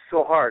going to be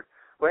so hard.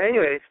 But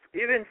anyways,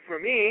 even for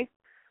me,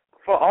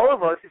 for all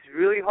of us, it's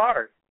really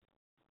hard.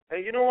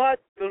 And you know what?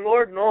 The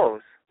Lord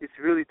knows it's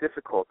really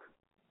difficult.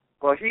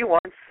 But He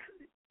wants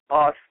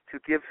us to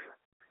give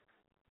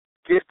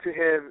to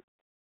Him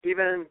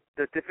even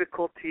the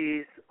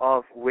difficulties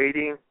of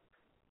waiting,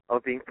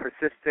 of being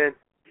persistent.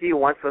 He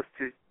wants us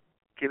to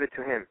give it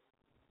to Him,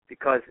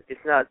 because it's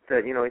not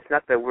that it's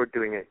not that we're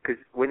doing it.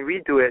 Because when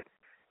we do it,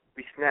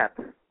 we snap.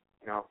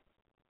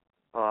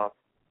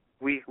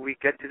 We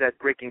get to that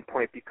breaking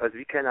point because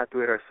we cannot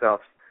do it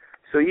ourselves.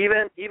 So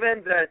even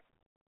that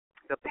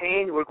the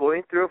pain we're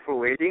going through for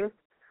waiting,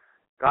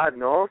 God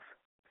knows.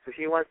 So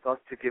He wants us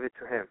to give it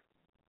to Him.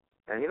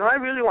 And I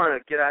really want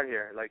to get out of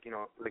here. Like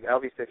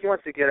Elvi said, he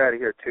wants to get out of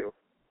here too.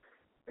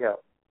 Yeah.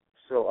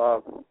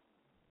 So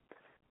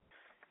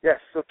yes.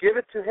 So give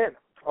it to Him.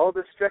 All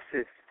the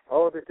stresses,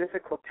 all the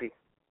difficulty.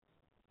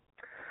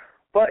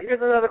 But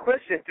here's another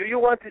question: do you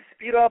want to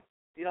speed up,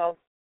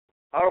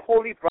 our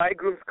holy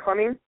bridegroom's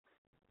coming?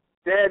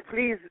 Then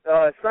please,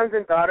 sons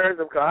and daughters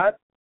of God,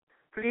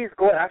 please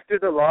go after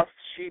the lost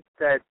sheep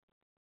that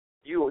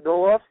you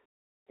know of.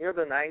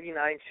 The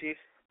 99 sheep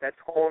that's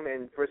home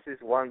and versus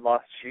one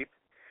lost sheep.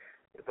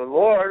 The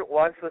Lord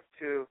wants us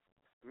to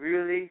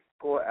really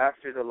go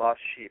after the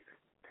lost sheep.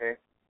 Okay.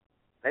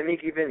 Let me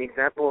give you an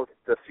example of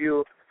the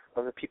few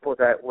of the people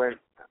that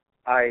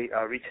I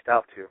reached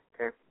out to.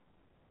 Okay.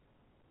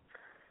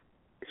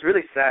 It's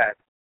really sad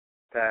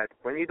that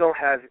when you don't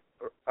have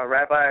a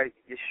Rabbi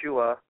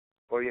Yeshua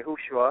or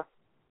Yahushua,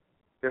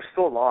 they're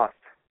so lost.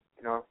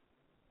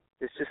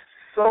 It's just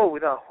so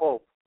without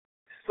hope,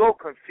 so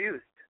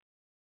confused.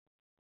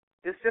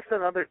 It's just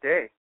another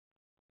day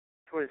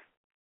towards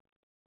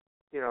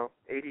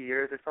 80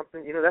 years or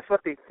something. That's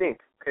what they think.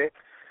 Okay.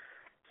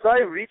 So I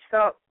reached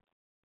out.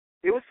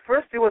 It was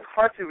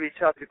hard to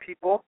reach out to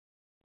people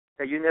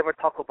that you never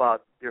talk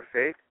about your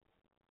faith,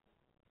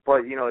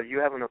 but you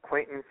have an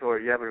acquaintance or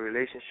you have a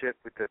relationship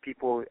with the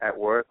people at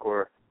work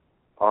or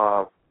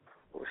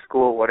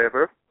school,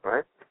 whatever,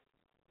 right?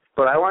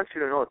 But I want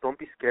you to know, don't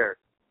be scared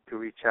to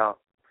reach out,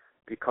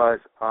 because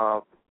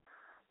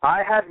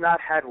I have not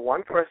had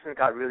one person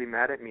got really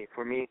mad at me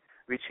for me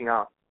reaching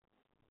out.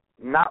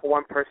 Not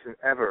one person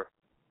ever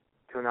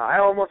till now. I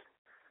almost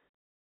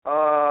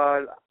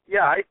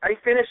I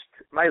finished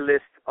my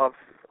list of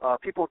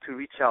people to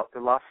reach out, the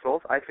lost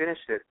souls. I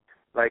finished it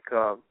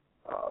a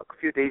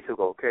few days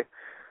ago, okay?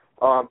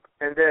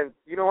 And then,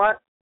 you know what?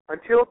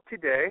 Until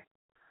today,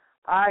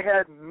 I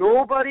had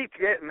nobody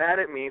get mad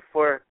at me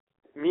for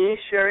me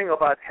sharing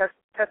about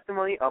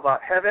testimony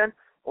about heaven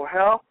or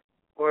hell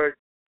or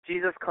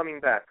Jesus coming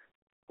back.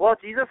 Well,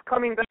 Jesus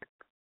coming back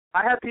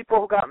I have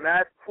people who got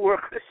mad who were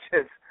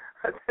Christians.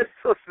 That's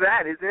so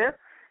sad, isn't it?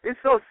 It's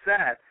so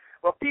sad.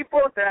 Well,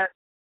 people that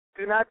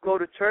do not go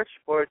to church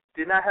or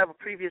did not have a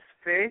previous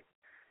faith,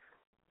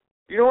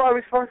 you know what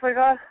response I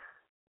got?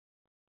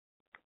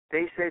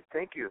 They said,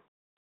 thank you.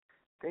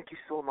 Thank you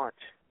so much.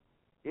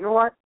 You know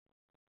what?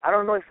 I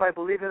don't know if I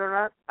believe it or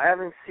not. I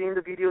haven't seen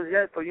the videos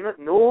yet, but you know,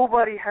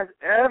 nobody has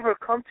ever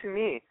come to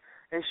me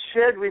and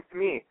shared with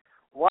me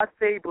what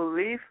they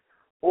believe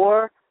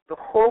or the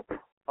hope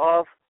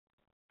of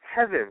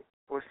heaven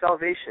or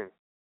salvation.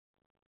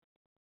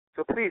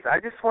 So please, I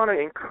just want to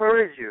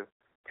encourage you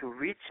to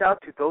reach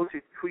out to those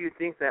who you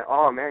think that,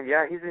 oh man,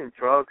 yeah, he's in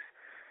drugs,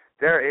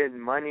 they're in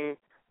money,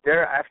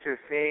 they're after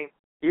fame.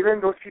 Even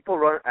those people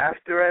run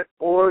after it,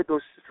 or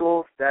those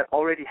souls that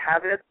already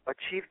have it,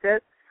 achieved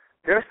it,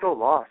 they're so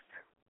lost.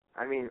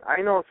 I mean,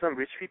 I know some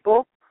rich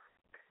people,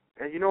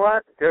 and you know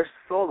what? They're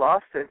so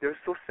lost and they're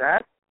so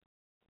sad.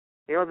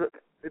 You know,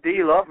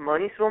 they love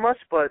money so much,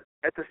 but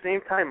at the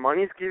same time,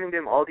 money is giving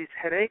them all these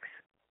headaches.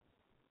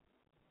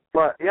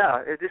 But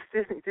yeah, this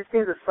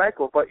seems a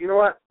cycle. But you know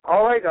what?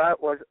 All I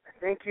got was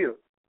thank you,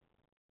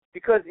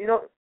 because you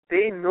know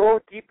they know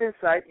deep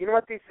inside. You know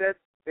what they said?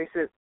 They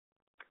said,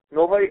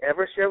 nobody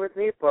ever shared with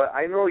me, but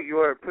I know you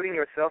are putting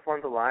yourself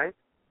on the line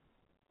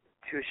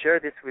to share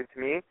this with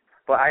me.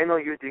 But I know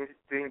you're doing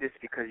this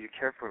because you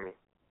care for me.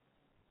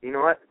 You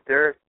know what? They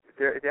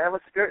have a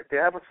spirit. They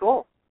have a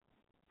soul.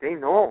 They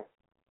know.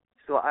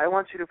 So I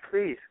want you to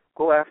please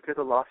go after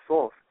the lost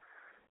souls.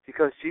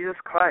 Because Jesus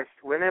Christ,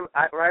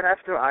 right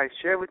after I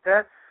shared with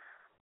that,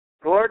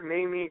 Lord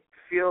made me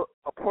feel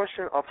a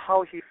portion of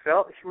how he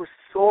felt. He was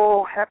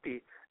so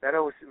happy that I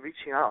was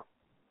reaching out.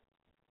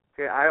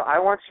 Okay, I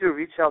want you to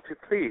reach out to,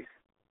 please,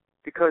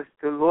 because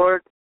the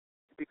Lord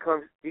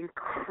becomes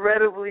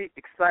incredibly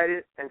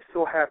excited and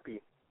so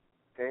happy.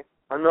 Okay,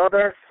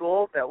 another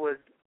soul that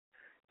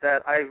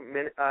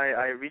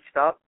I reached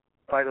out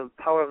by the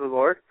power of the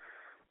Lord.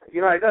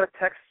 You know, I got a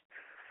text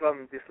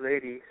from this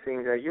lady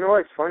saying that, you know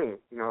what, it's funny,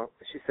 you know,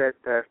 she said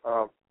that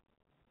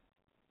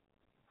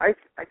I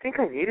think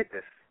I needed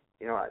this.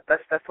 You know,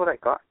 that's what I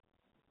got.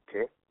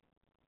 Okay?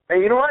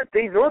 And you know what?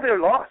 They know they're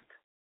lost.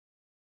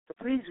 So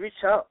please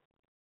reach out.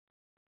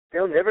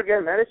 They'll never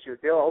get mad at you.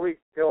 They'll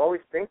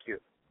always thank you.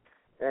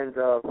 And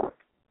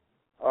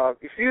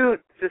if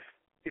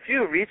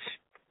you reach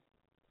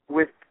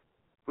with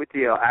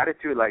the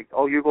attitude like,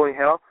 oh, you're going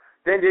hell,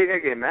 then they're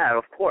gonna get mad,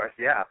 of course,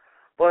 yeah.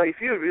 But if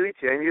you really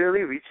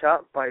genuinely reach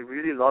out by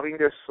really loving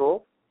their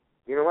soul,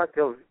 you know what?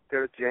 They'll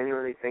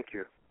genuinely thank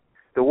you.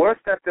 The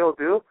worst that they'll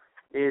do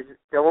is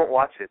they won't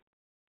watch it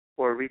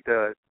or read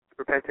the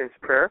repentance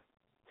prayer,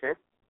 okay?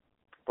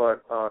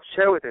 But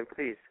share with them,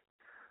 please.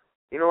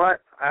 You know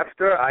what?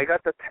 After I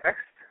got the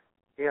text,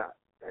 yeah,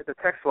 the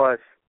text was,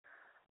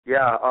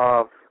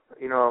 yeah,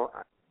 you know,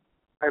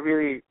 I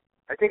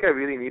think I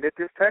really needed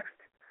this text.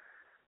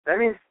 That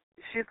means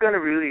she's gonna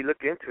really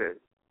look into it.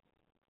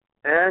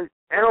 And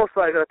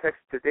also I got a text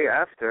the day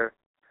after,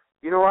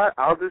 you know what,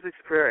 I'll do this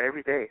prayer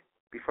every day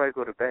before I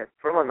go to bed,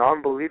 from a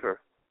non-believer.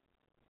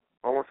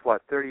 Almost,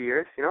 30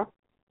 years, you know?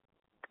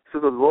 So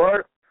the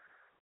Lord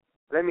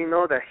let me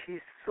know that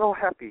he's so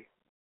happy.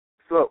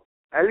 So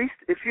at least,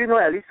 if you know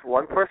at least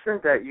one person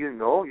that you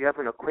know, you have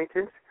an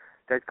acquaintance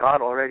that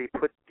God already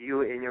put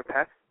you in your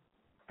path,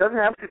 it doesn't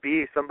have to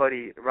be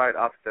somebody right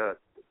off the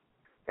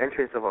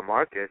entrance of a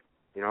market,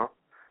 you know?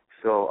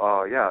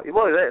 So, yeah,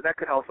 well, that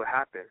could also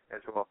happen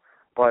as well.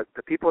 But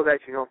the people that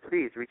you know,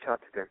 please reach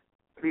out to them.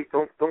 Please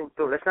don't.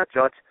 Let's not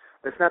judge.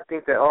 Let's not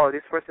think that, oh,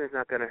 this person is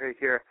not going to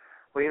hear.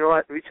 Well, you know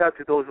what? Reach out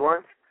to those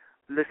ones.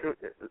 Listen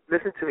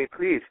to me,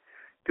 please.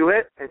 Do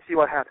it and see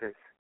what happens.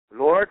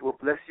 Lord will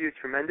bless you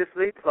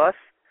tremendously. Plus,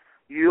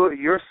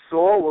 your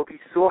soul will be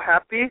so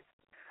happy.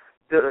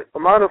 The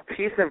amount of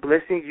peace and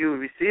blessing you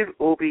receive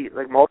will be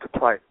like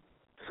multiplied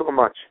so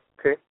much.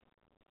 Okay.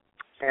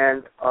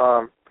 And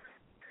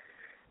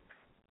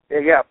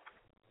yeah.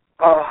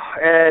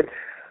 And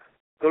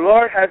the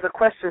Lord has a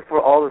question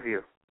for all of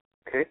you,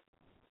 okay?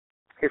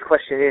 His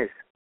question is,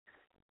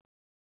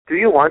 do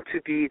you want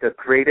to be the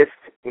greatest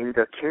in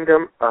the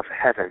kingdom of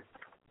heaven?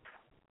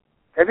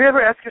 Have you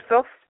ever asked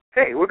yourself,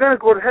 hey, we're going to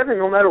go to heaven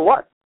no matter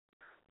what.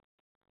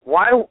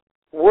 Why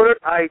would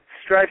I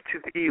strive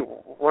to be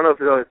one of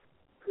the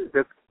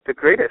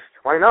greatest?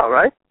 Why not,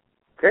 right?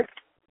 Okay?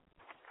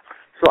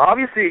 So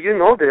obviously you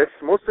know this.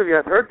 Most of you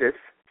have heard this.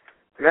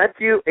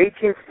 Matthew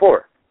 18:4.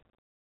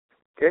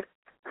 Okay?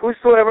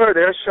 Whosoever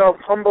there shall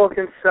humble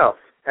himself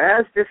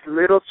as this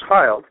little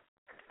child,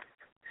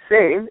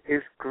 same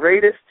is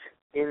greatest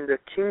in the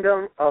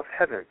kingdom of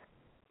heaven.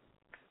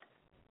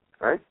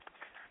 Right?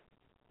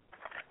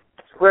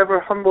 So whoever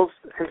humbles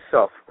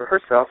himself or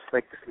herself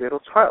like this little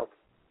child.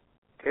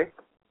 Okay?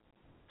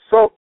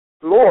 So,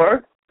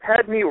 Lord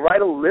had me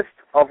write a list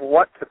of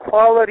what the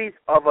qualities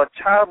of a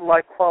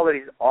childlike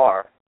qualities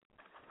are.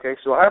 Okay,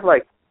 so I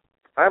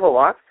have a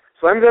lot.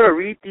 So I'm going to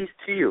read these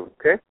to you,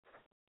 okay?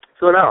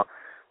 So now,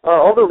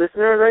 all the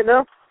listeners right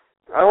now,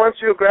 I want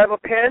you to grab a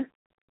pen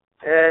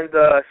and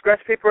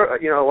scratch paper,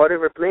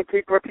 whatever blank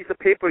paper, piece of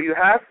paper you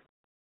have,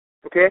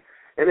 Okay?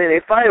 And then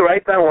if I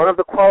write down one of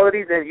the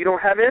qualities and you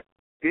don't have it,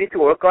 you need to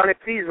work on it,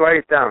 please write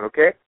it down,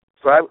 okay?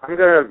 So I'm going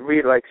to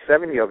read like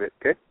 70 of it,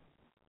 okay?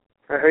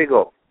 All right, here you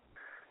go.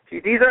 See,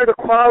 these are the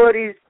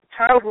qualities,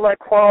 childlike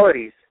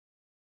qualities.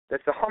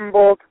 That's the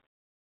humbled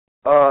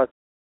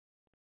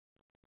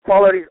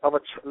qualities of a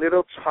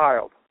little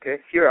child,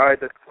 okay? Here are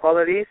the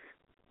qualities,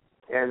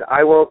 and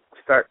I will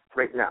start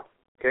right now,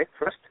 okay?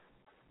 First,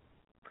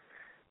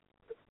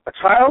 a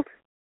child,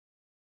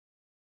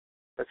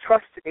 a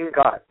trust in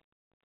God.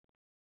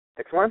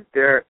 Next one,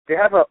 they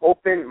have an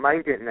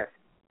open-mindedness,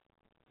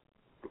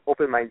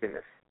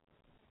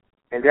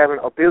 and they have an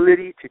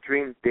ability to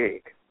dream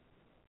big.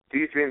 Do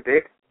you dream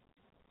big?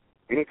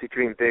 You need to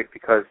dream big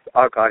because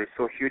our God is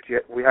so huge,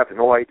 yet we have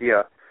no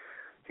idea.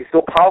 He's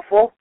so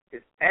powerful,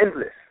 he's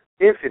endless,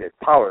 infinite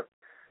power.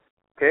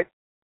 Okay?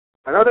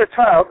 Another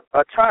child,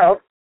 a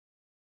child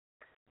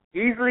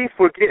easily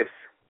forgives.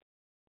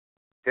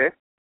 Okay?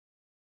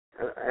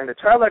 And the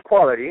childlike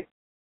quality,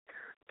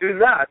 do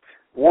not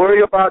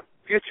worry about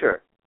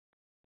future.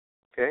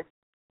 Okay?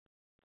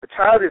 A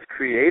child is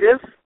creative.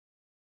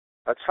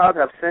 A child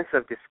has sense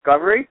of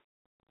discovery.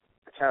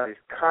 A child is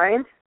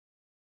kind.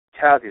 A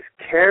child is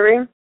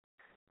caring.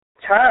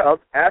 Child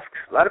asks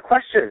a lot of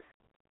questions.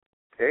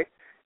 Okay?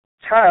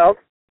 Child,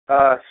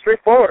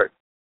 straightforward.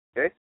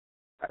 Okay?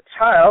 A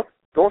child,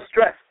 don't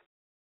stress.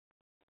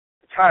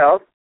 A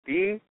child,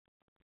 be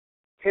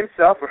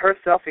himself or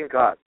herself in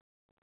God.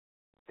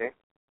 Okay?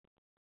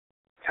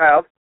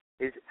 Child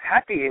is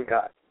happy in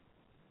God.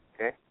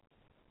 Okay?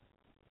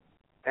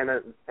 And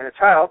a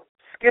child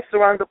skips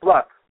around the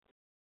block.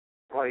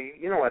 Well,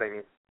 you know what I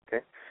mean.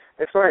 Okay?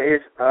 Next one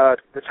is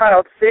the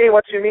child say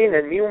what you mean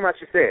and mean what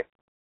you say.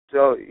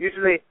 So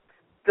usually,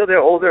 till they're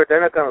older,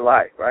 they're not gonna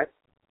lie, right?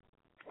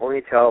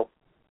 Only tell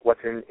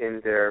what's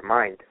in their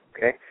mind.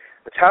 Okay?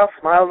 The child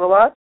smiles a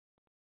lot.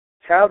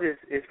 Child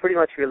is pretty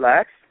much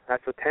relaxed,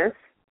 not so tense.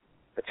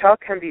 The child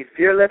can be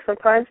fearless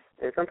sometimes,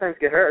 and sometimes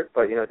get hurt,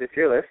 but they're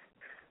fearless.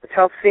 The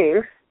child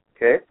sings.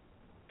 Okay?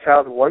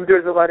 Child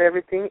wonders about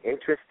everything,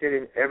 interested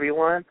in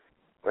everyone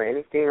or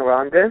anything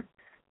around them.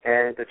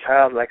 And the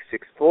child likes to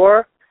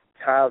explore,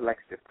 child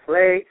likes to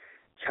play,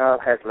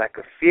 child has lack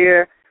of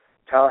fear,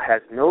 child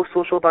has no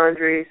social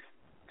boundaries,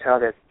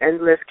 child has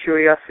endless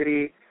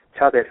curiosity,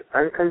 child has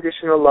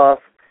unconditional love.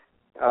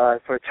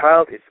 For a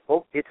child,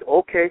 it's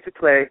okay to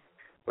play.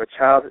 For a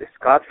child, it's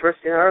God first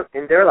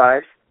in their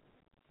lives.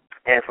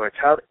 And for a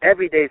child,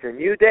 every day is a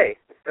new day,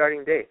 a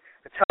starting day.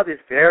 A child is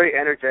very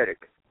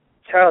energetic.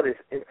 Child is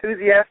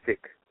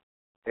enthusiastic.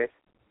 Okay?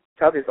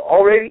 Child is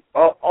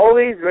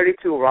always ready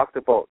to rock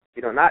the boat.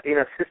 Not in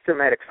a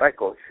systematic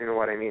cycle, if you know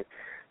what I mean.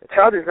 A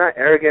child is not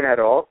arrogant at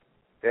all,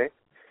 okay?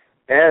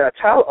 And a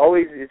child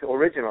always is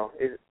original.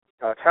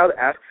 A child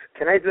asks,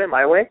 can I do it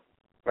my way,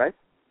 right?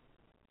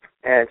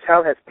 And a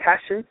child has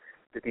passion,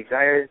 the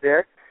desire is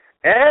there.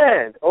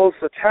 And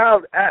also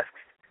child asks,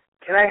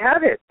 can I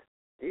have it?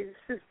 This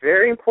is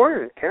very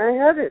important. Can I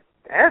have it?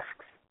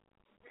 Asks,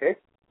 okay?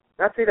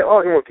 Not say that,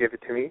 he won't give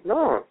it to me.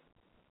 No.